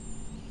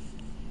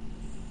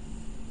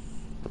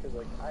 Because,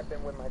 like, I've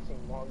been with my team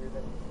longer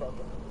than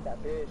fucking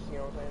that bitch, you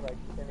know what I'm saying? Like,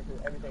 than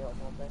everything else,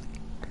 you know what I'm saying?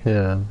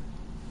 Yeah.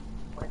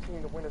 My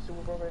team to win a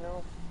Super Bowl right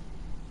now,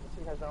 the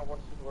team has not won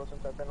a Super Bowl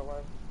since I've been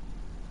alive.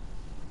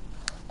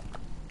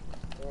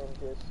 And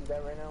to see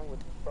that right now would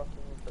be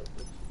fucking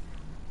perfect.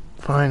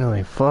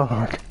 Finally,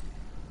 fuck.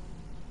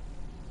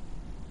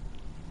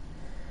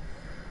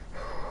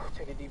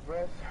 Take a deep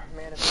breath,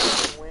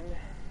 manifest the win.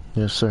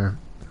 Yes, sir.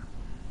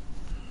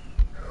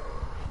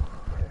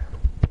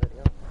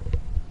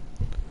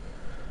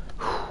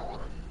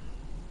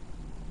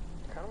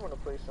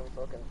 Play some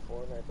fucking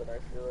Fortnite, but I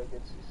feel like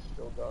it's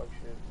still dog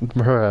shit.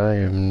 Bruh, I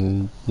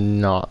am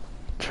not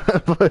trying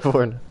to play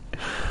Fortnite.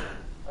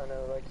 I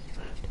know, like,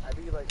 I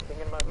be like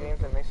thinking about games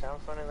that may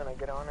sound fun, and then I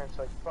get on and it's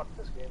like, fuck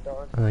this game,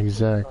 dog.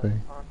 Exactly.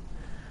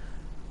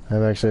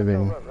 I've actually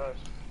been...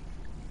 Rust.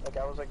 Like,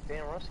 I was like,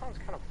 damn, Rust sounds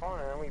kind of fun,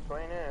 and then we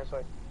playing it, and it's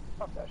like,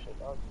 fuck that shit,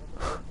 dog.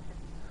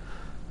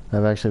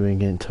 I've actually been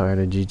getting tired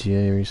of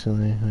GTA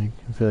recently. Like,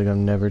 I feel like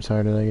I'm never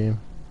tired of that game.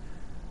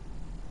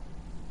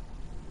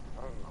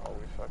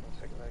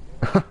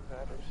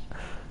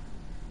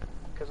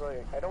 Cause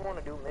like I don't want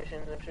to do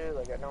missions and shit.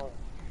 Like I'm not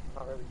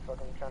really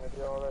fucking trying to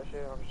do all that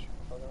shit. I'm just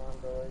fucking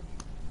around, but like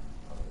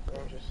the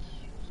game just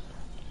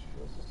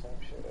feels the same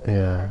shit.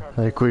 Yeah,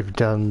 like we've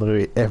done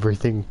literally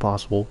everything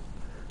possible.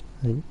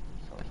 Like,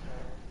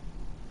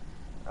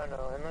 I don't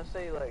know, unless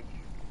they like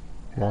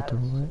Walter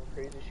add White? some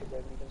crazy shit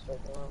that we can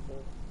start doing.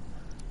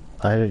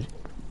 But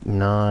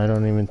I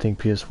don't even think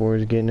PS4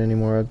 is getting any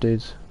more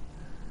updates.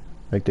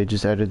 Like they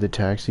just added the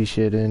taxi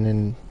shit in,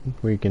 and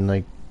where you can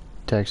like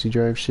taxi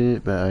drive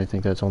shit, but I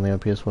think that's only on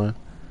PS5.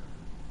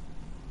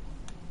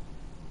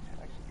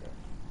 taxi drive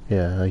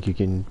Yeah, like you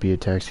can be a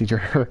taxi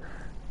driver.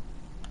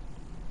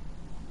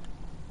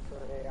 for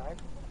AI.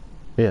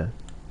 Yeah.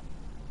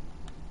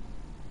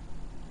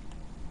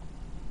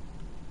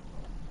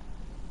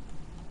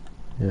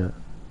 Yeah.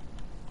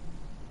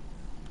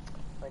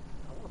 Like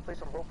I want to play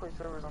some roleplay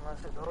servers on that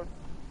shit, dog.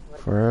 Like,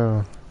 For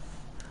real.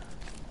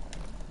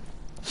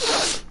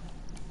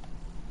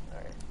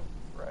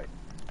 right.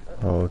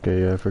 Oh,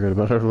 okay, yeah, I forgot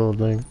about our little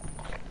thing.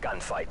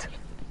 Gunfight.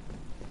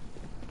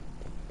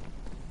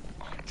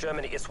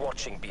 Germany is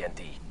watching,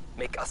 BND.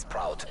 Make us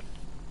proud.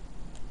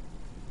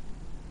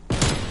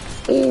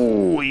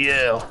 Oh,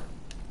 yeah.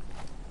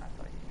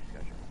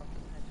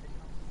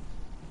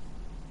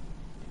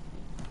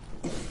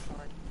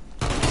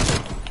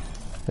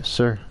 Yes,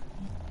 sir.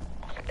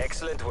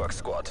 Excellent work,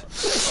 squad.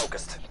 Stay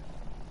focused.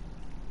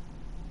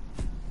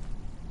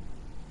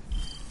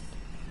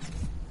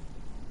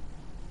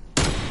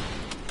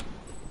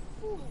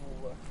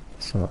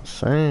 That's what I'm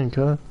saying,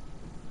 cuz.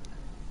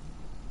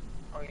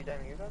 Oh, you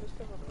damn, you got this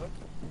stuff on the book?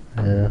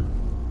 Yeah.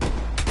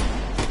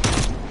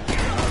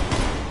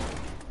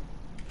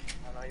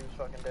 I know he was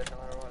fucking dead no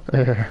matter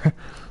what.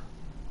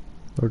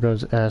 We're going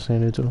to ass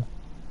handed to him.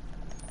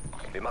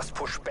 We must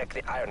push back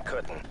the Iron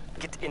Curtain.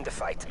 Get in the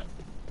fight.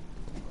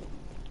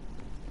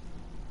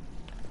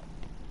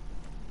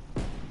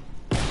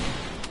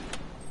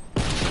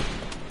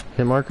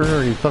 Hit marker?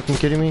 Are you fucking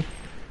kidding me?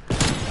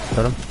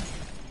 Got him.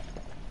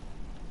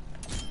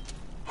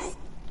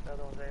 The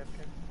other one's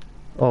AFK.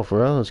 Oh,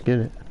 for real? Let's get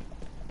it.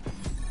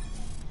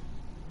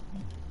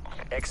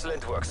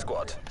 Excellent work,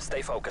 squad.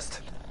 Stay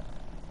focused.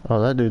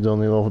 Oh, that dude's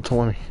only level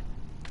 20.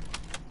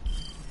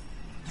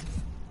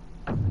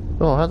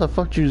 Oh, how the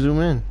fuck did you zoom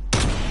in?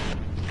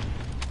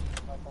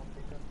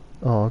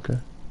 Oh, okay.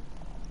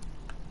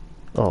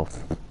 Oh.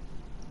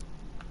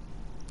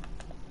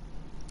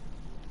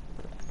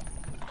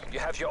 You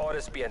have your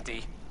orders,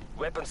 BND.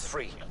 Weapons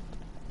free.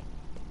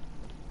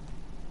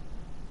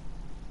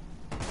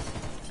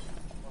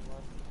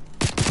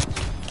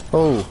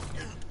 Oh.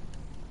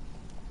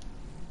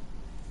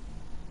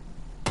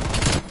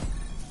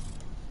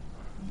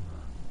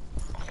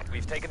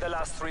 We've taken the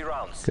last 3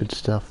 rounds. Good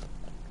stuff.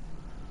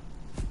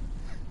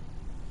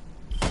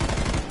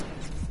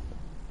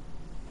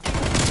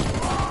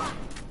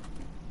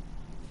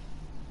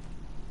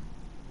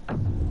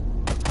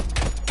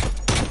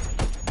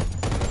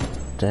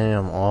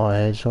 Damn, all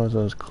headshots, that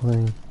was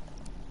clean.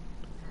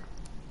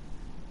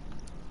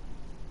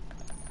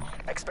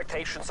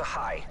 Expectations are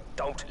high.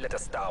 Don't let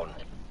us down.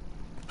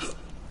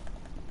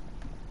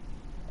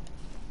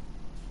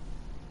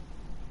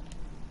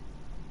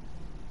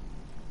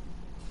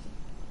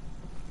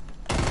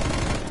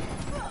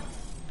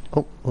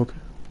 Oh, okay.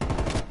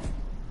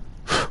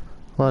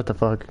 What the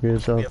fuck? Good We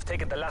stuff. have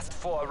taken the last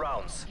 4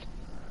 rounds.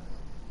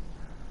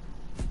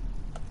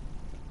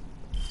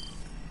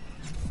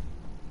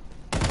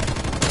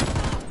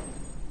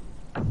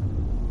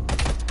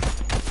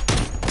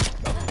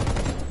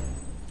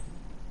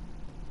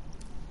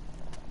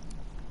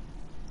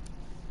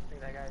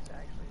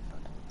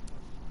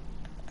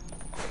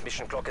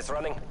 Mission clock is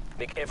running.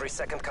 Make every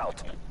second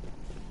count.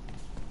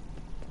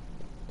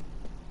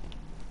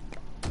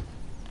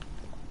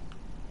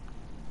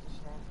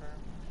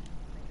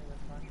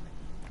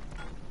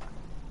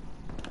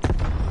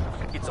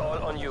 It's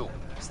all on you.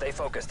 Stay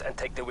focused and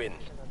take the win.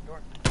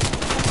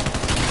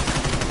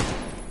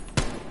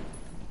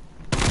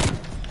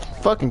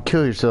 Fucking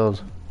kill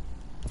yourselves.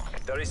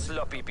 Very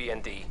sloppy,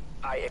 BND.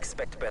 I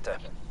expect better.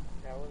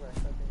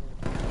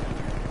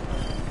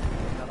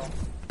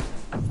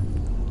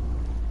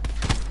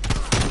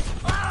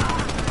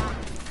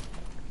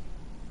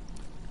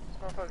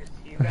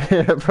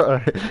 Yeah,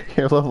 bro.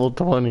 You're level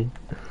 20.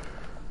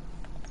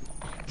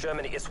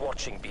 Germany is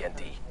watching,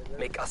 BND.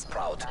 Make us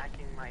proud.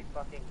 My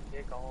fucking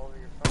dick all over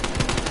your phone.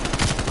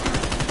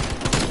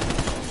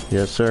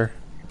 Yes, sir.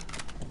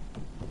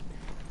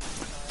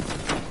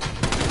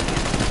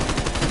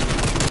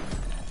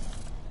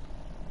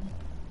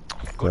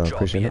 Good job,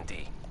 appreciate it.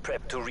 BND.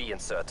 Prep to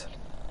reinsert.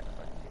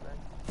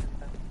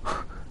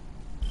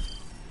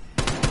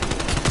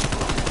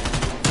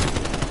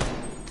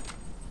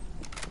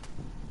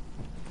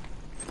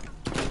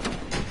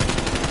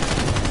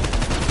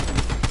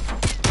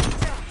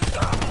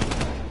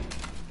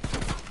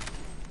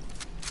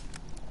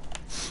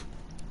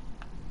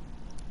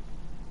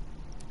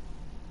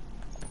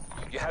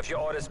 You have your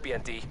orders,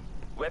 BND.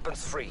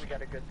 Weapons free. We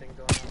got a good thing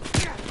going on.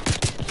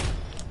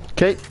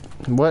 Okay,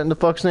 what in the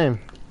fuck's name?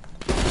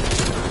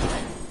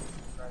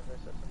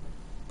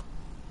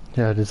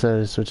 Yeah, I decided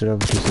to switch it up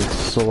because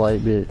it's a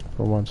light bit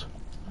for once.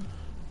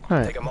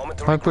 Alright, Take a moment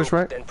to I push regroup,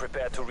 right. then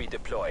prepare to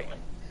redeploy.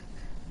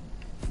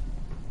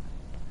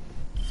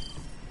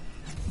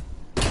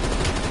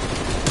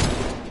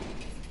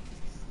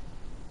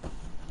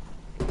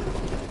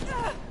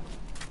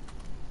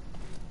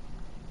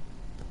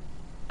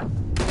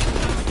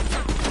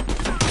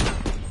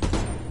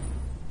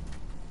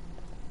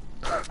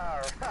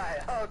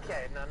 Alright,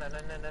 okay. No. I'm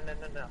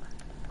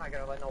not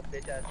gonna let no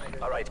bitch ass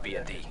nigga. Alright,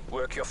 BND.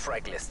 Work your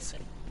frag lists.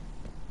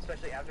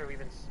 Especially after we've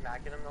been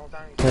smacking him the whole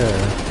time. Yeah.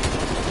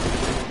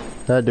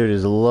 That dude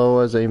is low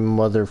as a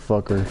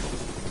motherfucker.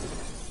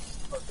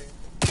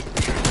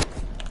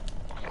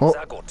 Oh,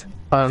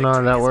 I don't know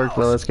how that worked,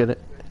 but let's get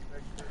it.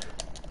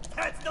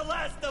 That's the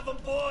last of them,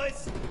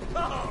 boys.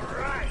 All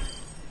right.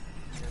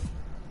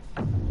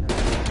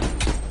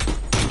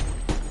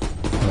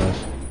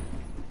 Nice.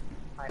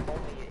 I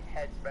only eat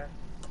heads, bro.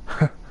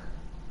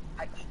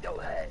 I eat no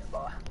heads,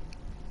 boy.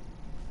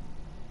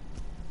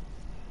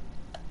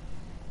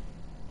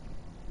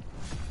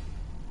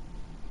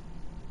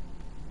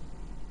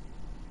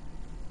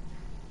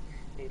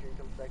 Adrian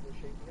comes back with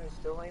shit. You guys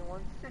still ain't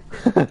one?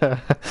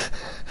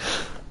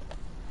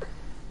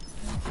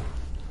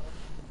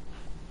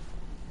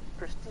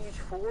 Prestige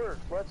 4.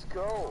 Let's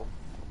go.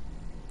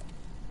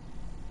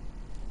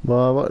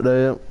 Well, what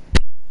the...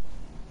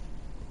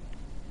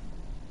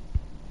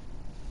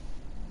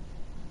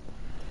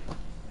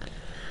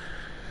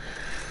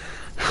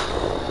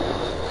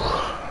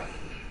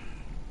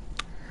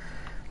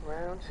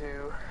 Round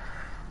 2.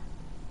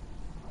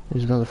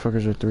 These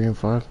motherfuckers are 3 and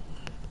 5.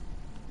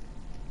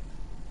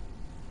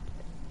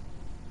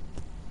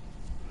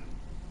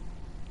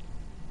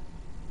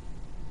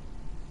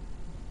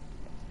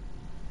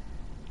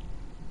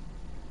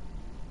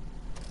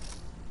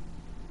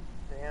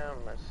 Damn,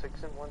 a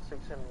 6-1,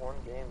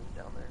 6-1 game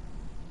down there.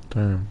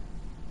 Damn.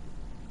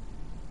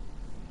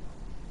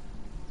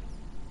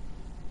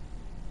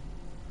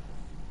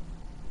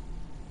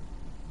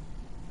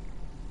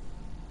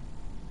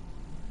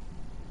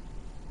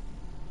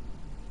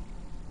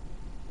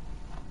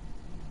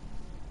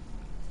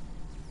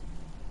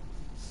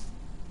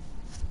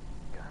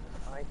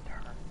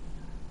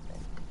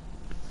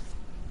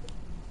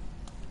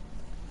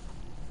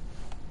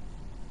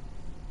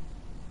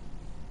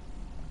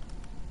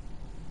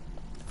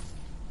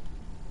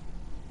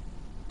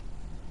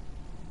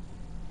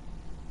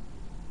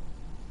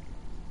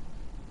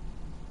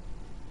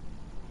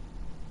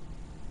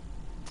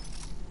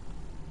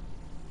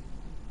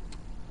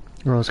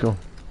 Well, let's go.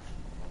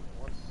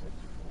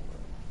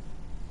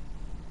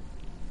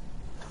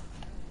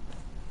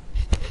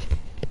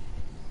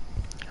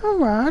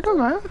 Alright,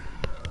 alright.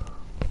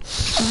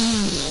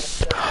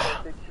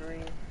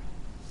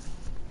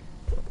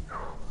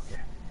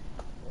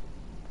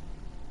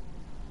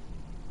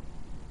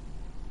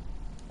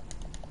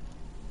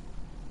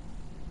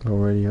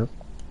 Already up.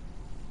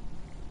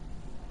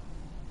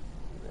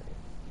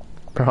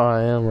 Bro,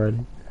 I am ready.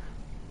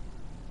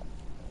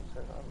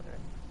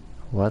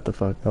 What the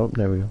fuck? Oh,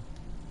 there we go.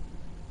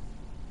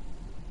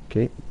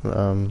 Okay,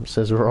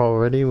 says we're all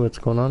ready. What's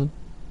going on?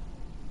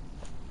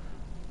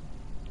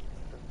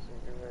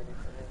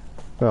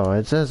 Bro,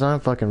 it says I'm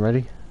fucking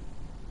ready.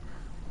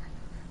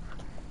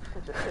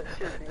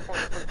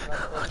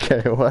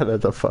 Okay,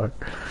 what the fuck?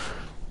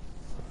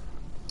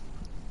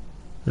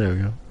 There we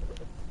go.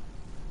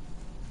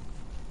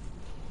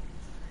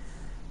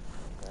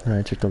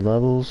 Alright, check the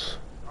levels.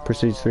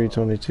 Prestige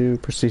 322,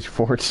 Prestige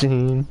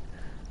 14.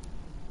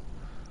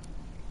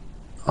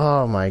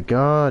 Oh my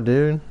god,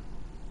 dude.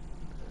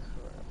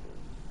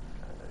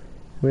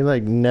 We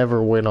like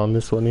never win on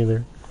this one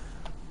either.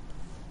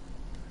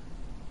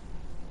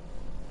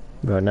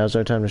 But now's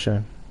our time to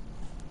shine.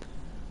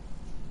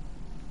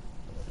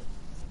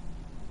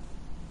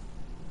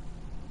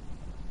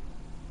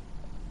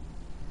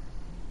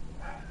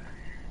 I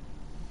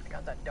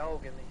got that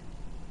dog in me.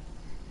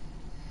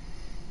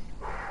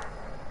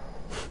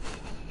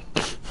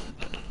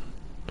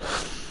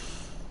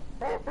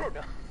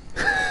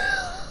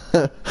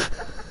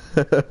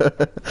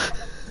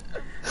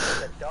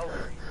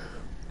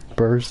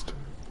 Burst.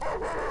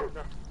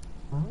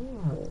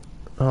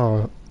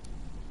 Oh.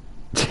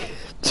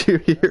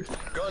 Dude, here.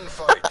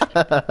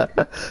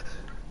 Gunfight.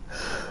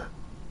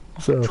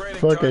 So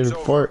fucking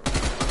fart.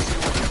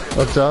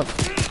 Up top.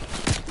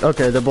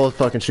 Okay, they're both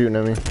fucking shooting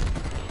at me.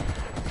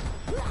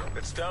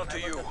 It's down to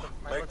you.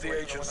 Make the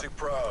agency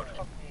proud.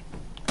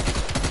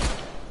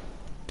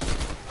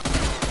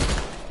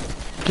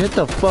 Get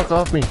the fuck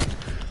off me.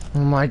 Oh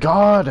my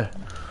god.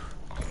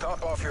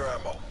 Top off your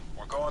ammo.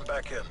 We're going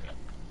back in.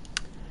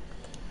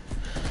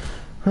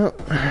 I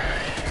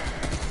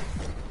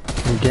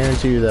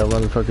guarantee you that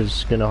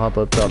motherfucker's gonna hop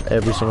up top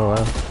every single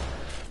round.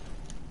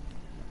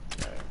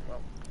 Well,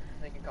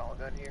 they can call it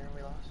good here.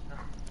 We lost.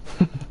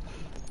 No.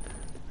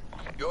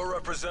 You're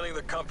representing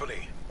the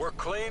company. Work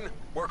clean,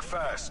 work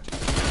fast.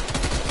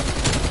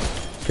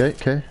 Okay,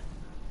 okay.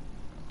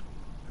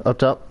 Up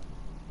top.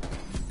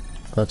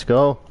 Let's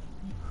go.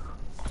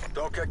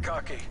 Don't get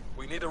cocky.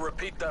 We need to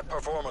repeat that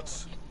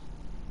performance.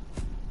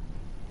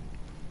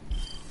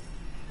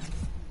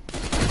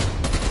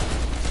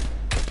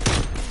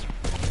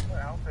 What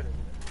outfit is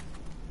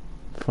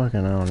it?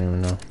 Fucking, I don't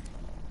even know.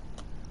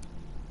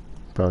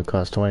 Probably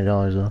cost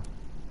 $20 though.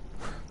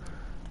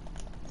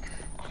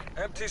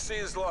 MTC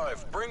is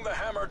live. Bring the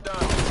hammer down.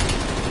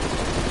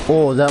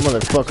 Oh, that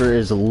motherfucker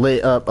is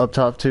lit up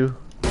top too.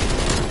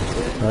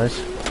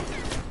 Nice.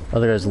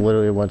 Other guy's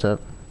literally one tap.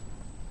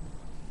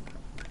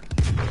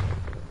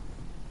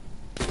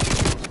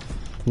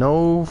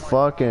 No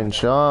fucking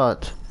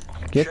shot.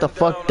 Get the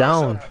fuck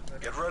down.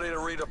 Get ready to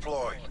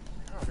redeploy.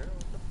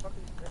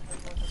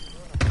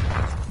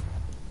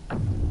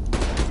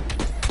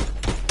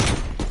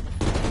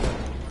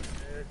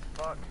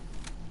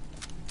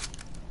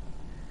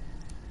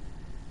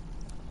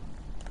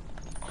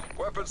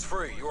 Weapons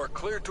free. You are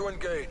cleared to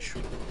engage.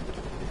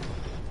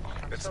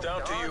 It's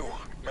down to you.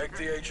 Make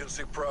the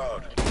agency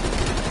proud.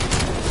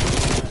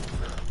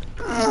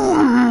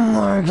 Oh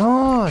my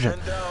god. Chin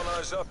down,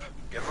 eyes up.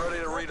 Get ready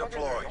to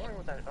redeploy.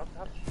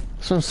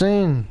 That's what I'm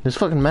saying. This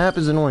fucking map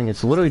is annoying.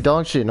 It's literally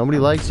dog shit. Nobody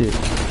likes it.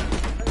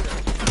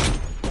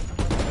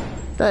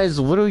 That is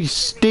literally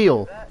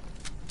steel.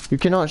 You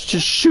cannot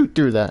just shoot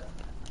through that.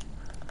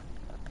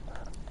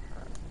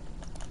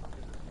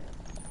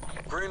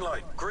 Green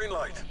light, green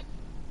light.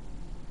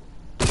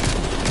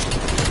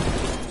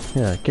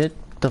 Yeah, get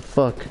the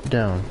fuck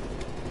down.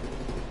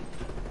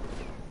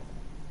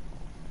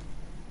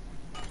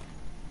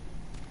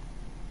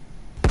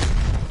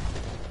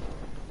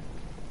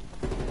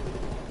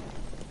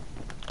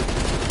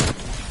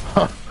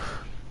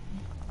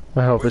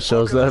 I hope it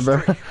shows that,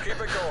 bro. Keep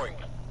it going.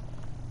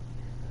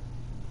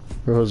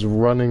 Bro's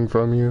running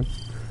from you.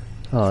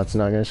 Oh, it's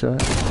not gonna show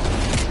it.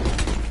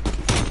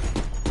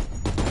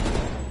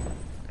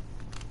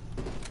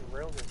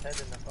 Railed his head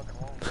in the fucking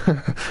wall.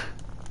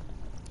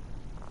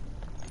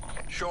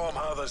 Show them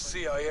how the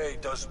CIA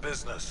does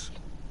business.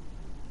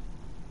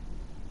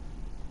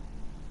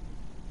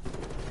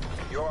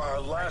 You're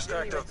our last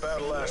active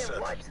battle asset.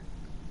 What?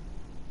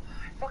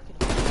 Fucking.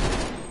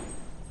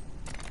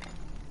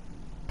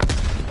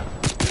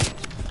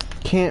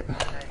 Can't.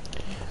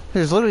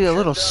 There's literally a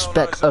little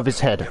speck of his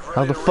head.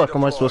 How the fuck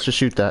am I supposed to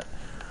shoot that?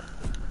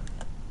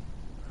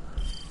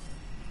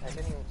 I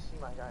didn't even see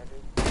my guy,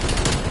 dude.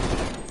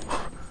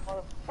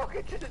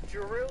 Motherfucker just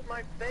drilled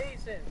my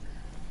face in.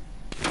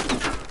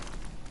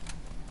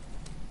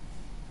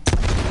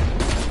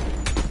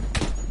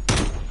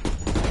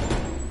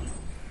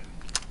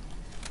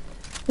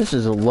 This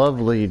is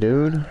lovely,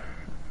 dude.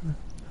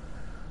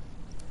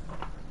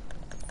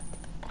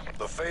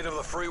 The fate of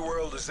the free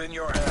world is in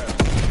your hands.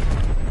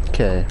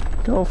 Okay,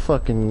 go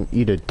fucking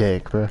eat a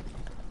dick, bro.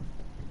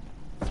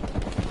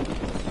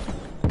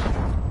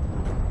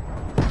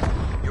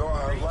 You're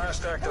our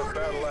last active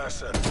battle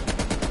asset.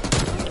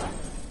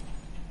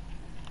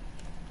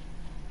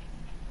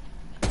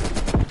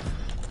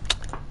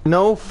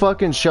 No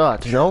fucking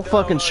shot. No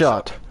fucking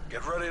shot.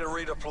 Get ready to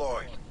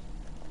redeploy.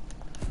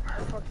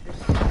 I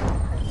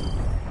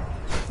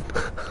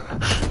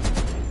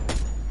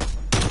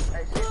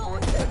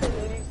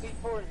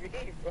C4,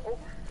 bro.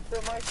 So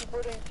my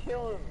C4 didn't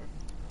kill him.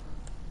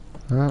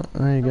 Well,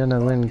 you're gonna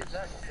win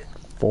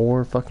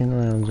 4 fucking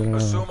rounds in a row.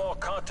 Assume all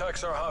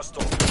contacts are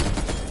hostile.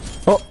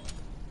 Oh!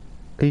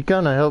 He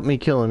kinda helped me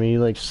kill him. He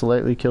like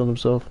slightly killed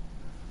himself.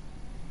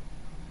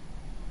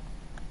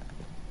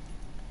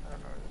 I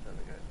don't know where this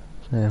other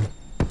guy is.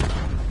 Damn.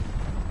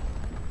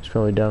 He's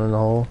probably down in the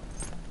hole.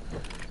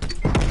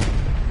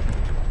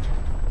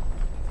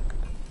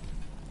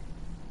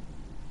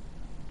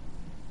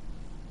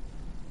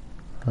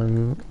 I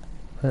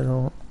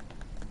don't.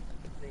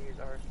 They use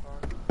our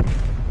spawn.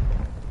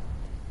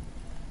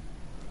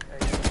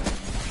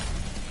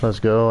 Let's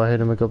go. I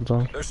hit him a couple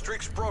times. Their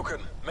streak's broken.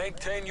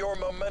 Maintain your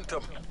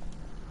momentum.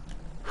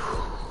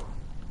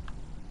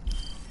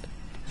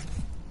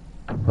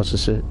 What's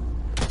this shit?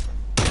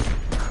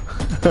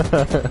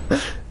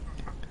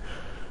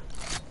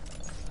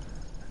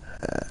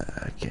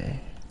 Okay.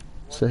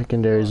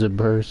 Secondary's a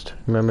burst.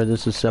 Remember,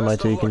 this is semi,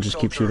 so you can just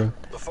keep shooting.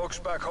 The folks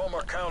back home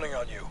are counting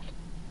on you.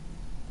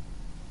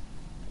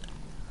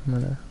 I'm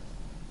gonna.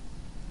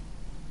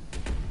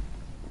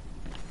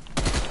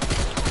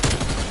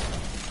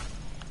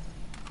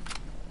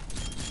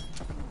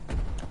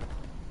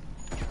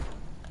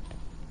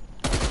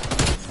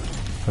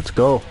 Let's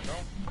go.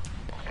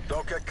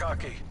 Don't get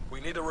cocky.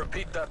 We need to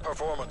repeat that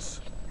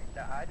performance.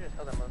 I just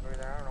held him over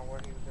there. I don't know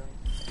what he was doing.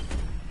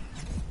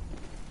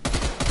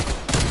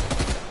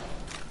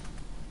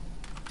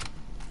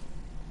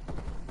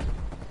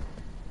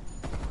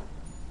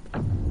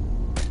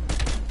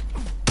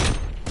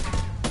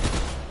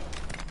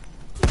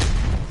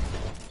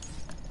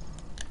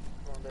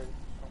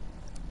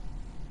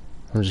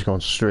 I'm just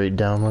going straight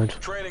downward.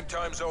 Training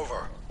time's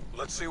over.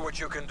 Let's see what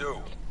you can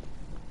do.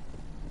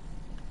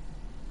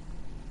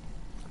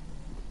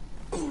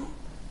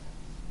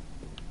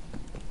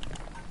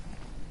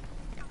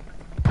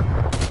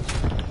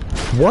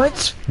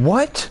 What?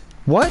 What?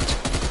 What?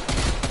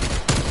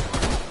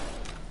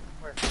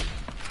 Where?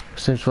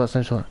 Same spot,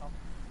 same spot.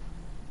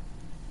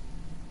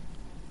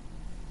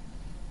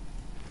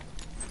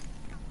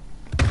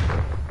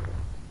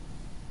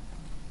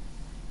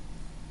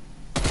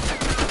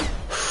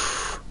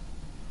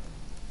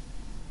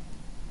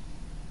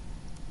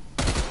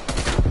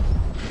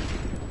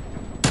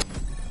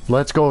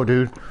 Let's go,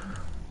 dude.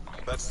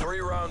 That's 3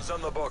 rounds on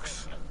the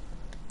books.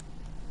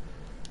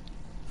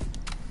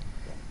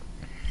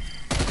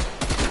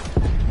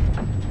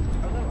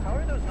 How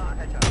are those not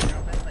headshots? You know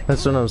what I'm saying? Like,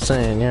 That's what I'm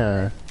saying,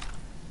 yeah.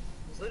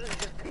 he's literally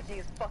just picking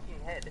his fucking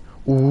head.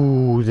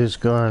 Ooh, this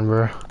gun,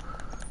 bro.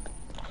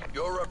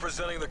 You're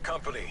representing the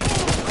company. Work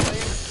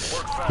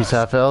fast. He's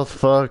half health.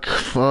 Fuck,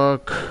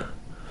 fuck.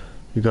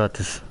 You got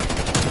this.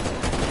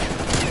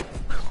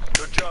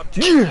 Good job,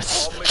 team.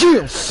 Yes! All mission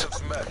Yes!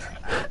 objectives met.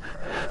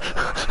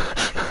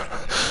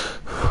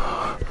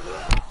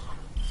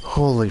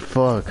 Holy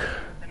fuck.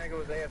 And I go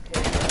with AFK.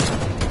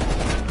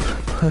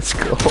 Let's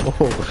go.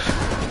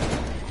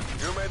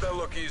 You made that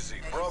look easy.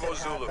 Bravo He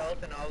said half Zulu.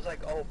 health, and I was like,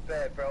 oh,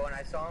 bet, bro. When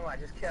I saw him, I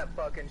just kept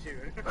fucking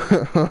shooting. I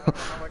don't know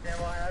how much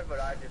ammo I had, but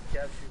I just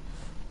kept shooting.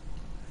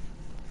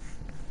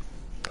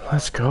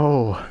 Let's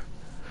go.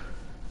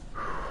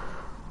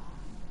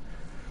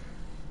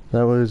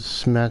 That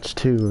was match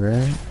 2,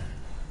 right?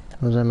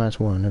 Was that match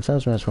 1? If that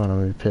was match 1, I'm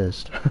gonna be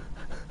pissed. No,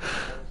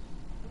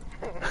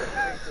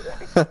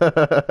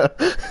 that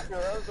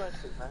was match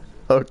 2, match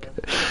 2. Okay.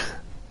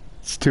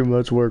 It's too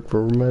much work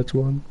for match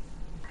 1.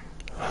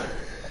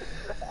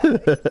 Oh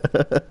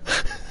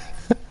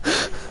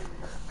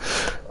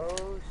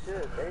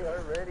shit, they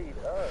are ready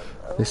up.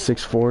 Oh, They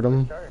 6-4'd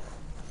him.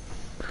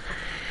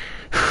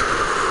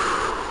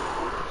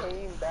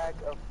 Came back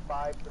of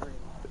 5-3.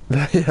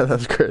 Yeah,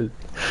 that's crazy.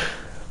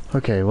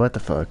 Okay, what the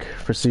fuck?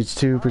 Prestige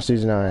 2,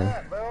 Prestige 9.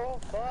 Fuck, bro,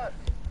 fuck.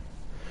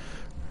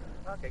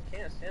 Fuck, I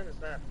can't stand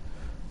this map.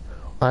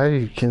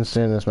 I can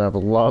stand this map a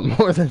lot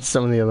more than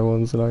some of the other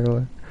ones that I'm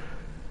gonna.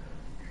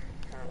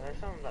 There's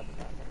something about the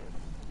map.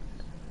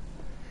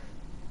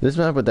 This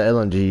map with the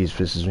LMGs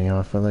pisses me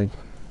off.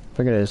 If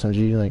I get an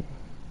SMG, like,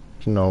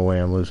 there's no way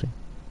I'm losing.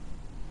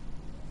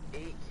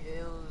 8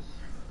 kills,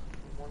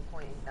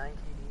 1.89 KD,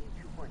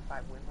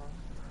 2.5 win loss.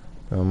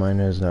 No, mine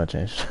has not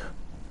changed.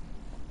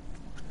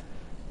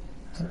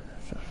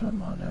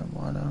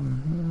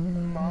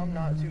 Mom,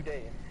 not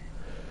today.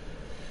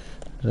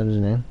 Is that his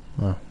name?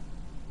 Oh.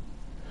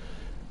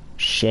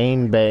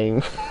 Shane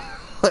Bang.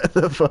 What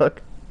the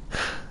fuck?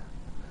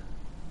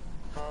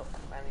 Well,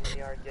 I mean,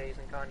 we are gays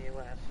and Kanye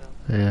West, so.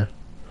 Yeah.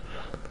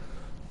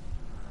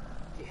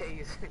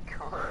 Gays and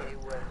Kanye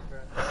West, bro.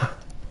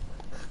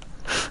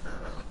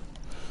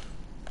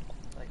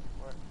 Like,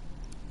 what?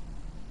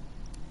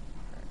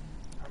 Alright,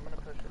 I'm gonna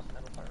push this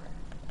metal part right.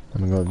 I'm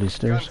gonna go up these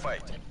stairs.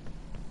 Gunfight.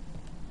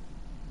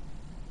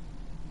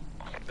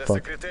 The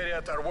Fuck.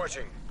 Secretariat are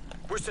watching.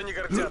 Пусть они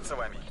гордятся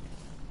вами.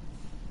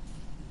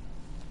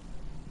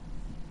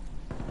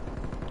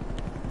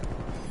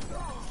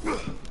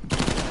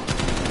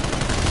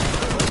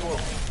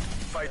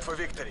 Fight for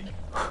victory.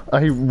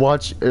 I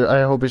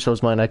hope it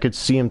shows mine. I could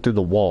see him through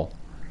the wall.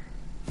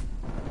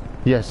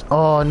 Yes.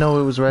 Oh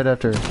no, it was right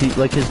after.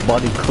 His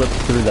body clipped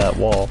through that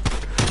wall.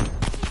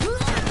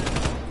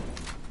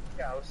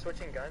 Yeah, I was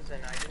switching guns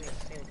and I didn't even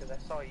see him because I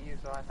saw you,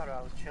 so I thought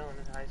I was chilling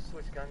and I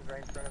switched guns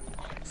right in front of me.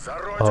 За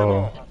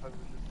родину.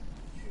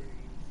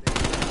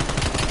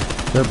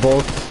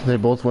 They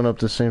both went up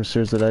the same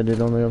stairs that I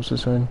did on the opposite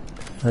side.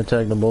 I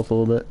tagged them both a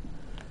little bit.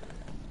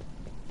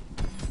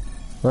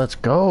 Let's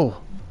go.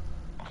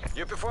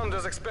 You performed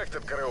as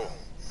expected, Karoo.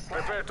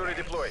 Prepare to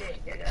redeploy.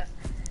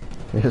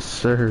 Yes,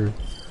 sir.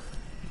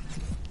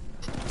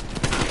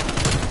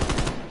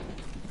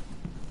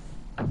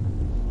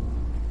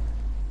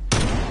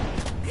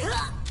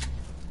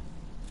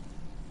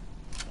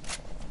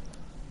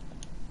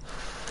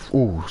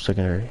 Ooh,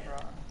 secondary.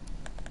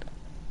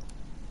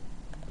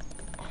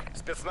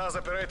 Spetsnaz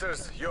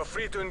operators, you're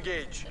free to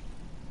engage.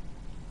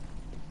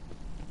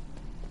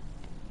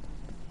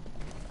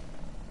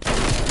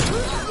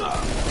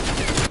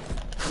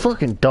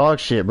 Fucking dog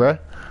shit, bruh.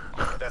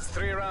 That's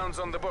 3 rounds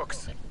on the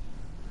books.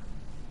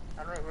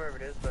 I don't know whoever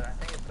it is, but I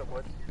think it's the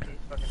Woods. He's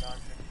fucking dog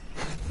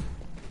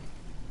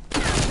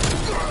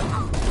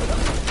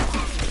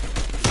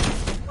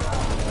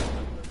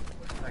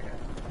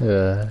shit.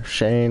 Yeah,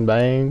 Shane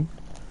Bang.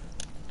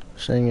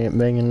 Shane ain't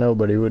banging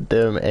nobody with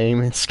them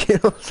aiming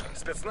skills.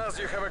 Spetsnaz,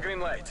 you have a green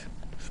light.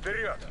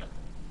 Вперед!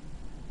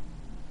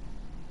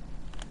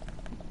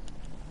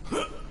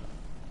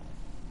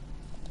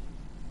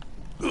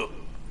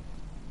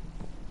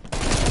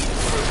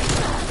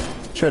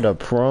 Tried to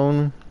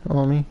prone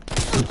on me.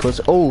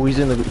 Oh, he's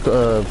in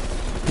the,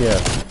 yeah.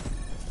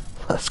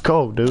 Let's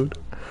go, dude.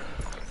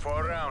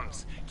 4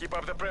 rounds. Keep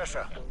up the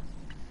pressure.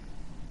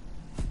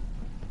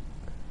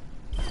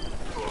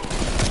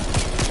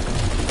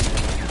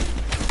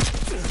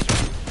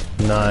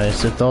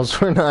 Nice, if those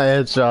were not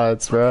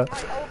headshots, bro. My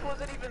ult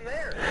wasn't even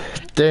there.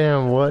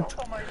 Damn, what?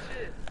 Oh my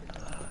shit.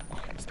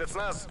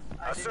 Spetsnaz,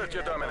 assert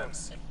your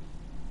dominance.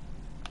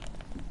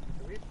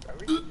 Are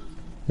we?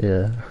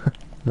 Yeah.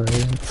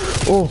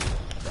 Oh,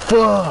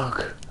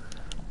 fuck!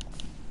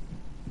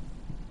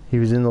 He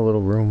was in the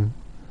little room.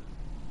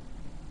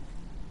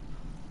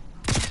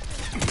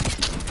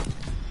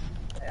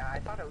 Yeah, I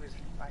thought I heard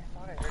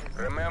it.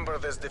 Remember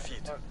this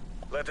defeat.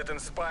 Let it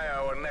inspire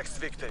our next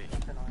victory.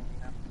 It's annoying me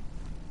now.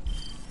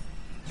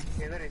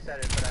 He literally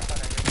said it, but I thought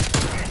I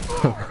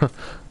heard it.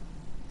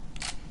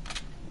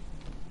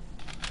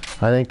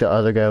 I think the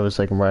other guy was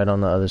like right on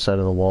the other side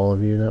of the wall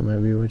of you. That might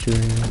be what you're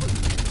hearing.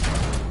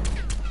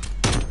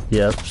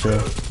 Yep, sure.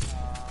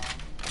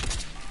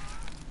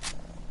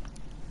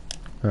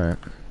 Alright.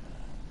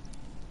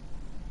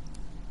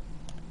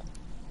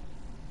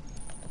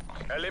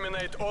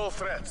 Eliminate all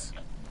threats.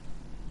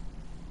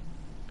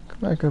 Come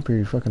back up here,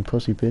 you fucking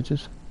pussy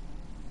bitches.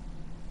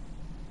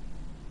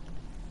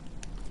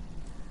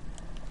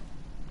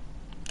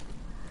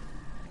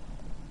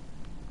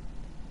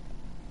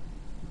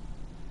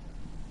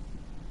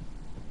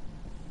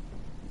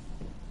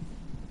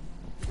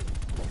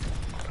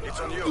 It's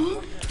on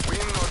you. Win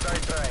or die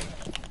trying.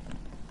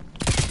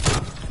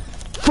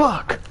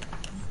 Fuck!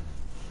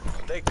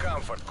 Take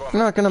comfort, I'm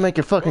not gonna make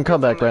a fucking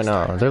comeback right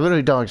now. They're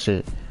literally dog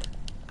shit.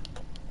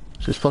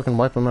 Just fucking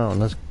wipe them out and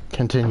let's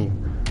continue.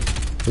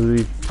 We'll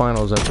be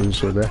finals after this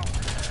shit, bro.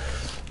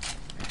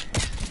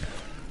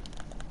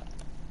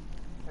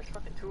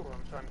 two of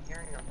them, so I'm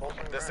hearing them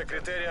both. The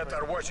Secretariat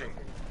are watching.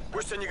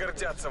 Пусть они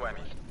гордятся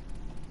вами.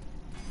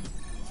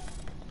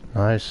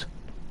 Nice.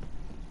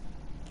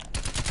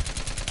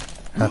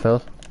 Half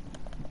health.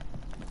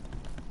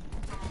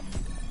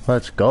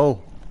 Let's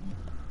go.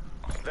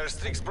 Their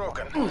streak's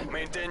broken.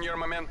 Maintain your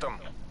momentum.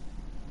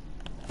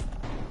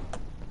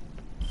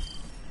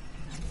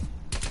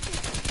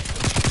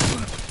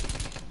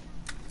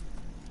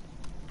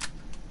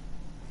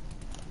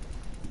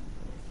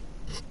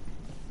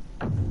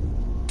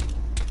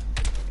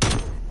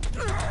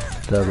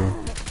 W.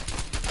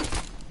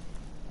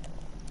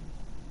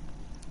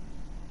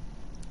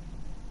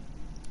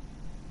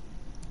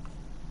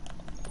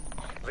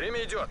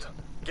 Время идет.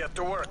 Get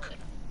to work.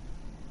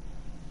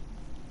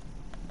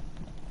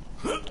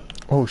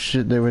 Oh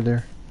shit, they were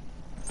there.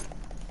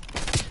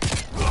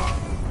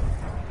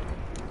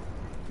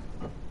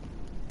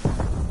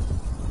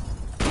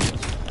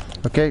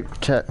 Okay,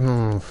 chat.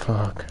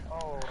 Fuck.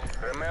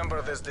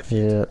 Remember this defeat.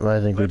 Yeah,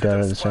 I think we Let it died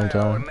at the same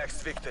inspire our time.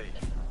 next victory.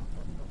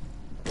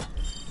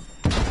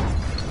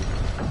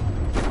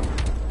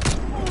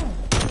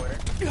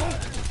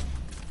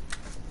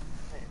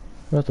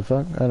 What the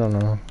fuck? I don't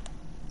know.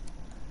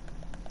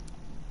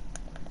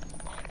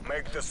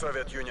 Make the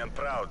Soviet Union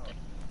proud.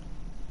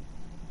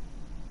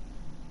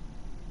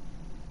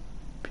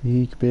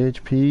 Peek,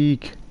 bitch,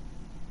 peek.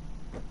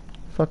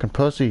 Fucking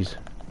pussies.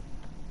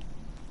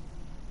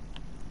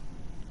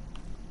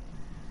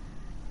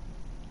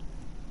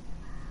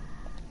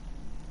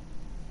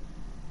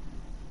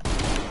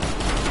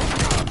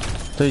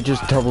 They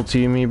just double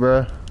team me,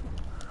 bruh.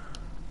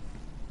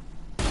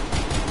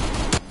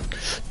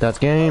 That's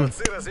game.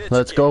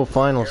 Let's go,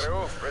 finals.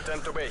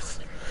 Return to base.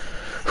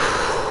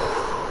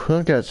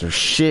 Those guys are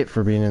shit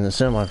for being in the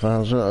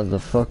semifinals. What the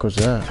fuck was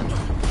that?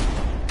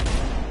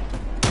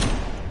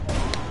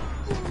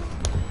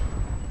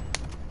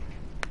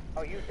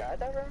 Oh, you died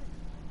that round?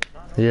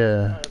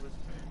 Yeah.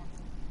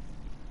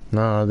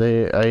 No,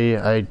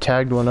 I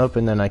tagged one up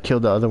and then I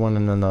killed the other one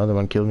and then the other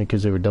one killed me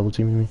because they were double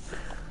teaming me.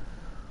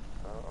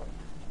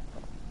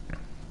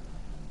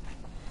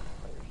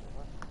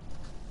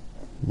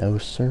 No,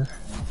 sir.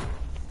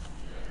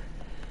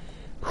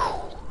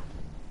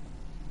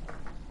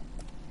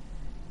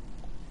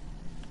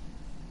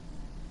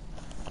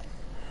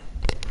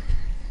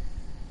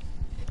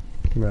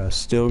 Bro, I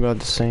still got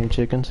the same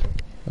chickens.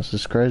 That's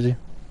just crazy.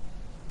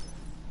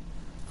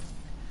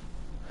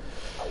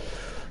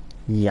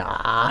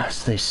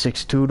 Yes, they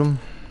 6-2'd them.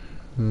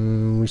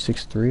 We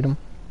 6-3'd them.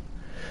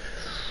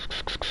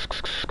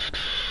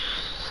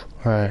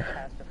 Alright. 6-1,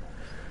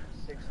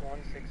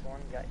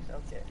 6-1, yikes,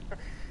 okay.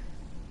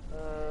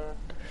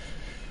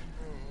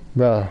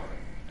 Bro,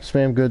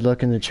 spam good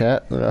luck in the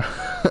chat. Breathe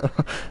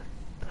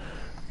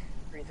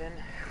in.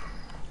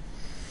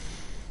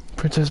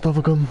 Princess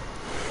Bubblegum.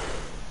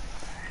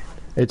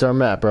 It's our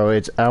map, bro.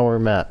 It's our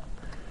map.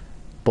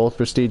 Both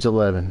Prestige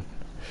 11.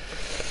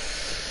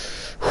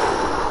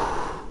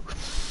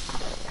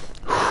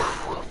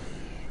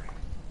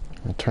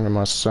 I'm turning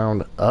my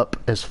sound up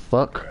as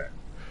fuck.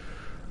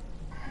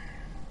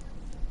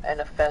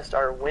 Manifest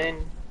our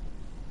win.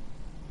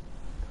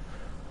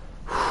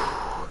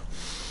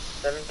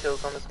 7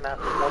 kills on this map.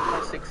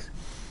 1.6.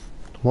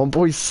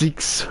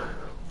 1.6.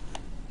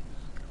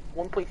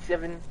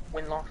 1.7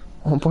 win loss.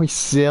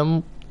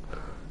 1.7.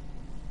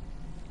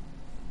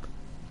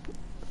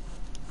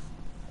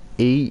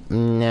 8,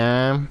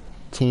 9,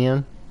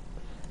 10.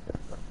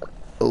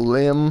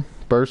 11.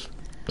 Burst.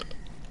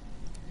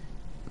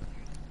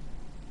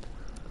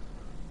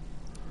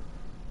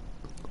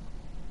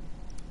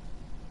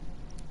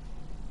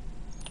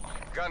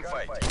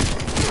 Gunfight.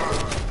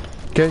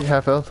 Okay,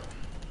 half health.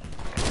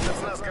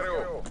 Spetsnaz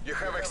ГРУ. You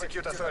have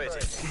execute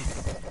authority.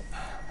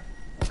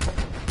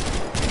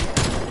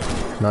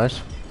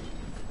 Nice.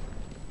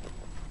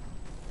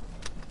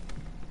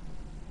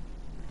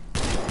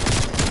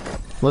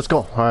 Let's go.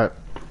 Alright.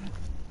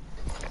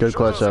 Good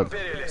clutch up.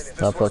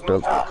 I fucked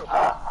up.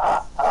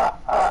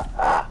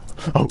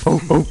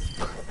 Oh.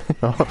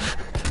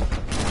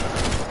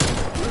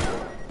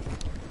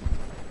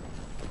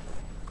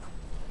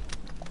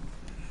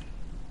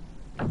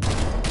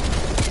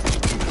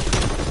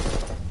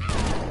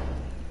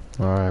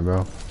 Alright,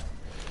 bro.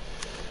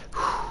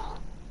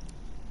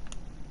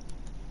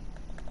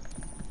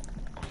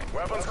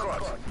 Weapons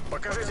hot.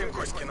 Покажите им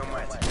Коськину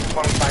мать.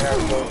 One of my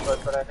guys low,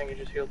 but I think he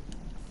just healed.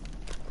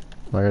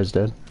 My guy's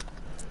dead.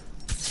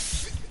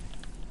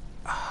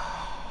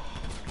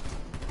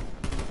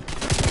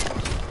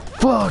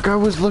 Fuck, I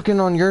was looking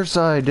on your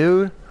side,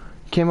 dude.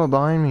 Came up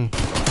behind me.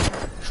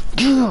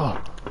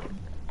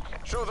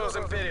 Show those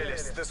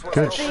imperialists this was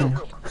Good shit.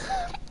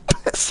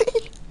 See?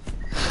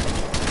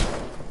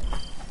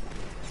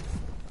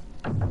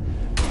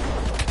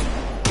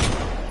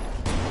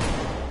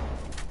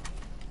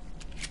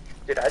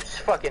 Dude, I just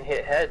fucking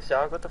hit heads,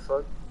 dog. What the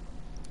fuck?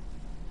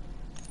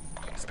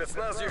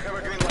 Spetsnaz, you have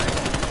a green light.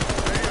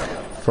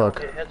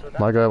 Fuck.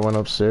 My guy went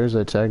upstairs.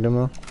 I tagged him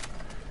though.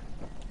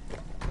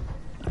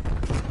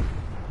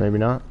 Maybe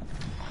not.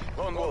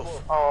 Lone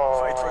Wolf.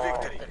 Oh, Fight for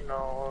victory.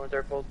 no. one with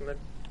their ultimate.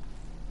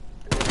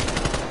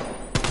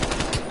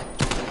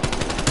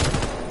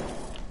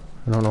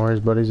 I don't know where his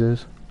buddies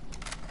is.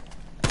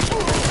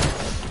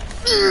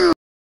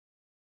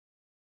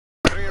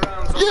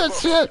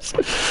 Yes, yes!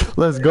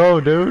 Let's go,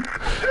 dude.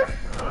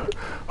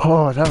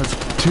 Oh, that was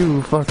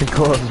too fucking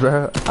close,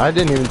 bro. I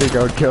didn't even think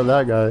I would kill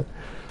that guy.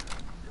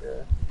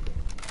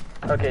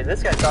 Yeah. Okay,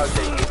 this guy dog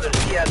shit.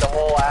 He had the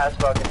whole ass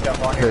fucking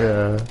jump on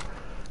here. Yeah.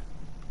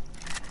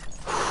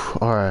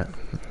 Alright.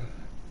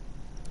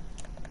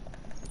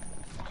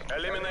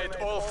 Eliminate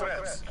all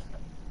threats.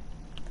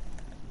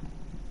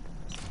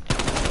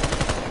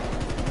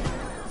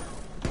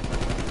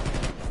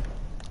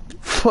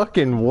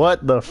 Fucking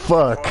what the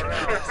fuck?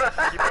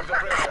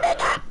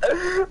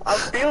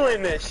 I'm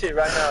feeling this shit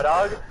right now,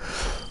 dog.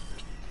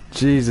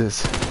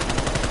 Jesus.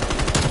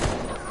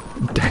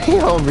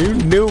 Damn, you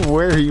knew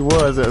where he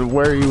was and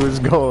where he was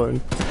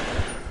going.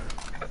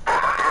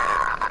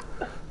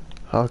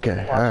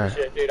 Okay, alright.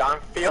 Shit, dude, I'm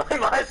feeling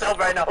myself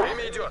right now.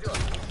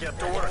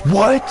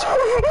 What?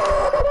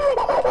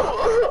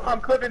 I'm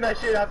clipping that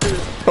shit after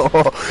this.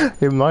 Oh,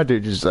 hey, my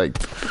dude just like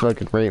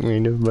fucking raped me,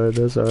 but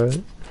that's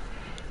alright.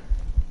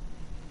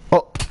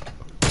 Oh.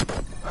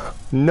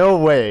 No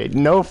way.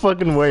 No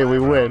fucking way we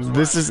win.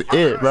 This is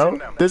it, bro.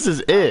 This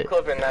is it. I'm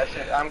clipping that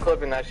shit. I'm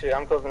clipping that shit.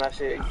 I'm clipping that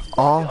shit.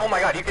 Oh my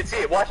god, you can see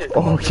it. Watch it.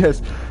 Oh,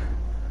 yes.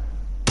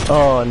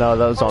 Oh, no,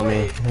 that was on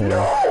me. Yeah.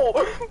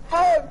 No!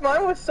 Fuck,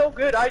 mine was so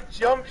good. I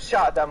jump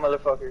shot that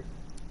motherfucker.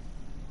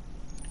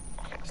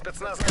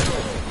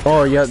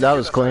 Oh, yeah, that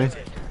was clean.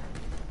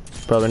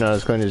 Probably not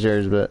as clean as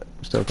yours, but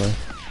still clean.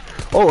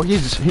 Oh,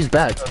 he's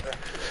back.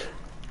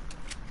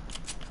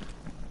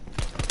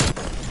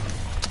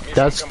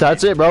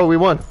 That's it, bro. We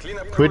won.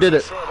 We did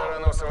it.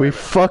 We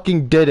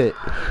fucking did it.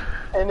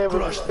 And it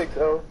was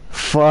 6-0.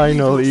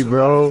 Finally,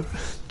 bro.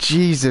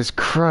 Jesus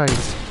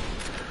Christ.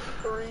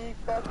 3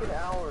 fucking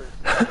hours.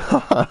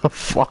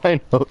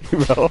 Finally,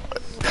 bro.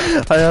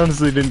 I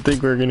honestly didn't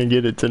think we were gonna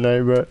get it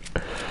tonight, but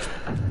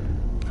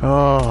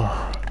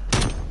oh,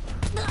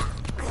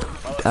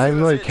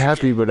 I'm like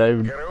happy, but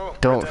I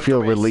don't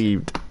feel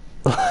relieved.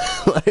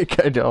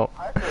 Like I don't.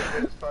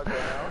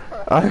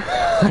 I'm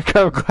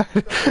glad.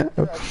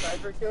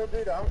 Sniper kill,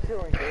 dude. I'm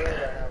feeling good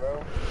right now,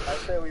 bro. I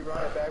say we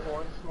run it back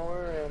once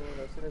more, and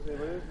as soon as we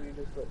lose, we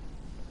just put.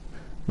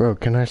 Bro,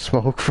 can I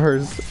smoke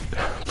first,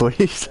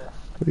 please?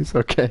 Please,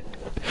 okay.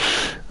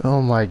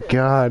 Oh my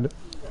god.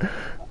 Oh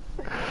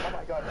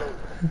my god, bro.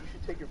 You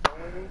should take your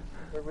phone with me,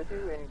 or with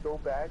you, and go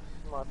back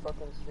to my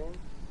fucking stream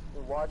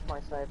and watch my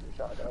sniper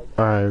shot, dog.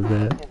 Alright,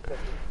 man.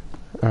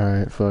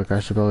 Alright, fuck. I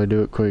should probably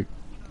do it quick,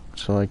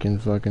 so I can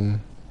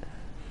fucking.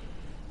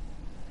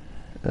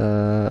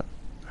 Yes,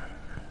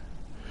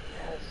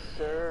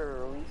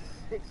 sir. We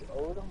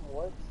 6-0'd them?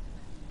 What?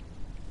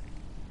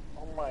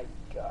 Oh my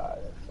god,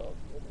 that felt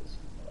good as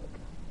fuck.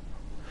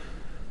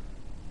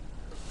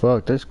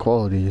 Fuck, this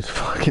quality is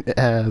fucking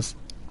ass.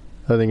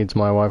 I think it's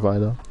my Wi-Fi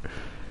though.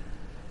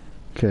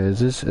 Okay,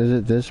 is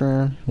it this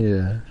round?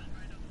 Yeah.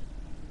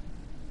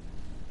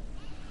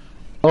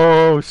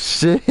 Oh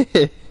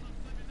shit!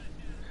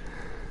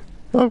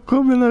 I'm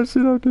clipping that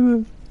shit after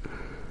this.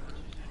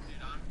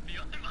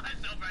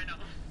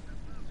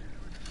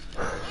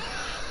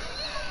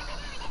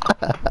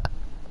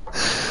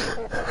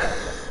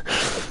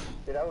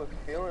 Dude, I was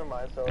feeling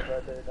myself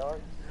right there, dog.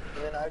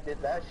 And then I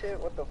did that shit,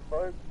 what the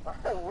fuck?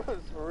 I was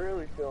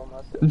really feeling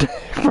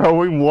myself. Bro,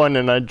 we won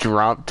and I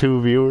dropped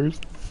 2 viewers.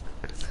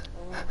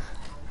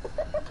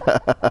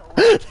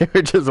 They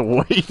were just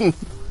waiting.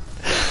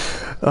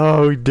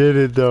 Oh, we did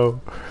it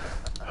though.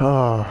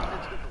 Oh.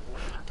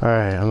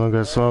 Alright, I'm gonna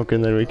go smoke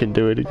and then we can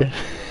do it again.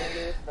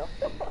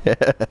 Yeah.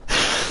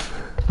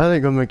 I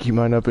think I'm gonna keep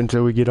mine up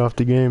until we get off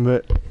the game,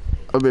 but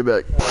I'll be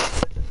back.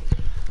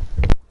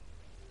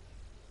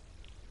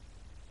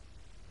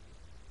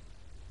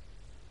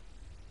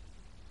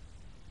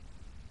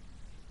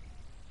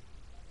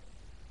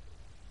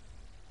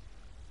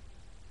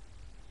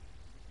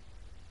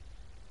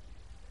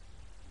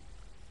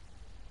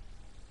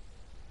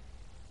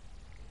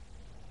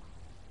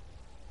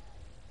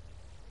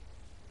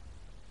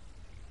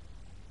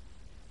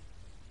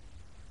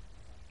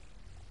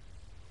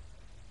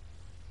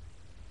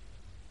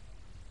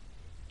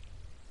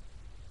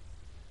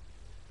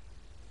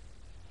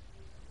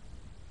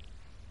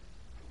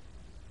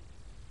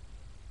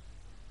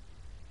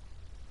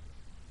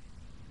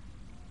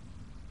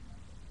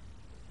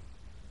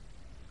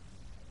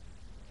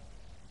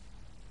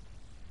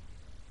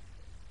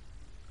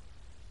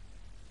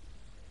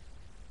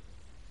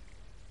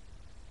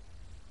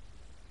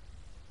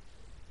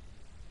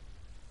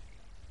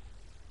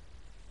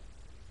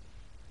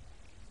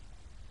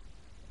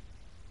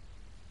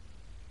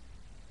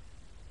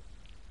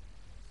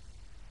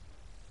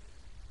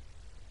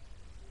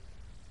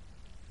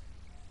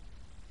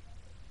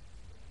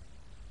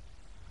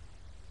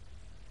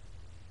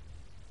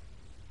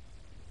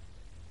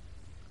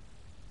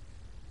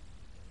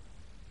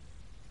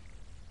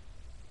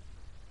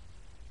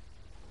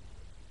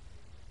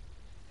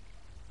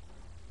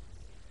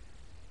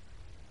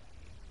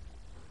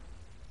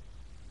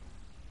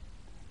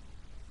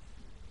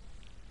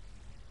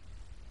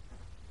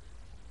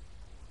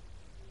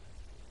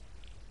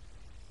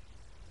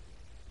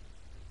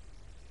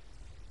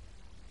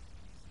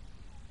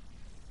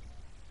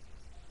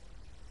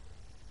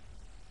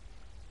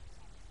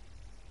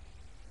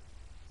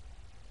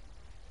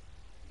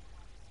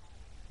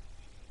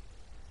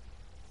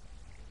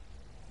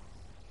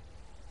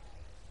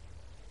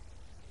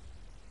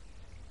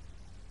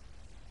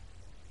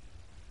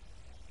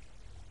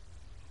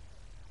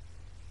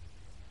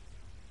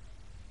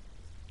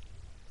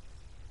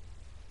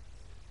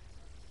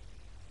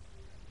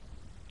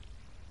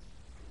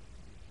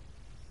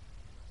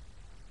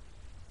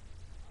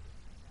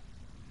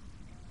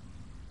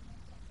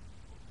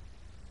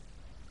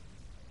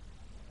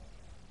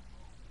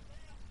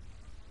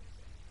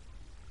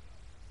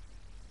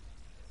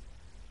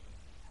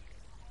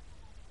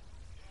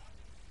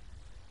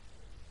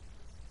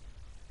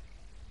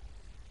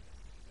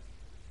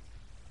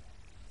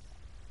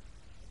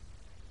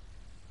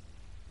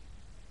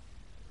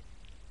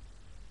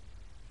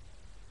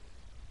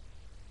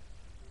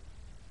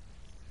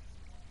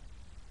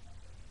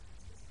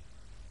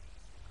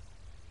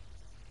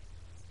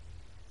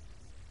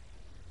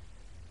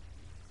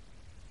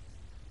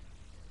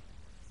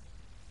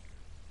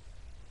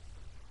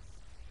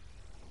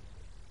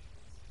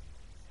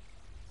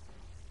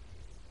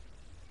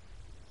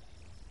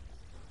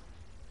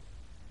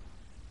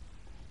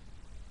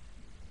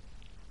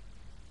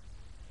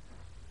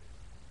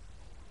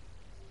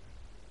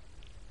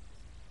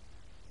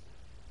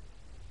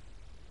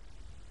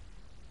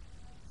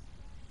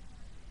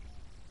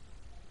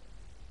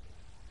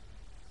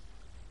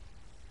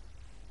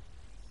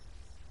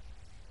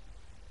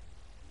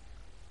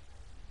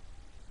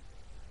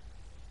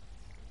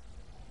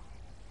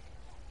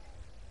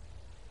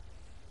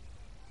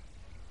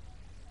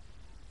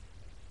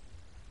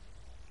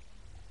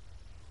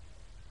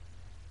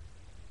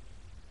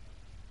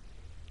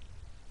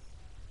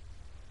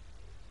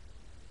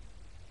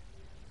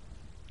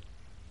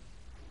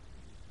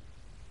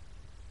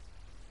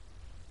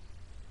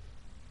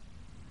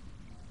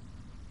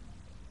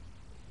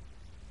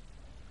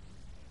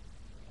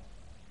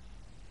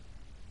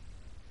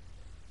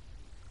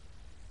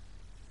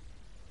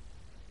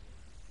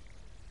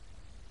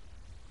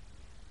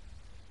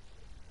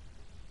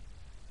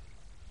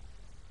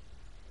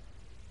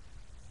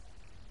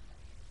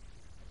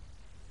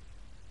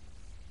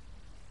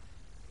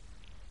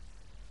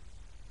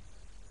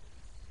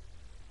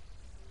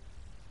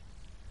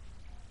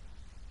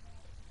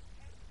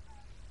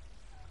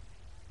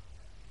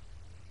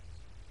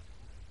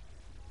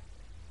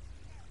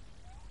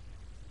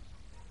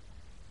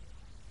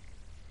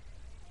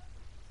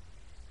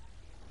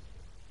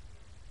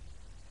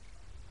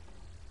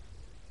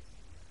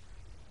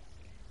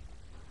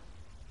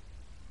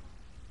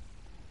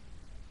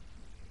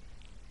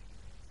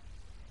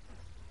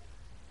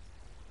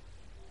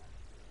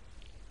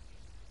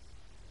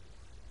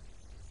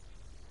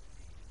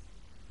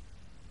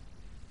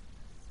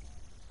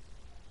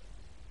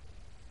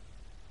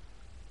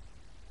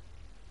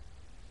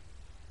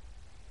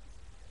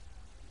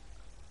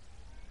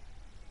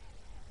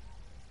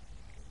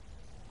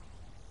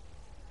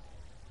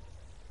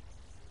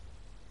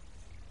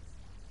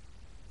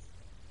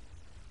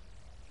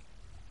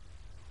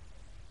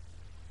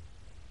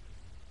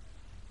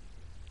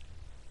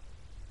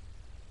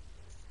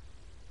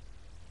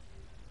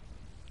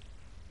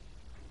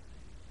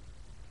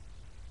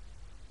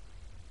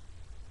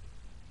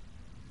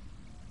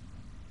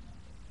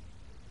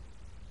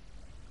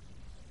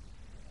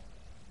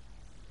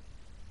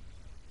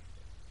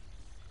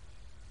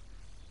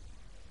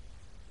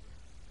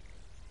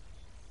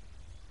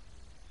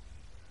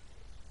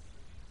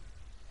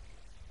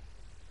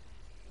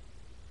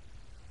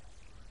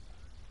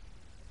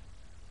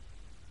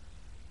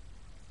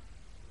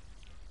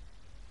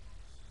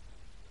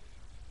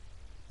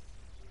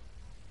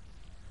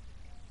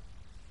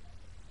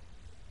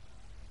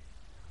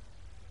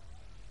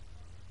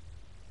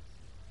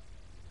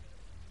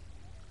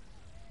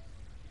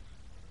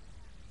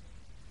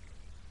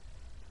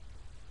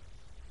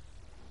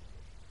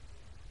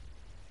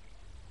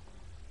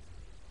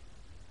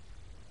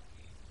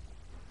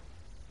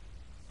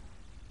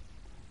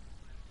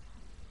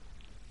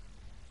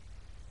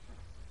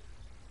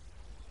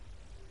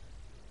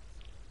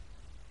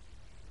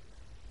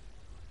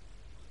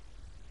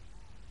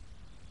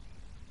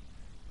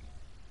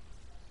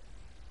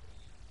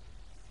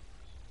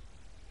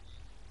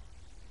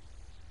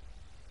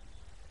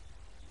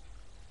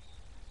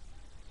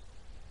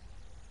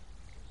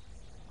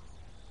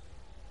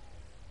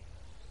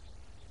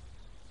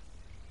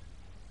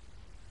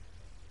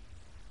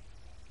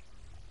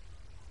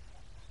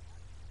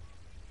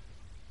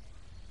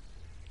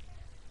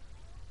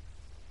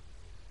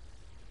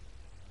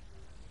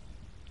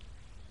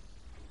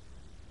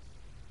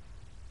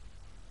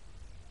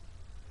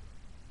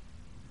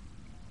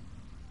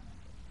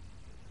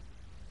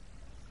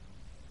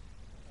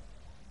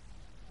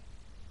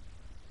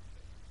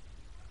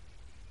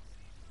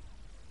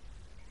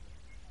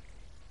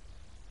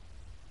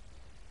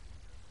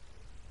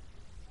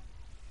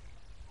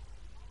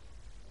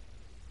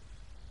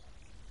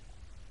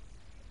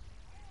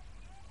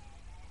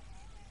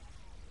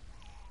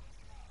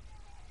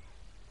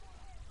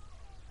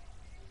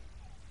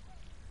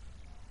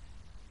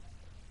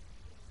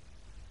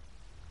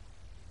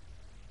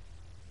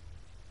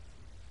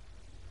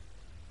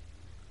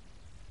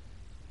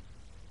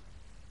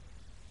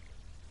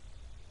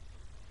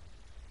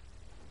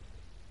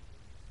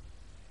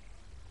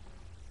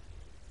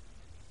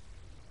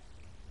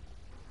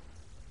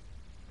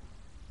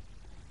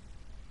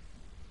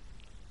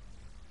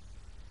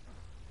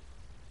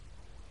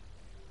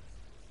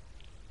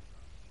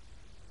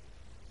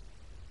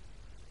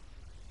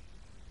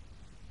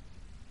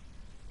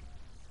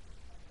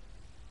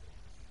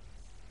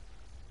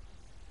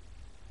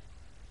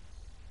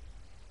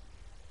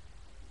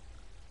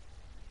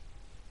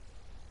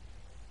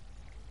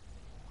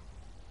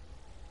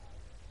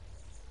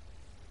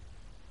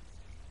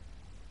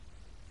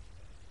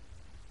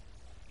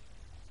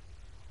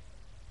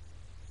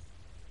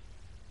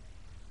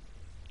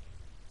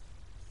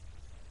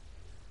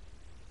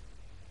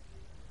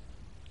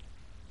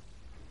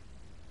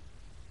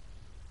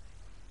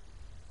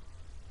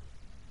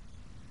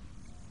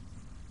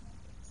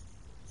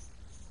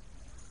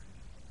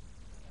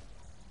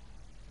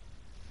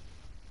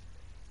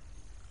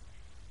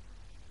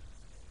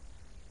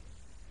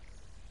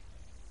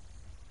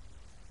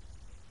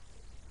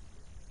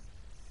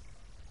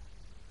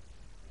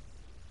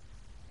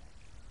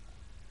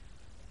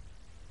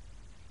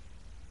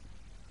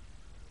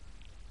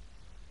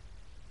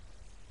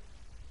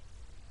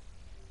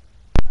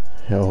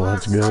 Yo,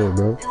 let's go,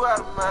 bro. You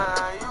gotta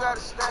mind, you gotta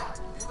stack,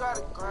 you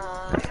gotta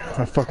grind.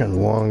 My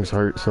fucking lungs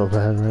hurt so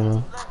bad right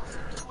now.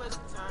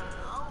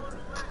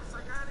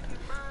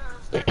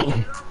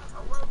 Crazy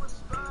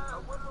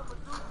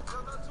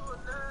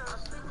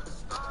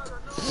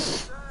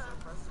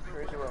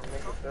what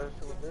makeup does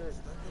to a bitch.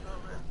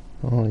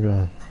 Oh my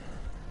god.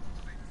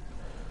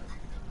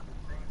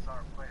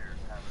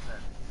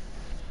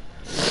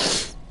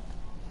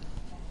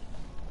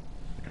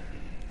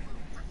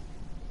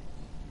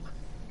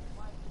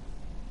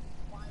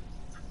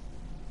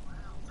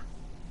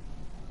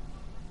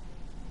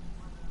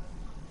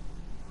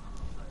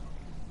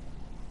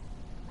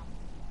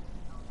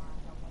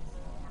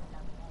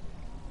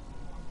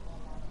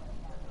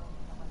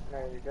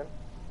 There you go.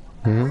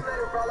 Hmm? I'm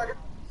gonna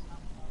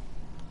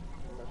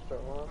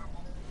start one.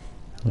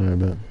 Alright,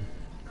 bet.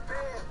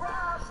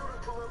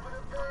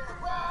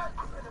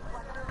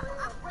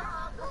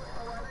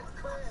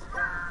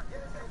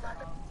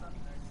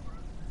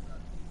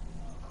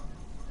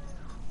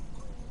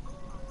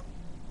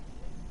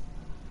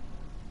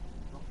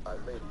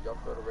 Lady, y'all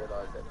fail to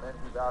realize that men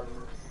who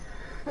value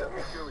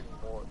purity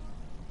more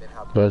than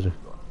how Pleasure.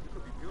 beautiful you are. You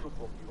could be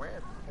beautiful and be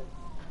random.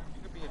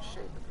 You could be in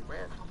shape and be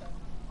random.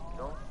 You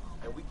know?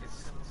 And we can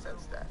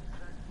sense that.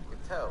 You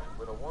can tell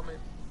when a woman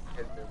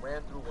has been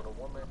ran through, when a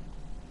woman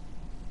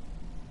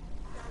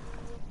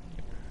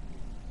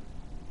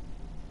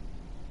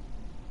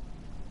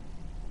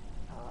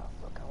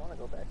Look, I wanna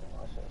go back and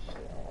watch that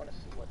shit. I wanna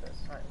see what that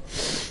sign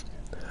was.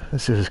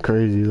 This shit is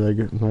crazy.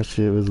 Like, my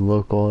shit was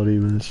low quality,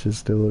 but this shit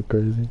still look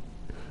crazy.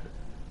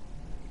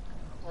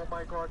 Oh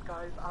my god,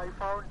 guys, I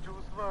found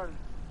Juice WRLD.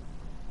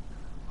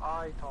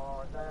 I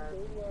thought that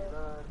we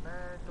were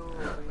meant to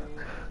be.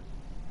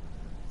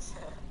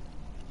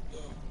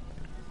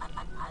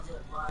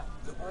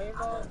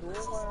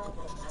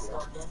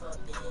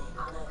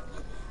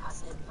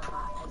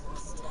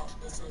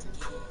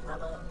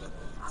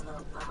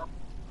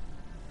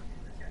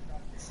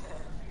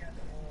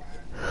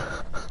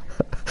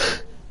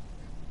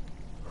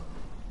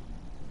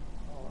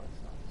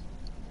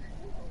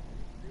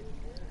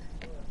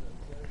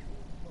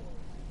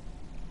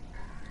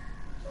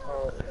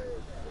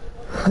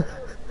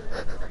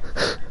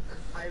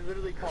 I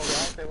literally called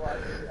out and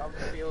watched it. I'm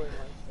feeling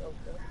myself.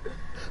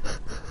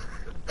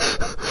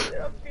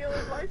 I'm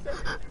feeling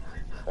myself.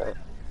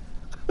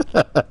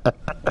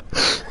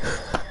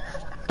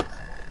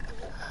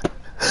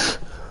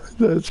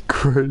 That's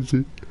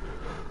crazy.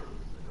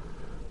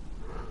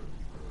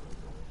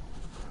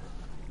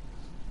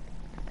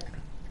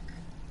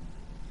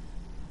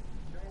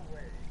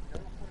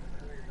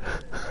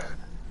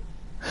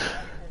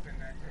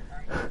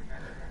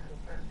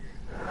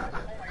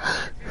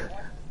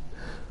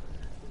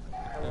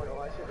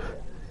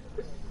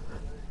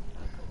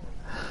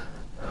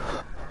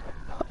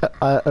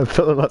 I'm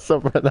feeling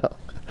myself right now.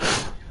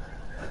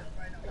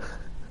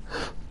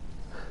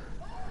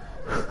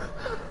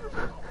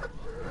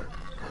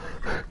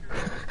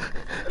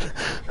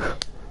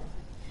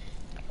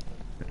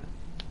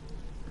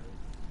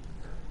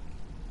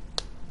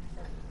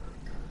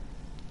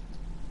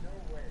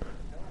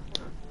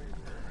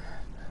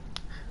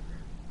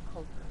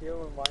 I'm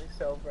feeling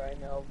myself right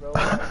now, bro.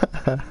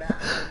 Smacking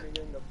me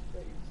in the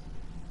face.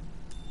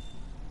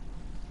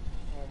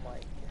 Oh my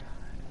god.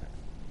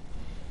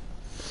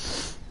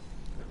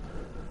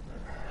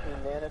 We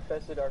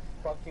manifested our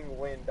fucking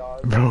win,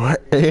 dog. Bro,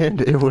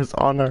 and it was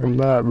on our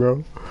map, bro.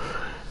 We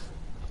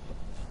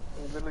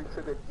literally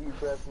took a deep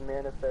breath and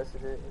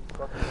manifested it and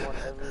fucking won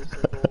every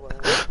single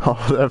round.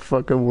 All that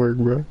fucking work,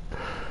 bro.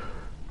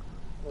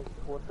 Like,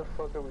 what the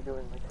fuck are we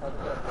doing? Like, how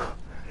did that work?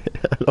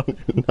 I don't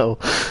even know.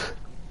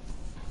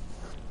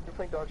 You're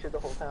playing dog shit the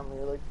whole time and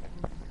you're like,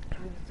 you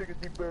just took a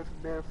deep breath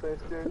and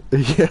manifested.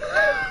 Yeah.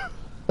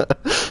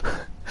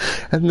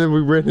 And then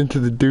we ran into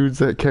the dudes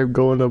that kept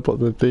going up on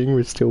the thing.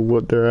 We still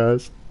whooped their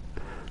ass.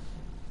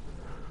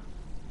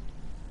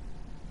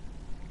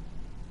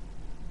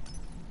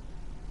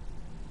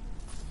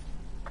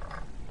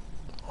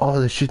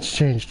 Oh, the shit's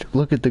changed.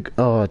 Look at the...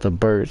 Oh, it's a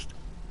burst.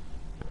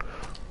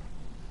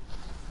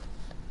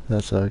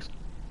 That sucks.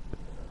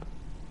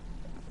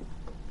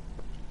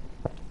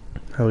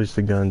 At least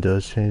the gun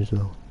does change,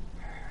 though.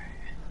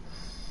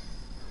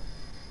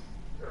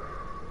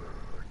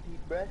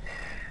 Deep breath.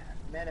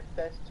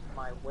 Manifest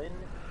my win.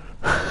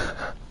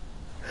 You're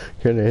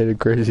gonna hit a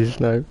crazy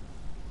snipe.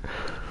 I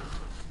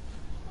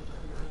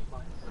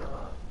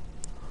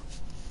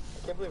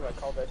can't believe I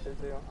called that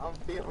shit too. I'm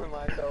feeling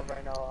myself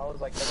right now. I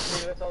was like,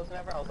 that's me, that's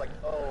never. I was like,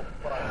 oh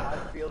fuck, I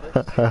feel this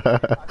shit.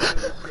 I feel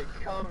this shit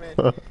coming.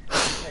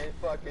 And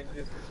fucking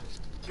just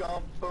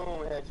jump,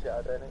 boom,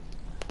 headshot at it.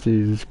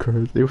 Jesus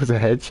Christ. It was a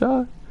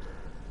headshot? I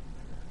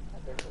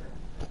think so.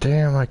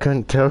 Damn, I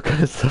couldn't tell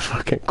because the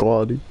fucking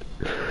quality.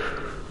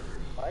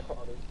 My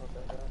quality's not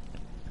that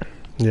bad.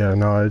 Yeah,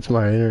 no, it's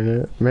my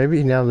internet.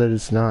 Maybe now that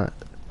it's not,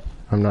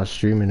 I'm not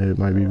streaming it, it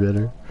might be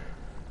better.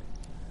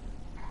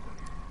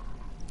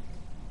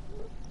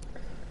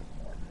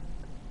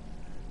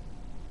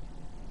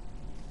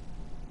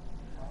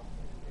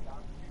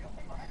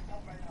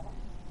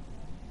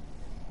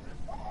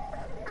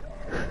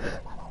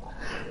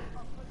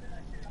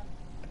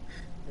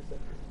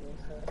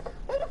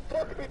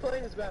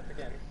 playing this map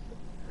again?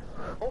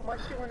 Oh, my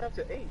shit went up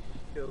to 8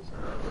 kills.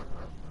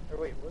 Or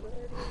wait, what did I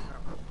do?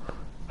 No.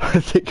 I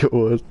think it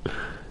was.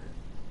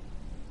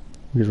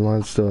 Because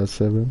mine's still at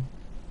 7.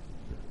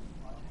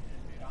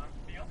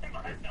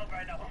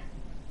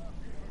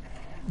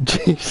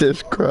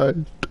 Jesus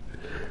Christ.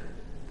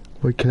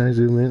 Wait, can I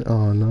zoom in?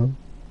 Oh no.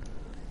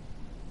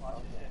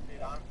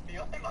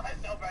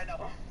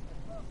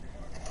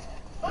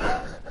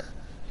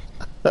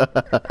 I'm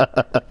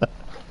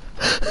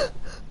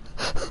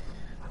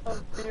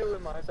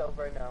feeling myself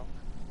right now.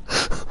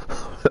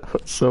 That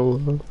was so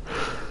low.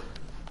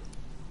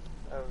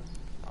 That was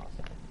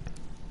awesome.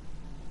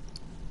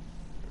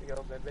 Here we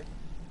go, baby.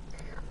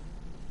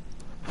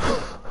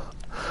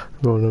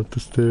 Going up the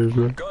stairs,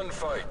 bro.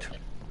 Gunfight.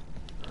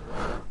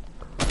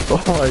 Oh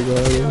my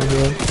god, oh my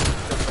god.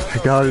 I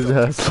got his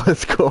ass,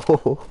 let's go.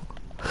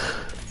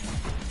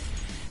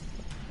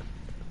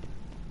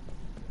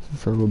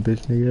 Son of a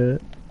bitch, nigga.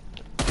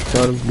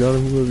 Got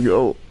him, let's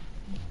go.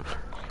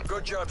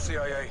 Good job,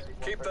 CIA.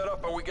 Keep that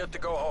up and we get to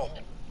go home.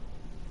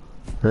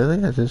 Really?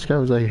 This guy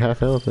was like half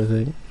health, I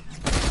think.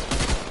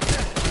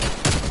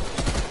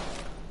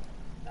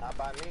 Not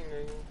by me,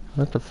 nigga.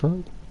 What the fuck?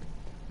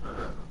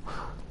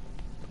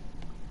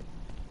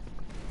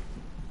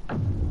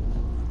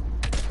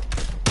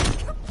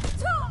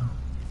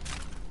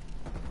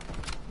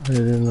 I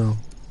didn't know.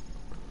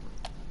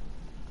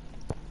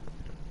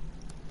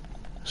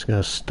 Just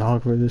gonna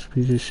stalk for this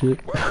piece of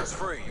shit. Weapons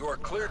free. You are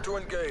clear to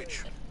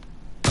engage.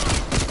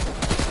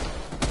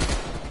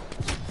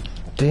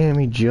 Damn,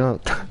 he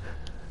jumped.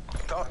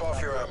 Top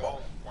off your ammo.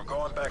 We're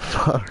going back.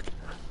 Fuck.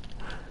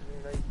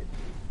 You know you could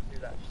do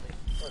that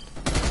shit.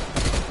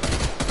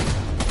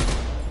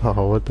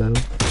 Oh, what the hell?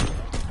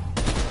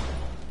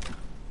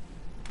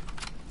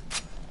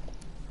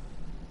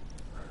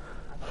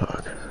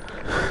 Fuck.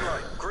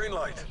 Green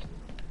light.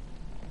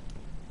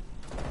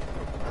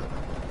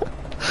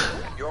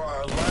 You're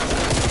our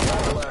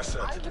last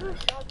asset. I literally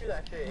shot through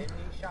that shit and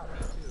he shot me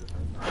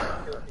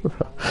too.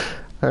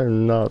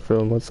 I'm not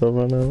feeling myself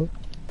right now.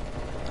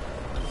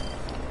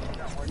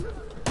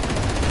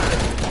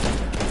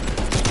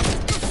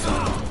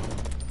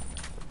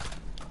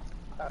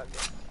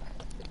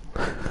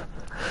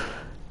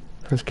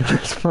 This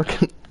guy's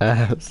fucking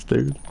ass,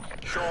 dude.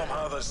 Show him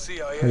how the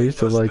CIA I used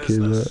to does like his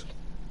business.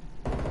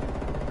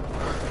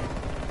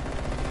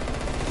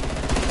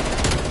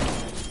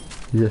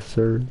 Yes,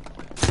 sir.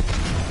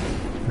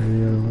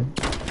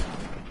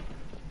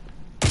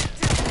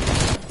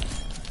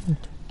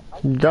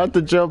 Got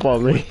the jump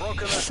on me.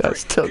 I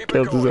still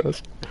killed his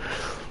ass.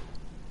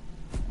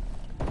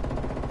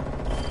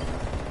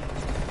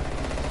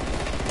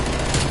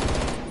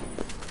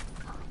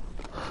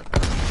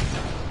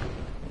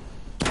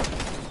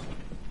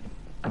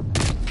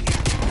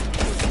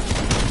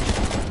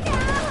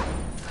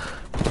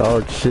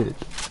 Oh shit.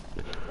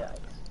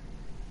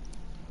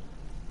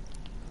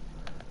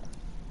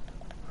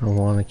 I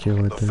wanna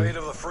kill it. The fate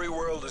of the free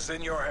world is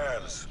in your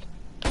hands.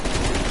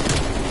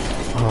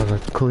 Oh,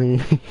 that's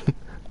clean.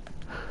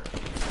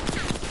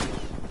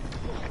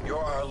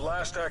 You're our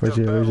last active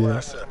battle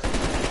asset.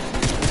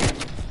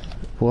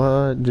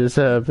 What just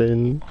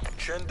happened?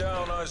 Chin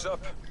down, eyes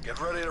up. Get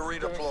ready to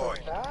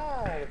redeploy.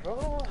 Die,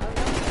 bro. I'm not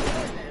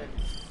doing it.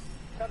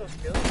 Got those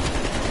kills.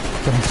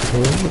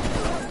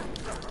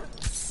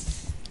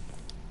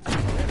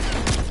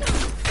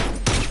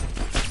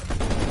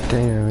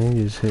 Damn,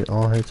 he just hit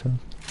all headshots.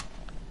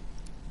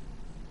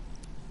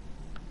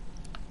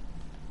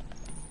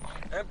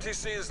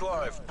 MTC is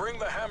live. Bring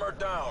the hammer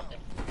down.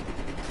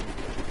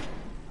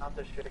 Not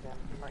this shit again.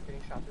 I'm not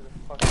getting shot through the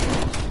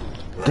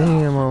fucking...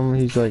 Damn,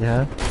 he's like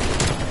half.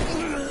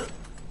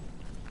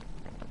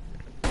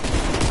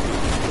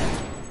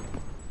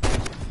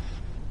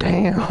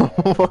 Damn,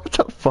 what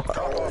the fuck?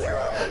 Top off your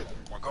ammo.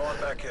 We're going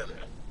back in.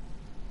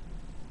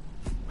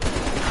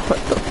 What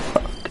the fuck?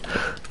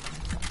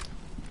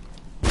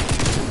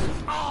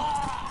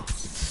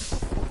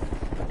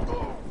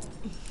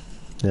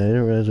 Yeah, I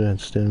didn't realize I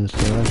had stems, so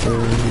I thought it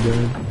was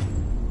done.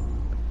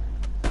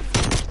 I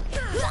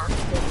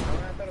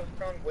thought it was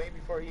thrown way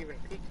before he even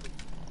peeked.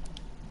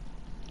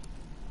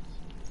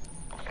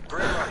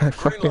 Green light. I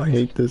fucking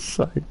hate this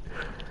site.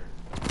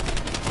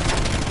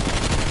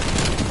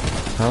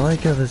 I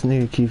like how this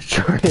nigga keeps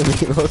trying me.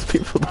 Most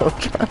people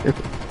don't try me.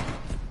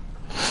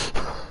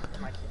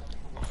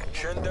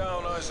 Chin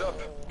down, eyes up.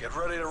 Get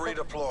ready to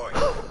redeploy.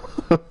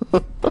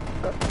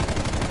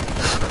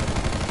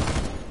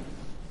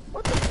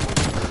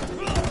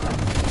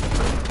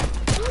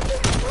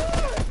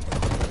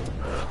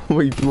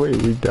 Wait,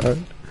 we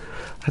died?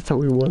 I thought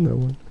we won that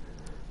one.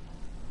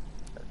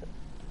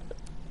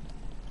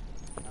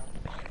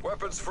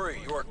 Weapons free.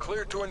 You are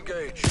clear to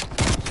engage.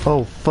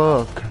 Oh,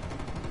 fuck.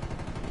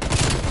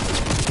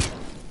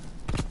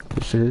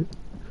 Good shit.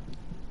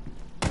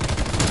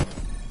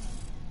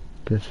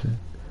 Good shit.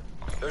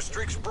 Their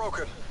streak's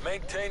broken.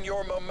 Maintain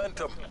your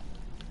momentum.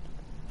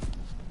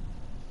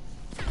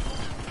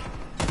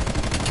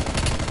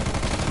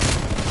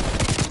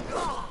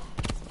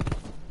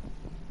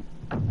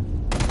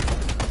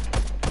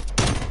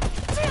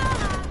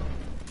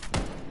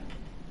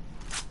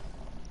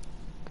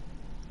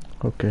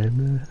 Okay,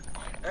 man.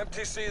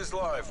 MTC is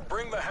live.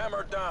 Bring the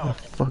hammer Oh, down.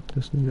 fuck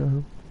this nigga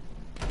up.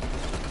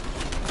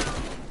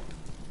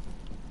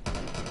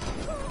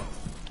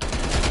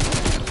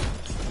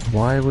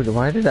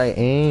 Why did I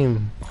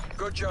aim?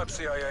 Good job,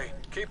 CIA.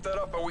 Keep that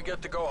up and we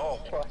get to go home.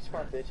 Watch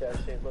my bitch ass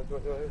shit. Look.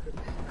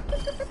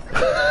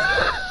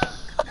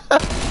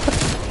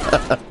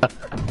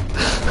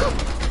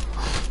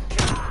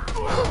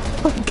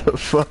 What the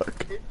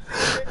fuck?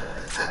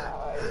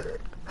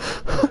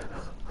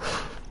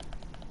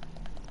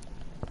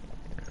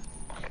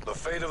 The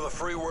fate of the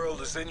free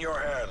world is in your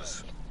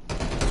hands.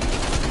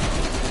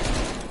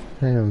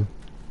 Damn.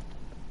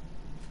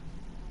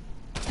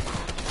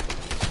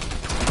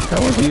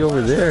 How was he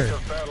over there?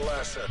 Active battle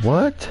asset.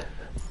 What?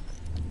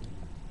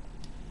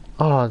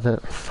 Oh,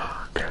 that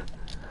fuck.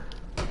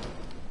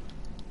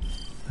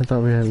 I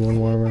thought we had one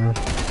more round.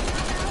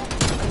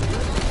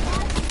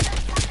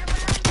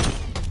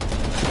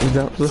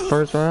 That was the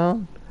first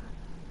round?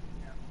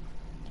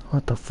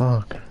 What the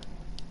fuck?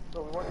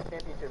 So we won the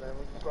championship, man.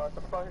 We just brought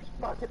the first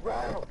fucking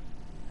round.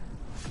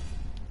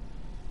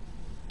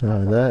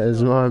 Oh, that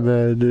is my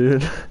bad,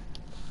 dude. I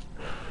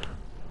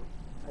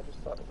just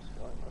thought it was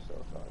fun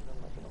myself.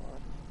 I'm not gonna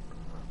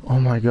lie. Oh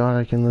my god,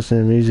 I can listen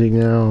to music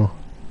now.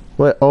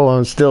 What? Oh,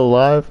 I'm still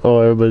alive? Oh,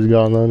 everybody's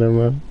gone. No, never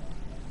mind.